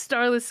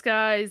starless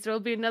skies. There'll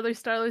be another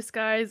starless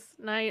skies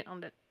night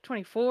on the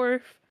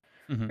 24th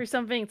Mm-hmm. or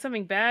something.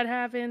 Something bad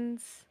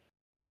happens.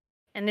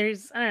 And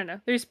there's, I don't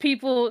know, there's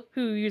people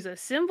who use a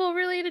symbol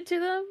related to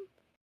them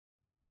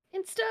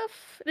and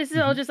stuff. This is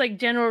all Mm-hmm. just like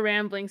general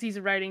ramblings he's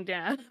writing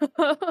down.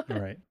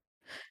 Right.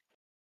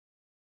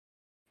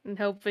 And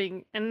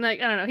helping. And like,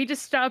 I don't know, he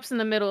just stops in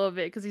the middle of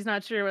it because he's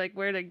not sure like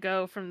where to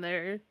go from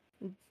there.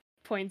 And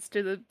points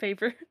to the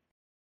paper.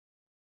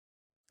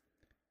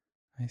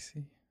 I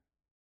see.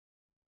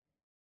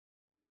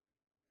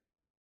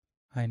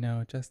 I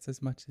know just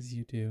as much as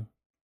you do,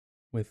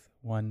 with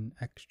one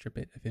extra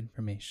bit of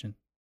information.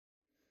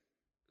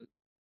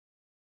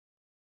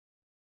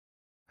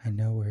 I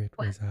know where it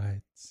What?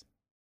 resides.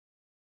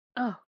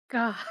 Oh,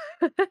 God.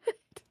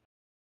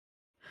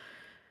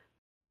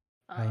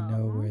 I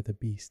know where the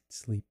beast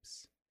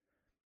sleeps,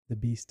 the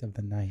beast of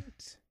the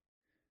night,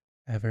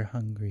 ever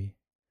hungry,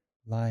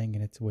 lying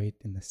in its wait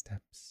in the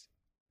steppes.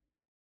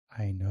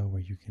 I know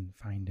where you can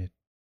find it.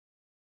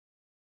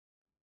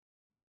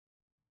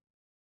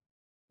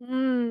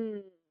 Hmm.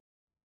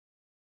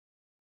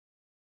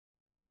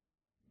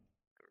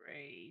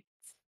 Great.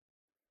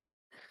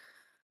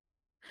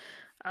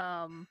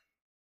 Um.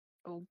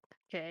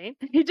 Okay.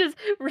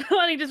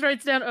 Ronnie just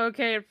writes down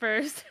okay at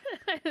first.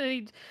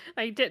 And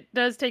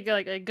does take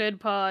like a good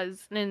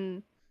pause,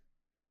 and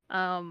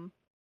then,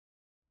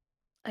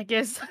 I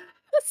guess.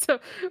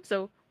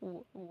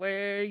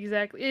 Where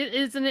exactly?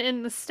 Isn't it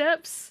in the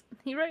steps?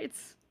 He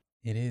writes.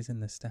 It is in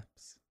the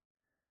steppes,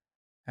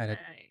 at a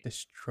Right.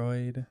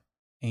 destroyed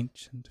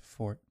ancient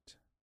fort.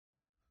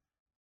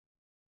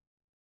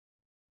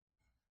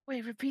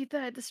 Wait, repeat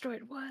that.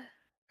 Destroyed what?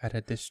 At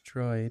a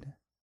destroyed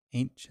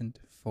ancient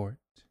fort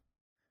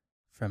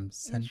from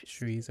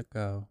centuries Interesting.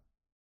 ago.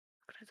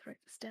 I'm gonna have to write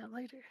this down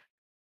later.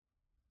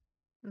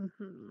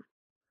 Mm-hmm.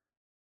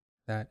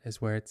 That is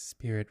where its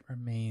spirit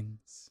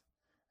remains,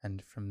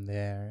 and from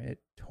there it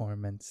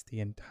torments the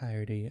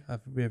entirety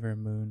of River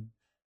Moon.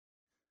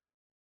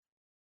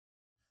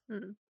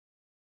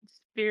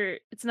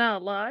 Spirit. It's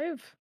not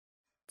alive.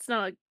 It's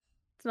not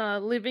a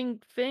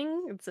living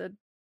thing. It's a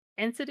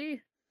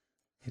entity.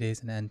 It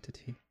is an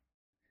entity,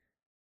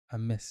 a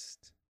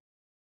mist,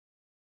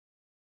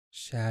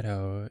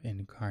 shadow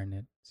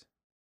incarnate.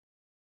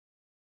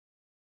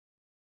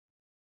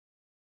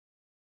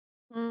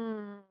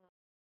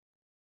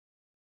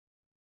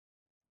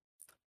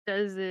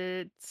 Does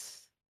it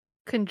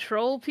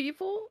control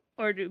people,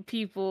 or do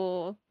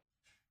people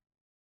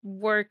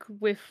work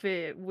with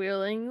it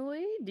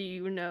willingly? Do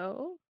you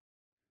know?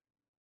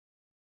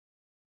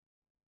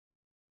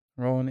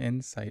 Roll an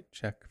insight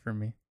check for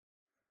me.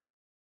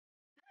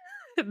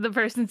 The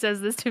person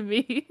says this to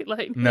me,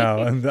 like No,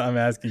 I'm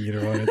asking you to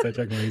roll an insight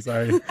check for me.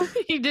 Sorry.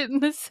 You did in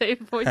the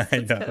same voice. I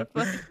That's kind know. of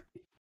funny. Is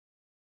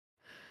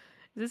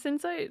this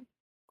insight?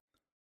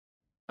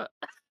 That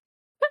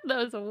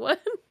was a 1.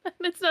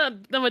 It's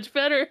not that much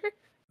better.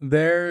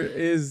 There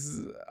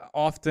is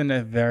often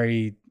a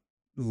very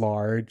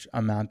large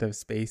amount of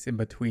space in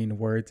between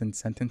words and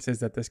sentences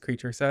that this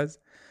creature says.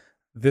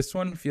 This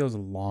one feels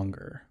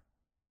longer.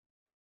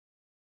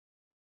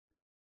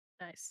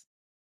 Nice.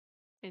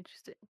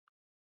 Interesting.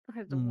 I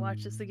have to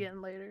watch this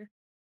again later.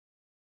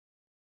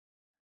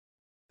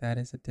 That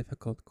is a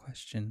difficult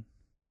question.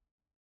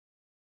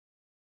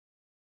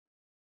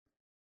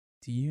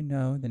 Do you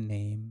know the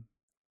name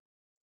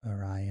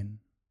Orion?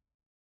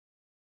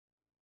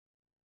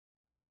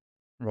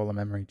 Roll a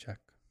memory check.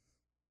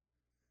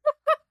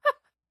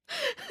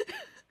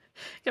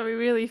 Got me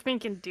really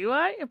thinking, do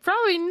I?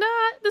 Probably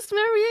not. This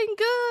memory ain't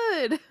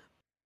good.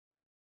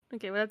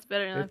 Okay, well, that's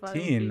better than I thought it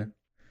would be. 15.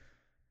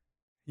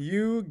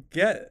 You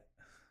get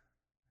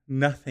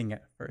nothing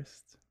at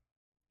first.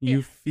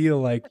 You feel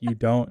like you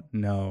don't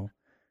know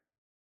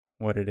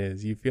what it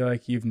is. You feel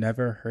like you've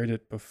never heard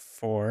it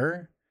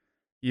before.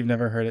 You've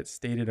never heard it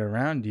stated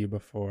around you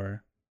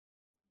before.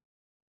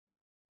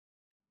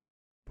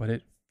 But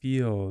it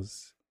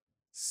feels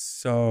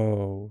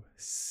so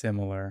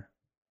similar.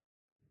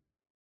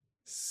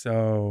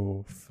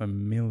 so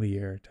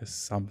familiar to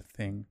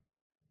something.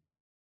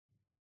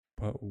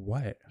 But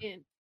what?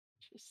 Interesting.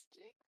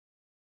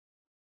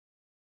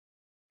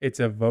 It's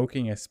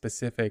evoking a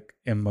specific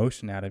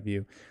emotion out of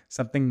you,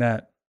 something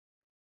that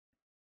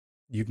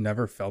you've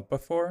never felt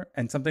before,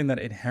 and something that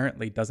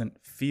inherently doesn't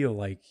feel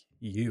like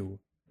you.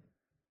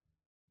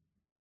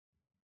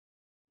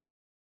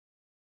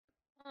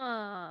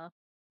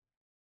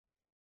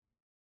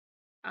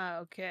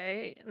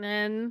 Okay. And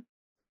then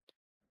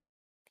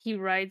he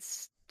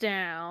writes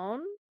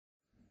down.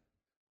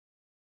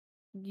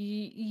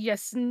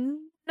 Yes,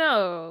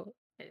 no.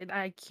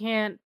 I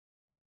can't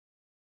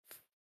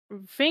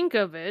think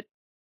of it,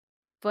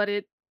 but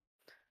it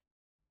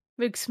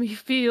makes me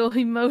feel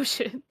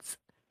emotions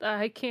that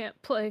I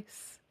can't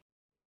place.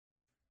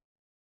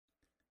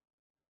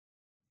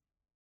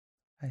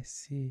 I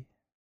see.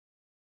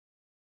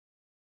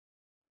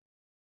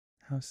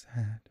 How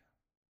sad.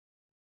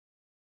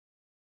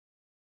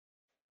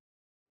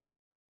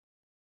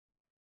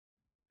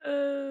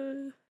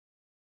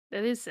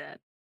 That is sad.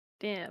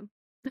 Damn.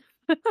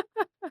 I'm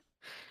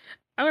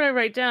gonna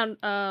write down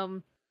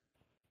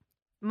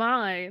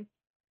my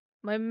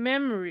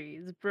memory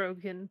is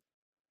broken.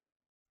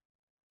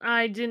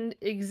 I didn't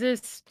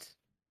exist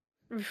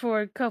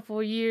before a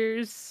couple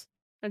years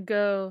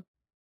ago.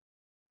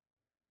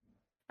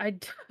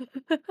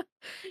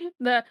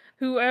 That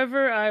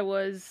whoever I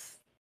was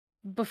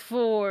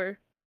before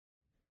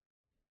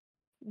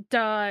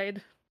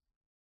died,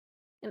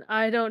 and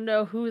I don't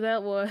know who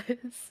that was.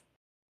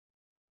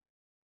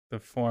 The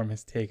form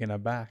is taken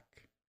aback.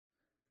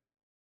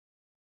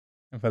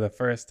 And for the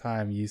first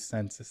time, you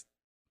sense this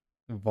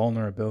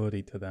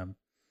vulnerability to them.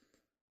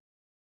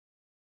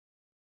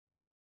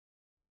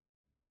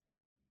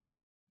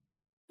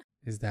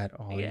 Is that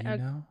all you Yeah.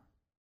 know?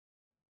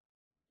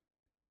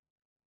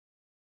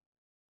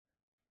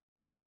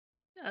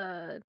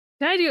 Can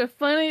I do a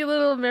funny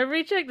little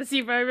memory check to see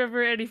if I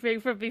remember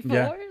anything from before?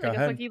 Yeah, go Like a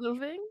ahead. funky little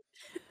thing?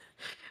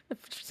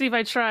 See if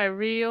I try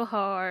real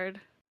hard.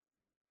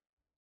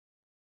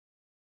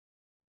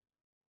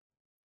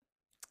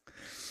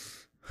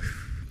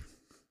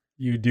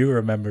 You do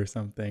remember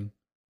something.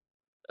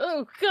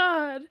 Oh,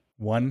 God.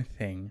 One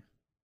thing.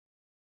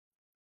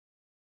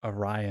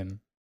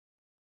 Orion.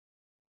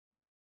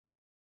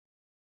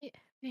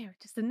 Yeah,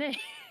 just the name.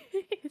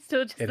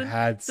 Still just It the,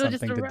 had still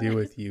just something to do Orion.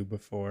 with you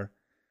before.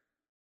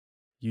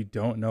 You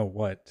don't know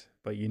what,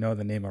 but you know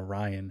the name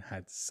Orion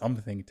had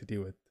something to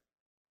do with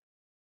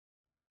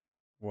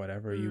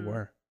whatever you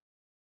were.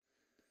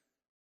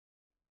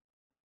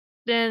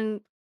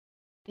 Then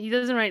he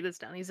doesn't write this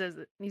down. He says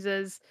it. He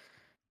says,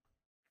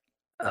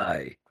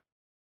 I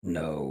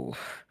know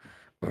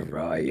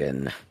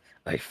Orion,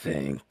 I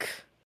think.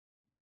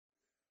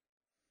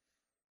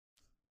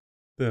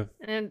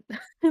 and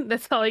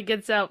that's all he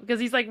gets out because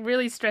he's like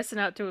really stressing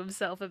out to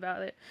himself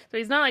about it. So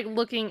he's not like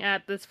looking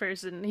at this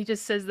person. He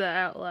just says that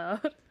out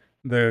loud.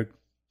 The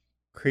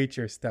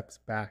creature steps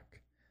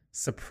back,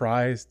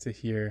 surprised to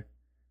hear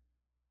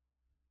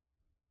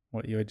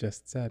what you had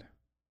just said.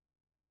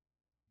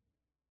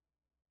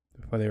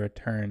 Before they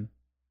return,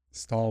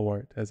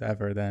 stalwart as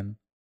ever then.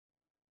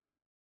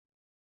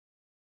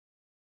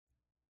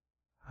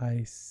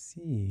 I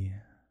see.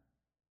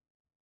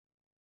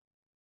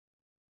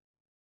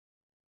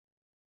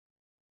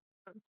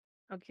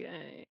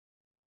 Okay.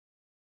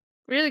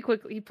 Really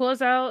quickly, he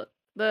pulls out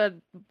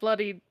the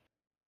bloody,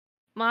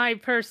 my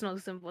personal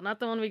symbol, not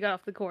the one we got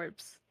off the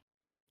corpse.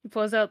 He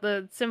pulls out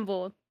the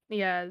symbol he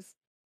has.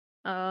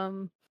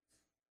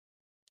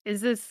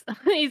 Is this,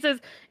 he says,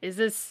 is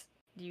this,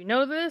 do you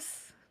know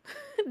this?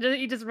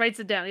 He just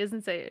writes it down. He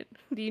doesn't say it.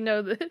 Do you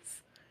know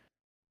this?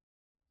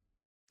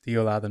 Do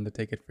you allow them to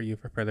take it for you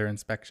for further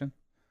inspection?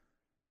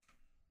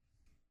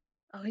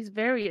 Oh, he's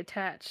very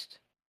attached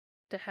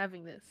to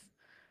having this.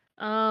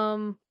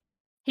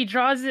 He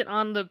draws it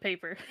on the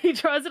paper. He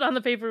draws it on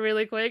the paper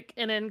really quick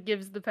and then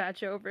gives the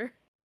patch over.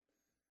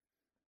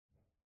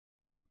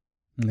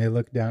 And they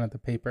look down at the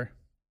paper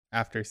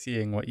after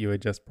seeing what you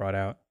had just brought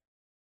out.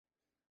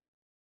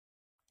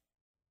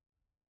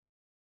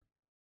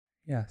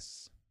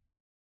 Yes,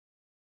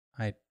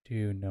 I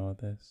do know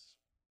this.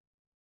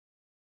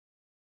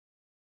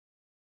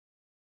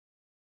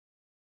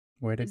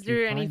 Where did Is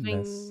there you find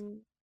anything? this?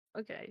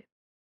 Okay.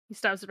 He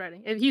stops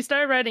writing. If he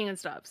started writing and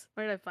stops.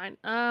 Where did I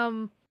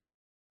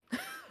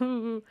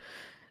find?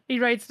 He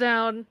writes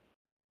down,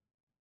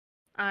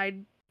 I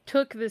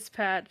took this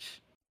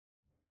patch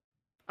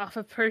off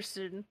a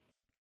person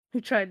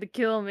who tried to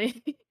kill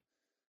me.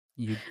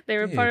 You They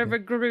were part of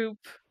did. a group.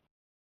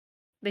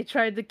 They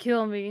tried to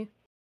kill me.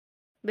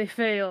 They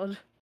failed.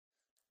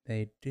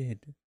 They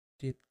did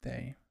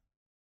they?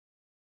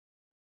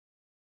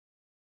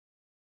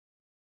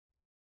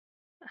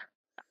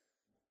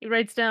 He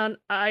writes down,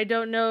 I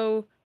don't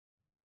know.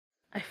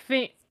 I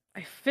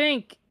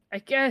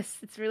guess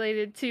it's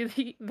related to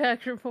the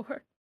back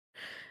report.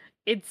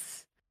 It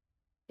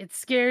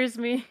scares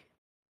me.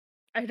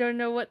 I don't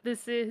know what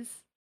this is.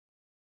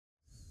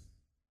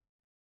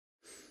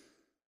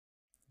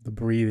 the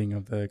breathing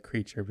of the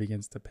creature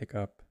begins to pick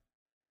up.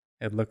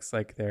 It looks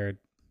like they're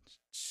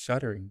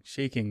shuddering,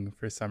 shaking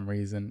for some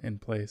reason in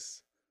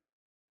place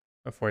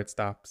before it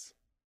stops.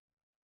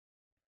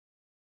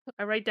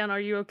 I write down, "Are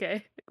you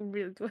okay?"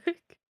 Really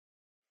quick.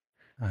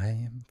 I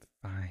am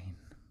fine.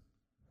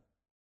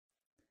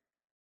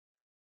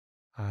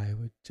 I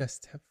would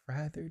just have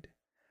rathered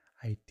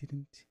I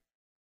didn't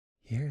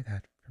hear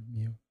that from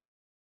you.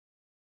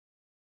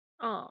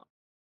 Oh,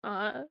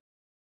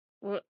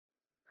 what?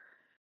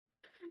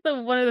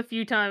 One of the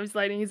few times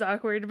Lightning is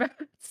awkward about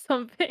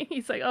something.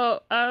 He's like,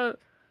 "Oh, I'm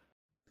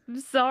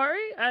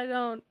sorry. I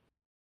don't."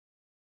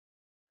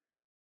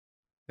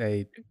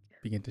 They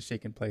begin to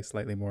shake in place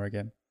slightly more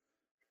again.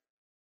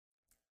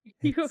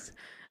 You. It's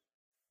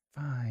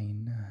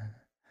fine.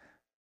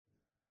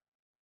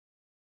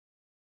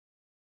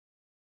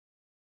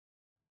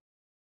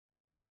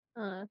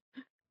 Uh,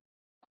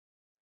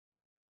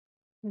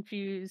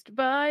 Confused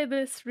by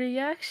this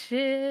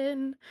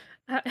reaction.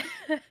 I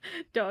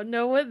don't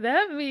know what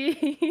that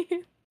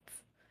means.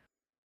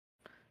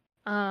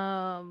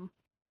 Um.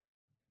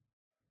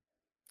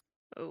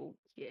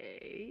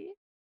 Okay.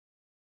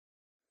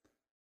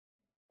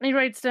 And he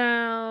writes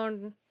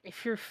down,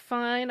 "If you're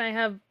fine, I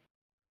have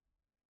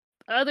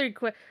other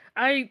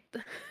I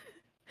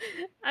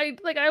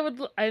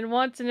I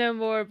want to know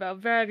more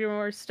about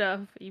Vagramore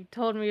stuff. You've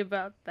told me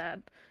about that.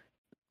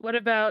 What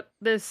about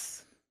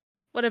this?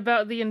 What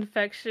about the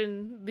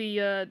infection,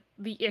 the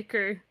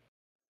ichor?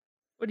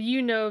 What do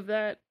you know of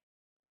that?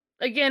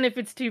 Again, if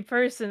it's too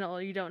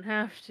personal, you don't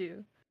have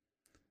to.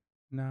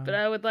 But No,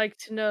 I would like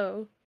to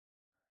know."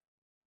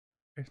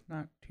 it's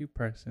not too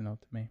personal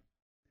to me.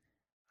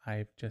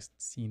 I've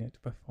just seen it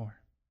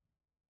before.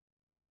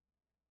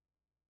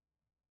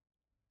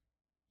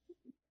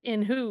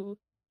 In who?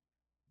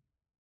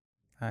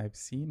 I've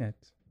seen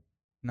it,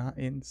 not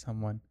in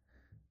someone,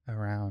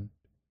 around.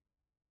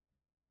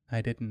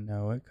 I didn't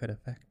know it could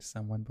affect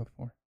someone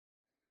before.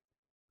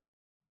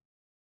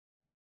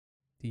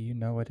 Do you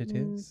know what it Mm,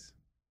 is?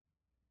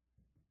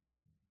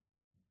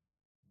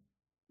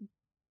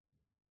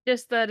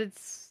 just that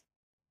it's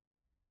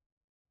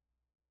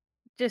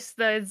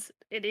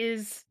it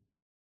is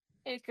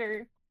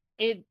ichor.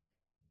 It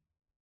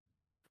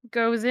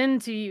goes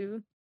into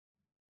you,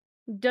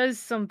 does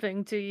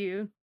something to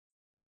you.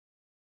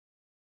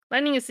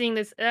 Lightning is seeing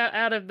this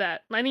out of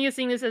that. Lightning is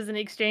seeing this as an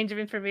exchange of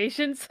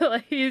information, so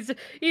like he's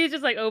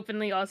just like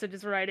openly also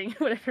just writing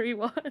whatever he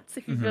wants.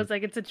 He Mm-hmm. feels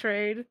like it's a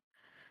trade.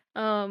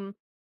 Um,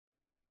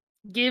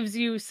 Gives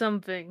you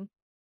something,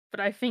 but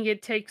I think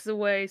it takes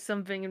away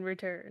something in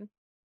return.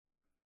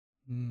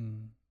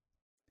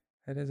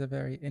 That is a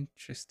very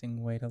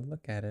interesting way to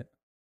look at it.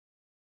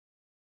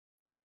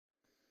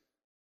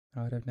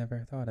 I would have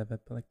never thought of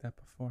it like that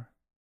before.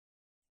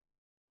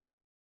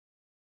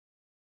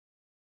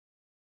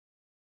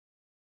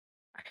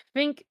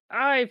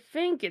 I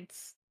think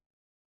it's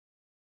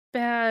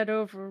bad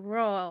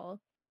overall.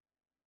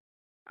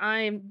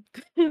 I'm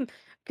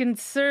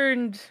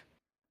concerned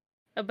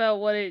about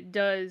what it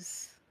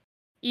does.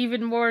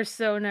 Even more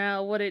so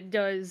now, what it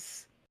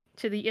does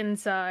to the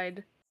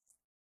inside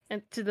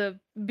and to the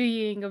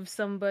being of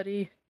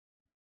somebody.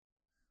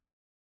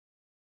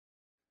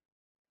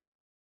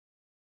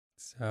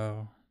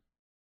 So,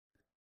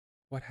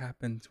 what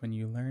happens when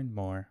you learn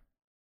more?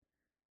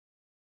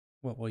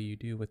 What will you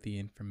do with the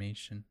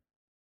information?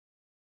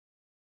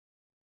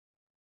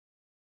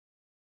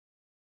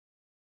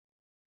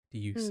 Do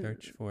you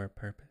search Hmm. for a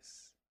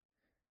purpose?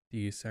 Do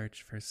you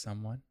search for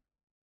someone?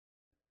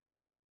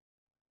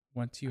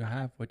 Once you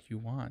have what you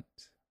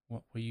want,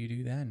 what will you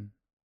do then?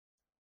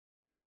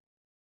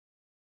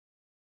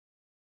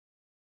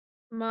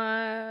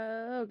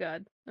 Oh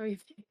god. Let me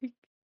think.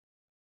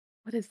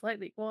 What is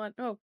lightning want?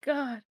 Oh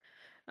god.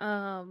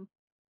 Um.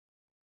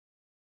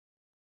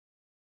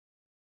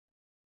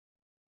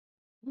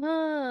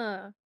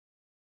 Ah,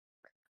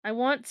 I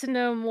want to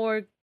know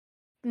more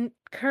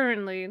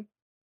currently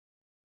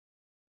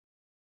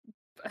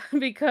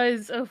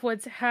because of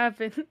what's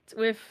happened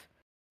with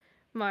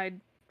my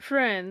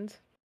friend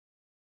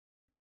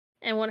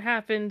and what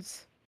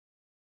happens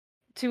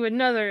to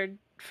another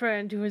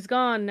friend who is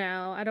gone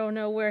now. I don't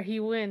know where he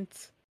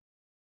went.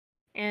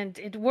 And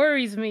it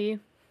worries me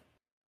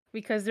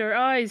because their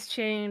eyes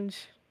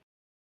change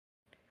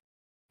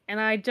and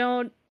I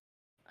don't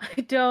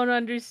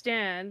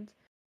understand.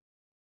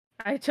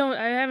 I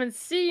haven't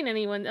seen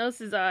anyone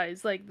else's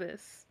eyes like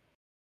this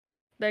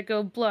that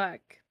go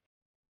black.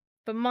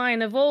 But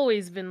mine have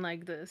always been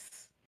like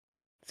this,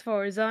 as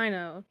far as I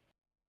know.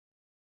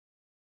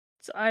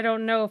 So I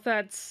don't know if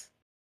that's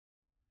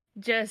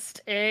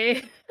just a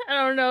I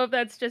don't know if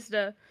that's just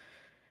a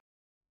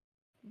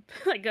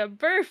like a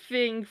birth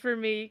thing for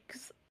me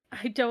cuz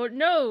I don't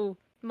know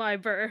my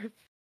birth.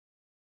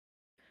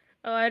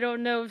 Oh, I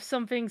don't know if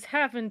something's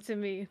happened to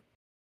me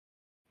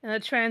and a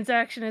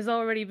transaction has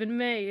already been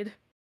made.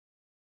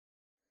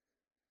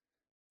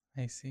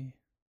 I see.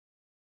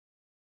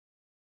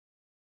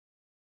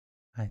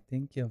 I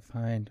think you'll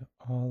find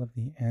all of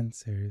the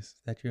answers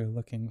that you're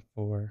looking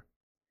for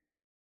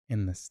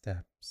in the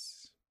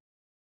steppes.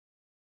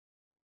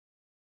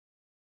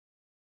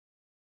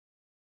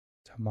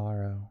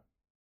 Tomorrow,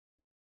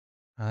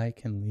 I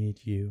can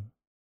lead you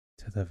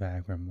to the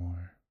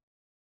Vagramore.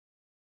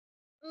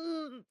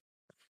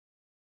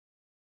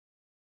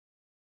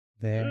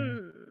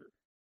 There,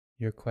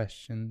 your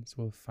questions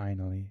will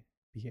finally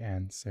be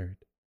answered.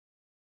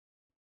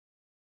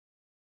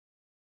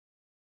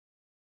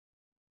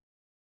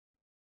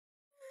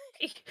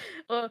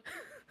 Well,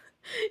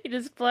 he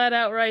just flat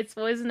out writes,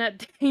 "Well, isn't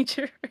that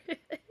dangerous?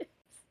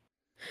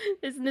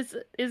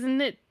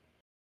 Isn't it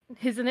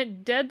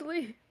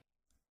deadly?"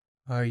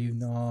 Are you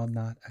all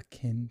not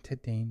akin to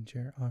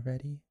danger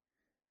already,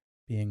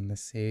 being the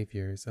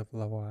saviors of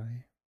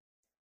Lawai?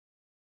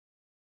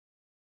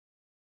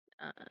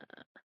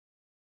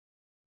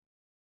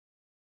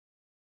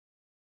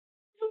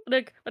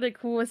 What a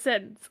cool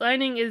sentence.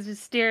 Lightning is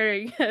just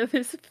staring at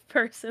this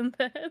person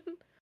then.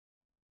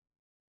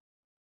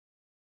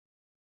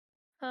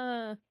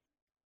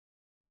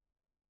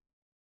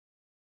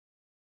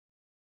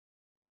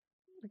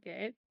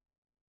 Okay.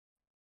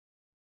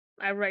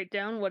 I write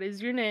down, what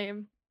is your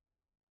name?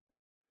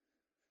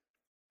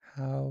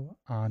 How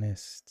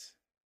honest.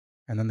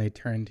 And then they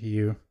turn to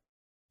you,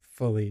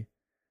 fully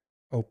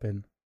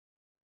open.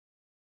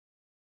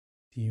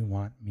 Do you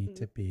want me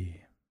to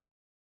be?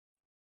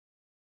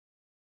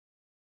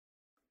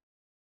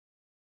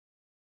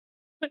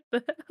 What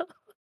the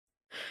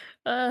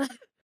hell?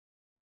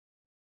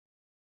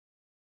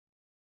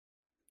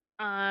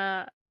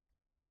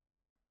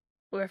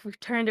 Or if we've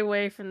turned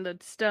away from the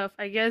stuff,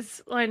 I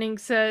guess Lightning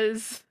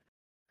says,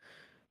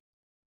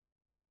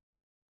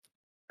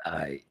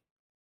 I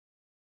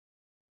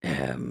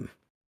am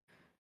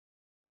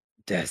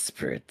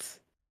desperate,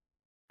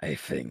 I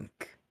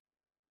think.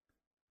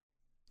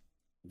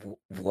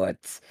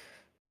 What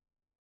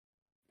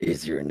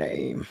is your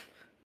name?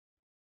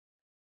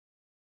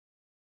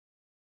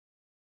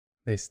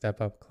 They step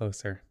up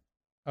closer,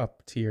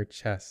 up to your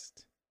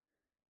chest.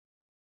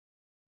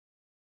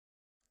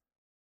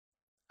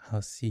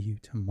 I'll see you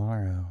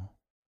tomorrow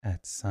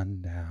at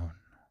sundown.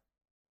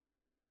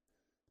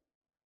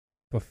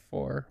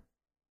 Before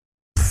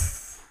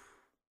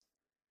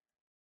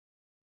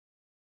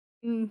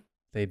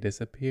they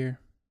disappear.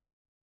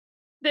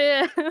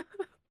 yeah.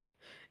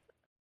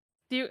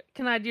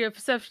 Can I do a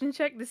perception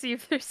check to see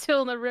if they're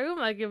still in the room?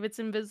 Like if it's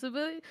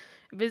invisibility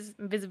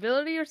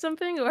or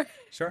something? Or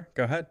Sure,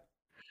 go ahead.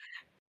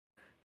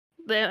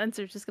 the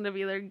answer's just gonna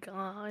be they're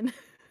gone.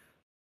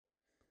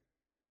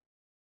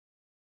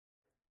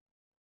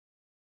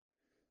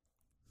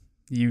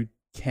 You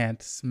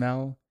can't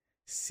smell,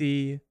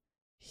 see,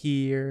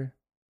 hear,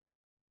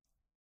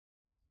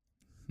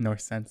 nor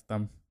sense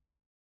them.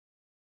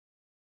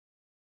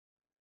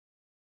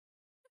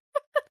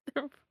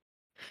 What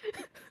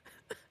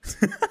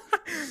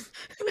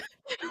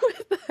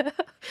the hell?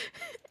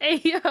 Hey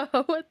yo,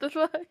 what the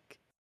fuck?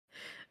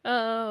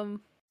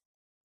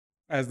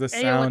 As the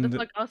Hey yo, what the sound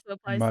fuck also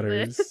applies to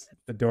mutters, this?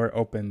 the door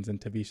opens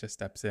and Tavisha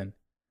steps in.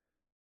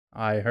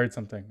 I heard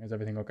something. Is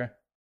everything okay?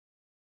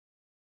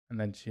 And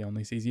then she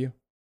only sees you.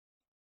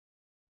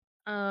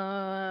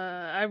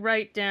 I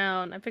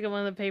pick up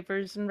one of the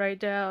papers and write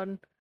down,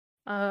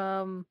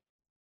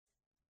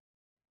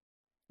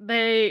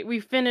 we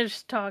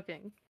finished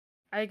talking.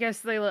 I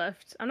guess they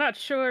left. I'm not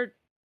sure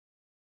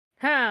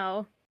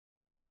how,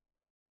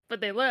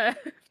 but they left.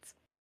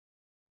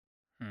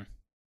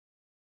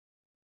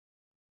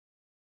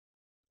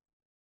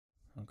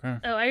 Okay.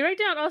 Oh, I write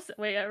down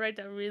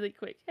really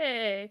quick.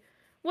 Hey,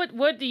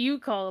 what do you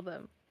call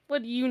them?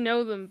 What do you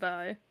know them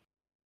by?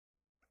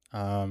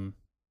 I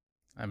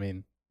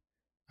mean,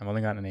 I've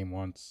only gotten a name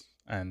once,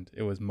 and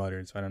it was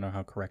muttered, so I don't know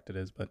how correct it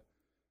is, but it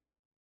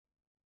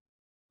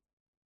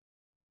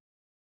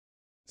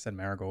said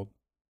Marigold.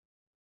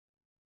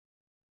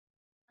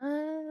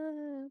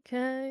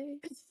 Okay.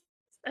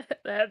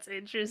 That's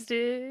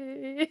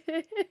interesting.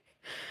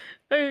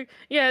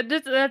 Yeah,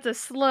 that's a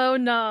slow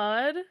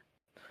nod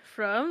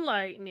from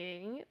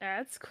Lightning.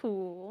 That's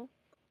cool.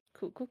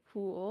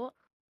 Cool.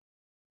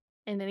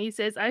 And then he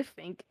says, I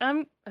think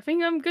I'm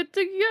good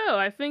to go.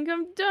 I think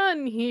I'm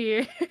done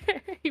here."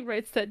 He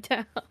writes that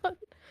down. All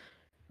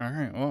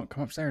right, well,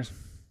 come upstairs.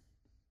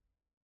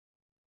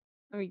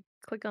 Let me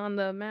click on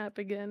the map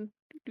again.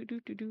 You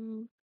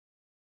going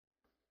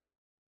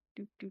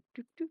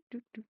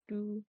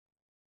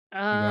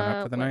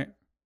up for the night?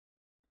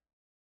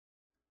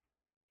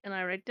 And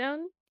I write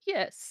down,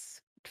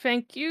 yes.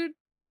 Thank you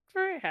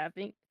for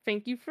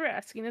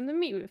asking them to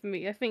meet with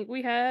me. I think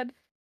we had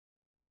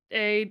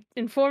a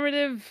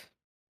informative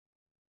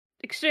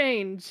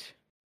exchange.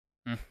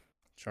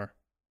 Sure.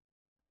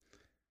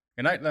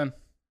 Good night, then.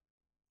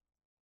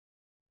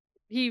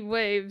 He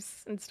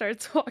waves and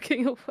starts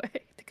walking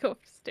away to go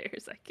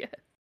upstairs, I guess.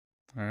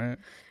 All right.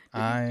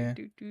 I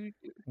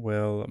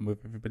will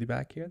move everybody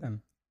back here,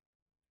 then.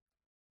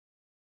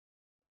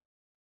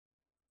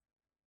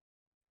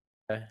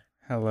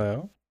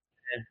 Hello?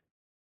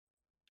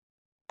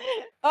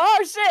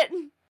 Oh, shit!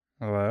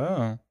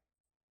 Hello?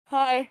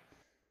 Hi.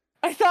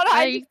 I thought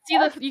I see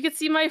you could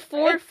see my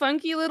 4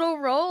 funky little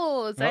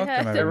rolls. Welcome,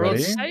 I rolled,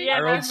 everybody. I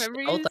rolled Yeah.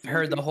 stealth. I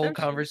heard the whole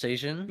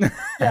conversation.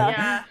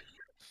 Yeah.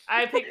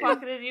 I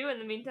pickpocketed you in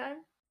the meantime.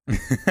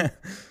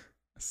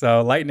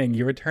 So, Lightning,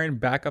 you return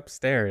back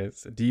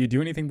upstairs. Do you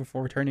do anything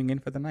before returning in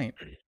for the night?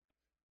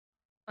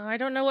 I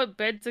don't know what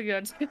bed to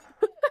go to.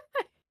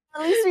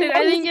 At least we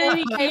I didn't get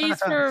any keys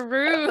for a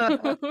room.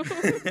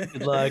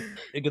 Good luck.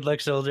 Good luck,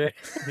 soldier.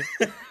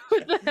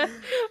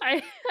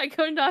 I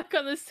go knock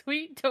on the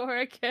suite door,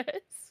 I guess.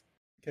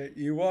 Okay,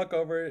 you walk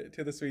over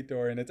to the suite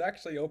door, and it's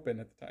actually open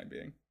at the time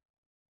being.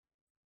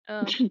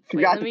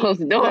 Forgot to close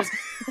the door.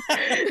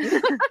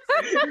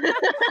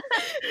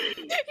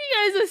 You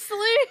guys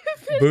asleep?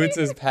 Boots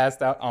is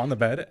passed out on the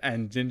bed,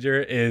 and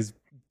Ginger is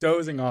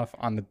dozing off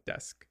on the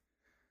desk.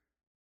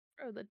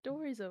 Oh, the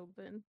door is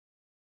open.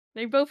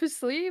 They're both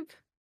asleep?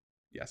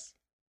 Yes.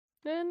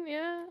 Then,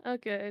 yeah,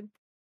 okay.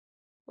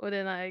 Well,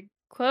 then I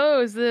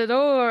close the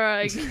door,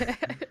 I guess.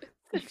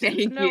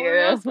 Thank Nowhere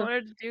you. else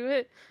wanted to do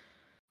it.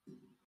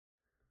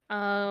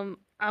 I'm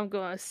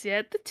gonna sit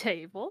at the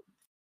table.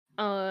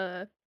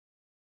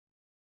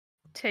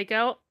 Take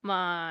out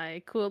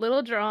my cool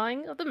little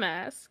drawing of the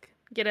mask.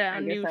 Get out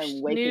I guess new.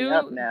 I'm waking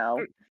up now.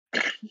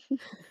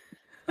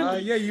 Yeah,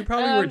 you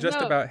probably were just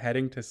no. about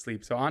heading to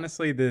sleep. So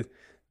honestly, the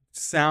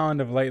sound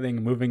of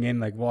Lightning moving in,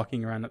 like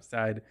walking around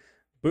outside,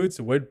 Boots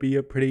would be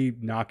a pretty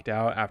knocked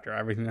out after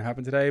everything that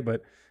happened today.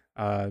 But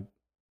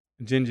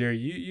Ginger,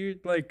 you're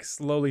like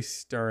slowly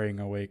stirring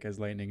awake as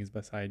Lightning is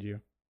beside you.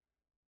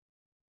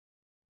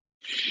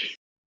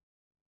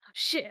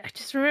 Shit, I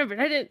just remembered.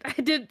 I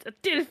didn't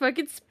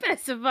fucking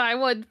specify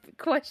one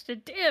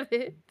question. Damn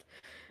it.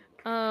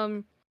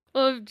 Well,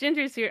 if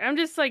Ginger's here, I'm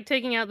just like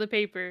taking out the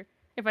paper.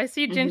 If I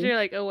see Ginger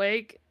like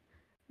awake,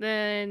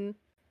 then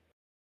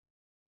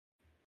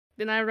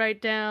I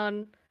write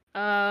down,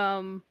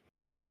 I'm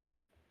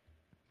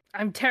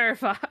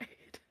terrified.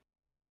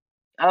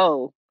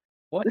 Oh.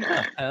 What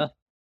the hell?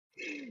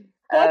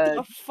 What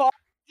the fuck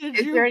did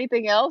Is you? there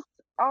anything else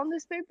on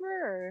this paper,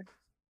 or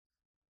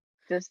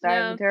just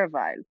I'm No.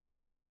 terrified?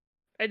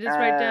 I just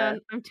write down,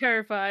 I'm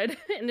terrified,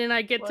 and then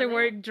I get to Well,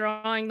 work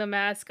drawing the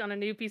mask on a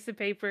new piece of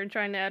paper and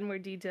trying to add more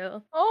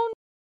detail. Oh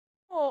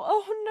no!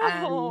 Oh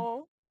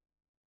no!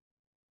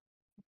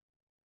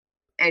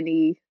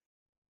 Any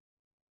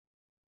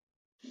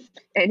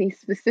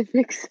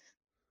specifics?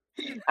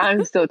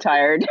 I'm so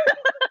tired.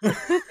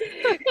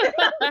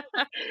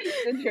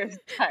 Cinder's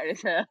tired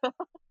as hell.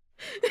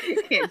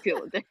 Can't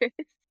deal with this.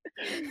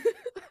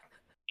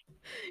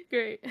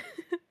 Great.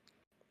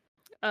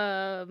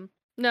 No,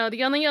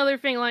 the only other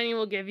thing Lightning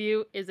will give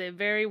you is a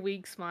very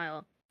weak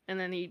smile. And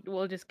then he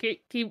will just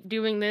keep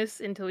doing this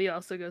until he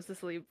also goes to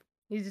sleep.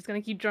 He's just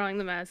gonna keep drawing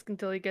the mask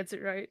until he gets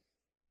it right.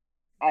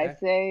 I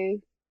say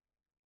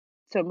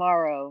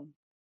tomorrow,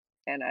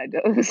 and I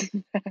doze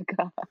back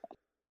off.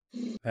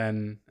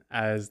 Then,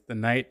 as the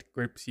night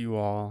grips you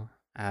all,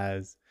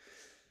 as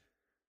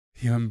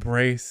you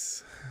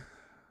embrace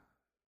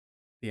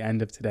the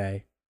end of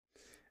today,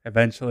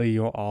 eventually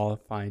you'll all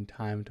find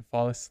time to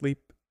fall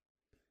asleep.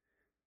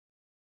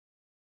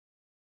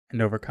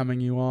 And overcoming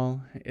you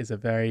all is a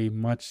very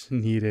much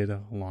needed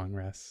long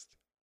rest.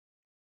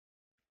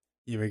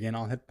 You regain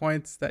all hit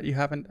points that you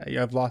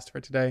have lost for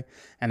today,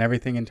 and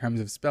everything in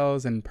terms of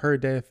spells and per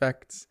day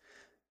effects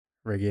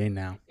regain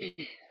now.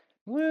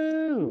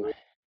 Woo!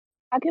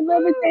 I can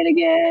levitate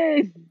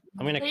again.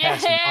 I'm gonna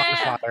cast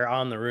bonfire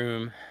on the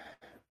room.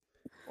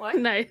 What?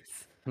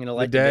 Nice. I'm gonna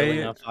light The the day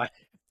building on fire.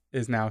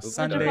 is now I'll jump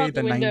Sunday out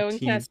the the window and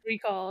 19th. cast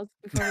recalls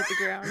before I hit the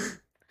ground.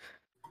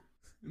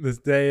 This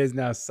day is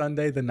now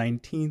Sunday the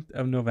 19th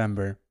of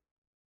November.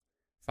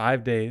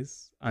 5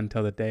 days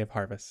until the day of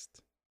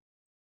harvest.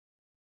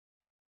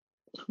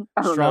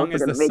 I don't know Strong if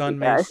as we're the gonna make sun it,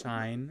 may guys.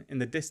 shine, in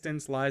the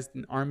distance lies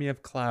an army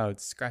of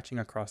clouds scratching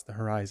across the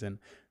horizon.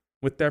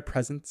 With their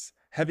presence,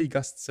 heavy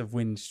gusts of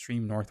wind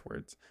stream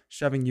northwards,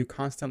 shoving you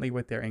constantly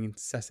with their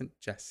incessant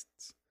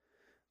jests.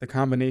 The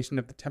combination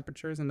of the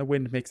temperatures and the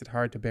wind makes it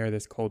hard to bear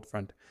this cold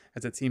front,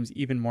 as it seems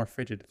even more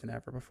frigid than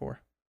ever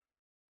before.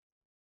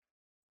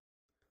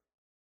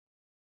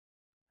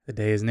 The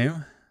day is new.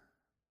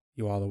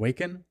 You all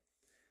awaken.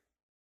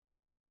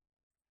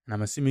 And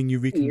I'm assuming you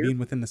reconvene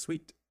within the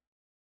suite.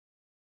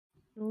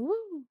 Woo.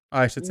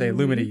 I should say,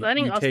 Lumity,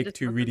 Lightning you also take just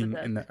to goes to the reading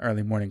desk. in the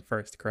early morning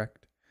first,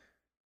 correct?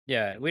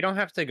 Yeah, we don't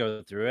have to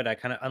go through it. I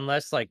kind of,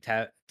 unless like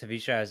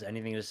Tavisha has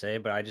anything to say,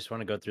 but I just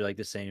want to go through like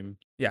the same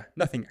Yeah,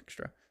 nothing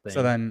extra. So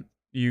thing. then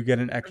you get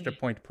an extra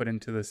point put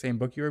into the same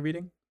book you were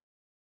reading?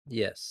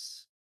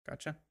 Yes.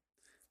 Gotcha.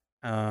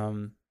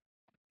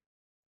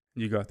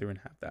 You go through and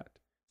have that.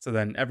 So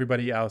then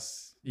everybody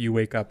else, you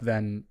wake up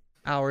then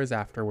hours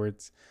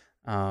afterwards.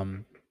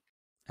 And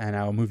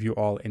I'll move you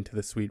all into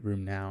the suite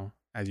room now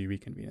as you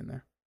reconvene in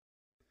there.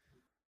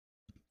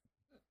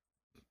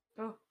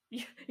 Oh,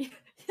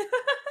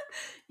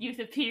 youth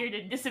appeared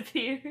and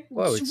disappeared.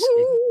 Whoa!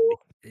 Swoo!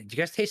 Did you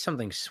guys taste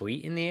something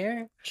sweet in the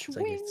air? It's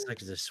like Swing.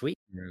 it's a sweet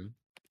room.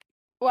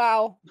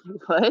 Wow,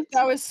 What?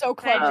 that was so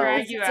Can I clever.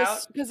 drag you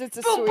out? Because it's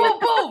a Boom, sweet. boom,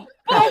 boom,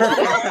 boom, boom,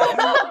 boom,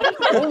 boom, boom.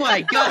 Oh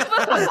my god!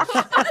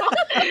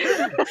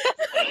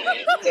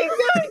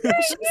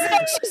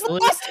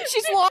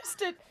 She's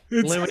lost it.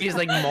 Lumity's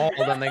like mauled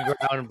on the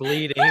ground,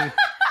 bleeding.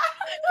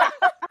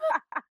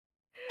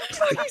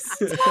 Stop,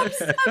 she's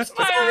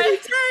already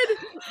dead.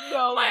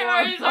 No, My more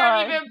eyes blood.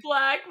 aren't even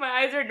black. My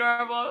eyes are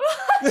normal.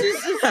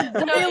 She's just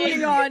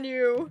wailing on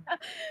you.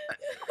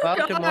 Well,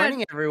 God. good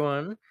morning,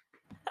 everyone.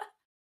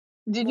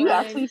 Did you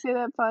Morning. actually say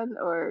that fun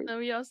or No,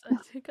 we also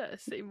I gotta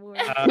say more.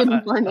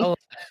 good morning? Hold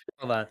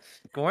on.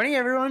 Good morning,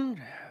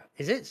 everyone.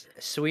 Is it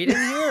sweet in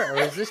here, or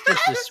is this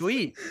just a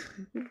sweet?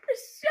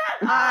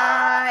 Shut up.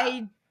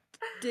 I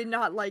did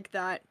not like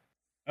that.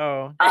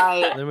 Oh,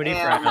 I Lumity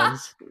am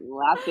frowns.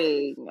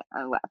 laughing.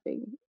 I'm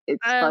laughing.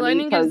 It's funny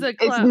Lightning gives because a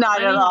it's clap. not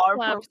at Lightning all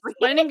claps.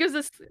 appropriate.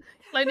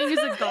 Lightning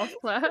gives a golf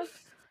clap.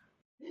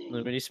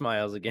 Lumity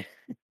smiles again.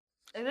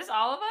 Is this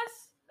all of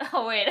us?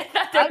 Oh wait, I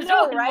thought there I was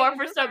know, one right? more It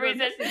for feels some like we're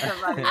reason. missing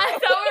somebody. I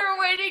thought we were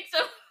waiting.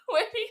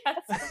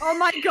 Oh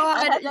my I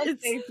god. had that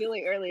It's... same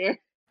feeling earlier.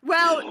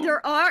 Well,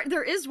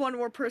 there is one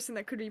more person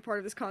that could be part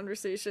of this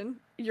conversation.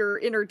 Your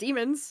inner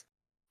demons.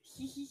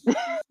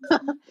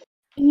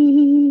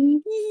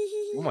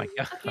 Oh my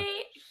god.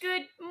 Okay,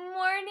 good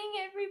morning,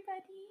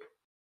 everybody.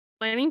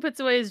 Lightning puts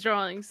away his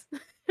drawings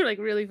like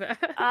really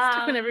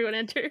fast when everyone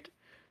entered.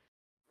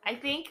 I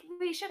think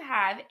we should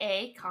have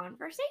a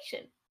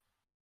conversation.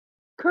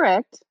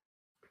 Correct.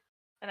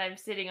 And I'm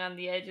sitting on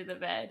the edge of the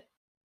bed.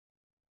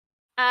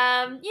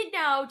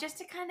 Just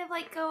to kind of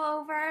like go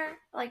over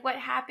like what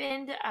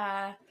happened,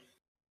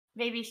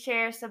 maybe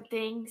share some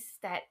things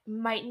that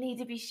might need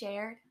to be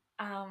shared.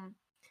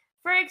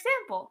 For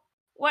example,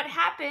 what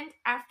happened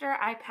after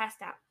I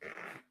passed out?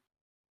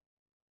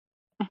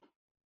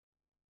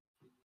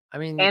 I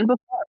mean, And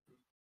before.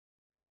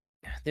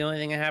 the only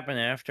thing that happened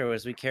after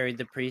was we carried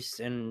the priest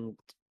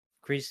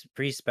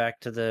back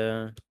to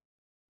the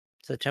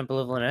Temple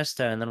of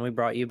Lynesta, and then we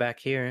brought you back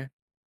here.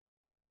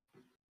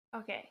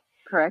 Okay.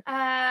 Correct.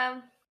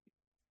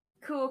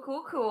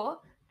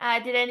 Cool.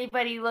 Did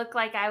anybody look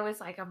like I was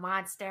like a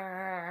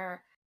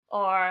monster,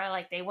 or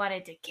like they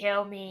wanted to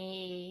kill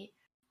me,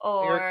 We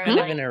were or kind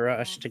like, of in a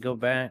rush to go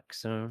back,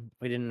 so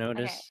we didn't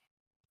notice.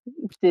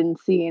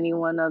 Didn't see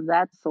anyone of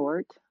that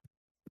sort.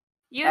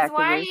 Youth,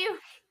 why actively.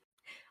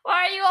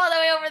 are you all the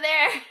way over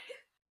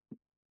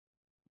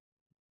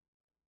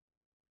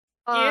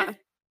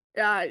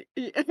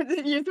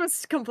there? Youth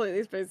was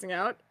completely spacing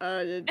out.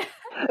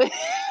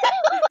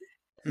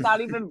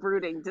 Not even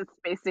brooding, just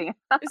spacing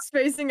out.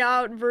 Spacing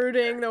out,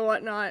 brooding, the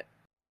whatnot.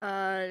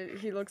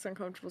 He looks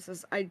uncomfortable.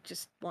 Says, "I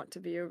just want to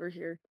be over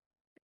here."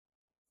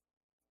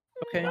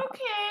 Okay.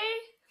 Okay.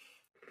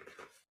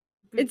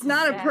 It's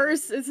not a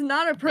It's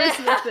not a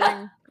personal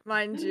thing,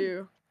 mind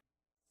you.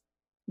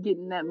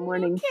 Getting that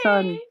morning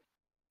sun.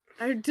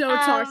 I don't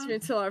talk to me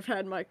until I've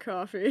had my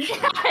coffee.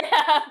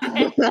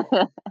 Okay.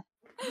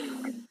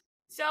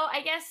 So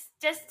I guess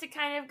just to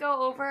kind of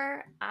go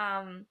over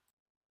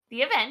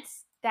the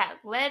events that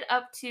led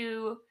up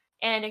to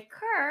and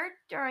occurred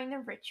during the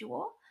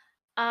ritual.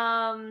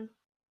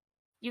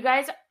 You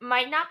guys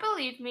might not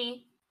believe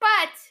me,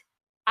 but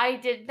I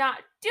did not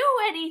do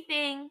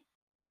anything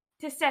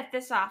to set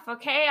this off,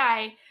 okay?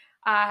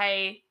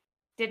 I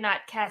did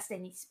not cast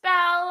any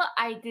spell.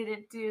 I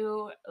didn't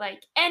do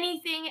like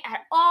anything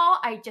at all.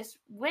 I just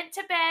went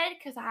to bed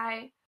because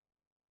I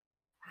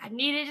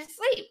needed to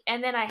sleep,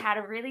 and then I had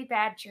a really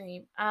bad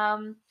dream.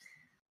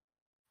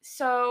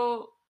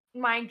 So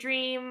my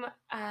dream,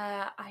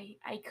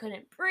 I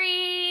couldn't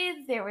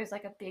breathe. There was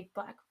like a big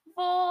black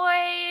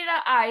void.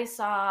 I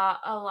saw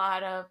a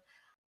lot of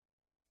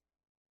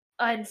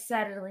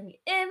unsettling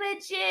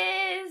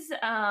images.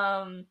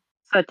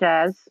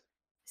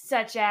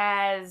 Such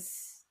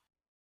as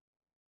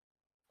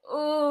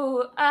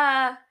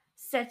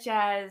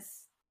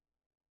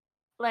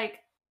like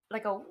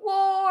a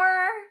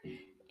war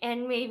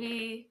and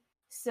maybe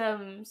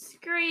some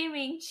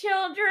screaming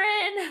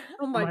children.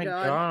 Oh my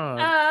god.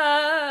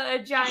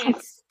 A giant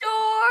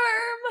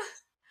storm.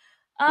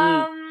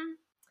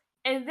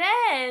 And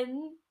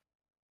then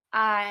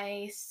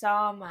I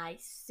saw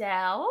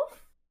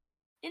myself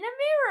in a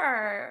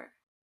mirror.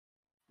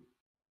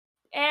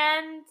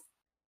 And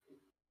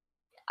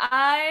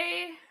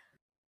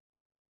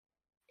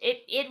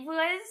it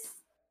was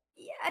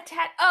a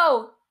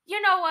oh,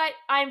 you know what?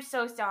 I'm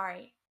so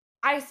sorry.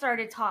 I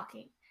started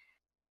talking.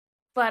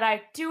 But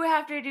I do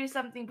have to do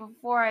something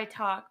before I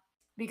talk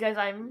because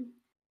I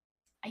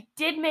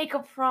did make a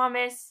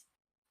promise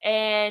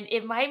and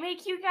it might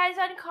make you guys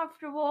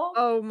uncomfortable.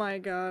 Oh my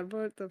god,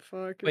 what the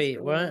fuck? Wait,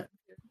 what?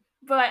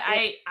 But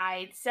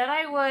I said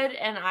I would,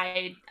 and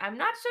I'm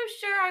not so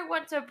sure I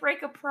want to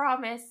break a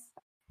promise.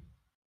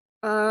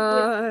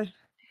 With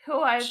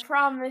who I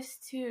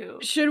promised to.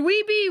 Should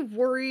we be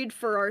worried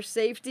for our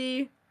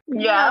safety?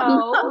 Yeah,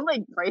 No. I'm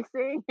like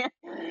bracing.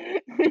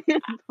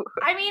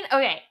 I mean,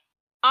 okay.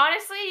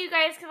 Honestly, you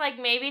guys can like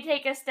maybe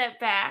take a step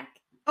back.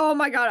 Oh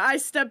my god, I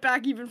step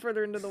back even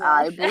further into the wall.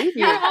 I believe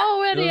you. You're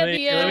already at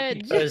the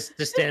edge. Just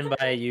to stand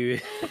by you.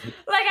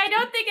 Like, I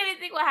don't think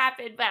anything will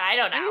happen, but I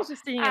don't know. He's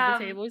just sitting at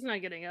the table. He's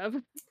not getting up.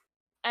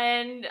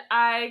 And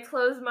I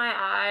close my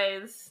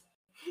eyes.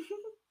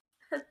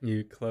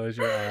 You close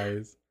your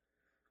eyes.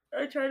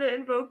 I try to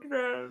invoke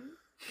them.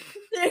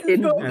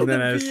 And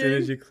then as soon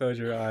as you close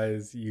your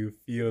eyes, you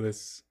feel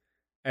this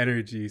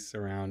energy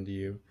surround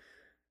you,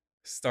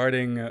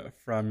 starting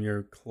from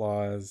your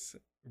claws,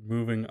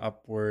 moving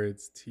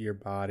upwards to your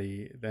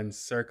body, then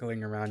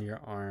circling around your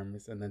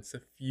arms, and then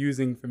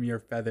suffusing from your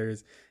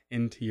feathers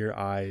into your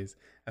eyes.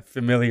 A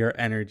familiar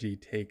energy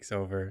takes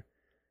over.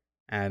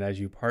 And as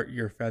you part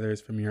your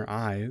feathers from your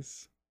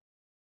eyes,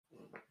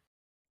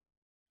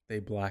 they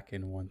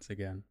blacken once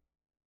again.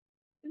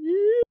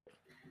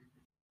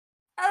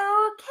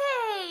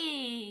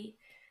 Okay.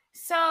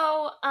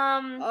 So,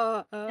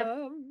 I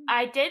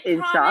did In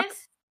shock?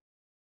 promise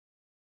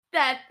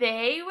that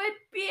they would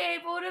be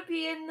able to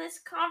be in this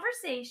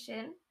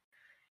conversation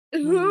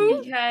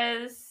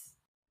because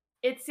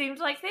it seemed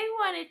like they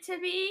wanted to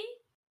be.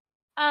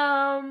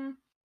 And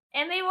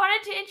they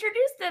wanted to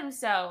introduce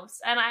themselves,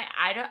 and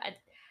I don't.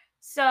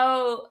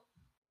 So,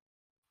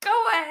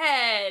 go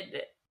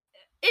ahead.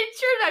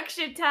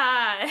 Introduction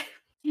time.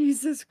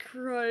 Jesus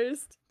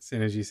Christ. As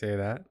soon as you say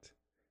that,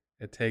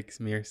 it takes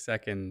mere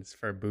seconds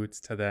for Boots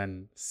to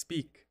then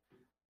speak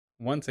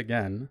once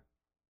again.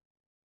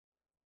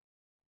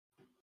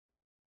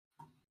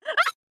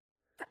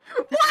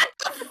 What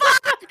the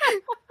fuck?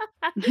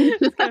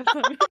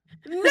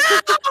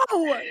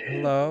 No!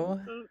 Hello?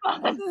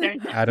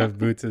 Out of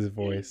Boots'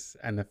 voice,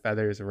 and the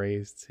feathers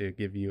raised to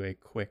give you a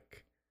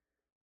quick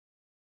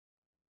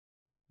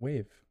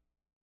wave.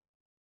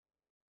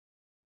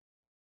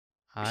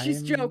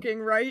 She's joking,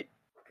 right?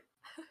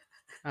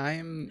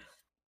 I'm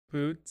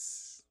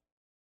Boots,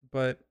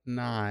 but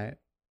not.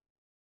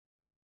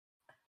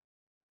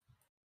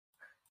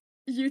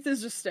 Youth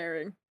is just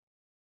staring.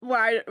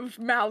 Wide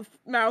mouth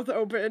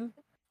open.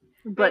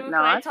 But Can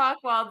I not. talk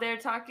while they're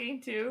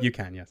talking too? You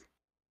can, yes.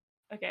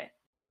 Okay.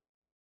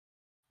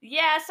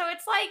 Yeah, so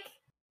it's like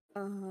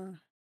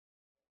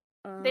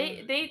they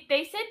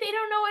said they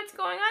don't know what's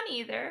going on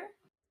either.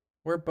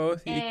 We're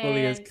both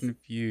equally as And-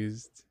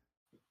 confused.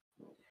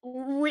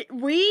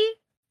 We.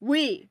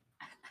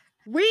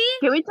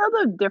 Can we tell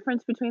the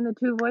difference between the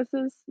two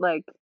voices?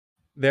 Like,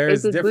 There's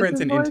Is it difference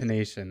Boots' in voice?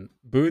 intonation.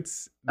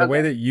 Boots, the way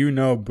Okay. that you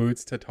know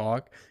Boots to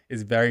talk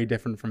is very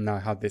different from now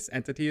how this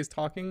entity is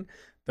talking.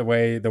 The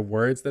way the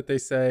words that they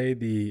say,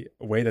 the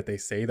way that they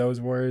say those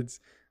words,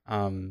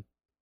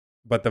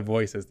 but the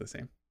voice is the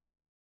same.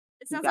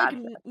 It sounds Gotcha.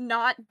 like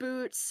not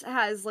Boots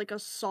has like a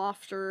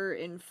softer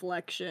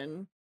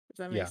inflection. If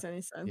that makes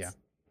any sense. Yeah.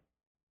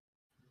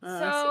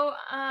 So,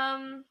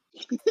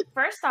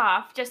 first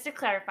off, just to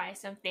clarify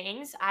some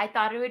things, I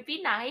thought it would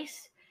be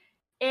nice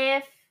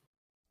if,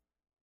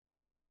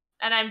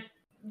 and I'm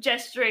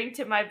gesturing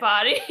to my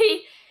body,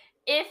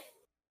 if it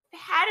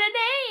had a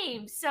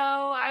name. So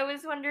I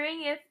was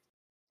wondering if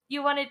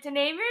you wanted to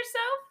name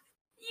yourself.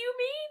 You,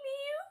 me,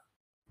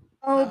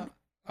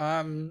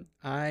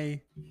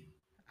 I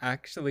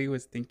actually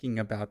was thinking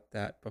about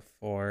that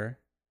before.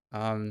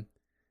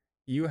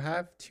 You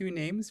have two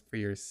names for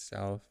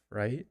yourself,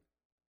 right?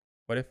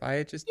 What if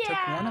I just took one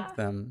Yeah. of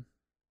them?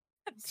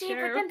 See,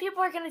 Sure. but then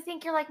people are gonna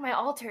think you're like my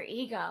alter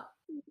ego.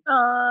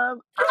 I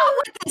know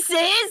what this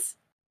is.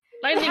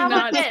 Lightning How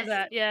about nods to this?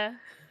 that, yeah.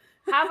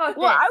 How about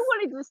well, this? I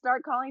wanted to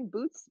start calling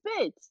Boots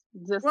Spitz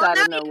just Well, out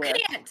now of you nowhere.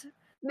 can't.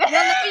 Well,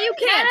 now you No,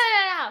 can't.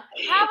 no.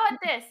 How about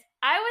this?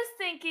 I was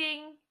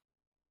thinking.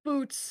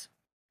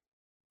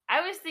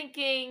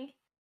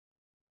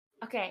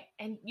 Okay,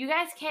 and you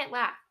guys can't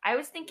laugh. I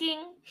was thinking.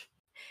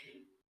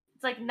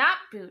 It's like not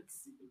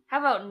boots. How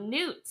about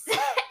newts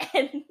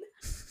and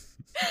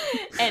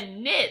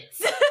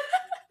knits?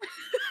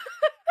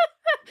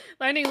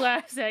 Lightning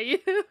laughs at you.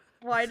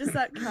 Why does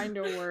that kind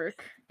of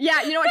work?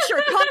 Yeah, you know what?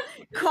 Sure,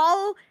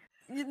 call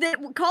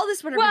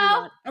this whatever you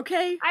Well, want.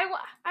 Okay. I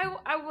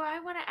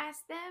want to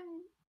ask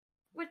them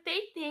what they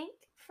think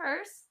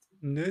first.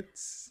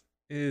 Nuts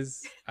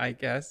is, I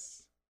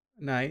guess,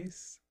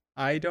 nice.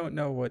 I don't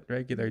know what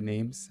regular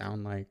names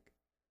sound like.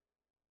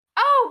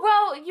 Oh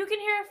well, you can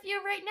hear a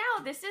few right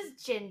now. This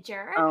is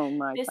Ginger. Oh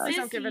my This god. Please is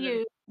don't give it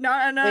you.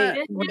 No.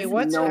 This is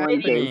what's no one gave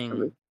happening? to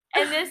me.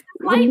 And this is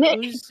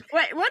Lightning. Who's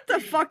Wait, what the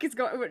fuck is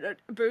going?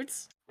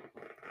 Boots,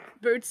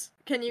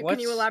 can you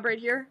What's- elaborate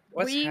here?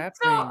 what's We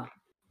happening?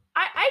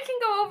 I can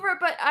go over it,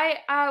 but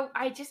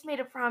I just made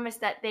a promise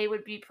that they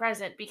would be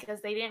present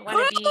because they didn't want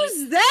to be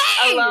Who's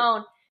they?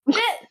 alone. Who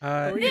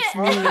are you this-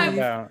 talking I'm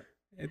about?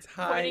 It's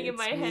hi, pointing in it's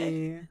my head.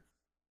 me.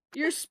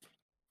 You're.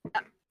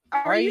 Why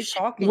Are you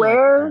talking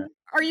Where? like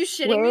are you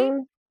shitting me? Where?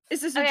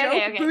 Is this a Okay, joke?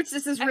 okay, okay. Boots,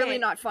 this is really Okay.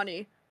 not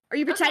funny. Are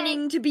you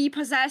pretending to be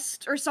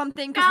possessed or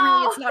something? Because No.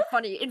 really, it's not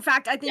funny. In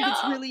fact, I think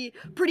it's No. really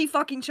pretty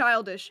fucking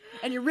childish,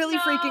 and you're really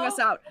freaking us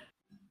No. out.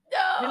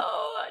 No.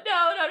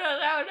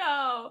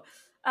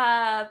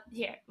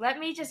 Here, let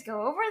me just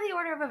go over the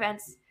order of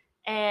events,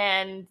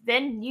 and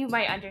then you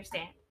might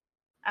understand.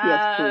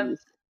 Yes,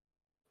 please.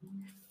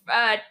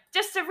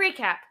 Just to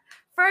recap,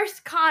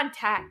 first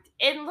contact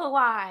in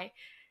Lawai,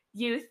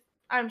 youth.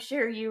 I'm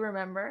sure you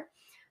remember.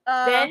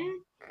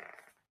 Then,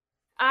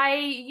 I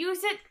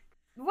use it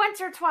once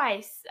or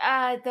twice.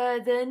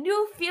 The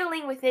new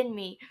feeling within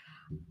me.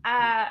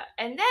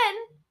 And then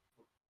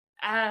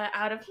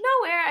out of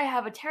nowhere, I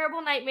have a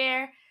terrible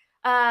nightmare.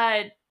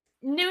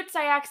 Newts,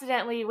 I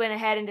accidentally went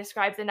ahead and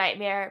described the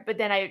nightmare, but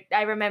then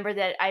I remember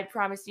that I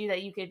promised you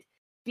that you could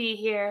be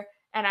here,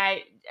 and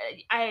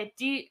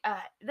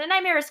the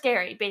nightmare is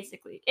scary,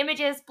 basically.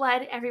 Images,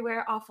 blood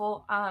everywhere,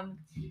 awful.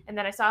 And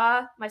then I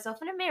saw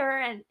myself in a mirror,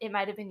 and it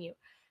might have been you.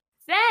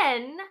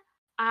 Then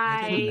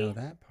I didn't know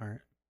that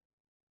part.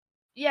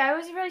 yeah, it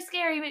was a very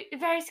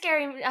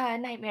scary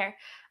nightmare.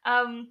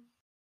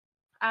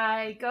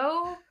 I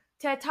go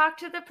to talk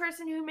to the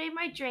person who made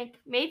my drink.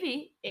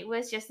 Maybe it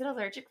was just an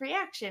allergic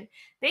reaction.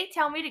 They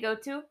tell me to go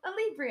to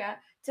Elebria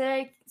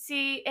to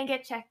see and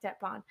get checked up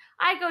on.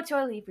 I go to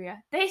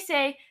Elebria. They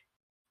say,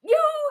 "You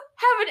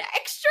have an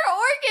extra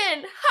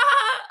organ,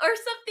 ha, or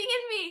something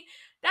in me."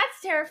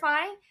 That's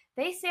terrifying.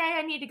 They say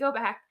I need to go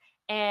back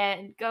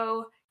and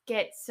go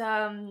get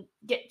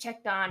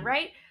checked on,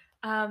 right?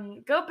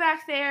 Go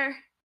back there.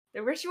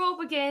 The ritual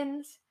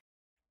begins,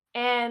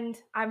 and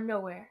I'm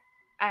nowhere.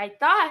 I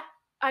thought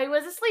I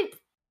was asleep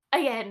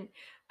again,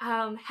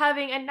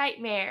 having a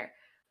nightmare.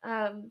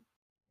 And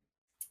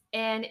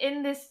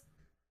in this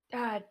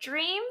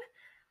dream,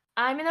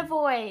 I'm in a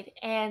void,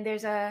 and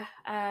there's a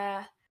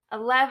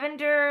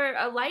lavender,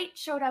 a light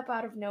showed up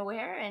out of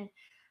nowhere and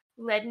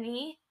led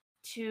me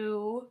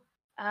to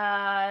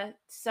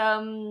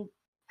some.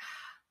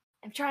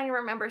 I'm trying to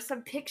remember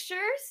some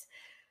pictures,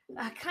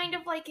 kind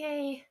of like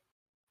a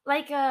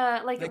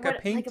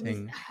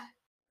painting.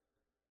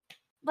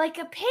 Like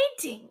a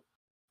painting.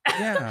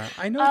 Yeah,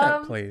 I know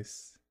that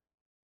place.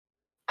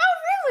 Oh,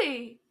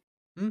 really?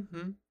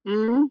 Mm-hmm.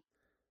 Mm-hmm.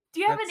 Do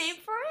you have a name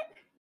for it?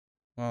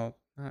 Well,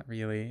 not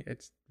really.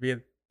 It's real.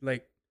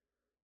 Like,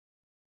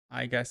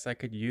 I guess I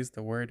could use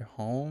the word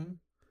home.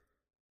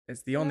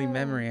 It's the only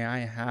memory I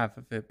have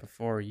of it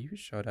before you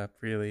showed up,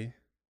 really.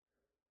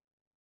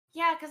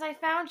 Yeah, because I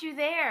found you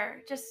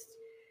there.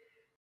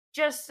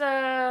 Just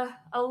a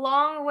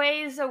long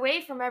ways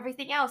away from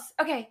everything else.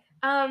 Okay.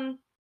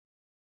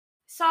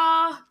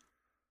 Saw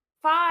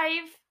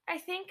 5, I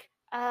think,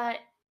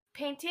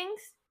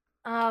 paintings.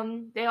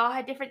 They all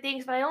had different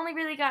things, but I only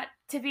really got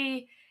to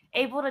be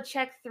able to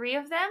check 3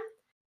 of them.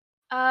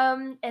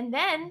 And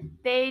then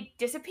they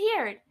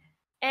disappeared.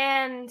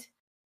 And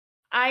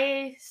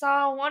I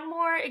saw one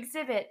more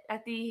exhibit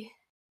at the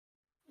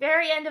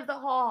very end of the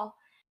hall,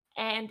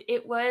 and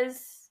it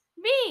was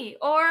me,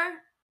 or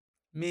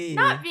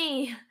not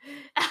me.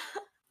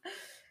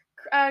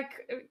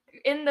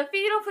 In the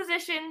fetal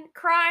position,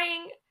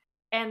 crying,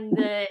 and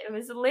it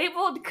was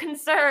labeled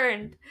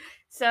concerned.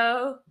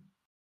 So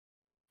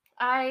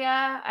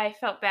I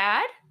felt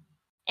bad,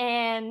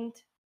 and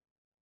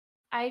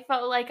I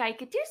felt like I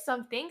could do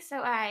something, so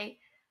I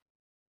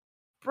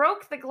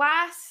broke the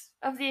glass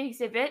of the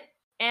exhibit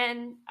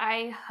and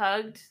I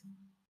hugged.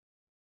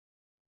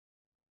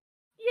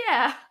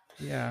 Yeah.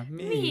 Yeah,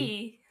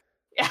 Me.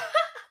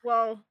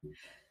 Well.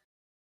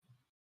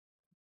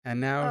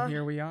 And now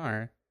here we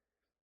are.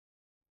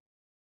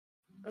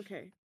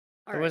 Okay.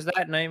 So was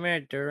that nightmare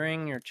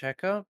during your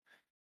checkup?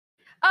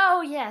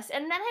 Oh, yes.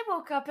 And then I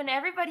woke up and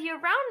everybody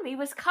around me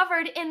was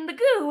covered in the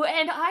goo,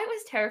 and I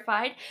was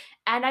terrified,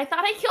 and I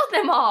thought I killed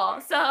them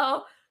all.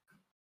 So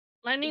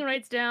Lightning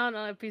writes down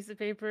on a piece of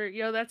paper,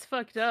 "Yo, that's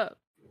fucked up."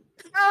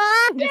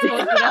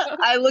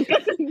 I look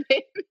at the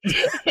paper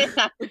and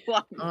I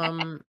walk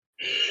back.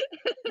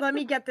 Let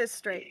me get this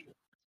straight.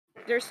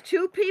 There's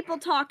 2 people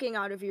talking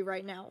out of you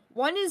right now.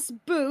 One is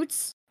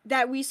Boots,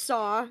 that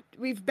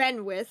we've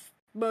been with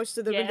most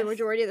of the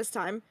majority of this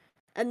time,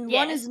 and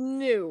one is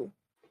New.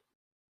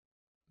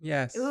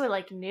 Yes. Ooh,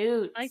 like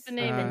Newt. I like the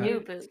name the new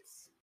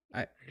Boots.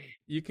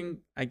 You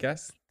can, I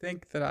guess,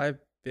 think that I've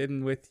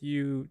been with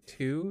you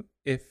too.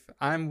 If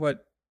I'm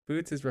what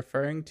Boots is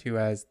referring to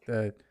as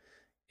the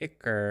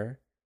Icker,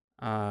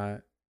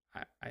 I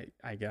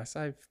guess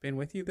I've been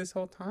with you this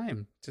whole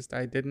time. Just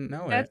I didn't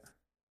know it.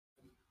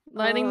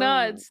 Lightning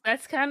nods.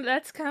 That's kind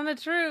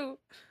of true.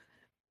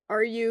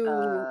 Are you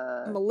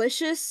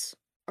malicious?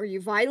 Are you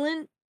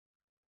violent?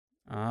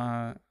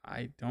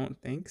 I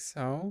don't think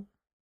so.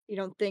 You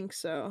don't think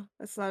so?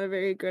 That's not a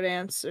very good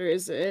answer,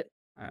 is it?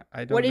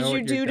 I don't what did know you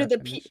what do your to the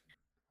definition-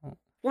 people?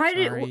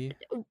 Sorry.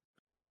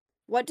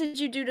 What did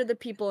you do to the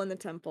people in the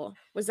temple?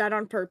 Was that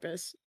on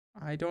purpose?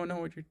 I don't know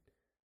what you're.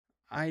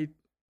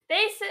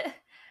 They said.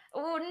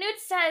 Well, Newt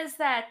says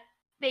that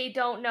they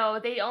don't know.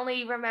 They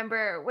only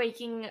remember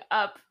waking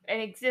up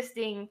and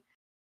existing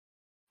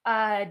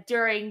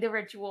during the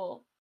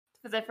ritual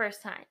for the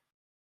first time.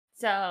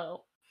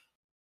 So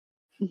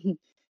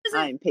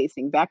I'm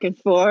pacing back and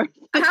forth.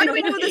 How do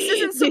we know this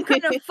isn't some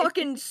kind of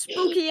fucking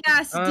spooky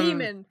ass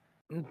demon?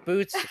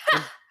 Boots,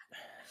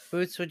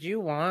 would you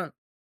want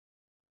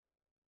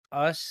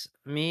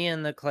me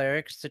and the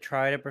clerics to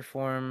try to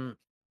perform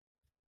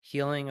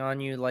healing on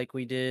you like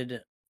we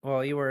did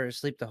while you were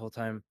asleep the whole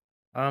time?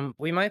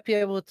 We might be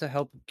able to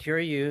help cure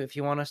you if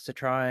you want us to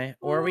try,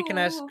 or we can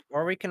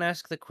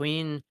ask the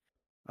queen,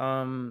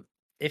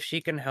 if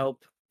she can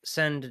help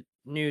send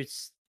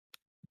Newts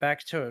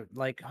back to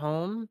like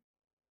home,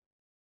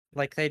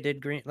 like they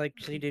did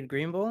she did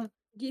Greenbull?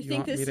 Do you You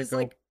think want me this to is go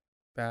like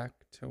back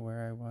to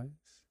where I was?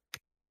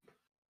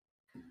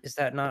 Is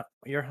that not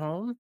your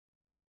home?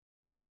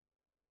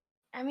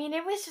 I mean,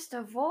 it was just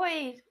a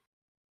void.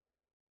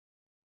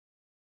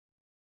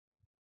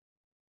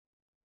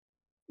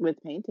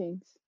 With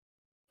paintings.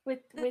 With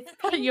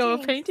paintings. Yo,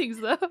 paintings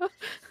though.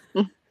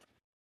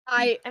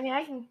 I mean,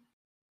 I can.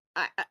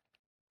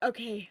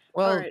 okay.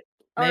 Well, all right.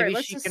 maybe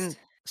Let's she just. can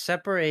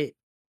separate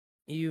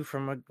you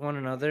from one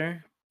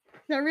another.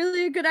 Is that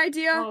really a good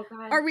idea? Oh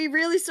god. Are we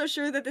really so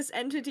sure that this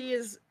entity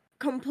is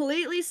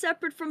completely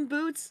separate from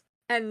Boots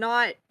and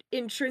not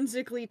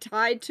intrinsically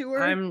tied to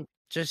her? I'm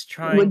just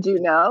trying Would you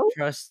know?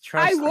 to trust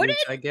I Newts, wouldn't.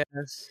 I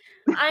guess.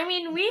 I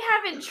mean, we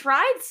haven't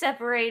tried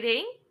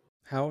separating.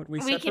 How would we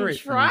We can separate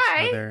from each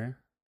try. other?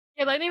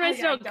 Yeah, lightning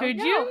writes out. don't Could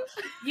know. you?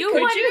 You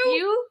Could want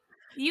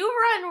you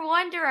run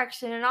one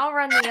direction and I'll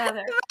run the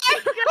other.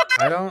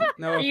 I don't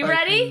know if you I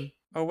ready?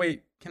 can... Oh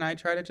wait, can I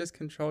try to just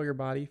control your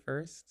body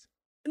first?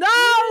 No.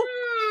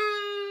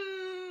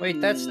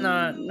 Wait, that's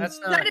not.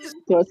 That is.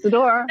 Close the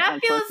door.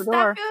 That Close feels the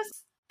door.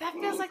 that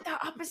feels like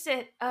the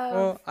opposite of.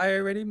 Well, I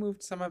already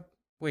moved some of...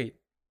 Wait.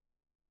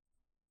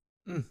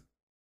 No!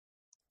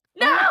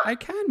 I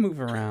can move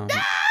around.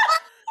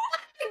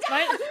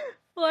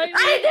 Lightning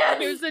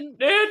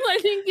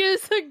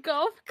gives a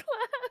golf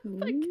clap.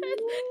 Like,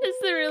 it's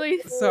the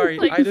really Sorry,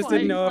 like, I just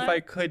didn't know clap. if I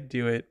could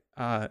do it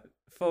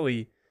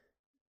fully.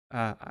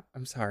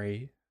 I'm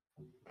sorry.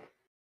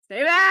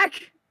 Stay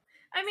back.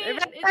 I mean,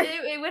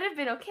 it would have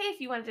been okay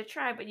if you wanted to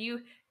try, but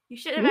you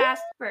should have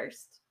asked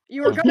first.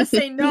 You were gonna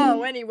say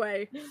no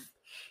anyway.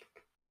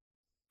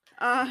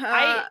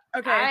 Okay.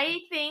 Okay. I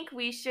think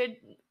we should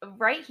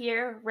right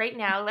here, right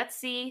now. Let's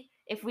see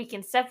if we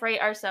can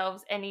separate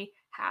ourselves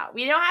anyhow.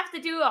 We don't have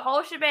to do a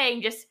whole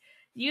shebang. Just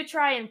you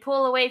try and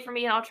pull away from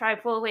me, and I'll try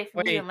and pull away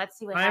from you, and let's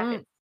see what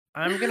happens.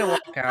 I'm gonna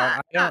walk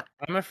out.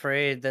 I'm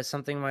afraid that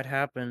something might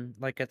happen,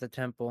 like at the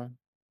temple.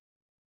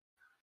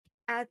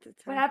 At the time.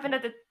 What happened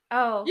at the?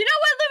 Oh. You know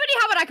what, Liberty?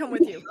 How about I come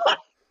with you?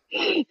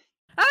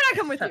 How about I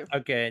come with you?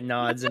 Okay,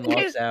 nods and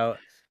walks out.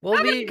 We'll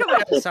I'm be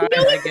gonna come outside,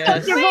 I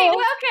guess. Wait,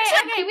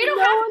 okay. We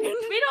don't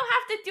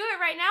have to do it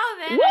right now.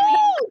 Then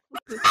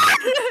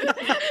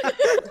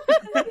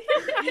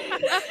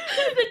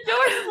the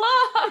door's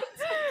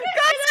locked.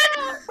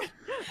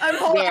 I'm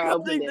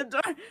holding the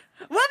door.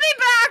 We'll be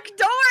back.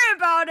 Don't worry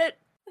about it.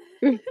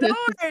 Don't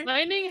worry.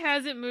 Lightning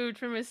hasn't moved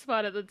from his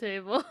spot at the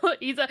table.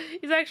 He's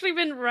actually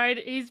been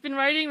writing. He's been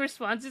writing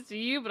responses to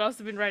you, but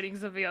also been writing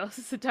something else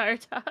this entire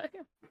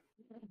time.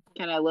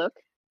 Can I look?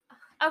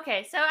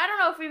 Okay, so I don't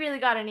know if we really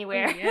got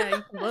anywhere. Yeah,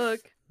 you can look.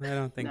 I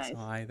don't think Nice. so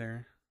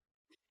either.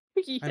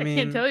 I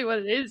can't tell you what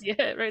it is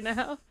yet right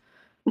now.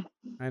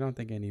 I don't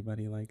think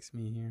anybody likes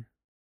me here.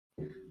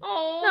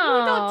 Oh,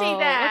 No, don't say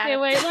that. Okay,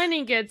 wait.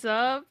 Lightning gets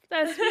up.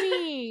 That's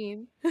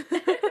mean.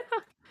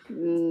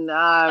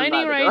 Nah,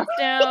 Lightning writes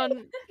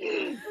down.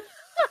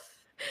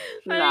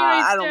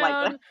 I don't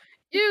like that.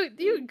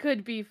 You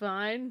could be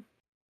fine.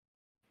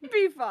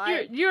 Be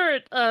fine. You're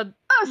a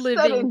living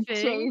sudden thing.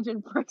 change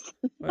in person.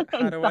 But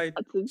how do I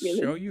Thoughts and feelings.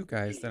 show you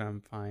guys that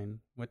I'm fine?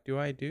 What do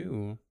I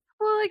do?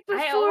 Well, like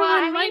before,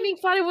 when Lightning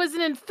thought it was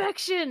an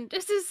infection.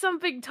 This is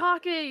something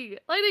talking.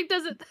 Lightning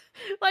doesn't.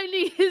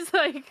 Lightning is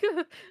like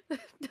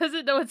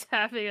doesn't know what's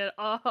happening at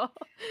all.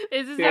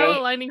 This is not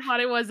what Lightning thought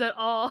it was at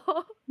all.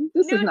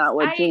 This is not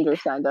what Ginger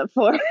signed up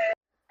for.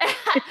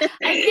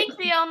 I think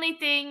the only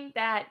thing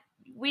that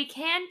we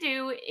can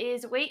do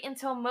is wait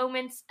until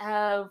moments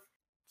of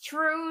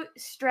true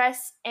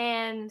stress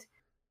and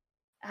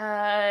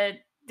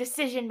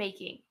decision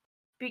making,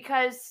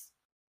 because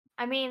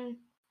I mean,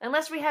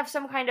 unless we have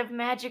some kind of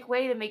magic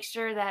way to make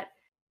sure that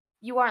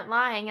you aren't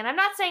lying, and I'm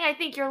not saying I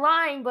think you're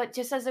lying, but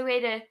just as a way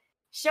to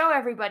show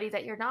everybody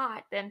that you're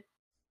not, then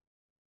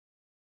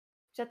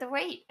just have to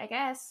wait, I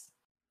guess.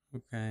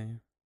 Okay.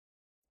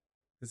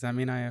 Does that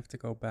mean I have to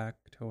go back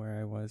to where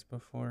I was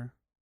before?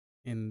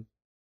 In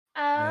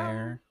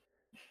there?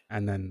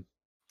 And then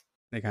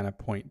they kind of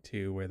point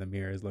to where the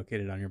mirror is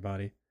located on your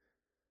body.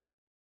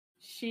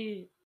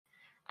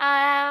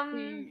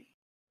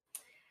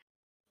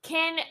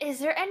 Is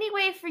there any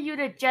way for you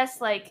to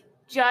just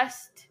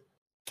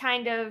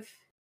kind of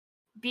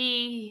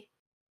be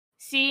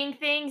seeing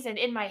things and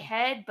in my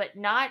head, but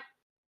not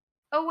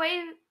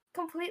away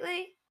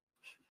completely?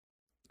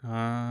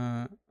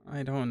 I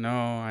don't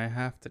know. I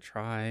have to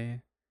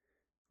try.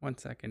 1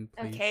 second,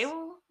 please. Okay,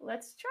 well,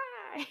 let's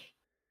try.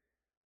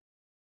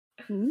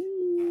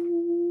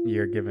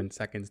 You're given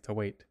seconds to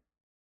wait.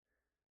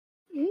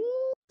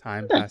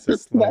 Time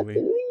passes slowly.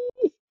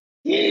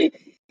 I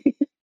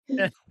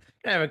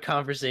have a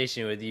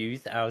conversation with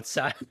youth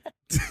outside.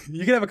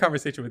 You can have a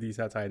conversation with these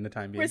outside in the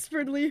time being.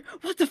 Whisperedly,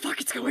 what the fuck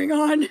is going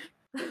on?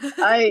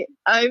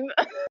 I'm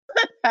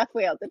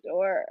halfway out the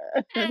door.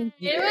 I'm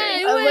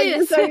like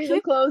deciding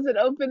to close and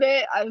open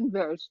it. I'm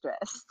very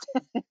stressed.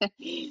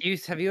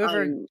 Youth, have you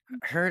ever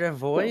heard a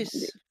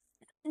voice?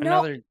 No.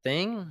 Another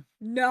thing?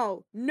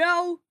 No.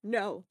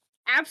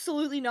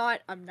 Absolutely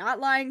not. I'm not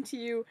lying to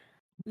you.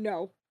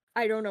 No,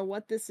 I don't know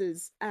what this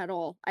is at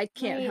all. I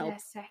can't Wait help. a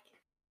second.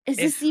 Is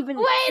this even?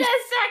 Wait a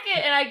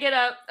second, and I get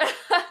up.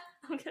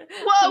 I'm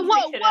Whoa, gonna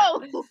whoa, get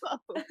up. whoa!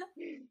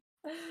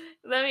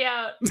 Let me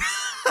out.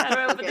 How do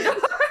I open Okay. the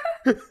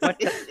door? What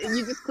the-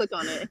 You just click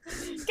on it.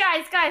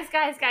 Guys.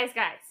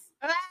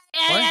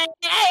 Hey,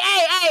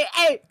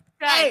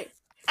 Guys,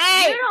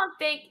 hey!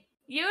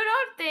 you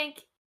don't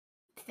think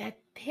that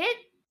Pit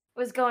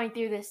was going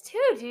through this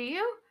too, do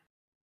you?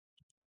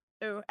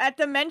 Ooh, at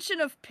the mention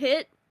of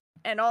Pit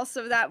and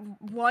also that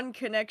one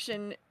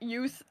connection,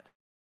 Youth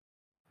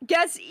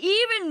gets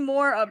even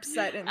more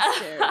upset and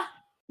scared.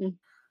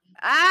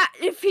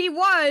 If he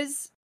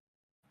was,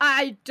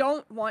 I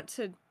don't want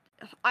to.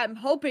 I'm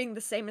hoping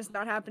the same is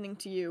not happening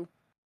to you.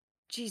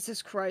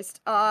 Jesus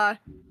Christ. I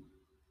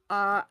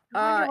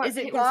wonder what Is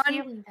it Pit was gone?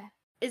 feeling then.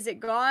 Is it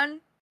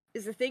gone?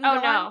 Is the thing Oh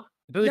gone? no.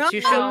 Boots, No.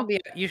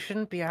 you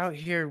shouldn't be out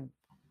here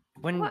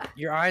when What?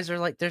 your eyes are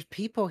like there's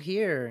people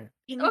here.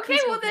 Can you Okay,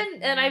 please well go back then, in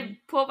the and I room?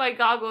 pull my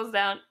goggles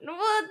down.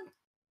 Well,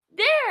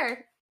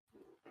 there.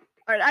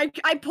 Alright,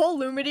 I pull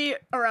Lumity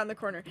around the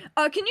corner.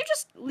 Can you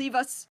just leave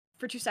us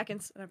for 2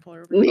 seconds? And I pull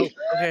her over. Oh,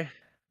 okay.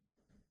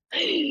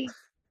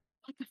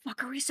 What the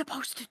fuck are we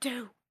supposed to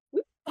do?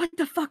 What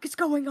the fuck is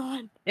going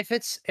on? If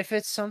it's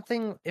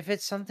something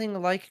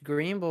like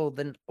Greenbull,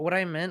 then what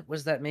I meant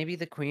was that maybe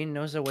the queen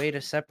knows a way to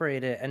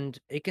separate it, and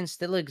it can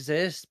still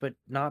exist but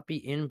not be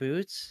in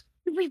Boots.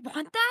 Do we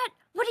want that?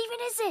 What even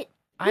is it?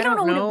 I don't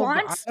don't know know, what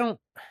it but wants. I don't.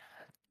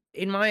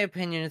 In my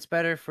opinion, it's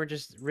better if we're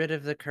just rid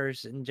of the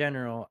curse in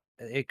general,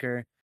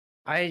 Iker.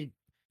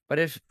 But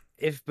if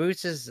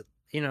Boots is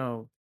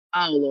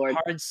Oh Lord.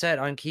 hard set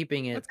on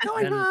keeping it, What's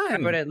going then I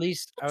on? would at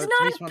least It's not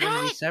a want them to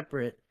be pet!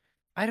 separate.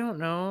 I don't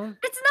know.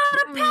 It's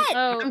not a pet!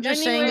 Oh, I'm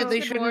just saying that anyways, they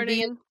good shouldn't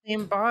be in morning. the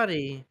same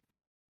body.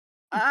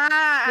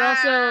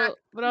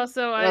 But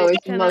also, I Oh,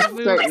 it's kind most of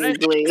move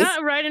certainly.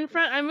 not right in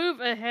front. I move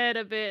ahead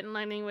a bit, and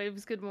Lightning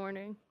waves. Good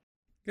morning.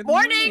 Good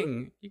Morning!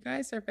 morning. You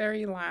guys are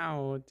very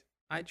loud.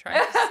 I tried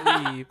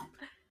to sleep.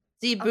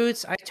 See,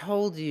 Boots, I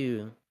told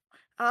you.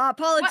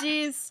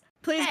 Apologies.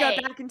 Please Hey.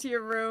 go back into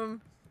your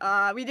room.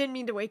 We didn't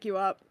mean to wake you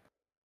up.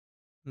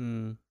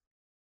 Hmm.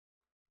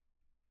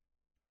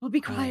 We'll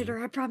be Fine.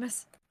 quieter, I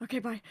promise. Okay,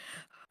 bye.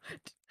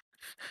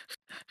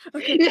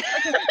 Okay.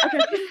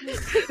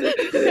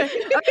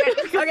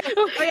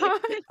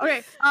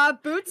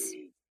 Boots,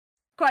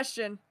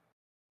 question.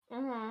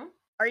 Mm-hmm.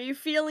 Are you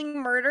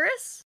feeling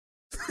murderous?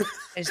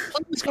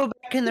 Please go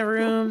back in the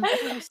room.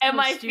 Am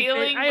I Stupid.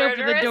 feeling I open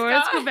the murderous, door.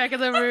 Let's go guys? back in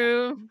the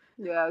room.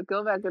 Yeah,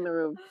 go back in the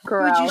room. Why would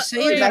Corral. you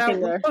say Get that back out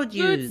in there. loud,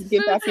 you? Boots,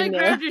 Get back in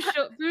there.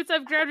 Boots,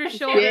 I've grabbed your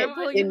shoulder. Get I'm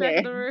pulling you in back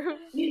in the there. room.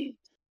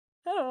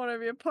 I don't want to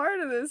be a part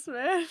of this,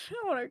 man.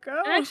 I want to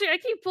go. Actually, I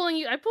keep pulling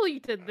you. I pull you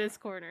to this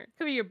corner.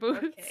 Come here,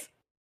 Boots. Okay.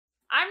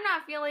 I'm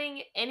not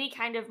feeling any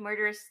kind of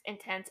murderous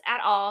intent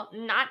at all.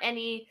 Not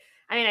any.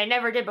 I mean, I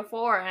never did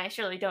before, and I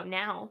surely don't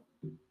now.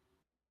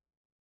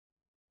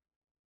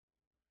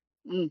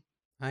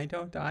 I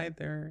don't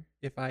either,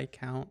 if I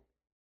count.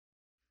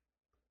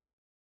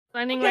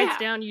 Lightning Yeah. writes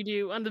down you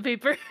do on the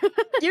paper.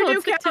 You do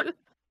Let's get to count.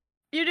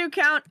 You do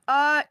count.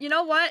 You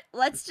know what?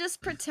 Let's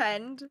just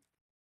pretend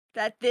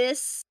that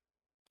this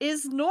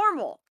is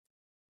normal.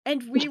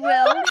 And we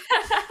will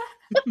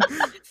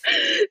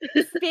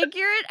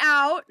figure it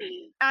out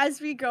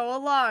as we go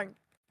along.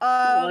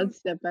 One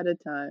step at a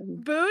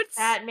time. Boots.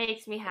 That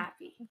makes me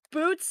happy.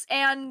 Boots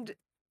and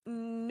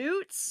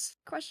Newts?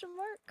 Question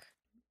mark.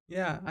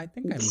 Yeah, I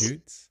think I'm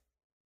Newts.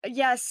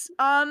 Yes.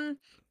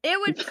 It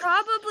would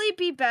probably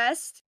be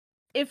best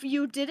if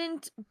you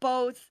didn't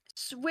both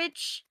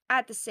switch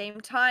at the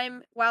same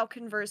time while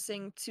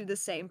conversing to the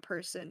same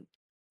person.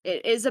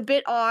 It is a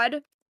bit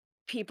odd.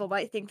 People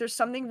might think there's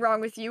something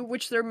wrong with you,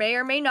 which there may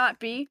or may not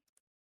be.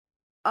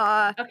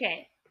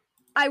 Okay.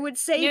 I would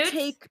say Newts?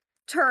 take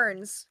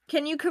turns.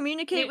 Can you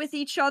communicate with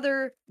each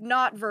other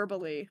not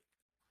verbally?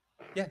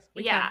 Yes,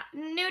 we Yeah.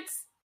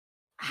 Newts,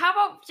 how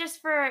about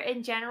just for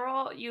in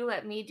general, you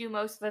let me do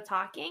most of the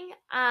talking?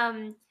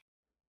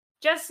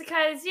 Just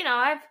because,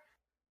 I've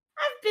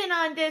been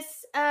on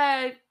this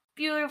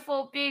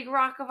beautiful big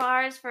rock of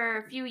ours for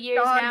a few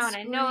years now, and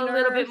I know a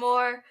little bit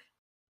more,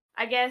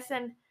 I guess,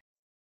 and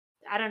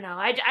I don't know.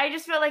 I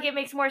just feel like it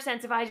makes more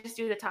sense if I just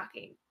do the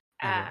talking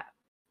Okay.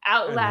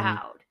 out And then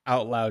loud.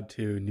 Out loud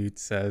too, Newt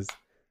says,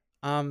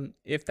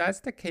 if that's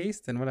the case,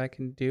 then what I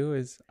can do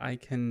is I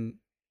can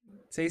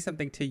say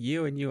something to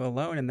you and you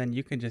alone, and then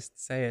you can just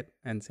say it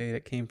and say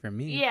it came from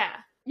me. Yeah.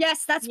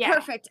 Yes, that's Yeah.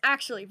 perfect,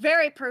 actually.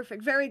 Very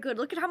perfect, very good.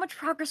 Look at how much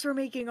progress we're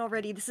making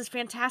already. This is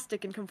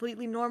fantastic and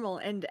completely normal,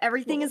 and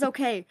everything is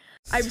okay.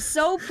 I'm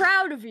so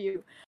proud of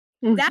you.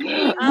 That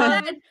being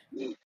said,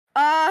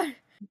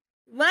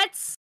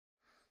 let's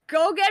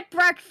go get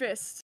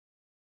breakfast.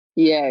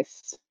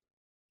 Yes.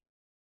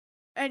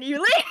 And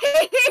you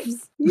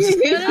leaves.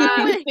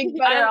 Think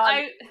better on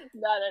I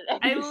not an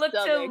empty look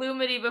to stomach.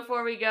 Lumity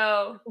before we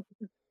go.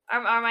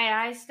 Are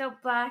my eyes still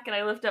black? And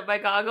I lift up my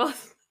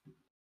goggles.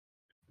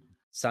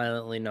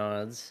 Silently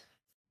nods.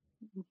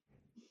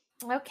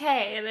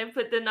 Okay, and then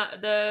put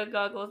the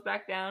goggles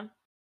back down.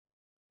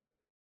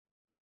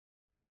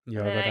 You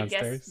And all then go I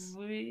guess downstairs.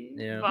 we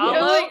Yeah. follow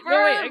No, wait,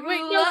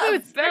 no Love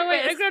boots. No, wait,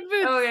 I breakfast. got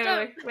boots. Oh,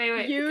 Stop.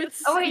 wait.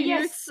 Youth's, Oh, wait,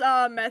 yes.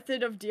 Youth's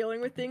method of dealing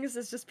with things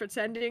is just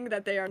pretending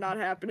that they are not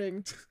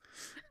happening.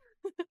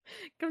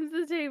 Come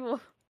to the table.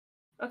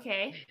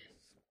 Okay.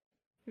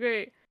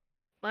 Great.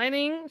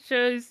 Lining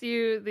shows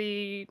you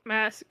the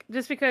mask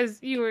just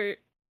because you were,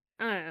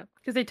 I don't know,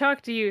 because they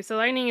talked to you. So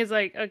Lightning is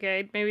like,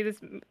 okay, maybe this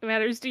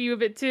matters to you a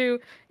bit too,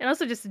 and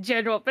also just in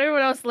general. But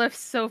everyone else left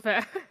so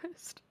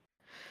fast.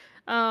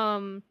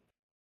 Oh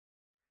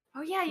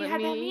yeah, you Let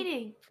had that me-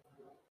 meeting.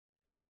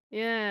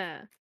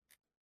 Yeah.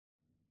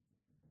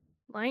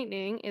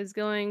 Lightning is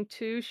going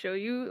to show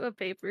you a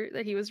paper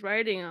that he was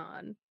writing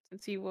on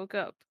since he woke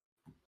up.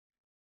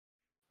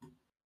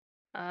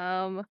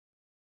 1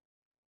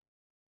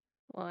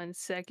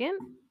 second.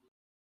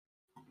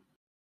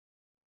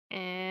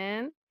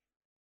 And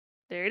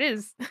there it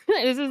is.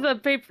 This is a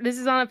paper. This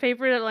is on a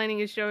paper that Lightning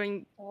is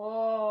showing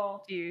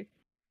Oh, to you.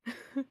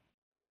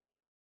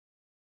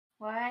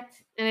 what?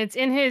 And it's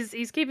in his,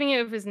 he's keeping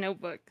it with his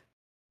notebook.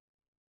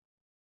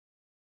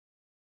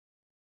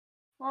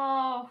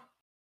 Oh.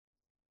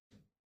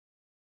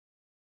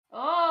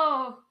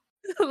 Oh.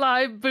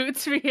 Live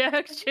boots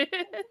reaction.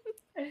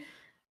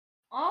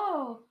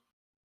 Oh.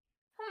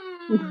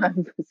 Live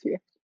boots reaction.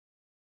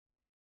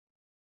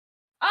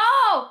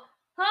 Oh.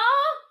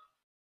 Huh?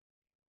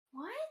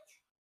 What?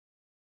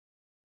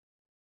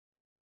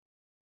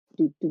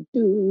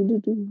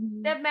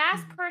 The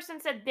masked person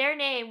said their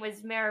name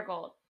was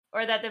Marigold,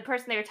 or that the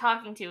person they were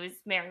talking to is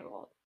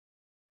Marigold.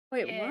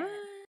 Wait, Yeah. what?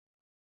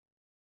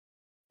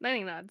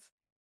 Lightning nods.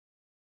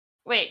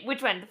 Wait,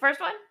 which one? The first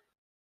one?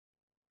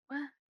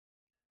 What?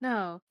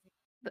 No.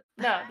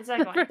 No, the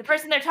second one. The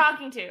person they're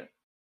talking to.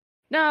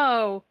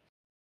 No.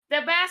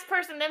 The masked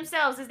person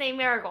themselves is named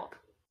Marigold.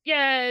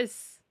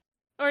 Yes.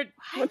 Or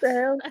What the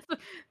hell?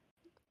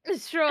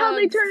 Shrugs. How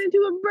they turn into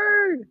a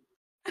bird?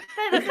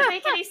 That doesn't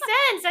make any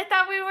sense. I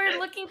thought we were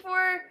looking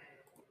for.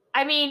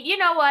 I mean, you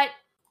know what?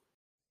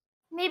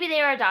 Maybe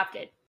they were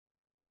adopted.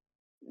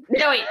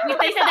 No, wait.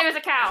 They said there was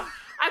a cow.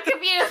 I'm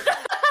confused.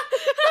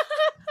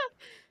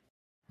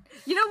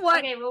 You know what?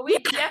 Okay, well, we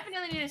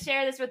definitely need to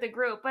share this with the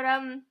group. But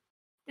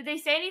did they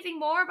say anything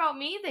more about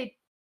me? They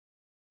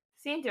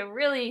seem to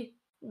really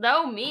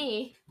know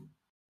me.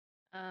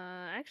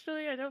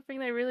 Actually, I don't think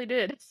they really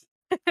did.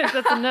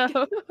 That's a no.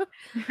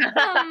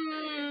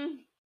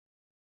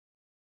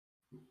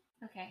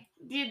 Okay.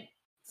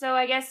 So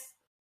I guess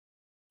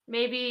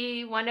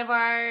maybe one of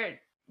our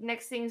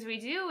next things we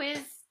do is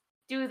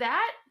do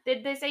that.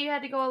 Did they say you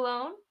had to go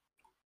alone?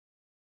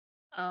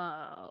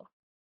 Oh.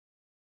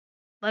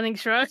 Lightning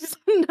shrugs.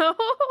 No.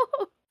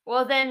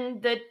 Well,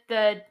 then the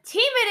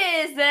team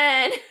it is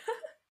then.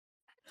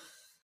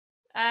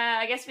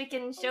 I guess we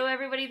can show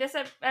everybody this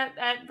at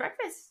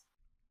breakfast.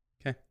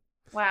 Okay.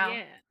 Wow.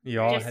 Yeah.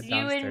 You all Just head you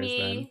downstairs and me,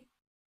 then.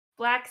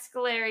 Black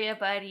Scalaria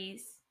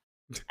buddies.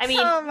 I mean,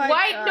 Oh my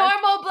white God.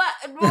 normal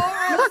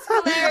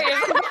Scalaria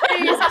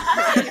buddies.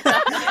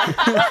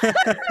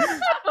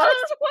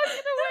 Just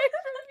walking away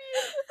from you.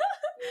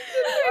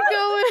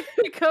 Go away.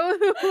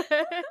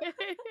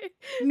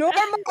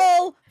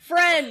 Normal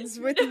friends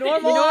with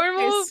normal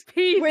eyes.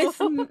 people. With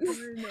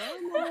We're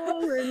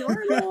normal. We're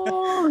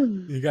normal.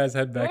 You guys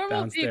head back Normal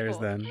downstairs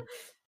people. then.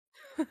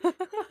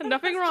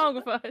 Nothing wrong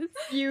with us.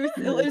 Youth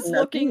There's is nothing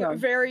looking wrong.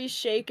 very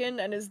shaken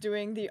and is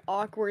doing the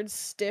awkward,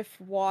 stiff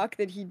walk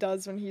that he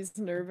does when he's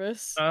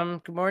nervous.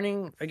 Good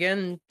morning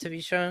again,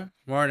 Tavisha.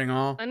 Morning,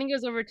 all. Lightning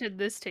goes over to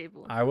this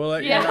table. I will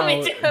let Yeah, you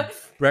me know. too.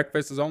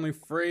 Breakfast is only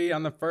free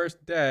on the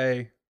first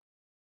day.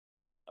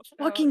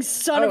 Fucking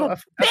son of a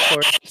of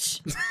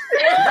course. bitch!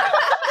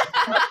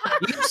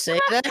 You say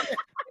that?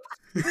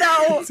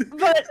 No,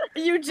 but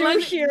you do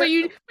Lightning- hear. but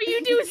you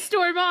do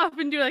storm off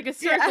and do like a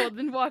circle Yeah. and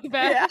then walk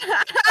back.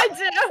 Yeah, I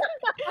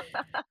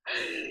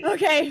do.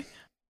 Okay.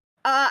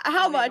 How Oh, yeah,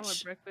 I want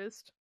much?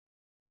 breakfast.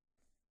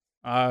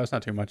 It's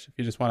not too much. If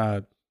you just want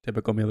a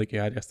typical meal like you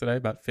had yesterday,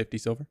 about 50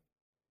 silver.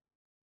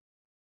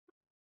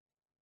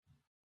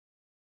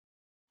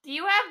 Do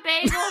you have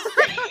bagels?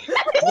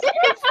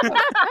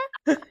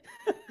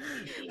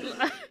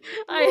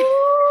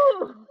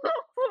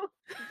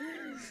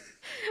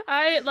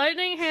 I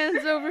Lightning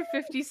hands over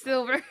 50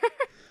 silver.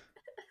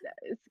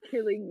 It's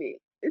killing me.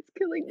 It's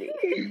killing me.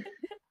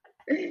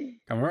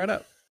 Come right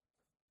up.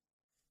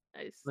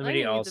 Nice.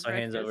 Liberty Lightning needs a also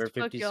hands over breakfast.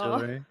 Fuck 50 y'all.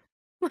 silver.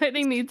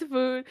 Lightning needs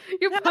food.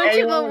 You're Yeah,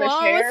 punching the anyone wanna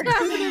wall. share? What's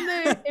happening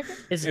there?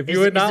 If you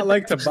would not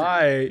like to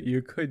buy,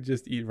 you could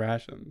just eat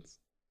rations.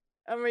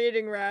 I'm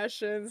eating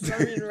rations.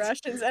 I'm eating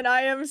rations, and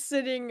I am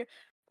sitting.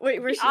 Wait,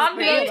 where's she? I'm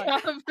Wait, being- hold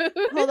on. Oh, no,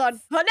 hold on.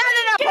 Hold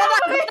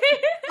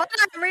on.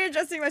 I'm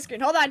readjusting my screen.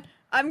 Hold on.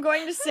 I'm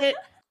going to sit.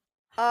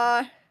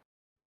 Go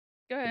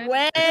ahead.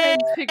 Way Go ahead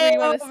and pick where you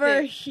wanna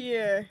over sit.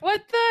 here.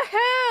 What the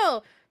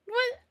hell?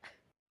 What?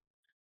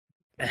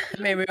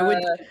 Maybe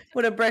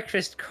would a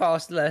breakfast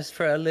cost less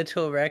for a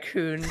little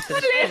raccoon? To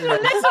Little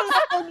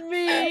old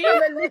me.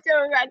 I'm a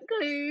little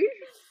raccoon.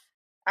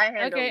 I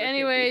hand Okay, over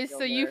anyways, 50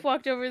 so you've silver.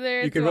 walked over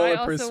there, You can so roll I a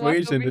also walk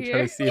persuasion over to try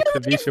here. to see if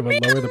Tavisha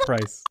would lower the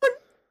price.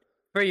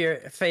 For your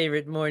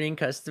favorite morning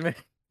customer.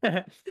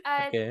 Okay.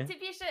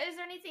 Tavisha, is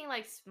there anything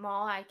like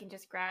small I can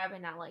just grab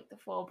and not like the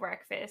full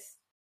breakfast?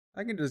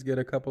 I can just get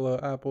a couple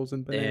of apples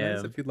and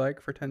bananas Damn. if you'd like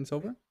for 10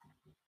 silver.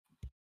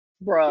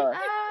 Bruh. Uh,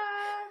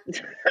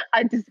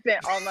 I just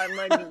spent all my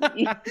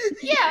money.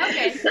 yeah,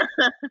 okay.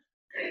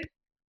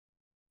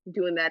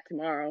 Doing that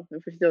tomorrow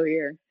if we're still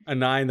here. A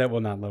 9 that will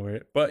not lower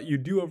it, but you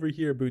do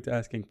overhear Boots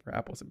asking for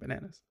apples and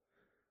bananas.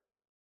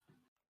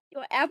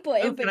 Your apple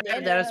Oh, and can I banana.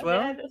 have that as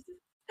well?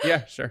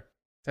 Yeah, sure.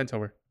 10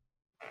 silver.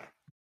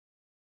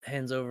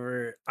 Hands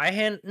over.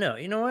 No,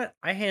 you know what?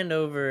 I hand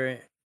over.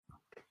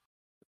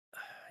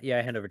 Yeah,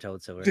 I hand over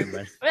Toad Silver. Never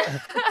mind.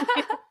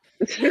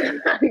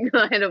 I'm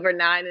gonna hand over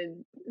 9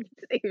 and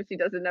see if she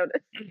doesn't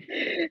notice.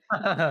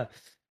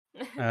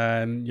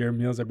 And your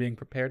meals are being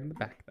prepared in the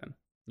back then.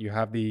 You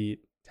have the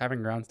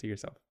tavern grounds to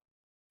yourself.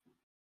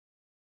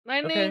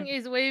 Lightning Okay.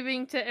 is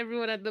waving to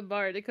everyone at the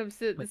bar to come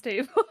sit at this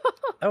table.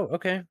 Oh,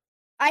 okay.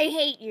 I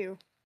hate you.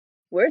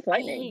 Where's hate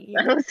Lightning? you.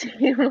 I don't see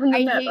him on the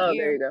I map. hate Oh,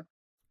 you. there you go.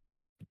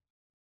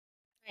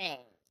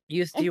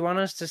 Youth, do you want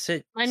us to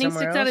sit Lightning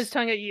somewhere sticks out his else?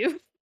 tongue at you.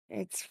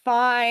 It's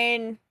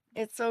fine.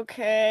 It's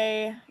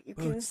okay. You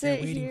can Boots, they're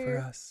sit waiting for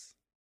here. us.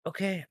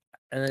 Okay.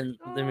 And then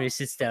Lemmy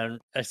sits down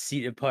a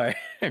seat apart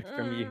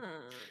from you.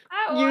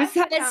 Youth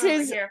I has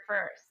his here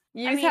first.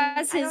 Youth mean,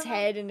 has I his don't know.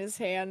 head in his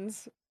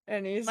hands,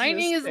 and he's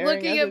Lightning just is staring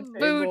looking at at the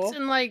Boots table.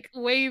 and like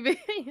waving.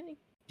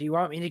 Do you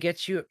want me to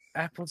get you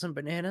apples and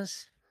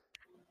bananas?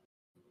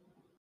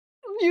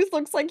 Youth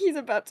looks like he's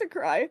about to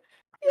cry.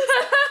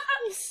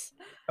 Yes.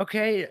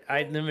 Okay. I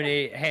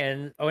eliminate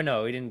hand. Oh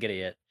no, we didn't get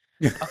it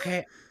yet.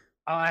 Okay.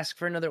 I'll ask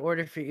for another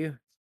order for you.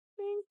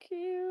 Thank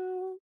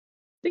you.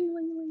 Ding,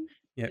 ling, ling.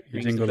 Yep, you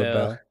Rings jingle the the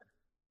bell. bell.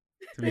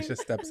 Tavisha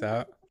steps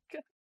out.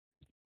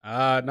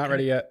 God. Not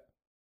ready yet.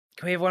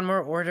 Can we have one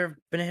more order of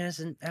bananas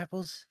and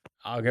apples?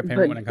 I'll get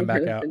payment when I come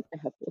back out. Bananas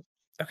and apples.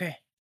 Okay.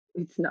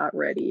 It's not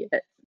ready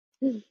yet.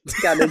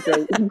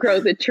 Gotta grow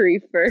the tree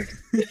first.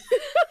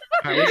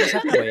 Alright, we just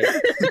have to wait.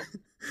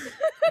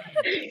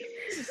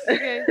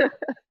 Okay.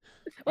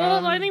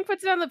 Well, Lightning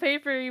puts down the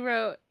paper he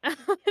wrote.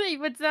 He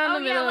puts down Oh the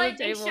middle yeah, of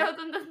Lightning the table. showed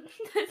them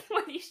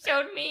what he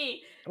showed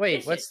me. Wait,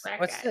 This shit's what's black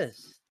guys.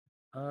 this?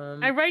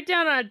 I write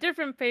down on a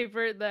different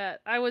paper that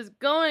I was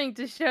going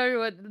to show you,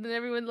 but then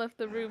everyone left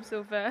the room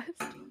so fast.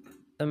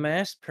 The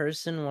masked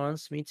person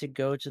wants me to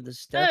go to the Oh,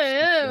 steps. with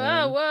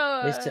yeah, them.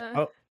 whoa. They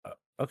said-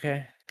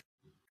 okay.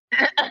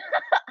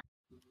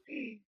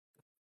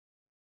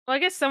 Well, I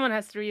guess someone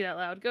has to read out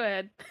loud. Go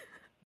ahead.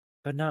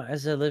 But not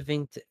as a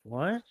living.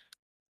 What?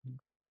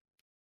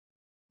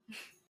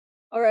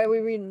 All right, we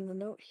reading the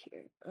note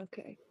here.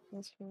 Okay,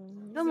 that's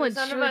fine. Someone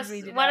One should of us-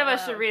 read it one out of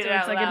us should loud, read so it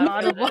it's out like loud. an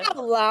audible. Out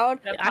loud.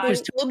 I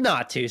was told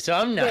not to, so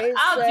I'm not. They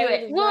I'll do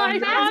said it. Well, I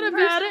that- thought This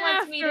about person it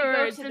wants me to go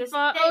afterwards. to and the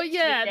thought, States oh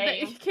yeah, today.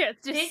 you can't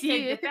just They see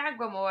said it. the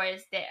Vagramore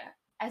is there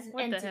as an What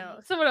the entity, hell?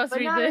 Someone else but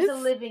read not this. as a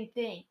living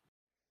thing.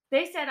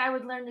 They said I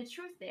would learn the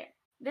truth there.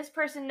 This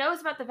person knows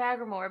about the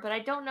Vagramore, but I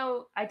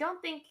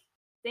don't think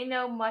they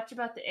know much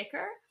about the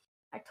Ichor.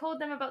 I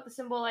told them about the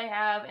symbol I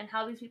have and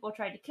how these people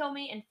tried to kill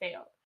me and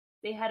failed.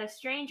 They had a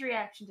strange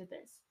reaction to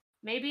this.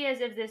 Maybe as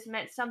if this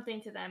meant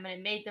something to them and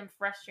it made them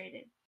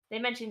frustrated. They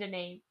mentioned a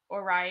name,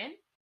 Orion.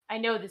 I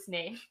know this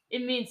name.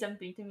 It means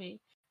something to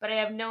me, but I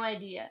have no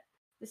idea.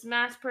 This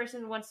masked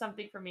person wants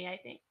something from me, I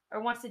think,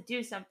 or wants to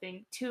do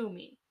something to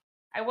me.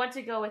 I want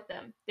to go with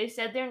them. They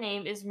said their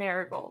name is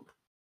Marigold.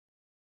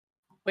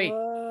 Wait,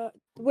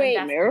 wait,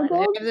 that's the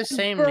Marigold? they have the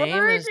same Bird?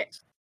 name as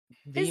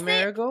the Is it-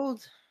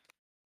 Marigold?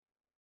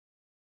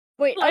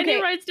 Wait, Lightning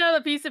okay. writes down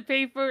a piece of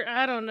paper.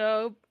 I don't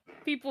know.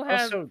 People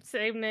have Also,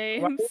 same Why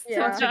names. would you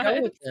want to go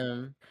sometimes. with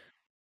them?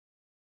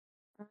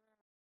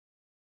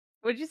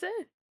 What'd you say?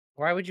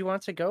 Why would you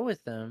want to go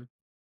with them?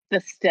 The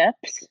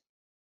steps?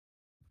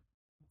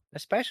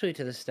 Especially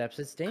to the steps.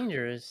 It's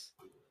dangerous.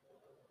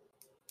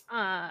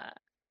 I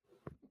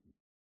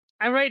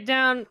write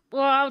down.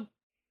 Well,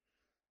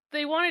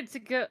 they wanted to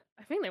go.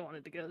 I think they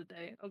wanted to go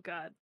today. Oh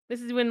God,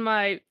 this is when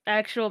my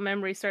actual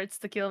memory starts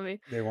to kill me.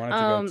 They wanted to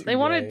go today. They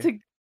wanted to.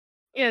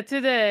 Yeah,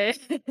 today.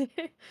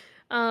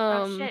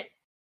 Oh shit.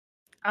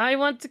 I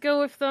want to go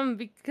with them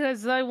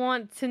because I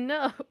want to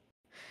know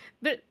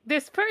that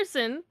this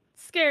person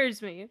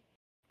scares me,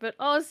 but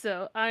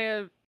also I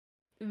am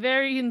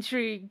very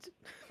intrigued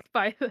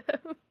by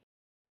them.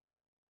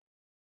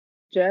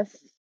 Just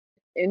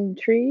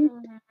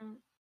intrigued?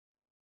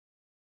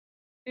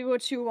 Do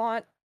what you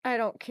want. I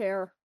don't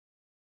care.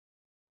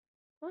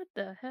 What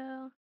the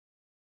hell?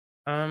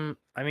 I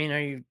mean, are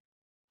you?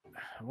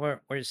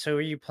 So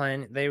are you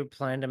planning? They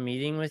planned a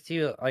meeting with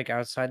you, like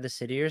outside the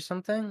city or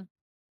something?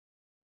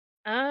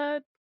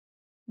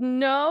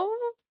 No.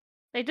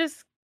 They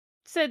just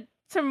said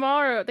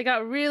tomorrow. They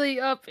got really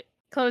up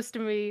close to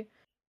me,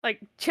 like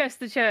chest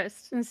to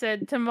chest, and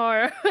said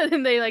tomorrow, and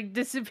then they like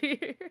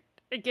disappeared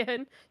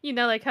again. You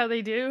know, like how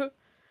they do.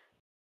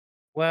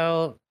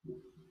 Well,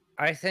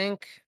 I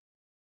think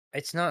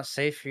it's not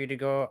safe for you to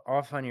go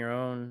off on your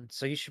own.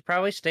 So you should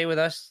probably stay with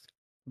us.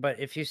 But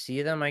if you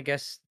see them, I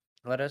guess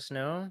let us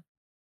know,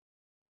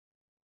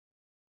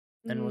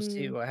 and we'll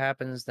see Mm, what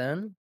happens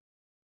then.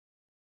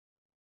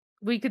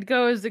 we could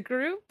go as a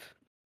group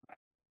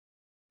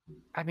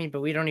I mean,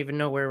 but we don't even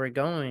know where we're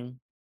going.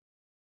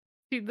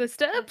 to the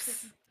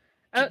steps.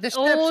 The steps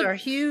Old are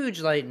huge,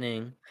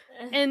 Lightning.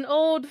 an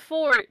old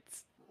fort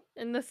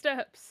in the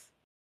steps.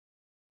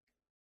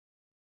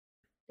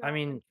 I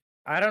mean,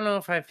 I don't know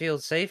if I feel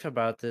safe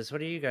about this. What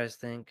do you guys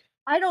think?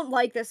 I don't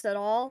like this at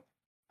all.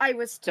 I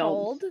was Don't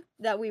told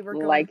that we were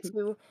going like-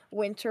 to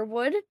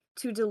Winterwood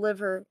to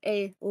deliver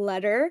a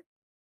letter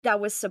that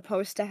was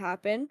supposed to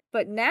happen,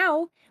 but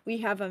now we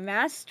have a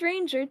masked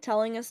stranger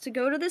telling us to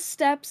go to the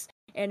steps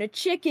and a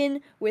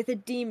chicken with a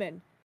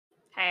demon.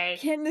 Hey.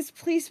 Can this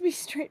please be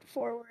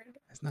straightforward?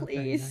 That's not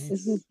Please. very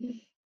nice.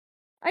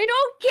 I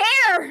don't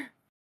care!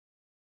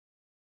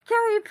 Can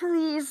we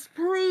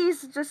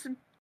please just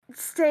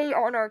stay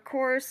on our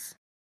course?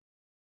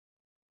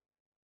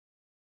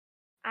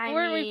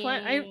 Weren't we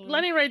planning?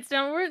 Lenny writes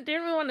down.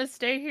 Didn't we want to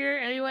stay here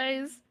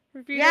anyways for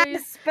a few days?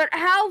 Yes, but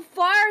how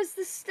far is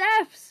the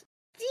steps?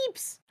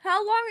 Deeps,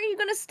 how long are you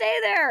gonna stay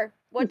there?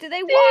 What do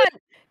they want?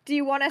 Do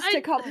you want us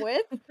to come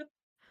with?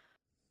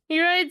 He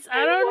writes, I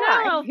And don't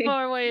know how why?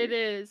 far away it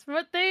is.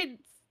 But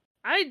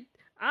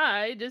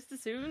I just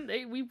assumed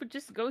we would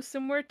just go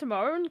somewhere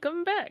tomorrow and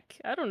come back.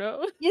 I don't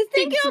know. You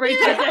think Thinks it'll be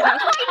right that down.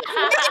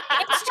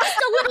 It's just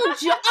a little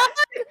jog.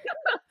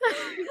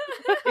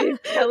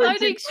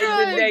 Intelligence is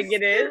a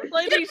negative.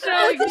 Lightning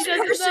shrugs. He This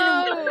doesn't person,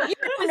 know. you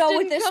don't This know what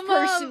didn't this come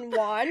person up.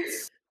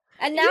 wants,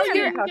 and now You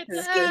you're didn't get to to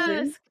this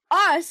person.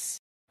 ask.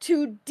 us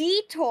to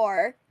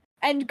detour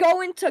and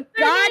go into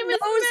Their God name is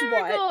knows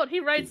what. Marigold. He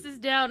writes this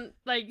down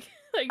like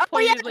Oh yeah,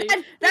 pointedly.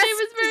 that Their name is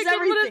says Marigold.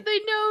 What everything. if they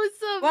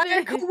know What a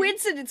something?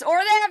 coincidence, or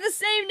they have the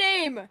same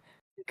name.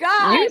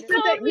 God. You He said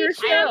called that me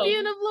yourself.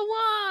 champion of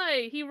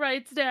Lawai. He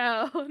writes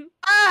down.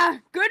 Ah,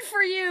 good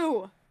for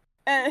you.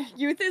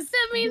 Youth is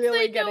That means really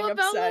they know getting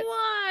about upset.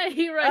 Lawai.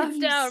 He writes Um,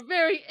 down,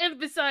 very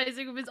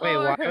emphasizing of his Wait,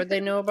 why R. would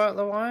they know about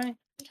the why?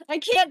 I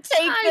can't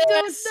take I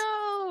this.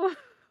 don't know.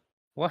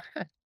 What?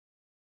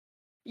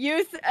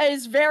 Youth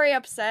is very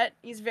upset.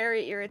 He's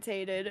very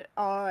irritated.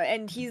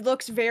 And he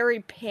looks very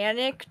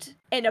panicked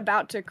and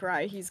about to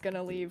cry. He's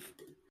gonna leave.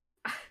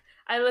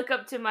 I look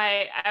up to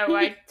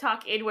I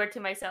talk inward to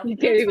myself. You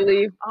can't even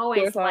leave. Always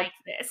 4 o'clock. like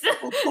this.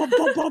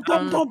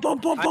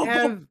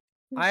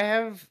 I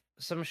have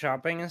some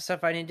shopping and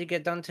stuff I need to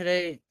get done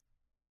today.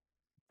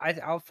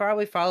 I'll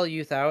probably follow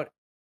Youth out.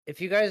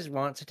 If you guys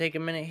want to take a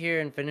minute here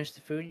and finish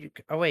the food,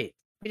 oh wait,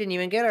 we didn't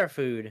even get our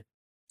food.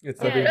 It's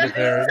still Yeah, being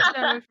prepared.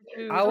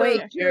 I'll Don't wait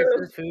care. here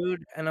for the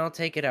food and I'll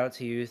take it out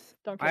to Youth.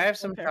 Don't I care, have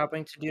don't some care.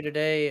 shopping to do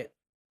today.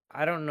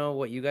 I don't know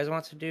what you guys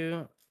want to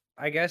do.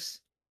 I guess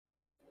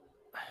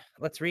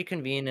let's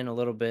reconvene in a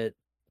little bit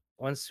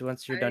once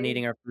you're done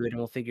eating our food and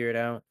we'll figure it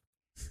out.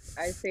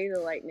 I say to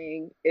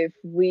Lightning, if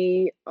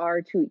we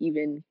are to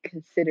even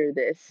consider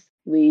this,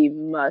 we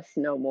must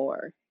know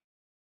more.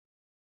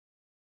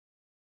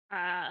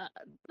 I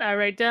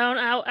write down.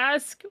 I'll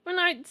ask when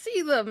I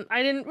see them.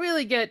 I didn't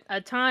really get a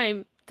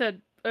time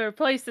or a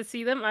place to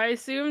see them. I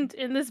assumed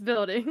in this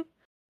building.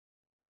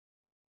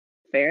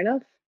 Fair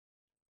enough.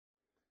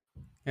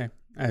 Okay,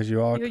 as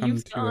you all Your come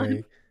youth's to gone.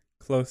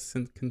 a close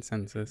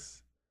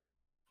consensus,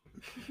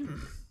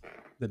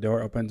 the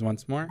door opens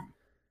once more.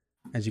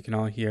 As you can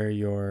all hear,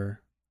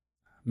 your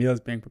meals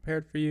being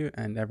prepared for you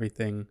and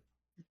everything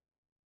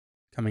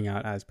coming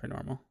out as per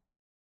normal.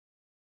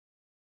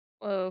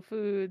 Whoa,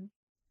 food.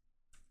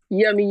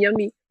 Yummy,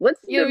 yummy.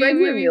 What's the Yummy,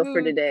 regular yummy meal for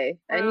food. today?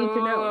 I need to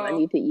know. I Whoa.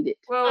 need to eat it.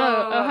 Whoa,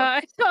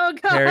 Oh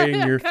God!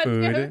 Carrying your God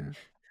damn it. food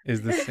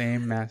is the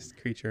same masked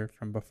creature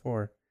from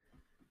before,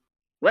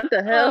 What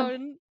the hell?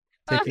 Oh,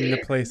 taking the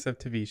place of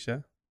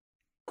Tavisha.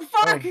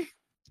 Fuck!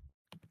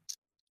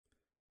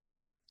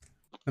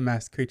 The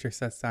masked creature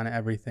sets down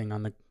everything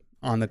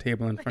on the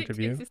table in front of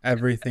you, takes his-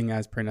 everything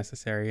as per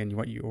necessary and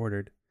what you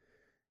ordered.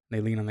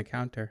 They lean on the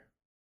counter.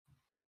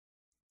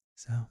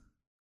 So,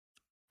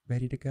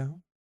 ready to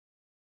go?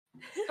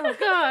 oh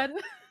God!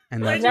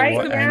 And that's Right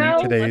what now?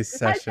 end today's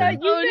I session. thought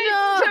you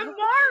Oh,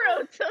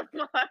 meant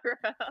tomorrow.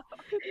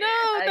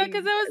 No,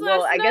 because that was well,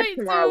 last I guess night,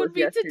 tomorrow so it was would be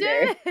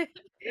yesterday.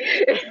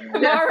 today.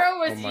 Tomorrow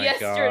was Oh my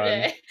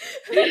yesterday.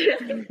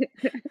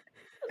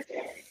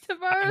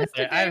 Tomorrow's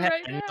today I've had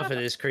right enough now. of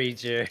this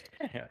creature.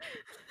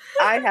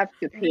 I have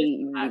to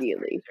pee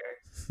immediately.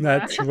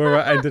 That's where we're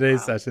at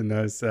today's Wow. session,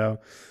 though. So,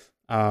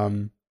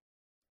 A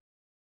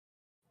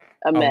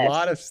a mess.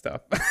 lot of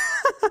stuff.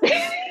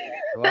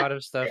 A lot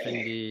of stuff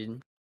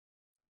indeed.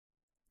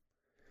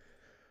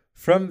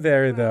 From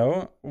there,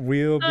 though,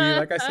 we'll be,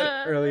 like I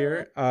said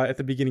earlier, at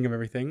the beginning of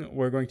everything,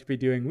 we're going to be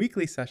doing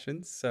weekly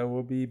sessions. So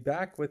we'll be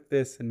back with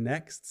this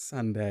next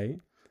Sunday.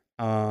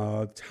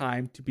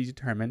 Time to be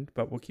determined,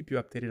 but we'll keep you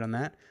updated on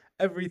that.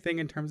 Everything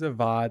in terms of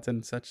VODs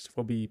and such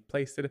will be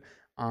posted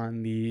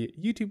on the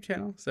YouTube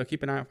channel. So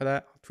keep an eye out for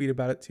that. I'll tweet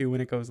about it too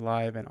when it goes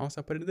live and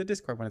also put it in the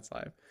Discord when it's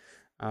live.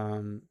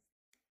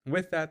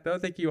 with that, though,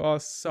 thank you all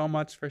so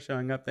much for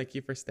showing up. Thank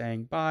you for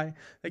staying by.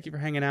 Thank you for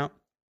hanging out.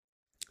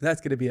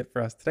 That's going to be it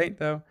for us today,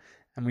 though.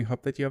 And we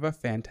hope that you have a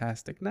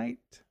fantastic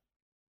night.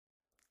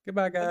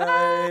 Goodbye,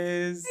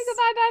 guys.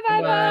 Goodbye, bye,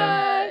 bye, bye.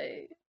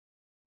 Bye.